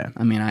coming. Yeah.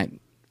 I mean,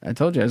 I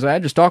told you, I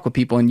just talked with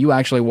people, and you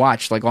actually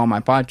watched like all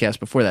my podcasts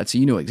before that, so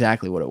you knew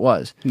exactly what it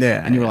was.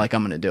 Yeah. And you were like,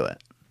 I'm going to do it.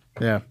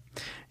 Yeah.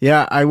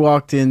 Yeah, I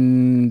walked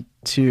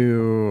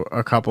into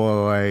a couple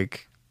of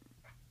like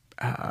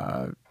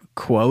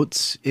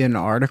quotes in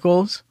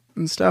articles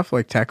and stuff,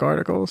 like tech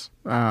articles,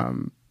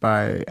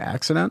 by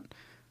accident.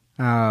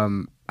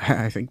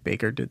 I think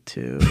Baker did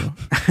too.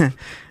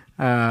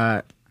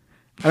 I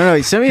don't know.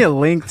 He sent me a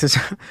link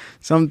to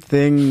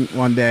something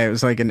one day. It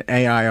was like an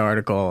AI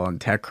article on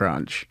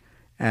TechCrunch,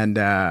 and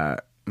I'm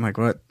like,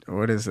 "What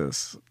is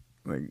this?"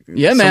 Like,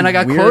 yeah, man, I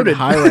got quoted.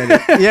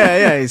 Highlighted.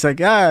 yeah. He's like,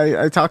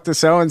 "Yeah, I talked to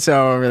so and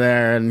so over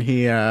there," and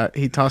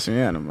he tossed me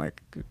in. I'm like,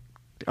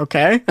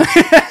 "Okay,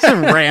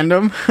 some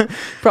random."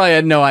 Probably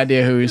had no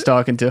idea who he was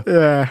talking to.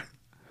 Yeah,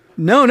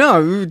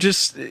 no, we were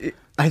just.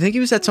 I think he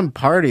was at some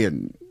party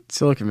in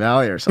Silicon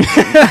Valley or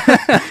something.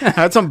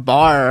 At some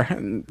bar,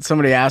 and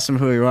somebody asked him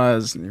who he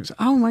was, and he was,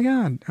 "Oh my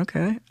god,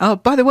 okay. Oh,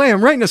 by the way,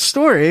 I'm writing a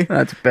story."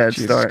 That's a bad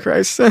Jesus start.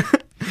 Christ.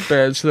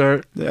 Bad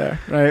start. Yeah,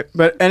 right.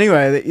 But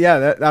anyway,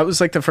 yeah, that was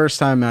like the first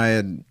time I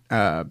had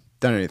done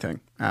anything,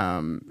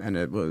 and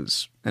it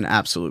was an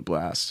absolute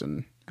blast,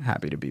 and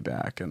happy to be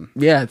back. And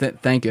yeah,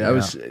 thank you.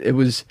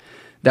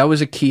 That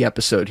was a key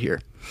episode here.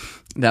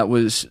 That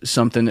was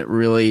something that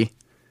really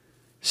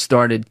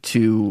started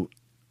to,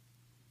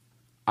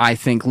 I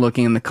think,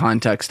 looking in the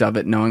context of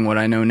it, knowing what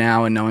I know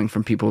now and knowing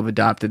from people who've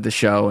adopted the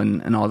show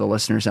and all the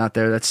listeners out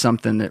there, that's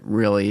something that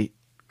really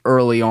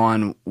early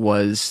on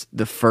was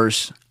the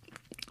first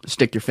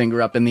stick your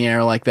finger up in the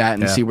air like that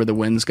and see where the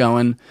wind's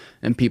going.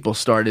 And people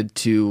started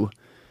to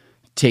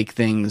take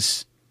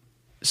things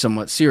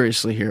somewhat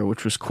seriously here,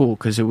 which was cool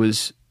because it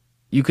was,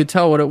 you could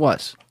tell what it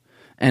was.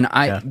 And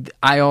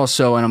I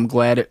also, and I'm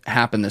glad it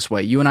happened this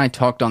way, you and I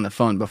talked on the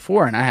phone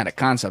before, and I had a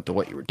concept of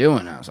what you were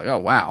doing. I was like, oh,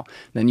 wow.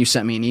 Then you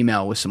sent me an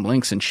email with some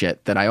links and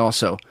shit that I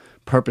also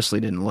purposely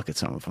didn't look at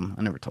some of them.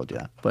 I never told you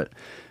that, but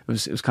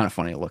it was kind of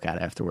funny to look at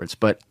afterwards.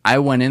 But I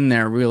went in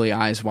there really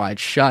eyes wide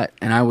shut,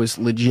 and I was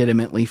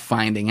legitimately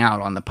finding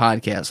out on the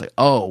podcast, like,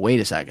 oh,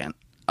 wait a second.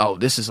 Oh,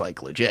 this is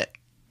like legit.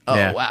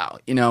 Oh, wow.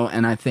 You know,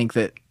 and I think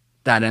that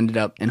ended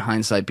up, in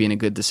hindsight, being a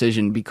good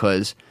decision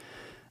because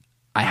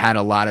I had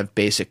a lot of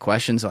basic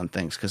questions on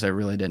things because I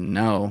really didn't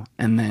know.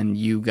 And then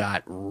you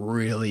got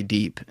really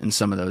deep in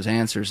some of those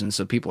answers. And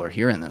so people are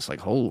hearing this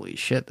like, holy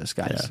shit, this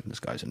guy's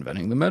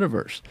inventing the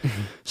metaverse.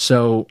 Mm-hmm.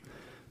 So,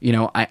 you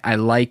know, I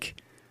like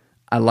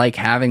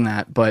having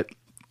that, but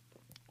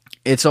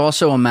it's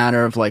also a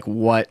matter of like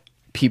what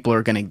people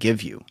are going to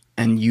give you.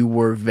 And you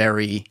were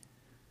very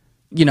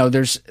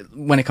there's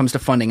when it comes to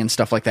funding and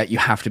stuff like that, you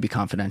have to be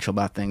confidential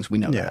about things. We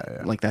know that.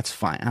 Yeah. Like, that's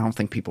fine. I don't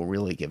think people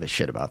really give a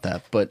shit about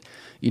that. But,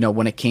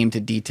 when it came to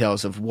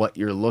details of what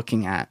you're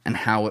looking at and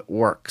how it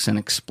works and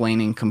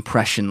explaining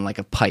compression like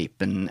a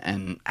pipe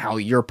and how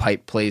your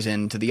pipe plays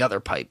into the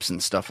other pipes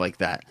and stuff like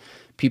that,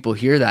 people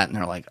hear that and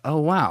they're like, oh,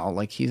 wow,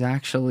 like he's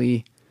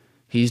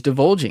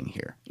divulging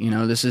here.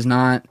 This is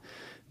not,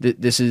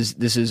 this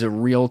is a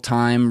real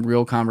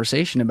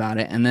conversation about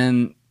it. And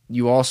then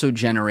you also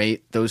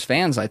generate those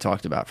fans I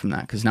talked about from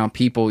that, because now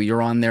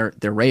you're on their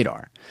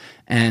radar.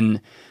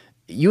 And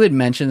you had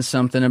mentioned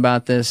something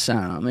about this, I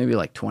don't know, maybe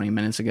like 20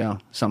 minutes ago,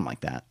 something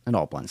like that. It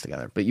all blends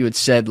together. But you had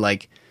said,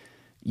 like,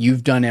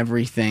 you've done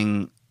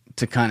everything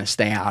to kind of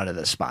stay out of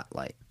the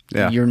spotlight.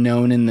 Yeah. You're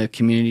known in the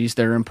communities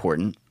that are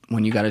important.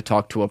 When you got to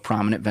talk to a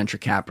prominent venture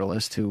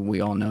capitalist who we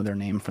all know their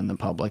name from the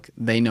public,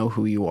 they know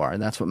who you are.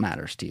 That's what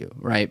matters to you,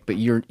 right? But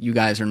you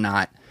guys are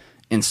not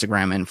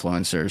Instagram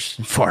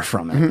influencers, far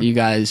from it. You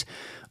guys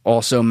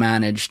also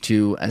manage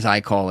to, as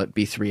I call it,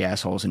 be three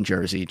assholes in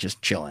Jersey,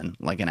 just chilling,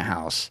 like in a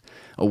house,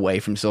 away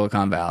from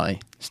Silicon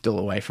Valley, still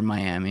away from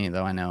Miami,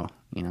 though I know,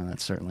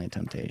 that's certainly a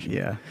temptation.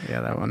 Yeah,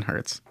 that one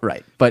hurts.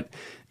 Right. But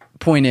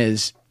point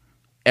is,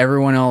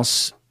 everyone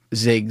else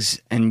zigs,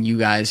 and you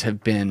guys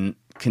have been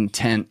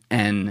content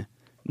and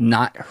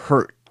not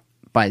hurt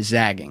by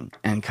zagging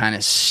and kind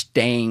of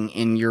staying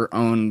in your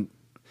own,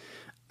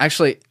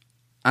 actually,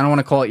 I don't want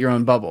to call it your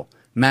own bubble,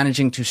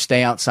 managing to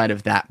stay outside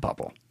of that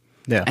bubble.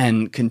 Yeah.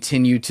 And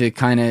continue to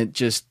kind of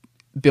just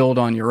build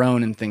on your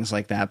own and things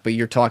like that. But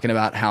you're talking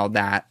about how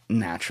that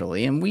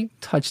naturally, and we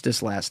touched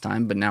this last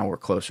time, but now we're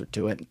closer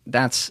to it,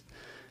 that's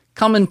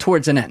coming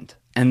towards an end.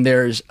 And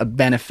there's a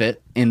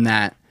benefit in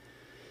that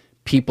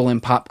people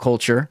in pop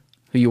culture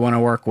who you want to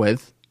work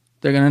with,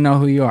 they're going to know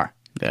who you are.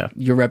 Yeah.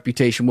 Your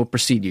reputation will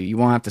precede you. You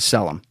won't have to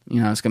sell them.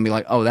 It's going to be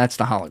like, oh, that's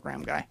the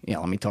hologram guy. Yeah,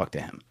 let me talk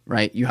to him,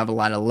 right? You have a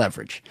lot of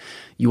leverage.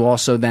 You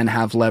also then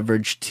have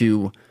leverage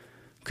to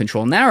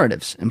control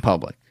narratives in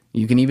public.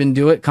 You can even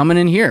do it coming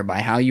in here by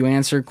how you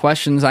answer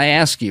questions I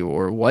ask you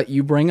or what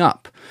you bring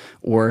up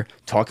or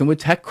talking with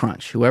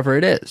TechCrunch, whoever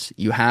it is.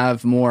 You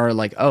have more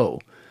like, oh,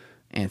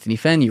 Anthony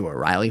Fenu or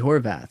Riley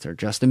Horvath or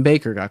Justin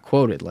Baker got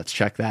quoted. Let's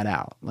check that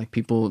out. Like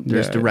people,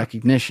 there's the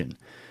recognition.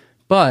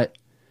 But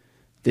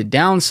the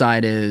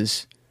downside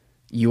is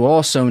you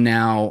also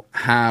now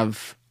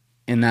have,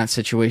 in that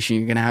situation,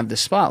 you're going to have the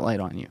spotlight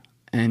on you.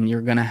 And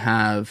you're going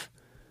to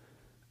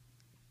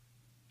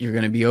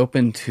be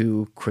open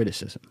to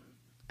criticism.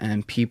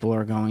 And people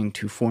are going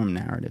to form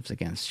narratives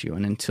against you.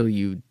 And until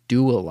you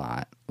do a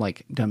lot,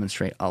 like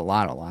demonstrate a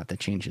lot that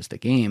changes the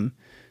game,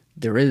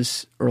 there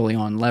is early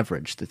on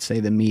leverage that, say,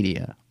 the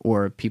media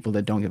or people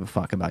that don't give a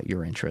fuck about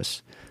your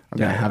interests are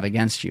going to have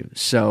against you.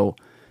 So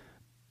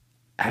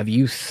have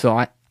you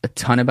thought a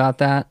ton about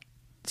that,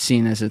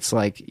 seeing as it's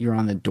like you're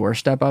on the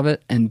doorstep of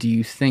it? And do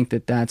you think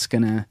that it's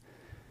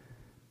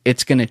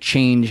going to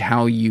change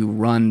how you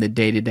run the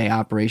day-to-day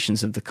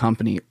operations of the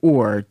company?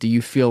 Or do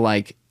you feel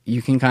like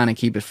you can kind of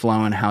keep it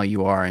flowing how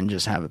you are and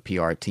just have a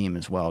PR team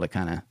as well to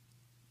kind of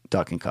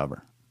duck and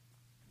cover?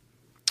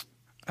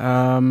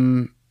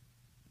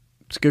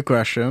 It's a good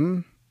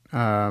question.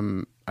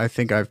 I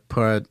think I've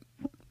put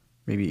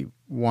maybe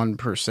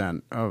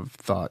 1% of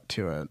thought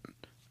to it.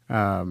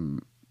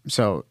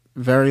 So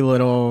very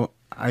little.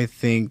 I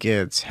think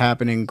it's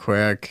happening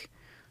quick.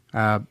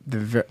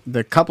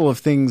 The couple of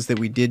things that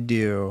we did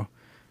do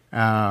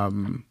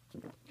have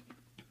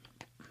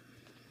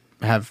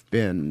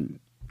been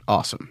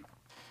awesome.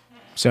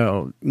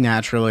 So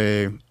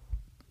naturally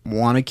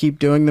want to keep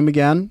doing them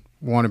again,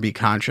 want to be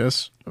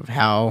conscious of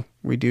how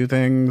we do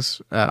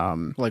things.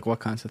 Like what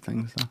kinds of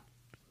things, though?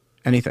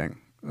 Anything.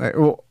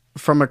 Well,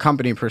 from a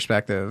company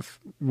perspective,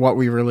 what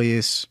we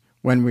release,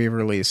 when we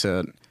release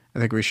it, I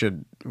think we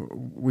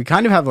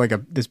kind of have like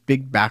this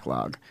big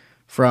backlog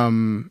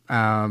from,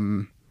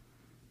 cool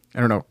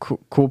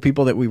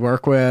people that we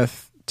work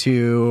with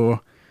to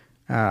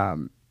a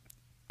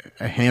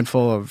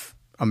handful of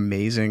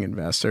amazing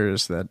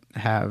investors that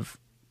have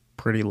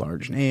pretty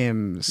large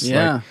names.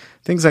 Yeah. Like,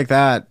 things like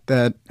that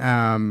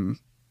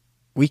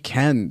we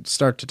can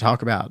start to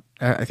talk about.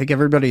 I think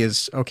everybody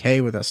is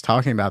okay with us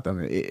talking about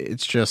them.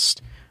 It's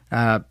just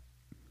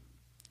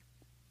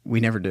we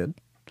never did.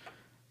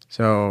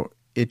 So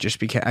it just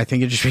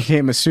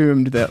became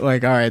assumed that,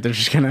 like, all right, they're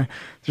just gonna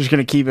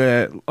keep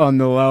it on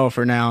the low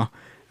for now.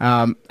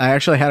 I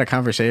actually had a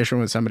conversation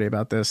with somebody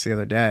about this the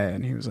other day,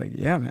 and he was like,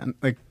 "Yeah, man,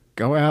 like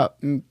go out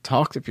and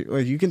talk to people.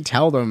 Like you can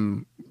tell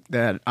them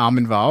that I'm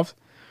involved.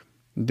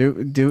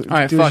 Do all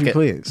right, do as you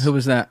please." Who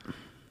was that?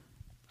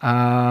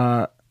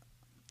 I'll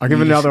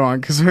give another one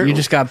because you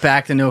just got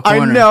backed into a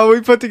corner. I know.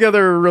 We put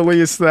together a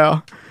release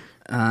though.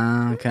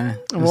 Okay.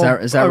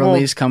 Is that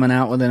release coming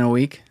out within a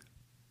week?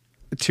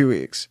 2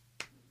 weeks.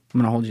 I'm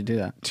gonna hold you to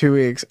that. 2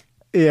 weeks.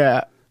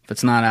 Yeah. If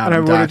it's not out, and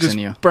I'm I would have doxing just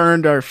you.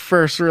 Burned our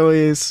first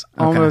release.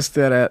 Okay. Almost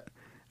did it.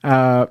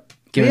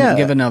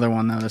 Give another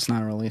one though. That's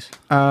not a release.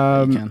 You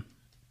can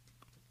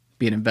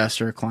be an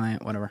investor,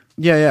 client, whatever.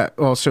 Yeah.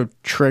 Well, so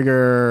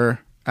Trigger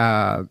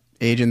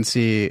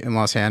agency in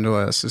Los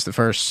Angeles. It's the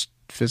first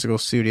physical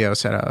studio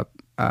set up,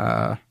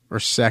 or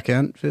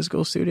second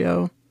physical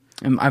studio.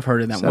 I've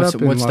heard of that. Set up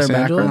in What's their Los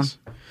background? Angeles.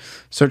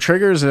 So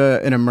Trigger's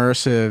an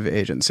immersive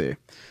agency.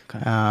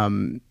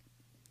 Okay.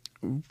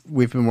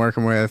 We've been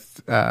working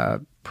with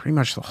pretty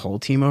much the whole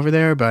team over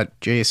there, but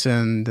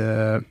Jason,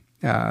 the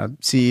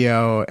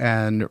CEO,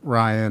 and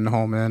Ryan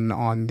Holman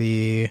on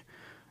the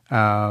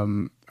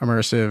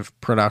immersive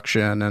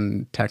production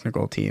and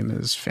technical team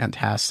is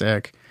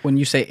fantastic. When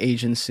you say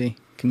agency,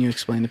 can you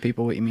explain to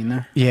people what you mean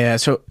there? Yeah,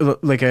 so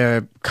like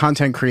a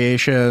content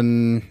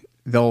creation,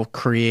 they'll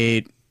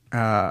create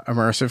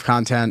immersive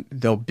content,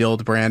 they'll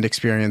build brand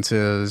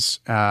experiences,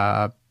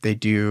 they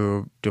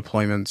do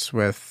deployments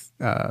with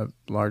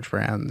large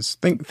brands,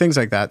 things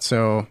like that.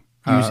 So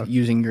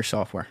Using your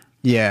software.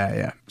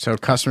 Yeah. So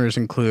customers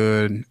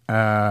include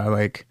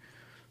Verizon,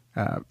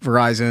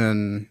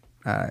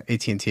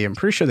 AT&T. I'm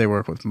pretty sure they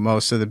work with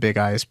most of the big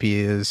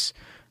ISPs,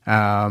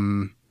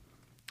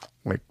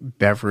 like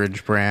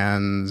beverage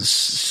brands.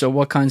 So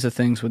what kinds of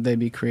things would they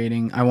be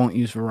creating? I won't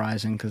use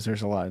Verizon because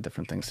there's a lot of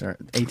different things there.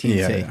 AT&T.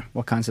 Yeah.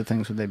 What kinds of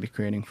things would they be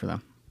creating for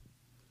them?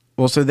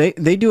 Well, so they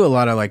do a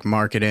lot of like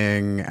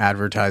marketing,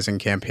 advertising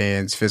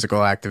campaigns, physical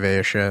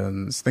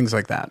activations, things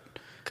like that.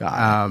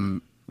 Got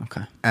it.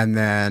 Okay. And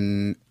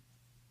then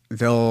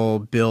they'll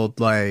build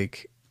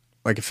like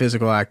a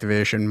physical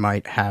activation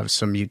might have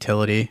some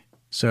utility.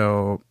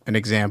 So an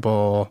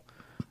example,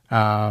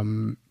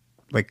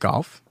 like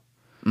golf.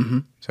 Mm-hmm.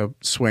 So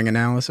swing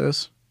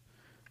analysis.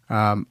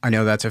 I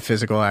know that's a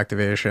physical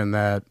activation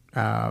that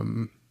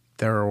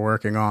they're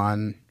working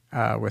on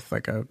with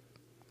like a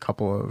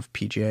couple of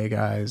PGA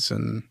guys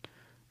and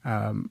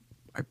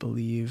I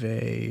believe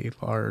a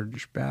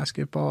large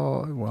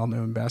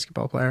well-known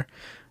basketball player.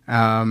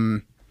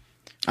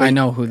 I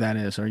know who that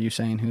is. Are you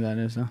saying who that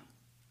is though?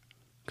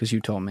 Because you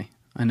told me.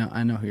 I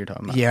know who you're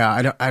talking about.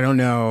 Yeah, I don't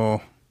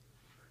know.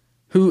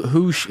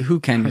 Who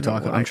can you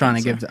talk about? what I'm I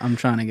trying can to I'm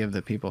trying to give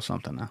the people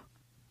something now.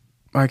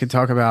 I could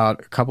talk about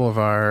a couple of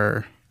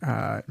our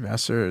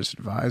investors,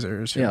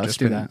 advisors who've Yeah, let's just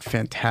do been that.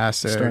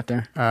 fantastic. Start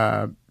there.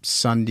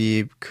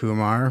 Sandeep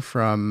Kumar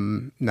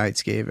from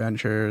Nightscape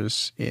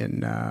Ventures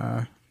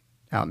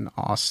out in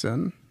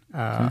Austin.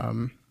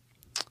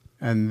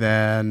 And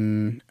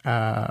then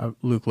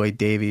Luke Lloyd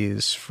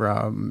Davies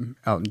from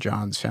Elton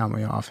John's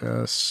family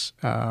office.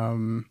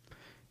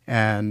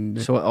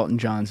 And So what Elton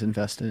John's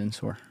invested in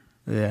SOAR.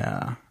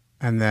 yeah.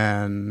 And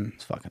then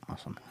It's fucking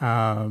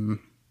awesome.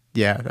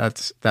 yeah,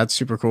 that's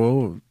super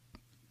cool.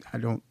 I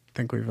don't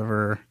think we've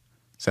ever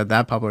said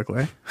that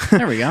publicly.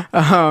 There we go.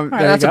 All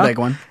right, that's a big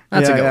one.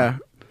 That's a good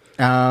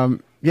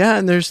one. Yeah,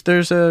 and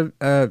there's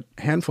a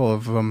handful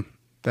of them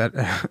that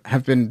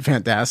have been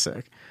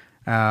fantastic.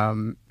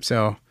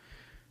 So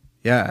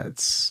yeah,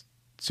 it's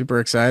super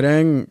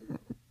exciting.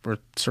 We're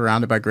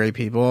surrounded by great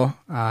people.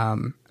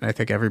 And I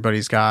think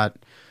everybody's got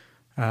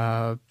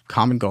a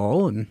common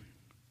goal and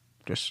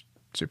just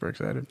super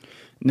excited.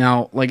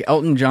 Now, like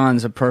Elton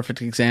John's a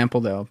perfect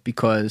example though,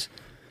 because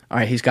all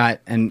right, he's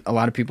got, and a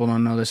lot of people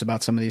don't know this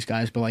about some of these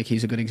guys, but like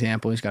he's a good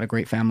example. He's got a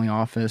great family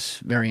office,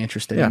 very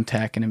interested in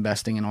tech and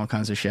investing and all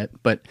kinds of shit.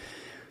 But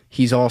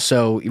he's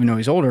also, even though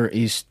he's older,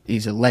 he's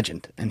a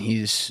legend, and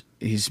he's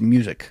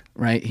music,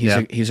 right?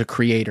 He's a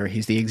creator.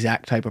 He's the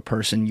exact type of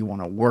person you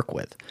want to work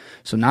with.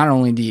 So not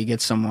only do you get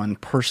someone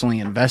personally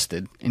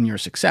invested in your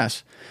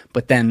success,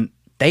 but then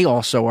they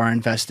also are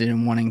invested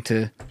in wanting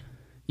to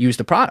use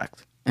the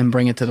product and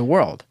bring it to the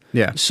world.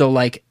 Yeah. So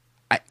like,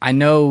 I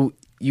know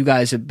you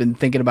guys have been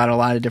thinking about a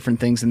lot of different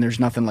things, and there's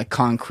nothing like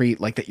concrete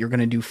like that you're going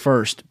to do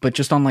first, but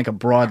just on like a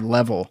broad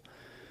level,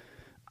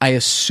 I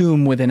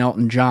assume within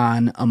Elton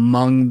John,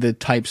 among the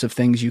types of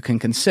things you can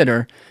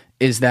consider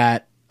is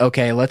that,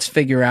 okay, let's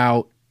figure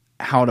out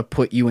how to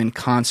put you in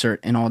concert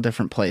in all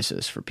different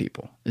places for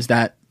people. Is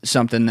that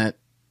something that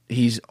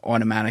he's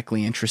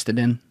automatically interested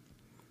in?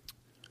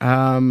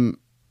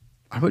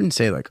 I wouldn't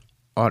say like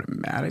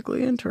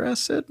automatically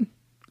interested.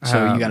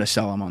 So you got to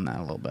sell him on that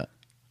a little bit.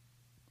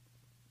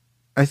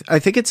 I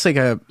think it's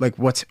like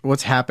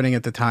what's happening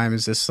at the time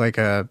is this like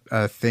a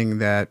thing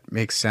that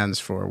makes sense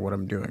for what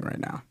I'm doing right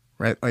now,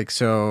 right? Like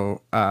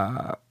so,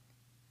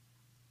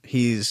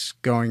 he's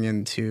going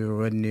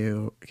into a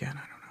new, again,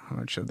 I don't know how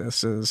much of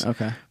this is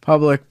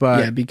public, but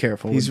yeah, be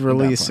careful. He's with that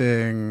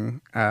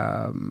releasing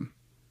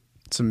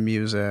some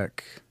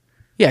music.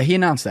 Yeah, he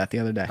announced that the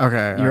other day.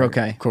 Okay, you're right.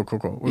 okay.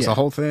 Cool. Was the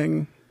whole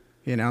thing?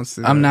 He announced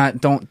it. I'm not.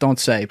 Don't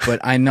say.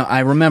 But I know. I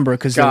remember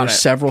because there were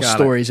several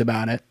stories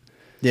about it.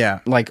 Yeah,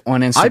 like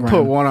on Instagram. I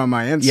put one on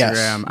my Instagram.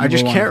 Yes, I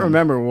just can't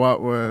remember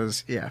what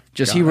was. Yeah,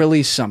 just he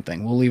released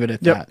something. We'll leave it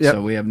at that. Yep.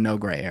 So we have no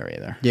gray area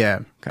there. Yeah.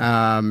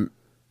 Okay.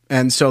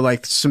 And so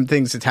like some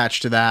things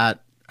attached to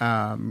that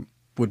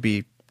would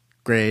be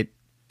great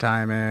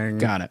timing.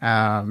 Got it.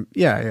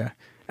 Yeah.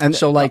 And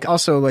so like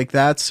also like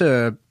that's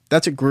a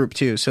group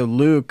too. So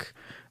Luke,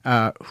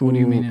 who? What do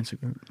you mean it's a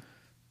group?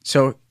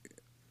 So,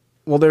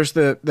 well, there's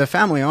the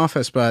family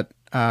office, but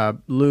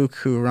Luke,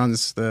 who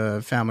runs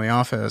the family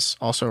office,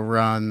 also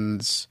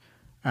runs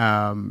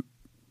or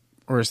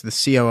or is the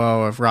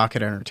COO of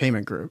Rocket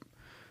Entertainment Group,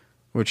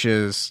 which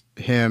is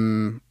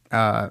him,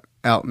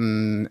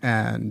 Elton,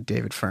 and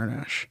David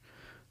Furnish.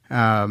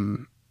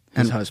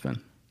 His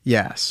husband.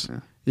 Yes.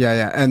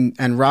 Yeah.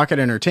 And Rocket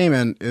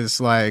Entertainment is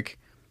like,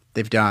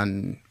 they've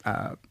done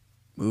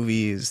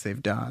movies,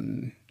 they've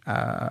done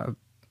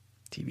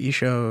TV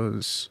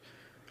shows,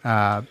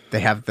 they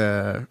have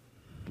the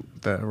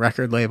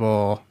record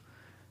label.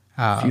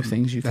 A few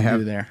things you can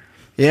do there.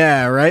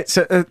 Yeah, right.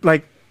 So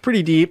like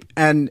pretty deep,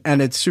 and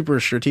it's super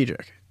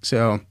strategic.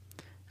 So,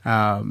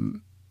 yeah,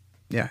 and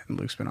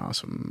Luke's been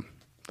awesome.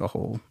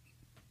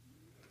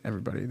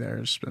 Everybody there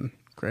has been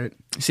great.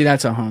 See,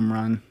 that's a home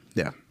run.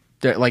 Yeah.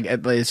 Like,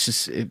 it's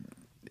just,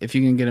 if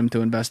you can get him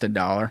to invest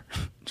 $1,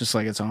 just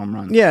like it's a home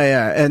run.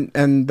 Yeah.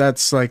 And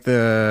that's like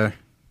the,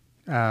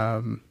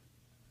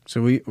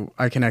 so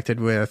I connected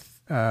with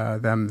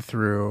them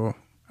through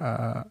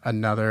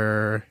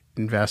another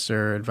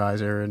investor,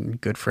 advisor,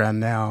 and good friend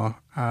now,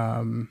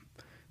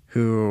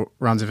 who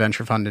runs a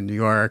venture fund in New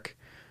York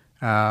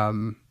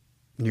and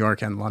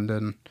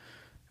London.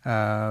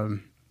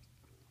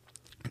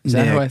 Is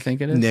that who I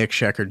think it is? Nick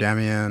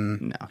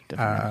Shekerdemian. No,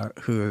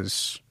 definitely. Who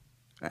is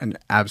an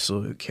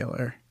absolute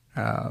killer.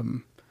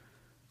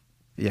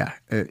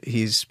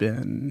 He's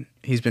been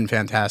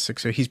fantastic.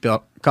 So he's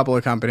built a couple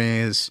of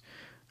companies.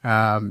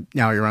 Now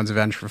he runs a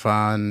venture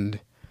fund.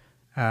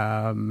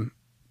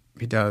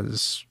 He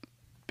does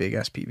big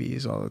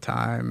SPVs all the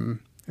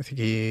time. I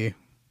think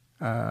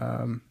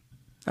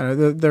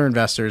they're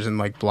investors in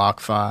like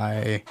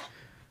BlockFi,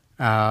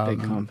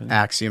 big company.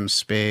 Axiom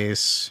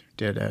Space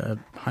did a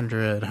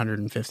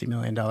 $150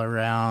 million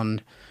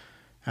round.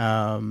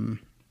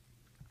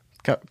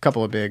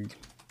 Couple of big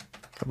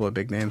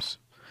names.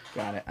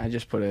 Got it. I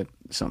just put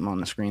something on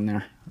the screen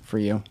there for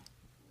you.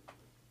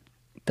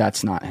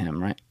 That's not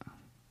him, right?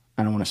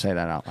 I don't want to say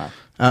that out loud.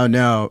 Oh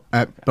no,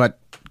 but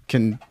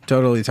can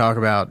totally talk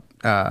about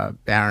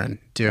Aaron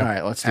too. All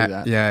right, let's do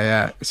that.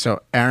 Yeah.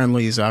 So Aaron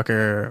Lee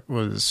Zucker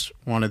was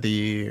one of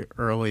the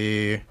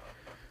early.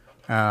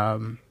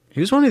 He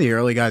was one of the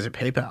early guys at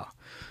PayPal,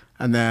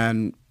 and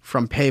then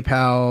from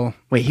PayPal.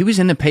 Wait, he was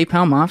in the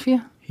PayPal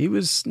mafia? He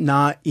was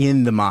not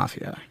in the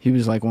mafia. He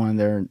was like one of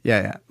their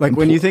Like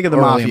when you think of the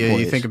mafia,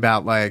 employees. you think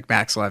about like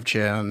Max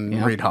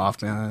Levchin, Reid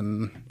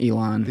Hoffman,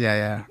 Elon,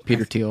 yeah,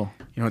 Peter Thiel.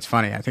 You know, it's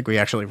funny. I think we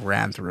actually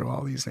ran through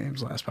all these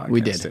names last podcast.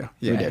 We did. Too.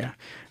 We did.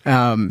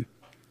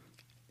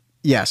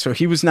 Yeah. So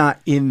he was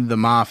not in the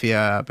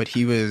mafia, but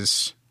he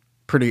was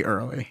pretty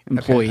early.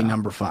 Employee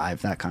number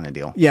 5, that kind of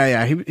deal.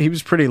 Yeah. He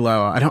was pretty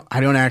low. I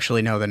don't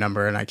actually know the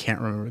number, and I can't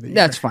remember the year.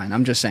 That's fine.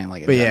 I'm just saying,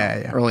 like,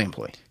 early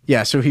employee.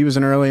 Yeah. So he was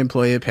an early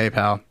employee at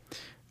PayPal.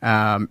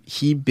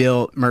 He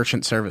built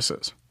merchant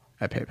services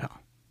at PayPal,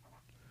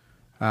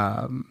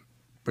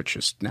 which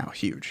is now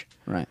huge.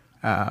 Right.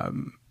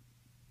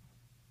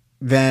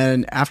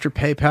 Then after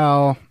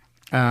PayPal,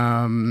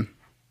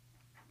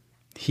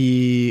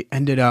 he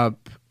ended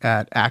up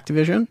at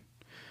Activision,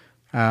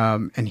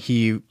 and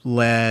he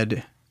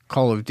led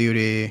Call of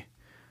Duty.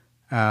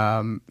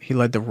 He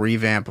led the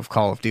revamp of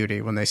Call of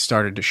Duty when they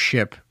started to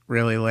ship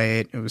really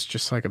late. It was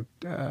just like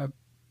a,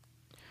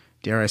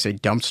 dare I say,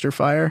 dumpster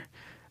fire.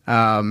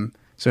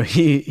 So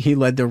he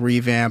led the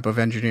revamp of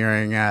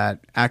engineering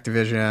at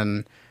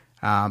Activision.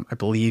 I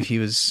believe he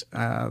was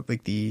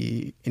like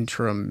the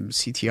interim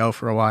CTO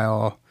for a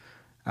while,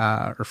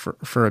 or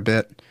for a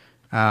bit.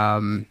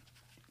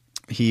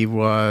 He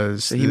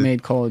was. So he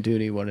made Call of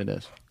Duty what it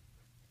is.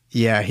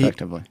 Yeah,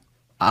 effectively.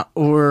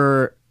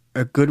 Or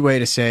a good way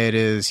to say it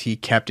is he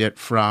kept it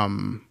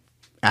from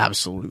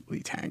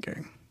absolutely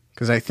tanking.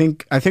 Because I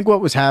think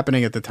what was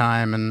happening at the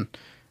time, and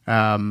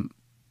I'm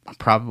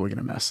probably going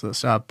to mess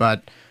this up,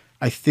 but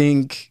I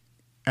think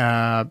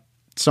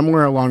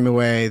somewhere along the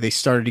way they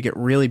started to get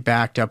really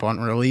backed up on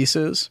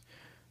releases,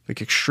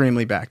 like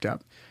extremely backed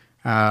up,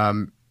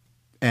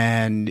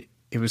 and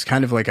it was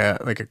kind of like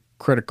a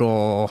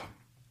critical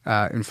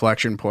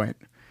inflection point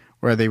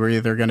where they were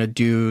either going to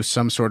do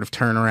some sort of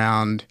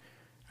turnaround,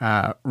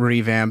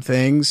 revamp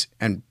things,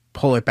 and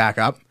pull it back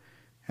up,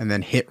 and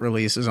then hit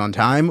releases on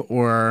time,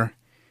 or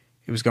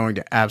it was going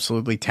to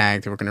absolutely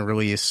tank. They were going to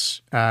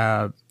release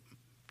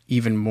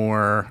even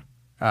more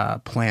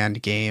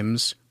planned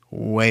games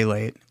way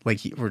late.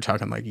 Like we're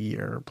talking like a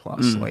year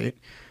plus late.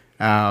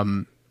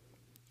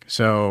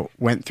 So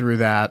went through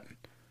that,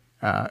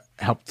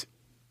 helped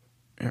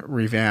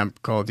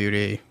revamp Call of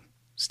Duty,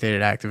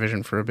 stayed at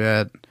Activision for a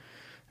bit,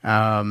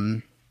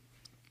 and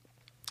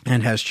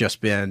has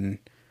just been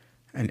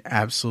an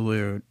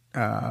absolute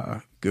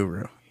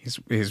guru.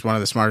 He's one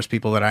of the smartest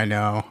people that I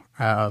know.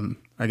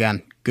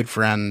 Again, good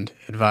friend,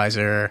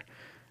 advisor.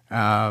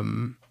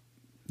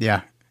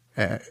 Yeah.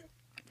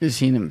 Is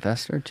he an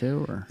investor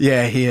too? Or?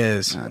 Yeah, he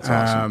is. That's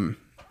awesome.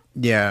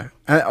 Yeah.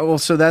 Well,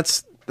 so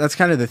that's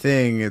kind of the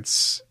thing.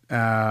 It's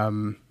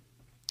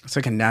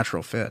like a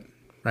natural fit,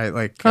 right?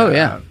 Like,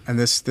 and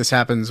this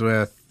happens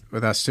with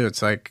us too.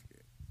 It's like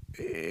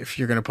if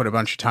you're going to put a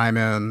bunch of time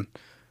in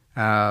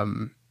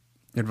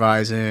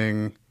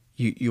advising,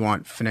 you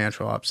want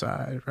financial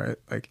upside, right?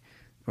 Like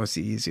what's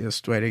the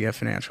easiest way to get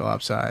financial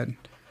upside?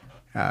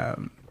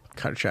 Cut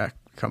a check,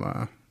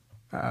 become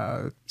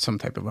some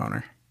type of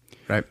owner,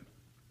 right?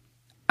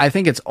 I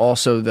think it's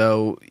also,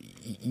 though,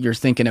 you're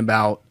thinking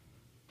about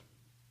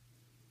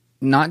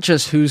not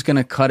just who's going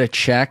to cut a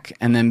check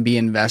and then be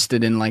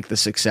invested in like the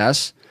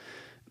success,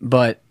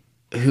 but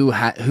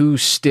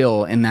who's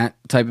still in that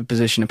type of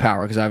position of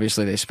power, because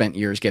obviously they spent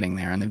years getting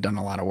there and they've done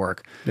a lot of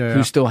work. Yeah.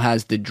 Who still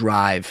has the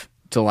drive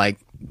to like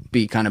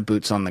be kind of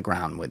boots on the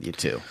ground with you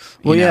too.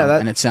 Well, yeah,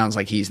 and it sounds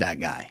like he's that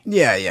guy.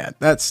 Yeah.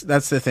 That's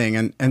the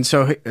thing, and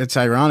so it's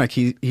ironic.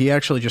 He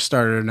actually just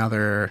started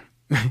another.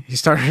 He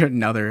started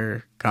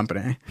another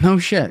company. No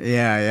shit.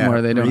 Yeah. What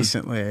are they doing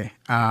recently?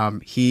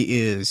 He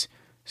is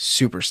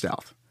super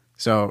stealth,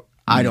 so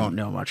I don't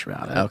know much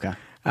about it. Okay.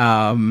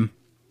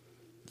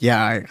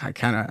 Yeah, I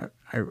kind of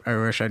I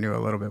wish I knew a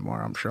little bit more.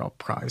 I'm sure I'll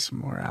pry some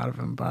more out of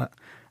him, but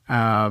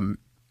I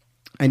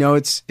know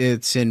it's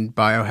in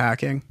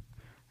biohacking.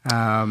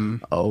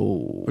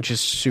 Which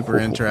is super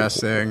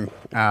interesting.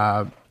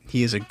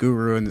 He is a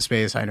guru in the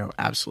space. I know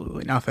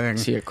absolutely nothing.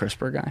 Is he a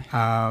CRISPR guy?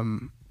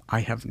 I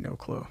have no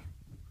clue.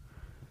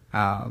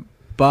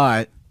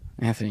 But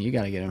Anthony, you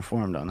got to get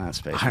informed on that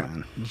space,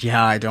 man.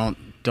 Yeah, I don't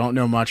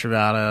know much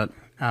about it.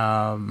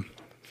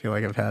 Feel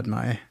like I've had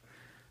my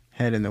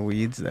head in the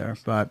weeds there,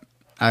 but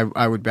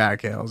I would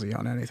back ALZ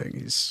on anything.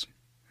 He's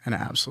an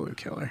absolute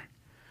killer.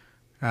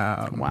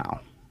 Wow.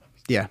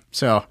 Yeah.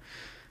 So,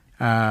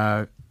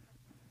 yeah.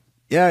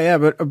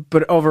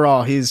 But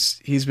overall,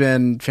 he's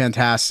been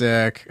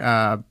fantastic,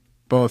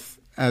 both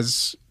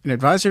as an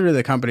advisor to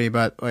the company,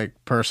 but like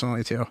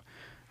personally too.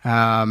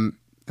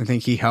 I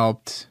think he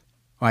helped.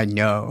 I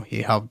know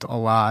he helped a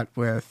lot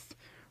with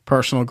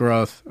personal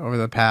growth over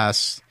the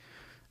past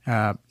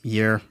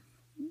year,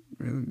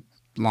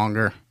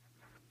 longer.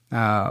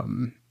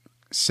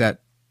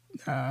 Set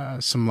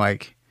some,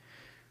 like,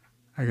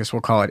 I guess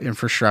we'll call it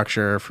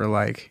infrastructure for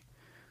like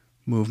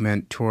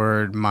movement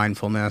toward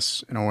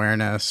mindfulness and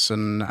awareness,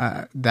 and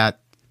that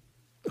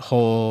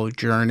whole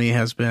journey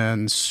has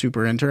been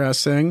super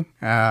interesting,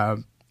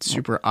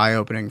 super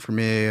eye-opening for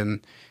me,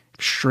 and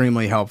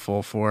extremely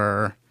helpful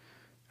for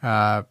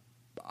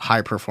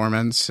high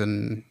performance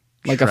and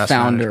like stress a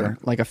founder,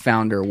 management. like a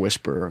founder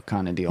whisperer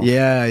kind of deal.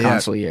 Yeah.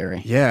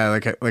 Consigliere. Yeah,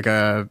 like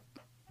a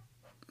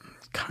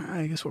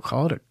I guess we'll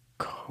call it a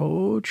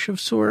coach of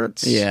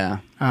sorts. Yeah.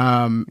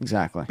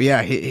 Exactly. But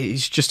yeah,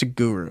 he's just a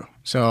guru.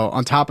 So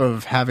on top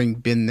of having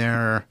been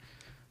there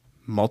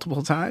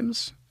multiple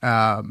times,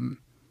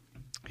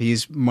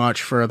 he's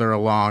much further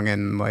along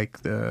in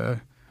like the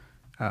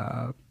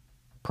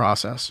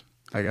process,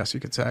 I guess you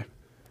could say.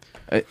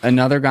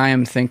 Another guy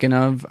I'm thinking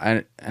of,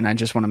 and I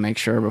just want to make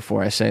sure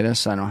before I say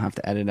this, I don't have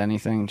to edit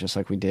anything, just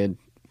like we did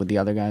with the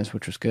other guys,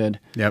 which was good.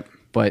 Yep.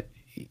 But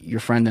your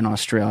friend in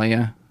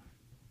Australia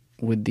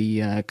with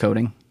the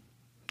coding?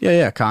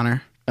 Yeah,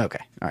 Connor.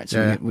 Okay. All right.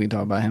 So we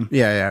talk about him?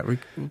 Yeah. We'll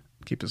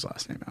keep his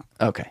last name out.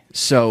 Okay.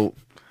 So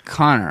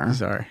Connor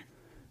Sorry.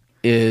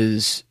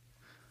 he's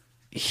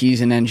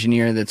an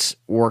engineer that's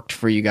worked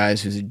for you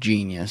guys who's a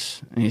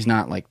genius. And he's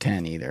not like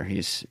 10 either.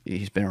 He's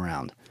been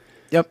around.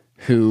 Yep.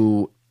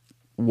 Who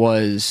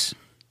was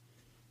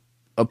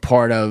a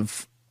part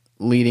of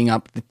leading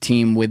up the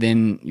team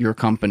within your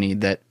company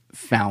that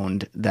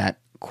found that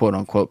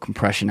quote-unquote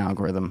compression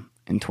algorithm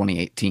in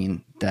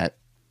 2018 that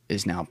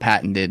is now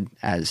patented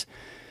as,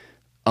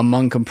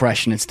 among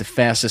compression, it's the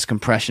fastest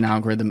compression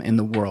algorithm in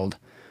the world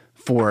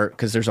for,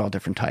 because there's all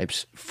different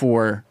types,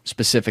 for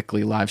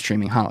specifically live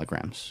streaming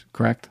holograms,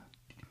 correct?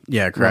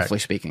 Yeah, correct. Roughly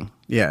speaking.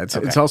 Yeah,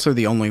 it's also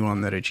the only one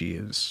that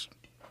achieves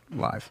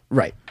live.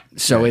 Right.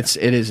 So Yeah.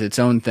 it is its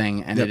own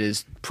thing, and Yep. it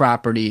is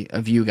property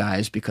of you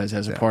guys because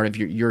as a part of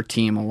your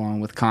team, along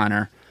with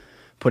Connor,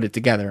 put it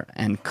together.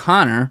 And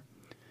Connor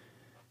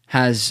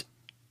has,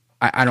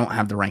 I don't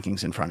have the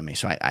rankings in front of me,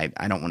 so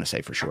I don't want to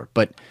say for sure,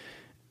 but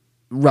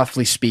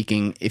roughly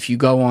speaking, if you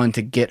go on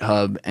to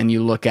GitHub and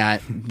you look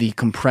at the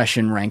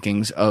compression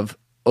rankings of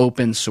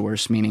open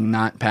source, meaning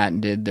not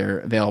patented, they're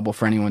available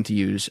for anyone to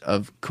use,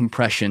 of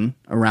compression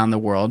around the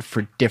world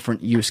for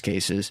different use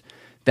cases,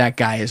 that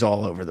guy is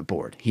all over the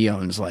board. He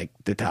owns like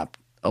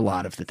a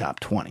lot of the top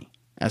 20,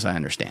 as I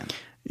understand.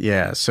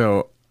 Yeah,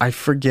 so I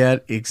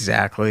forget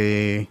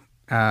exactly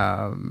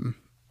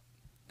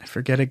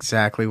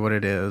what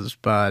it is,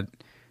 but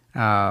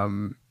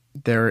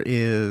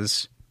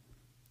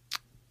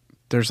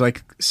there's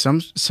like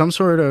some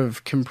sort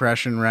of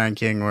compression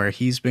ranking where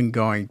he's been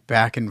going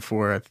back and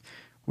forth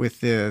with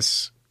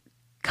this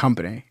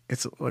company.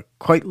 It's like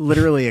quite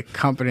literally a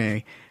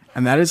company,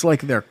 and that is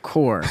like their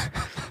core.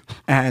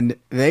 And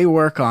they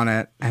work on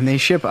it, and they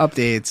ship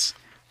updates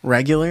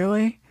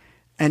regularly.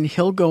 And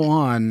he'll go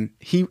on.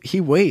 He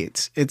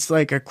waits. It's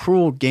like a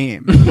cruel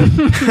game.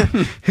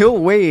 He'll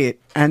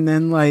wait, and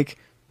then like,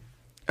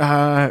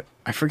 I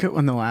forget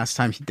when the last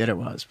time he did it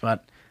was,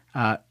 but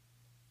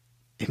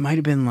it might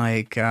have been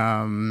like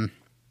I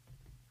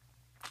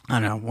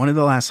don't know, one of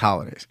the last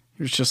holidays.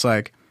 He was just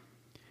like,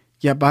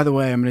 yeah, by the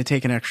way, I'm going to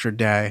take an extra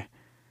day.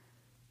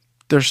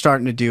 They're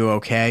starting to do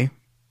okay.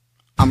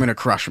 I'm going to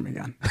crush them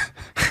again.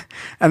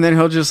 And then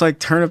he'll just like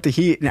turn up the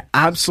heat and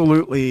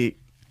absolutely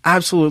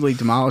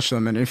demolish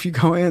them. And if you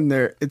go in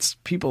there, it's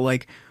people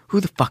like, who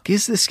the fuck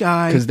is this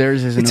guy? Because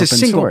theirs is an it's open a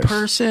single source.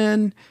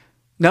 person.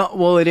 No,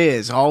 well, it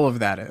is. All of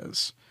that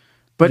is.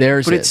 But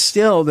Theirs but is. it's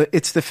still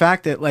it's the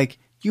fact that like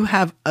you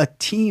have a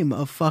team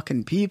of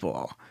fucking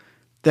people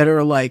that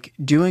are like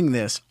doing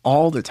this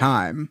all the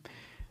time,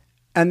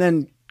 and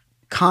then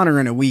Connor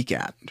in a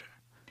weekend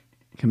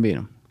Can beat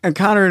them. and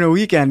Connor in a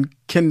weekend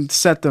can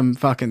set them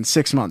fucking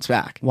 6 months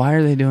back. Why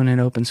are they doing it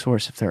open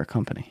source if they're a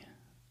company?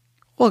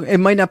 Well, it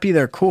might not be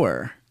their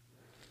core.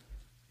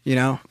 You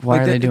know? Why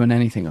Like are they doing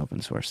anything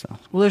open source though?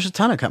 Well, there's a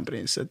ton of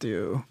companies that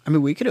do. I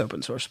mean, we could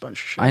open source a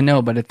bunch of shit. I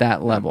know, but at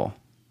that level,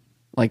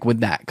 like with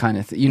that kind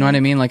of thing, you know what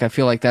I mean? Like I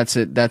feel like that's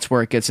it. That's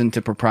where it gets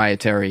into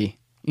proprietary.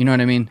 You know what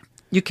I mean?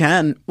 You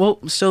can. Well,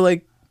 so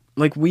like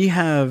we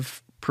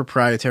have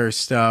proprietary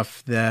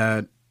stuff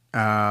that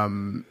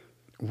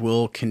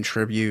will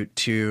contribute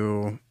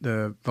to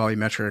the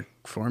Volumetric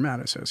Format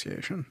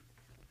Association.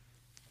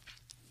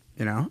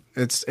 You know,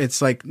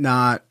 it's like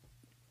not.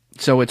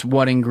 So it's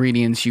what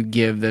ingredients you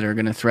give that are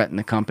going to threaten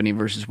the company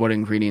versus what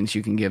ingredients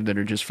you can give that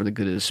are just for the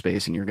good of the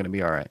space and you're going to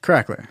be all right.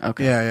 Correctly.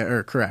 Okay. Yeah,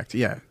 or correct.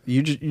 Yeah.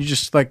 You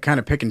just like kind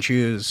of pick and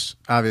choose,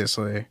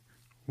 obviously,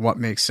 what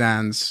makes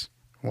sense,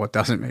 what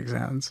doesn't make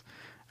sense.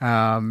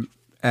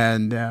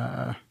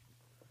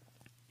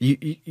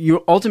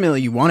 You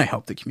ultimately you want to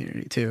help the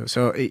community too.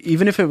 So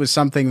even if it was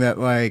something that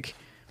like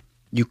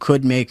you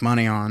could make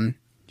money on,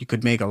 you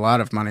could make a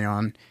lot of money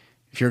on.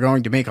 If you're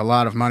going to make a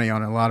lot of money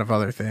on a lot of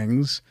other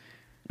things,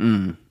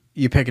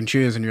 you pick and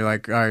choose, and you're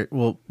like, all right,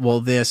 well,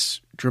 will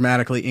this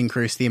dramatically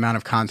increase the amount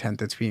of content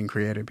that's being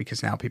created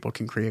because now people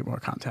can create more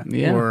content,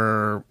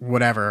 or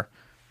whatever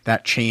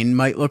that chain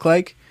might look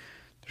like?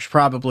 There's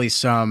probably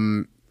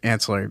some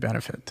ancillary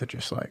benefit to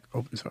just like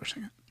open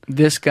sourcing it.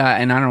 This guy,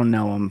 and I don't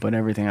know him, but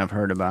everything I've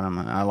heard about him,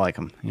 I like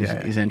him.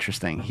 He's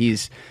interesting. He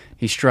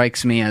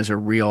strikes me as a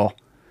real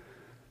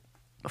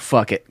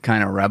fuck it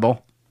kind of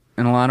rebel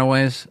in a lot of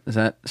ways. Is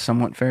that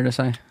somewhat fair to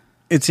say?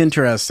 It's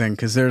interesting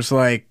because there's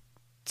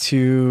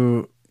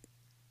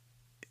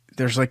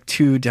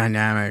two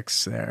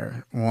dynamics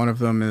there. One of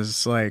them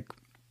is like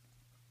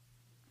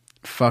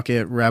fuck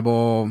it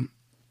rebel,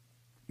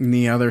 and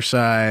the other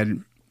side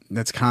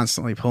that's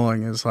constantly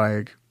pulling is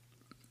like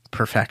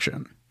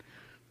perfection.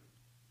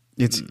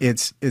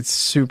 It's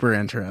super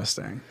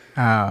interesting.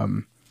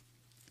 But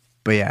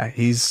yeah,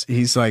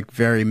 he's like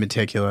very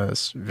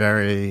meticulous,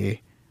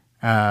 very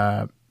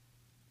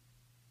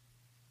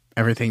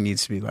everything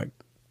needs to be like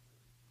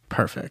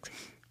perfect.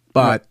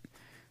 But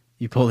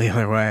you pull the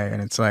other way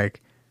and it's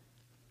like,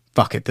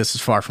 fuck it, this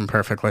is far from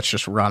perfect. Let's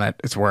just run it.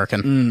 It's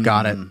working.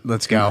 Got it.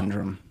 Let's go.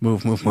 Conundrum.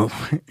 Move.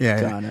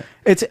 Yeah. Got it.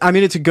 It's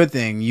a good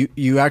thing.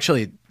 You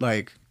actually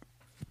like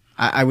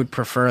I would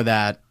prefer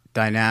that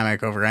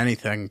dynamic over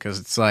anything, because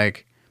it's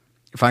like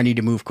if I need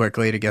to move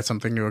quickly to get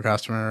something to a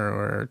customer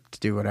or to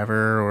do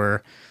whatever,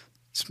 or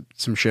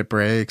some shit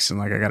breaks and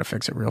like I got to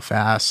fix it real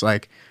fast,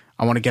 like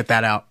I want to get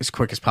that out as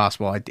quick as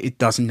possible. It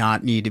does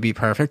not need to be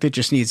perfect. It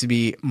just needs to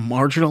be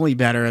marginally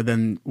better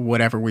than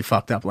whatever we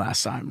fucked up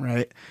last time,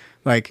 right?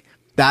 Like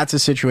that's a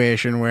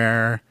situation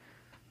where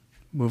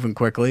moving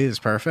quickly is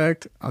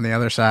perfect. On the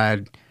other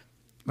side,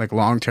 like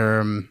long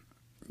term,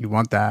 you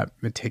want that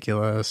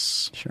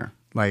meticulous, Sure.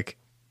 like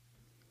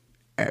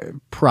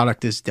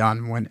product is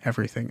done when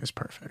everything is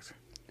perfect.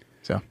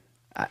 So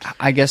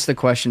I guess the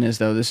question is,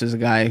 though, this is a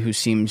guy who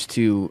seems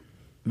to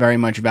very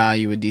much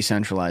value a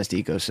decentralized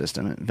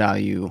ecosystem,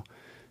 value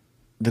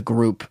the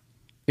group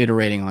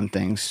iterating on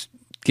things,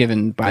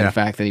 given by the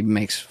fact that he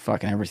makes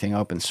fucking everything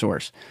open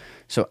source.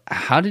 So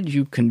how did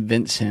you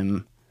convince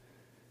him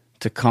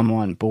to come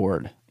on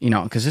board? You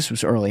know, because this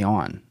was early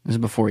on. This is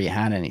before you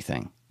had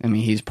anything. I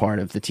mean, he's part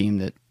of the team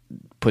that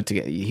put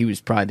together. He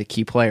was probably the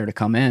key player to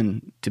come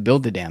in to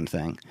build the damn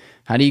thing.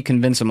 How do you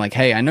convince him, like,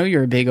 hey, I know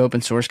you're a big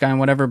open source guy and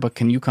whatever, but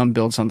can you come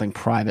build something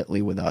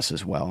privately with us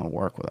as well and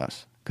work with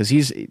us? Because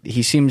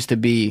he seems to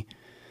be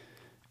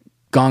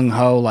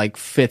gung-ho, like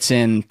fits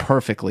in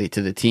perfectly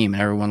to the team,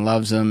 and everyone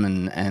loves him,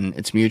 and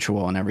it's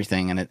mutual and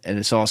everything. And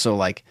it's also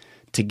like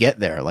to get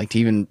there, like to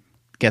even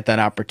get that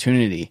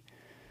opportunity,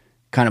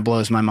 kind of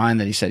blows my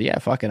mind that he said, yeah,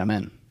 fuck it, I'm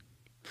in.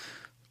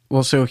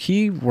 well, so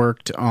he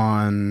worked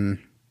on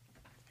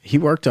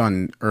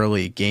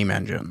early game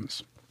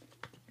engines.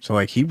 So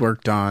like he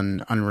worked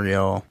on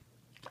Unreal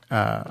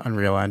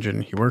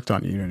Engine. He worked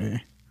on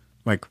Unity,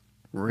 like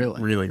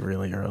really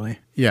early.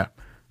 Yeah.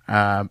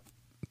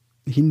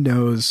 He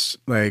knows,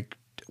 like,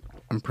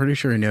 I'm pretty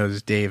sure he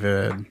knows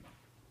David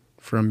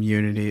from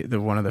Unity,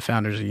 one of the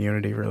founders of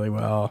Unity, really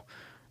well.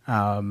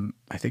 I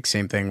think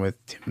same thing with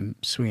Tim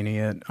Sweeney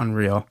at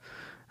Unreal.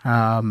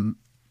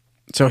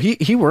 So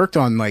he worked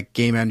on like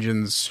game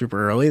engines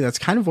super early. That's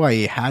kind of why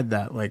he had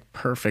that like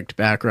perfect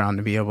background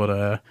to be able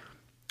to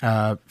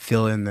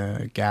fill in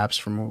the gaps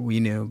from what we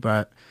knew.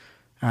 But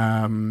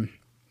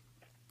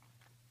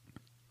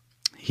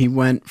he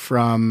went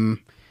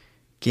from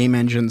game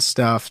engine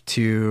stuff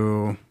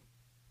to,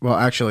 well,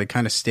 actually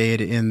kind of stayed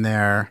in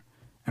there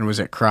and was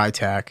at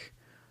Crytek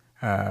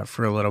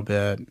for a little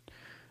bit.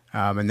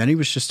 And then he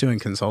was just doing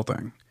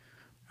consulting.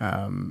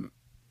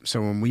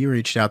 So when we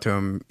reached out to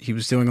him, he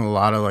was doing a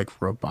lot of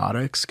like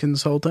robotics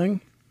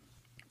consulting,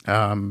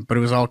 but it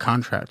was all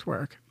contract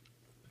work.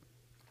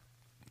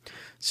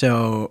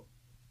 So,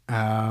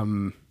 yeah,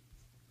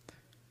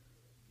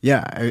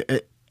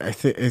 I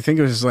think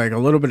it was like a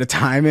little bit of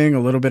timing,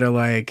 a little bit of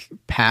like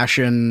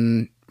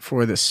passion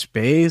for the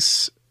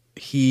space.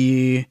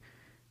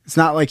 It's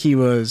not like he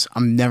was,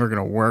 I'm never going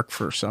to work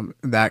for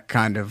that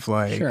kind of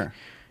like, Sure.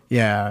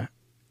 Yeah.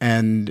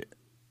 And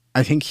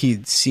I think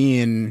he'd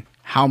seen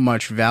how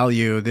much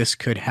value this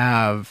could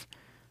have,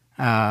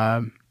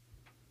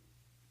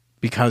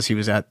 because he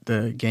was at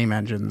the game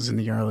engines in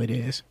the early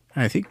days.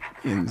 And I think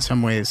in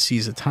some ways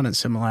sees a ton of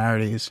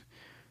similarities.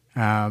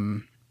 Yeah.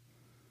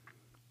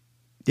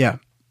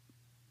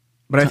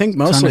 But I think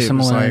mostly it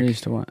was like,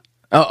 to what?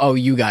 Oh,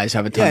 you guys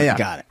have a ton. Yeah.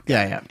 Got it.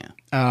 Yeah.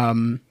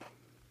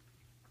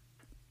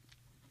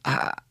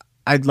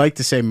 I'd like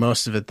to say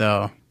most of it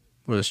though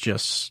was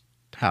just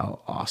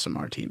how awesome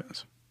our team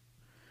is.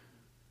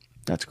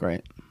 That's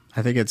great.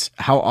 I think it's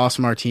how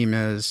awesome our team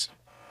is,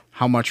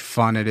 how much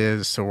fun it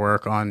is to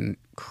work on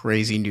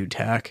crazy new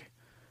tech.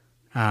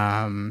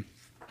 Yeah,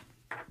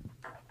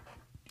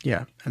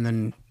 and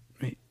then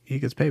he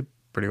gets paid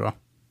pretty well.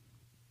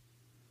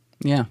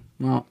 Yeah,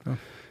 well,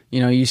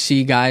 you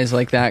see guys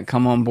like that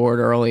come on board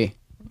early,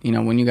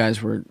 when you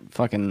guys were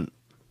fucking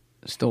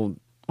still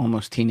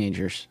almost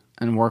teenagers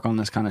and work on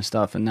this kind of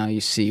stuff, and now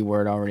you see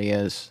where it already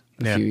is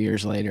a few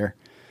years later,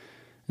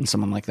 and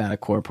someone like that, a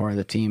core part of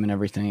the team and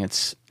everything.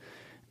 It's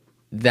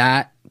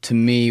that, to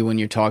me, when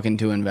you're talking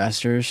to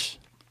investors,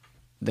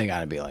 they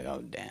got to be like,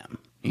 oh, damn.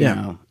 You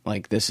know,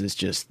 like this is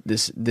just,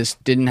 this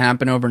didn't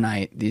happen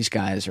overnight. These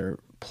guys are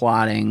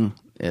plotting.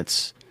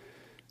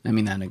 I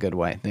mean that in a good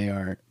way.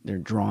 They're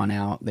drawn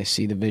out. They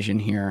see the vision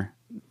here.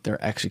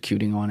 They're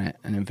executing on it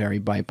on a very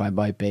bite by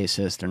bite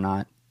basis. They're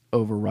not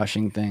over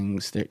rushing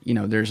things.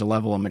 There's a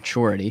level of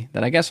maturity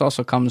that I guess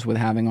also comes with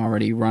having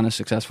already run a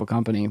successful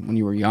company when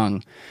you were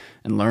young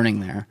and learning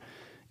there,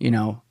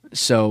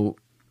 so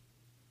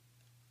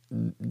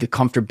the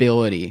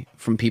comfortability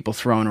from people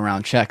throwing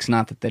around checks,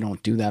 not that they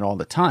don't do that all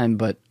the time,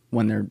 but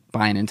when they're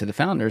buying into the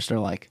founders, they're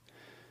like,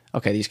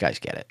 okay, these guys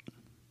get it.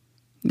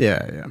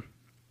 Yeah.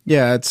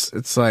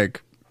 It's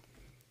like,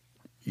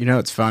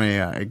 it's funny.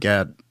 I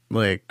get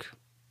like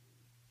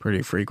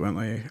pretty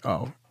frequently,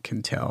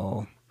 can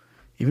tell,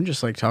 even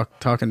just like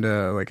talking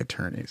to like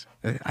attorneys.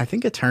 I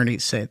think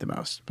attorneys say it the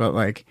most, but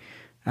like,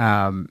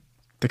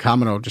 the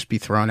comment will just be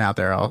thrown out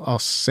there. I'll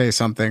say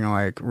something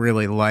like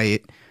really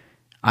light.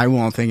 I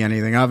won't think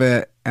anything of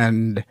it,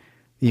 and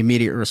the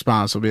immediate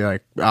response will be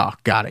like, "Oh,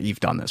 got it. You've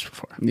done this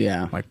before."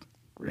 Yeah. I'm like,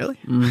 really?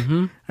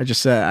 Mm-hmm. I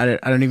just said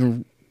I don't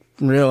even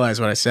realize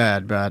what I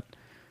said, but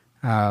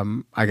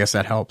I guess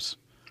that helps.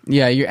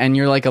 Yeah,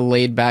 you're like a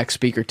laid back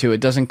speaker too. It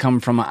doesn't come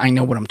from I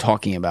know what I'm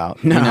talking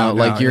about.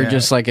 You're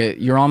just like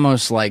you're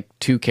almost like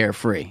too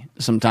carefree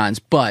sometimes,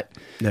 but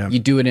you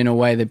do it in a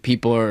way that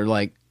people are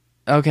like,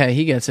 okay,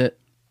 he gets it.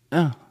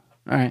 Oh,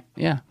 all right,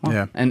 yeah, well.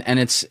 Yeah, and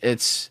it's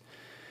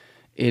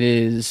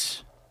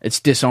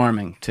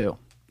disarming too.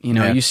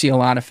 You see a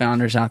lot of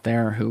founders out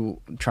there who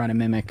try to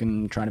mimic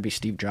and try to be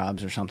Steve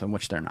Jobs or something,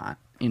 which they're not.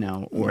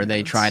 Or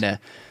they try to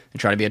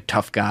be a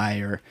tough guy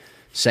or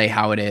say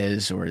how it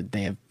is, or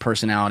they have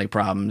personality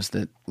problems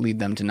that lead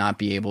them to not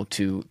be able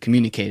to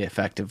communicate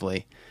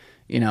effectively.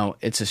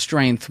 It's a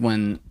strength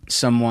when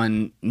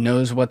someone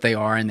knows what they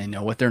are and they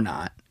know what they're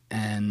not,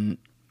 and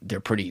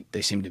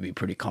they seem to be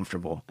pretty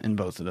comfortable in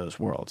both of those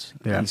worlds.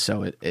 Yeah. And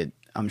so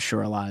I'm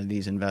sure a lot of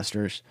these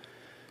investors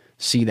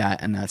see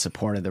that, and that's a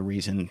part of the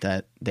reason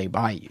that they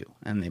buy you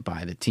and they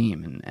buy the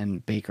team.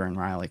 And Baker and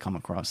Riley come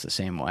across the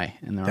same way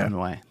in their own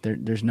way.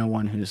 There's no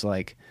one who's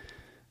like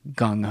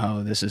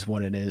gung-ho, this is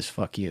what it is,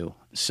 fuck you.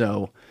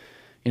 So,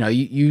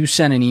 you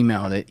sent an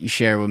email that you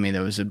shared with me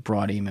that was a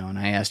broad email, and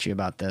I asked you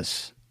about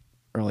this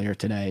earlier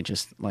today,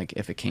 just like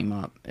if it came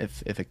up,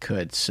 if it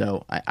could.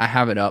 So I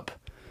have it up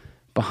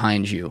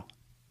behind you.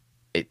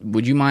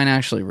 Would you mind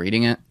actually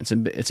reading it?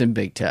 It's in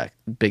big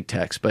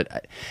text.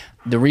 But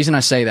the reason I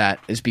say that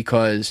is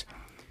because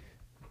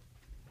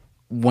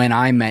when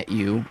I met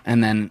you,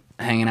 and then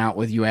hanging out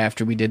with you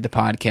after we did the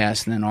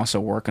podcast, and then also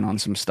working on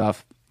some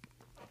stuff,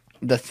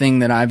 the thing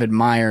that I've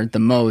admired the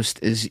most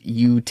is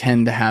you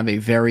tend to have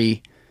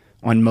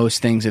on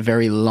most things, a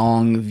very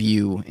long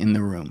view in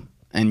the room.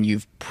 And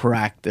you've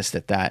practiced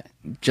at that,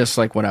 just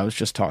like what I was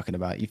just talking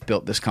about. You've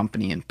built this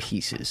company in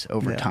pieces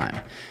over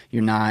time.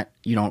 You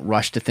don't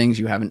rush to things.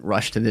 You haven't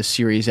rushed to this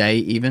Series A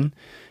even.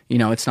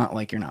 It's not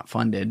like you're not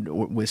funded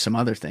with some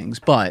other things.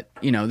 But,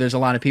 there's a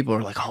lot of people who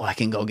are like, oh, I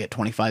can go get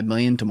 $25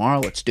 million tomorrow.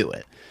 Let's do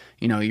it.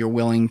 You're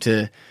willing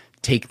to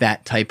take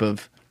that type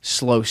of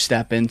slow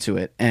step into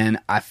it. And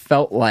I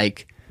felt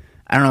like,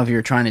 I don't know if you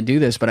were trying to do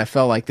this, but I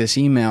felt like this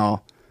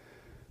email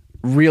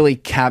really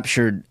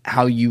captured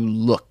how you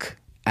look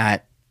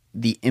at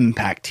the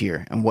impact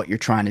here and what you're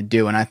trying to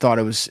do. And I thought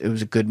it was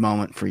a good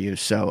moment for you.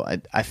 So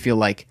I feel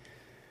like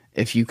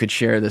if you could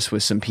share this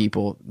with some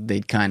people,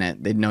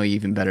 they'd know you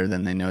even better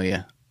than they know you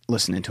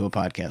listening to a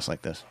podcast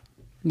like this.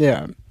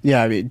 Yeah.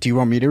 Yeah. I mean, do you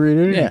want me to read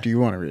it? Yeah. Or do you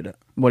want to read it?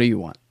 What do you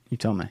want? You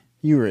tell me.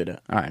 You read it.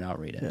 All right, I'll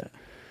read it. Yeah.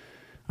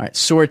 All right,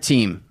 SOAR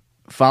team.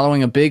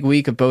 Following a big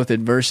week of both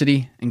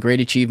adversity and great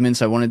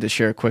achievements, I wanted to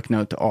share a quick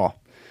note to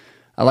all.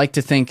 I like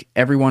to think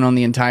everyone on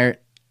the entire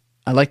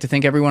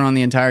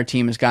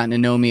team has gotten to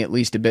know me at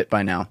least a bit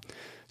by now.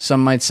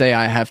 Some might say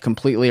I have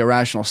completely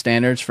irrational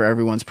standards for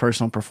everyone's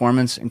personal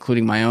performance,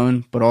 including my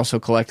own, but also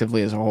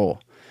collectively as a whole.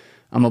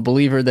 I'm a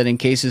believer that in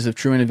cases of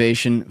true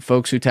innovation,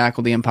 folks who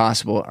tackle the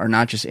impossible are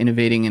not just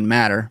innovating in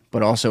matter,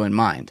 but also in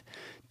mind.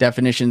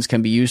 Definitions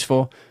can be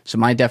useful, so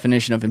my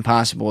definition of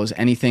impossible is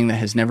anything that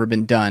has never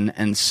been done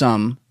and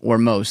some, or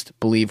most,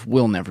 believe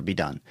will never be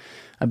done.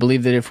 I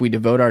believe that if we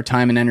devote our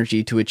time and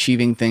energy to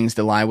achieving things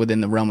that lie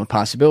within the realm of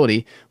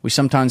possibility, we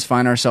sometimes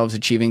find ourselves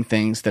achieving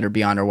things that are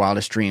beyond our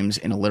wildest dreams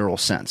in a literal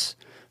sense.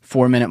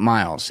 4-minute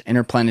miles,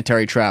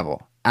 interplanetary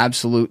travel,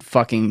 absolute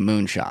fucking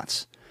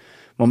moonshots.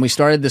 When we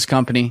started this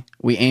company,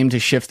 we aimed to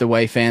shift the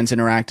way fans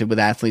interacted with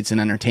athletes and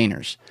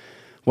entertainers.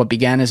 What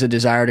began as a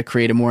desire to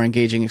create a more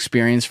engaging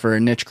experience for a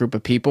niche group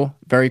of people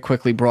very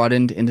quickly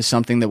broadened into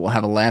something that will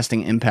have a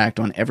lasting impact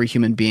on every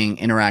human being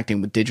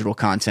interacting with digital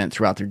content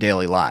throughout their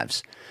daily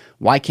lives.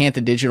 Why can't the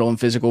digital and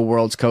physical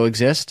worlds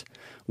coexist?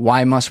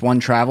 Why must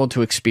one travel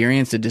to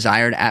experience the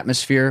desired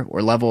atmosphere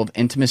or level of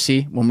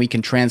intimacy when we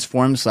can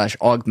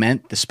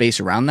transform/augment the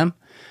space around them?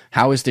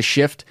 How is the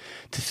shift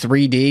to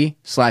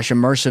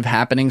 3D/immersive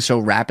happening so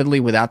rapidly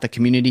without the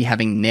community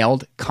having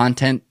nailed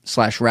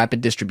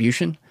content/rapid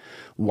distribution?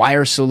 Why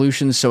are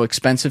solutions so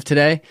expensive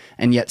today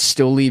and yet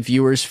still leave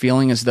viewers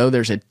feeling as though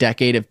there's a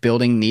decade of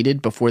building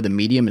needed before the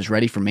medium is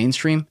ready for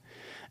mainstream?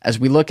 As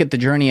we look at the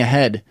journey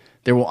ahead,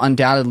 there will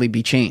undoubtedly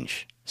be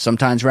change,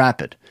 sometimes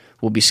rapid.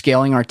 We'll be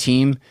scaling our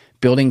team,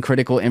 building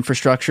critical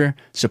infrastructure,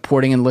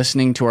 supporting and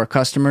listening to our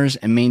customers,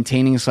 and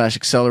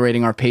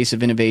maintaining/accelerating our pace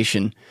of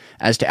innovation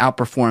as to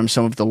outperform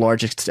some of the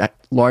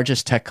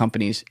largest tech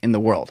companies in the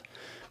world.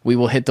 We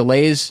will hit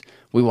delays,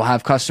 we will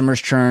have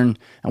customers churn,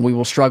 and we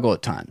will struggle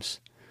at times.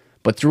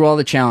 But through all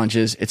the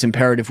challenges, it's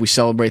imperative we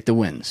celebrate the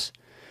wins.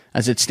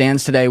 As it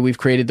stands today, we've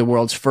created the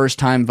world's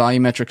first-time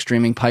volumetric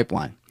streaming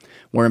pipeline.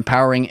 We're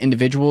empowering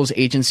individuals,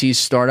 agencies,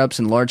 startups,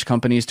 and large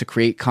companies to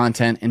create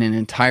content in an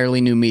entirely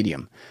new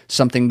medium,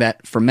 something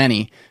that, for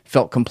many,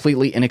 felt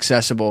completely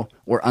inaccessible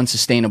or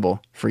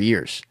unsustainable for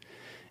years.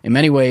 In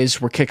many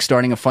ways, we're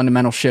kickstarting a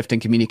fundamental shift in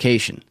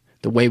communication,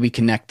 the way we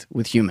connect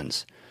with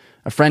humans.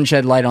 A friend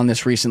shed light on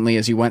this recently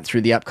as he went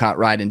through the Epcot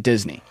ride in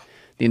Disney.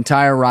 The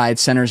entire ride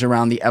centers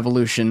around the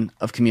evolution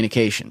of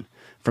communication,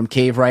 from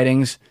cave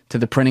writings to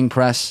the printing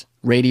press,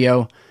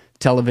 radio,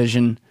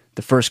 television,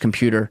 the first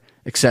computer,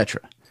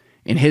 etc.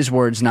 In his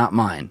words, not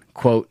mine,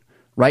 quote,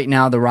 "Right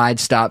now the ride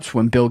stops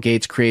when Bill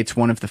Gates creates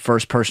one of the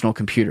first personal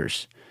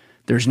computers.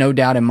 There's no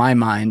doubt in my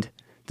mind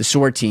the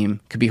SOAR team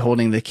could be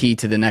holding the key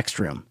to the next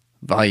room,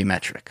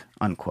 volumetric,"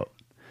 unquote.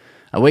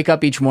 I wake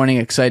up each morning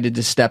excited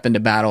to step into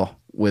battle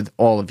with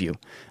all of you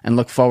and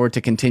look forward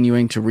to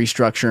continuing to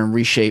restructure and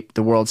reshape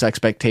the world's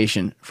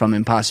expectation from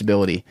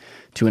impossibility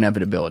to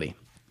inevitability.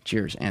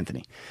 Cheers,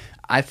 Anthony.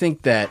 I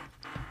think that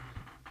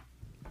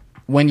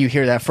when you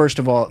hear that, first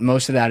of all,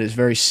 most of that is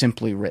very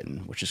simply written,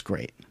 which is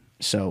great.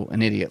 So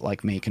an idiot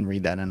like me can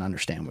read that and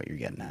understand what you're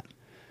getting at.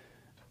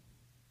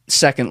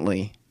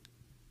 Secondly,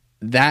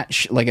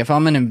 like if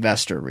I'm an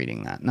investor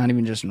reading that, not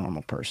even just a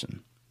normal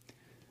person,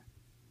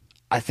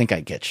 I think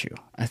I get you.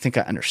 I think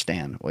I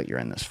understand what you're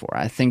in this for.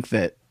 I think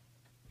that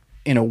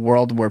in a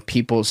world where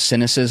people's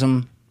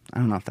cynicism, I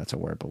don't know if that's a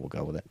word, but we'll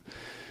go with it,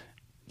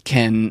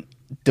 can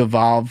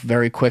devolve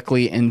very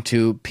quickly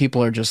into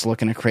people are just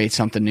looking to create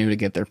something new to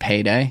get their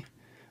payday.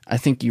 I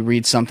think you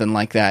read something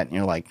like that and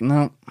you're like,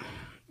 no,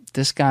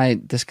 this guy's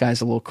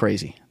a little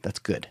crazy. That's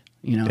good.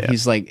 You know,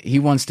 He's like, he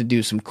wants to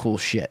do some cool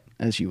shit,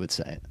 as you would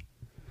say it.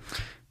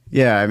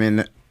 Yeah. I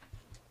mean,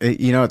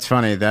 it's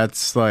funny.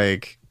 That's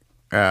like,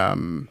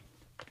 that's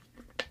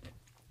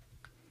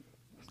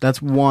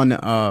one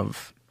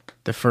of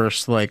the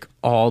first like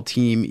all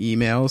team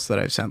emails that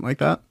I've sent like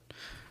that.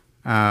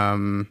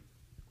 And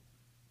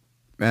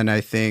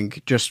I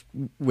think just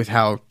with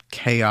how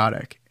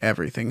chaotic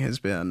everything has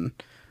been,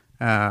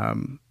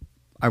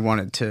 I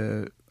wanted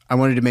to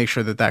make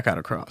sure that got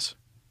across.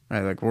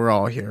 Right? Like we're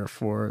all here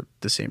for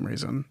the same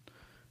reason.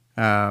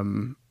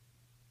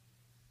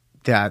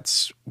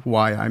 That's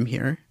why I'm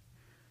here.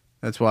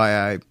 That's why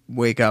I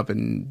wake up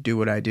and do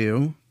what I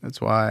do. That's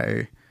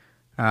why,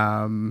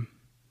 that's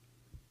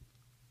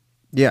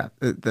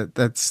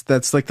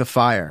like the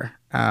fire.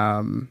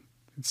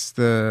 It's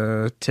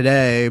the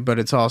today, but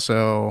it's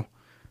also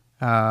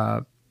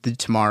the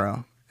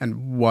tomorrow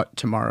and what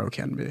tomorrow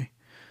can be.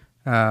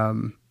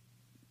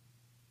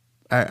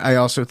 I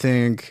also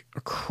think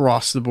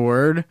across the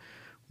board,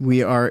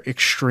 we are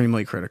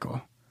extremely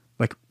critical,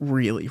 like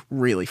really,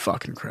 really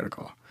fucking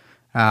critical.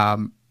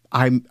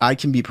 I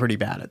can be pretty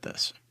bad at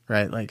this,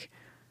 right? Like,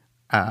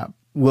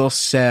 we'll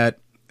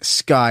set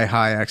sky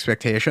high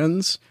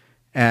expectations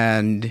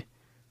and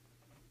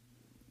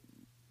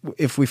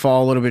if we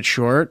fall a little bit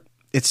short,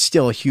 it's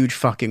still a huge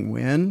fucking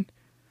win.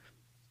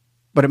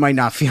 But it might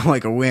not feel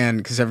like a win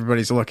because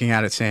everybody's looking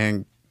at it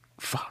saying,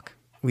 fuck,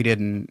 we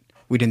didn't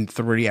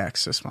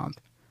 3x this month.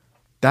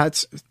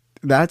 That's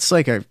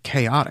like a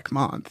chaotic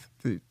month.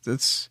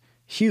 That's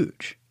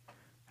huge.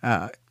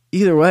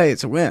 Either way,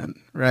 it's a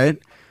win,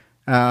 right?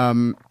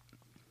 One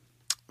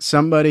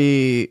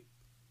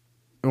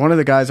of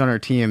the guys on our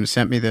team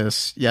sent me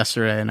this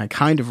yesterday, and I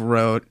kind of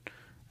wrote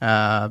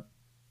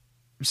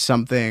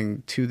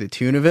something to the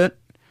tune of it.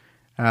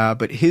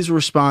 But his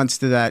response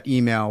to that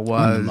email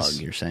was on the mug.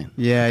 You're saying,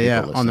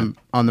 yeah,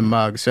 on the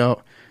mug.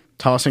 So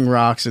tossing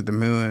rocks at the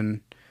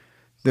moon.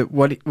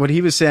 What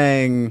he was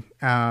saying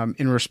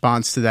in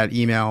response to that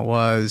email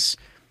was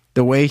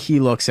the way he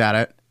looks at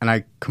it, and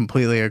I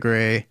completely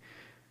agree.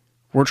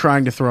 We're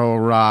trying to throw a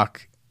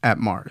rock at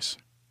Mars.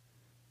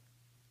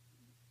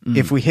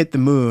 If we hit the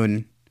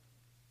moon,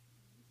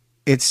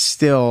 it's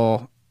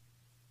still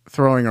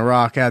throwing a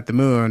rock at the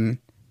moon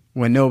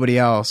when nobody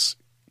else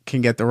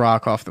can get the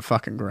rock off the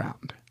fucking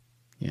ground.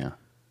 Yeah.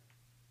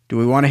 Do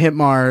we want to hit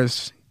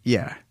Mars?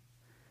 Yeah.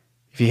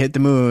 If you hit the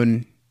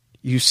moon,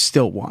 you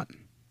still won.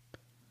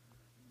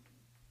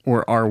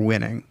 Or are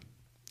winning.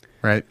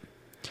 Right?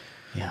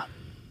 Yeah.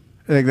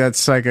 I think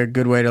that's like a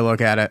good way to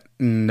look at it.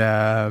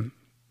 And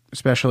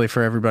especially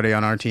for everybody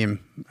on our team,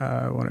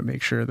 I want to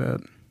make sure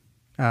that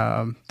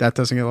that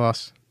doesn't get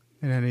lost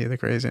in any of the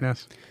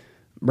craziness.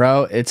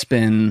 Bro, it's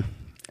been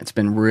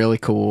really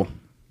cool.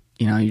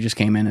 You know, you just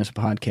came in as a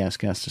podcast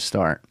guest to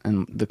start.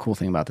 And the cool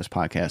thing about this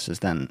podcast is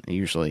then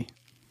usually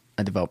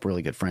I develop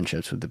really good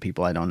friendships with the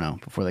people I don't know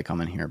before they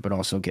come in here, but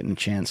also getting a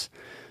chance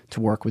to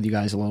work with you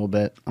guys a little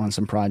bit on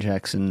some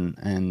projects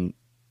and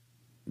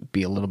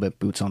be a little bit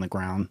boots on the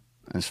ground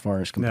as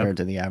far as compared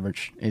to the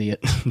average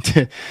idiot.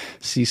 To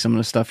see some of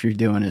the stuff you're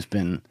doing has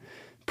been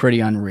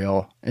pretty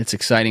unreal. It's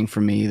exciting for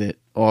me that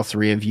all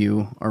three of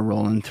you are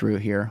rolling through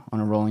here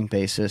on a rolling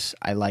basis.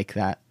 I like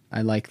that.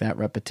 I like that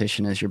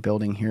repetition as you're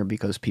building here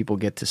because people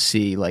get to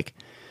see, like,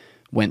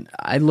 when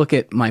I look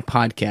at my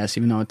podcast,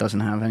 even though it doesn't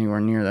have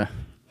anywhere near the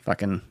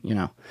fucking,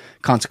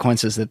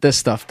 consequences that this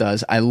stuff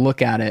does, I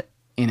look at it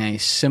in a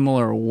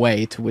similar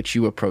way to which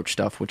you approach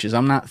stuff, which is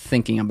I'm not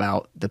thinking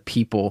about the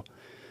people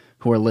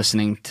who are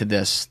listening to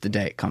this the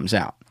day it comes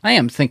out. I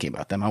am thinking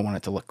about them. I want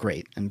it to look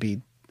great and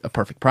be a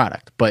perfect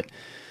product. But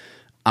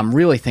I'm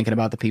really thinking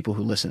about the people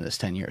who listen to this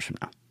 10 years from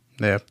now.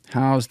 Yeah.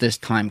 How's this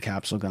time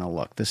capsule going to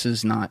look? This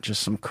is not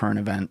just some current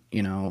event,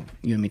 you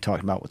and me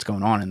talking about what's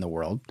going on in the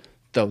world,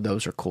 though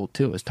those are cool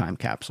too as time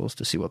capsules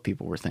to see what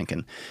people were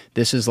thinking.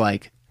 This is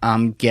like,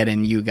 I'm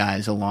getting you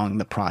guys along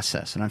the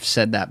process. And I've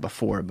said that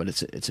before, but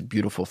it's a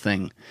beautiful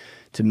thing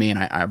to me. And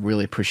I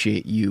really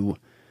appreciate you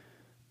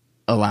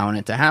allowing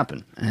it to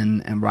happen,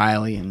 and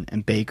Riley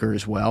and Baker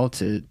as well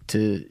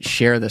to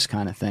share this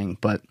kind of thing.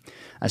 But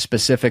I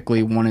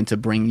specifically wanted to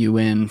bring you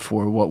in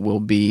for what will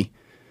be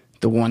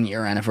the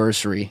 1-year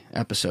anniversary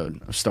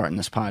episode of starting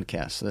this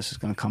podcast. So this is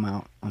going to come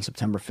out on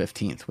September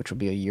 15th, which will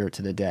be a year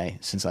to the day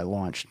since I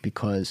launched,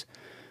 because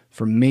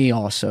for me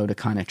also to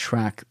kind of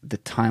track the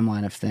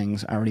timeline of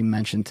things, I already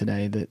mentioned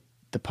today that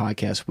the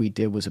podcast we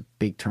did was a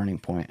big turning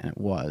point, and it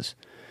was.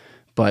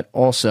 But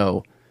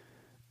also,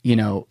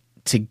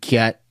 to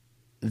get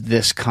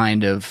this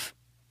kind of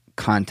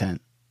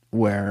content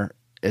where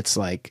it's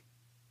like,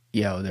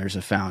 there's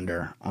a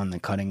founder on the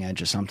cutting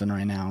edge of something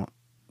right now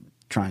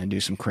trying to do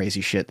some crazy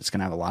shit that's going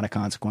to have a lot of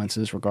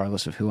consequences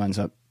regardless of who ends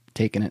up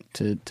taking it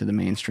to the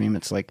mainstream.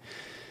 It's like,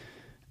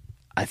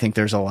 I think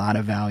there's a lot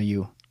of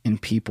value in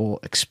people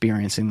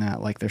experiencing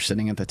that like they're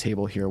sitting at the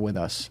table here with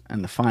us.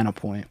 And the final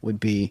point would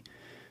be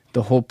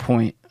the whole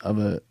point of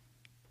a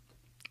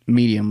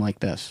medium like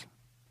this,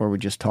 where we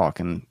just talk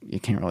and you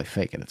can't really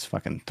fake it. It's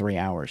fucking 3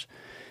 hours,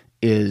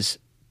 is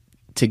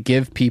to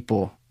give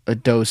people a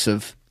dose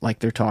of like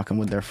they're talking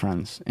with their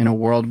friends. In a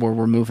world where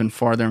we're moving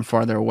farther and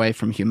farther away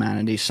from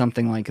humanity,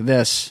 something like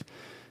this,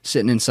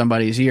 sitting in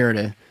somebody's ear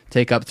to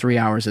take up 3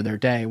 hours of their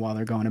day while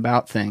they're going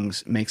about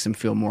things, makes them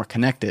feel more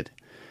connected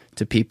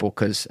to people.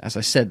 Because, as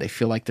I said, they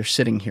feel like they're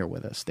sitting here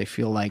with us. They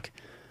feel like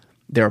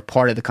they're a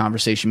part of the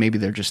conversation. Maybe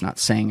they're just not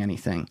saying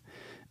anything.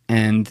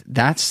 And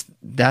that's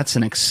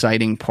an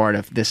exciting part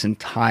of this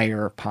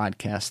entire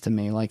podcast to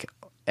me, like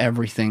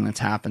everything that's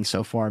happened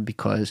so far,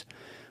 because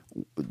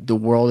the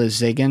world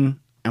is zigging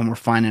and we're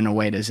finding a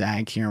way to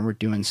zag here, and we're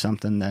doing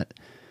something that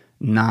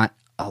not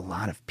a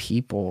lot of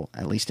people,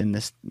 at least in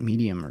this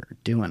medium, are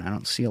doing. I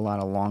don't see a lot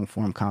of long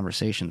form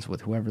conversations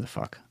with whoever the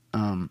fuck.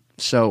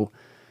 So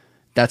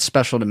that's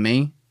special to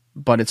me,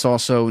 but it's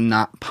also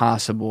not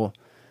possible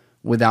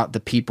without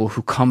the people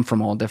who come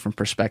from all different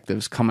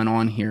perspectives coming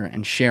on here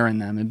and sharing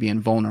them and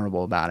being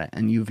vulnerable about it.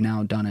 And you've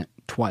now done it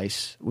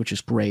twice, which is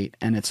great.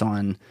 And it's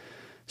on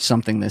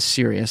something this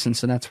serious. And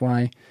so that's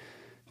why,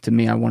 to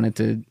me, I wanted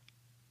to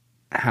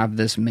have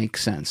this make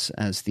sense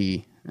as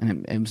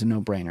and it was a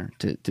no-brainer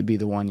to be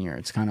the 1 year.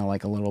 It's kind of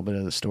like a little bit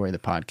of the story of the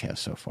podcast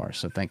so far.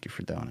 So thank you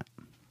for doing it.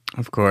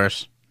 Of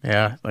course.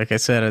 Yeah. Like I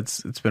said,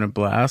 it's been a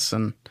blast,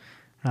 and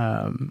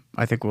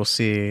I think we'll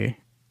see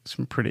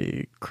some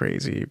pretty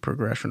crazy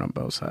progression on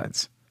both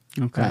sides.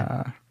 Okay.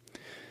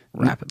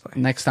 Rapidly.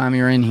 Next time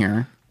you're in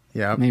here,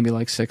 Yeah. maybe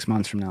like 6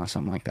 months from now,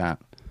 something like that,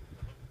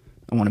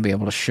 I want to be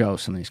able to show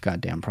some of these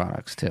goddamn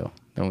products too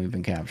that we've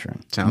been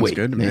capturing. Sounds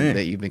good to me.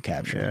 That you've been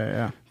capturing.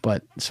 Yeah.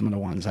 But some of the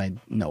ones I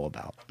know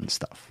about and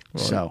stuff.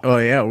 Well, oh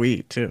yeah,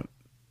 we too.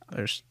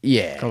 There's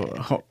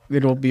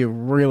it'll be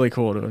really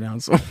cool to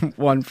announce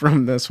one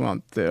from this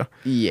month too.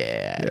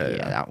 Yeah,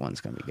 that one's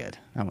gonna be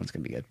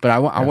good. But I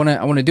want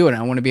to do it.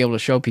 I want to be able to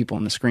show people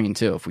on the screen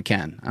too, if we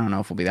can. I don't know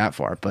if we'll be that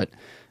far, but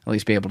at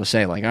least be able to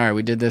say like, all right,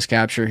 we did this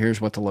capture.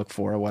 Here's what to look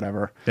for, or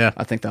whatever. Yeah,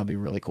 I think that'll be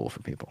really cool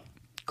for people.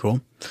 Cool.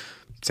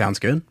 Sounds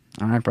good.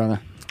 All right, brother.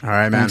 All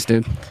right, man. Thanks,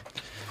 dude.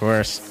 Of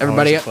course.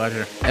 Everybody, always a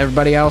pleasure.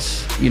 Everybody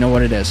else, you know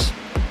what it is.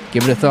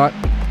 Give it a thought.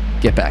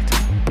 Get back to me.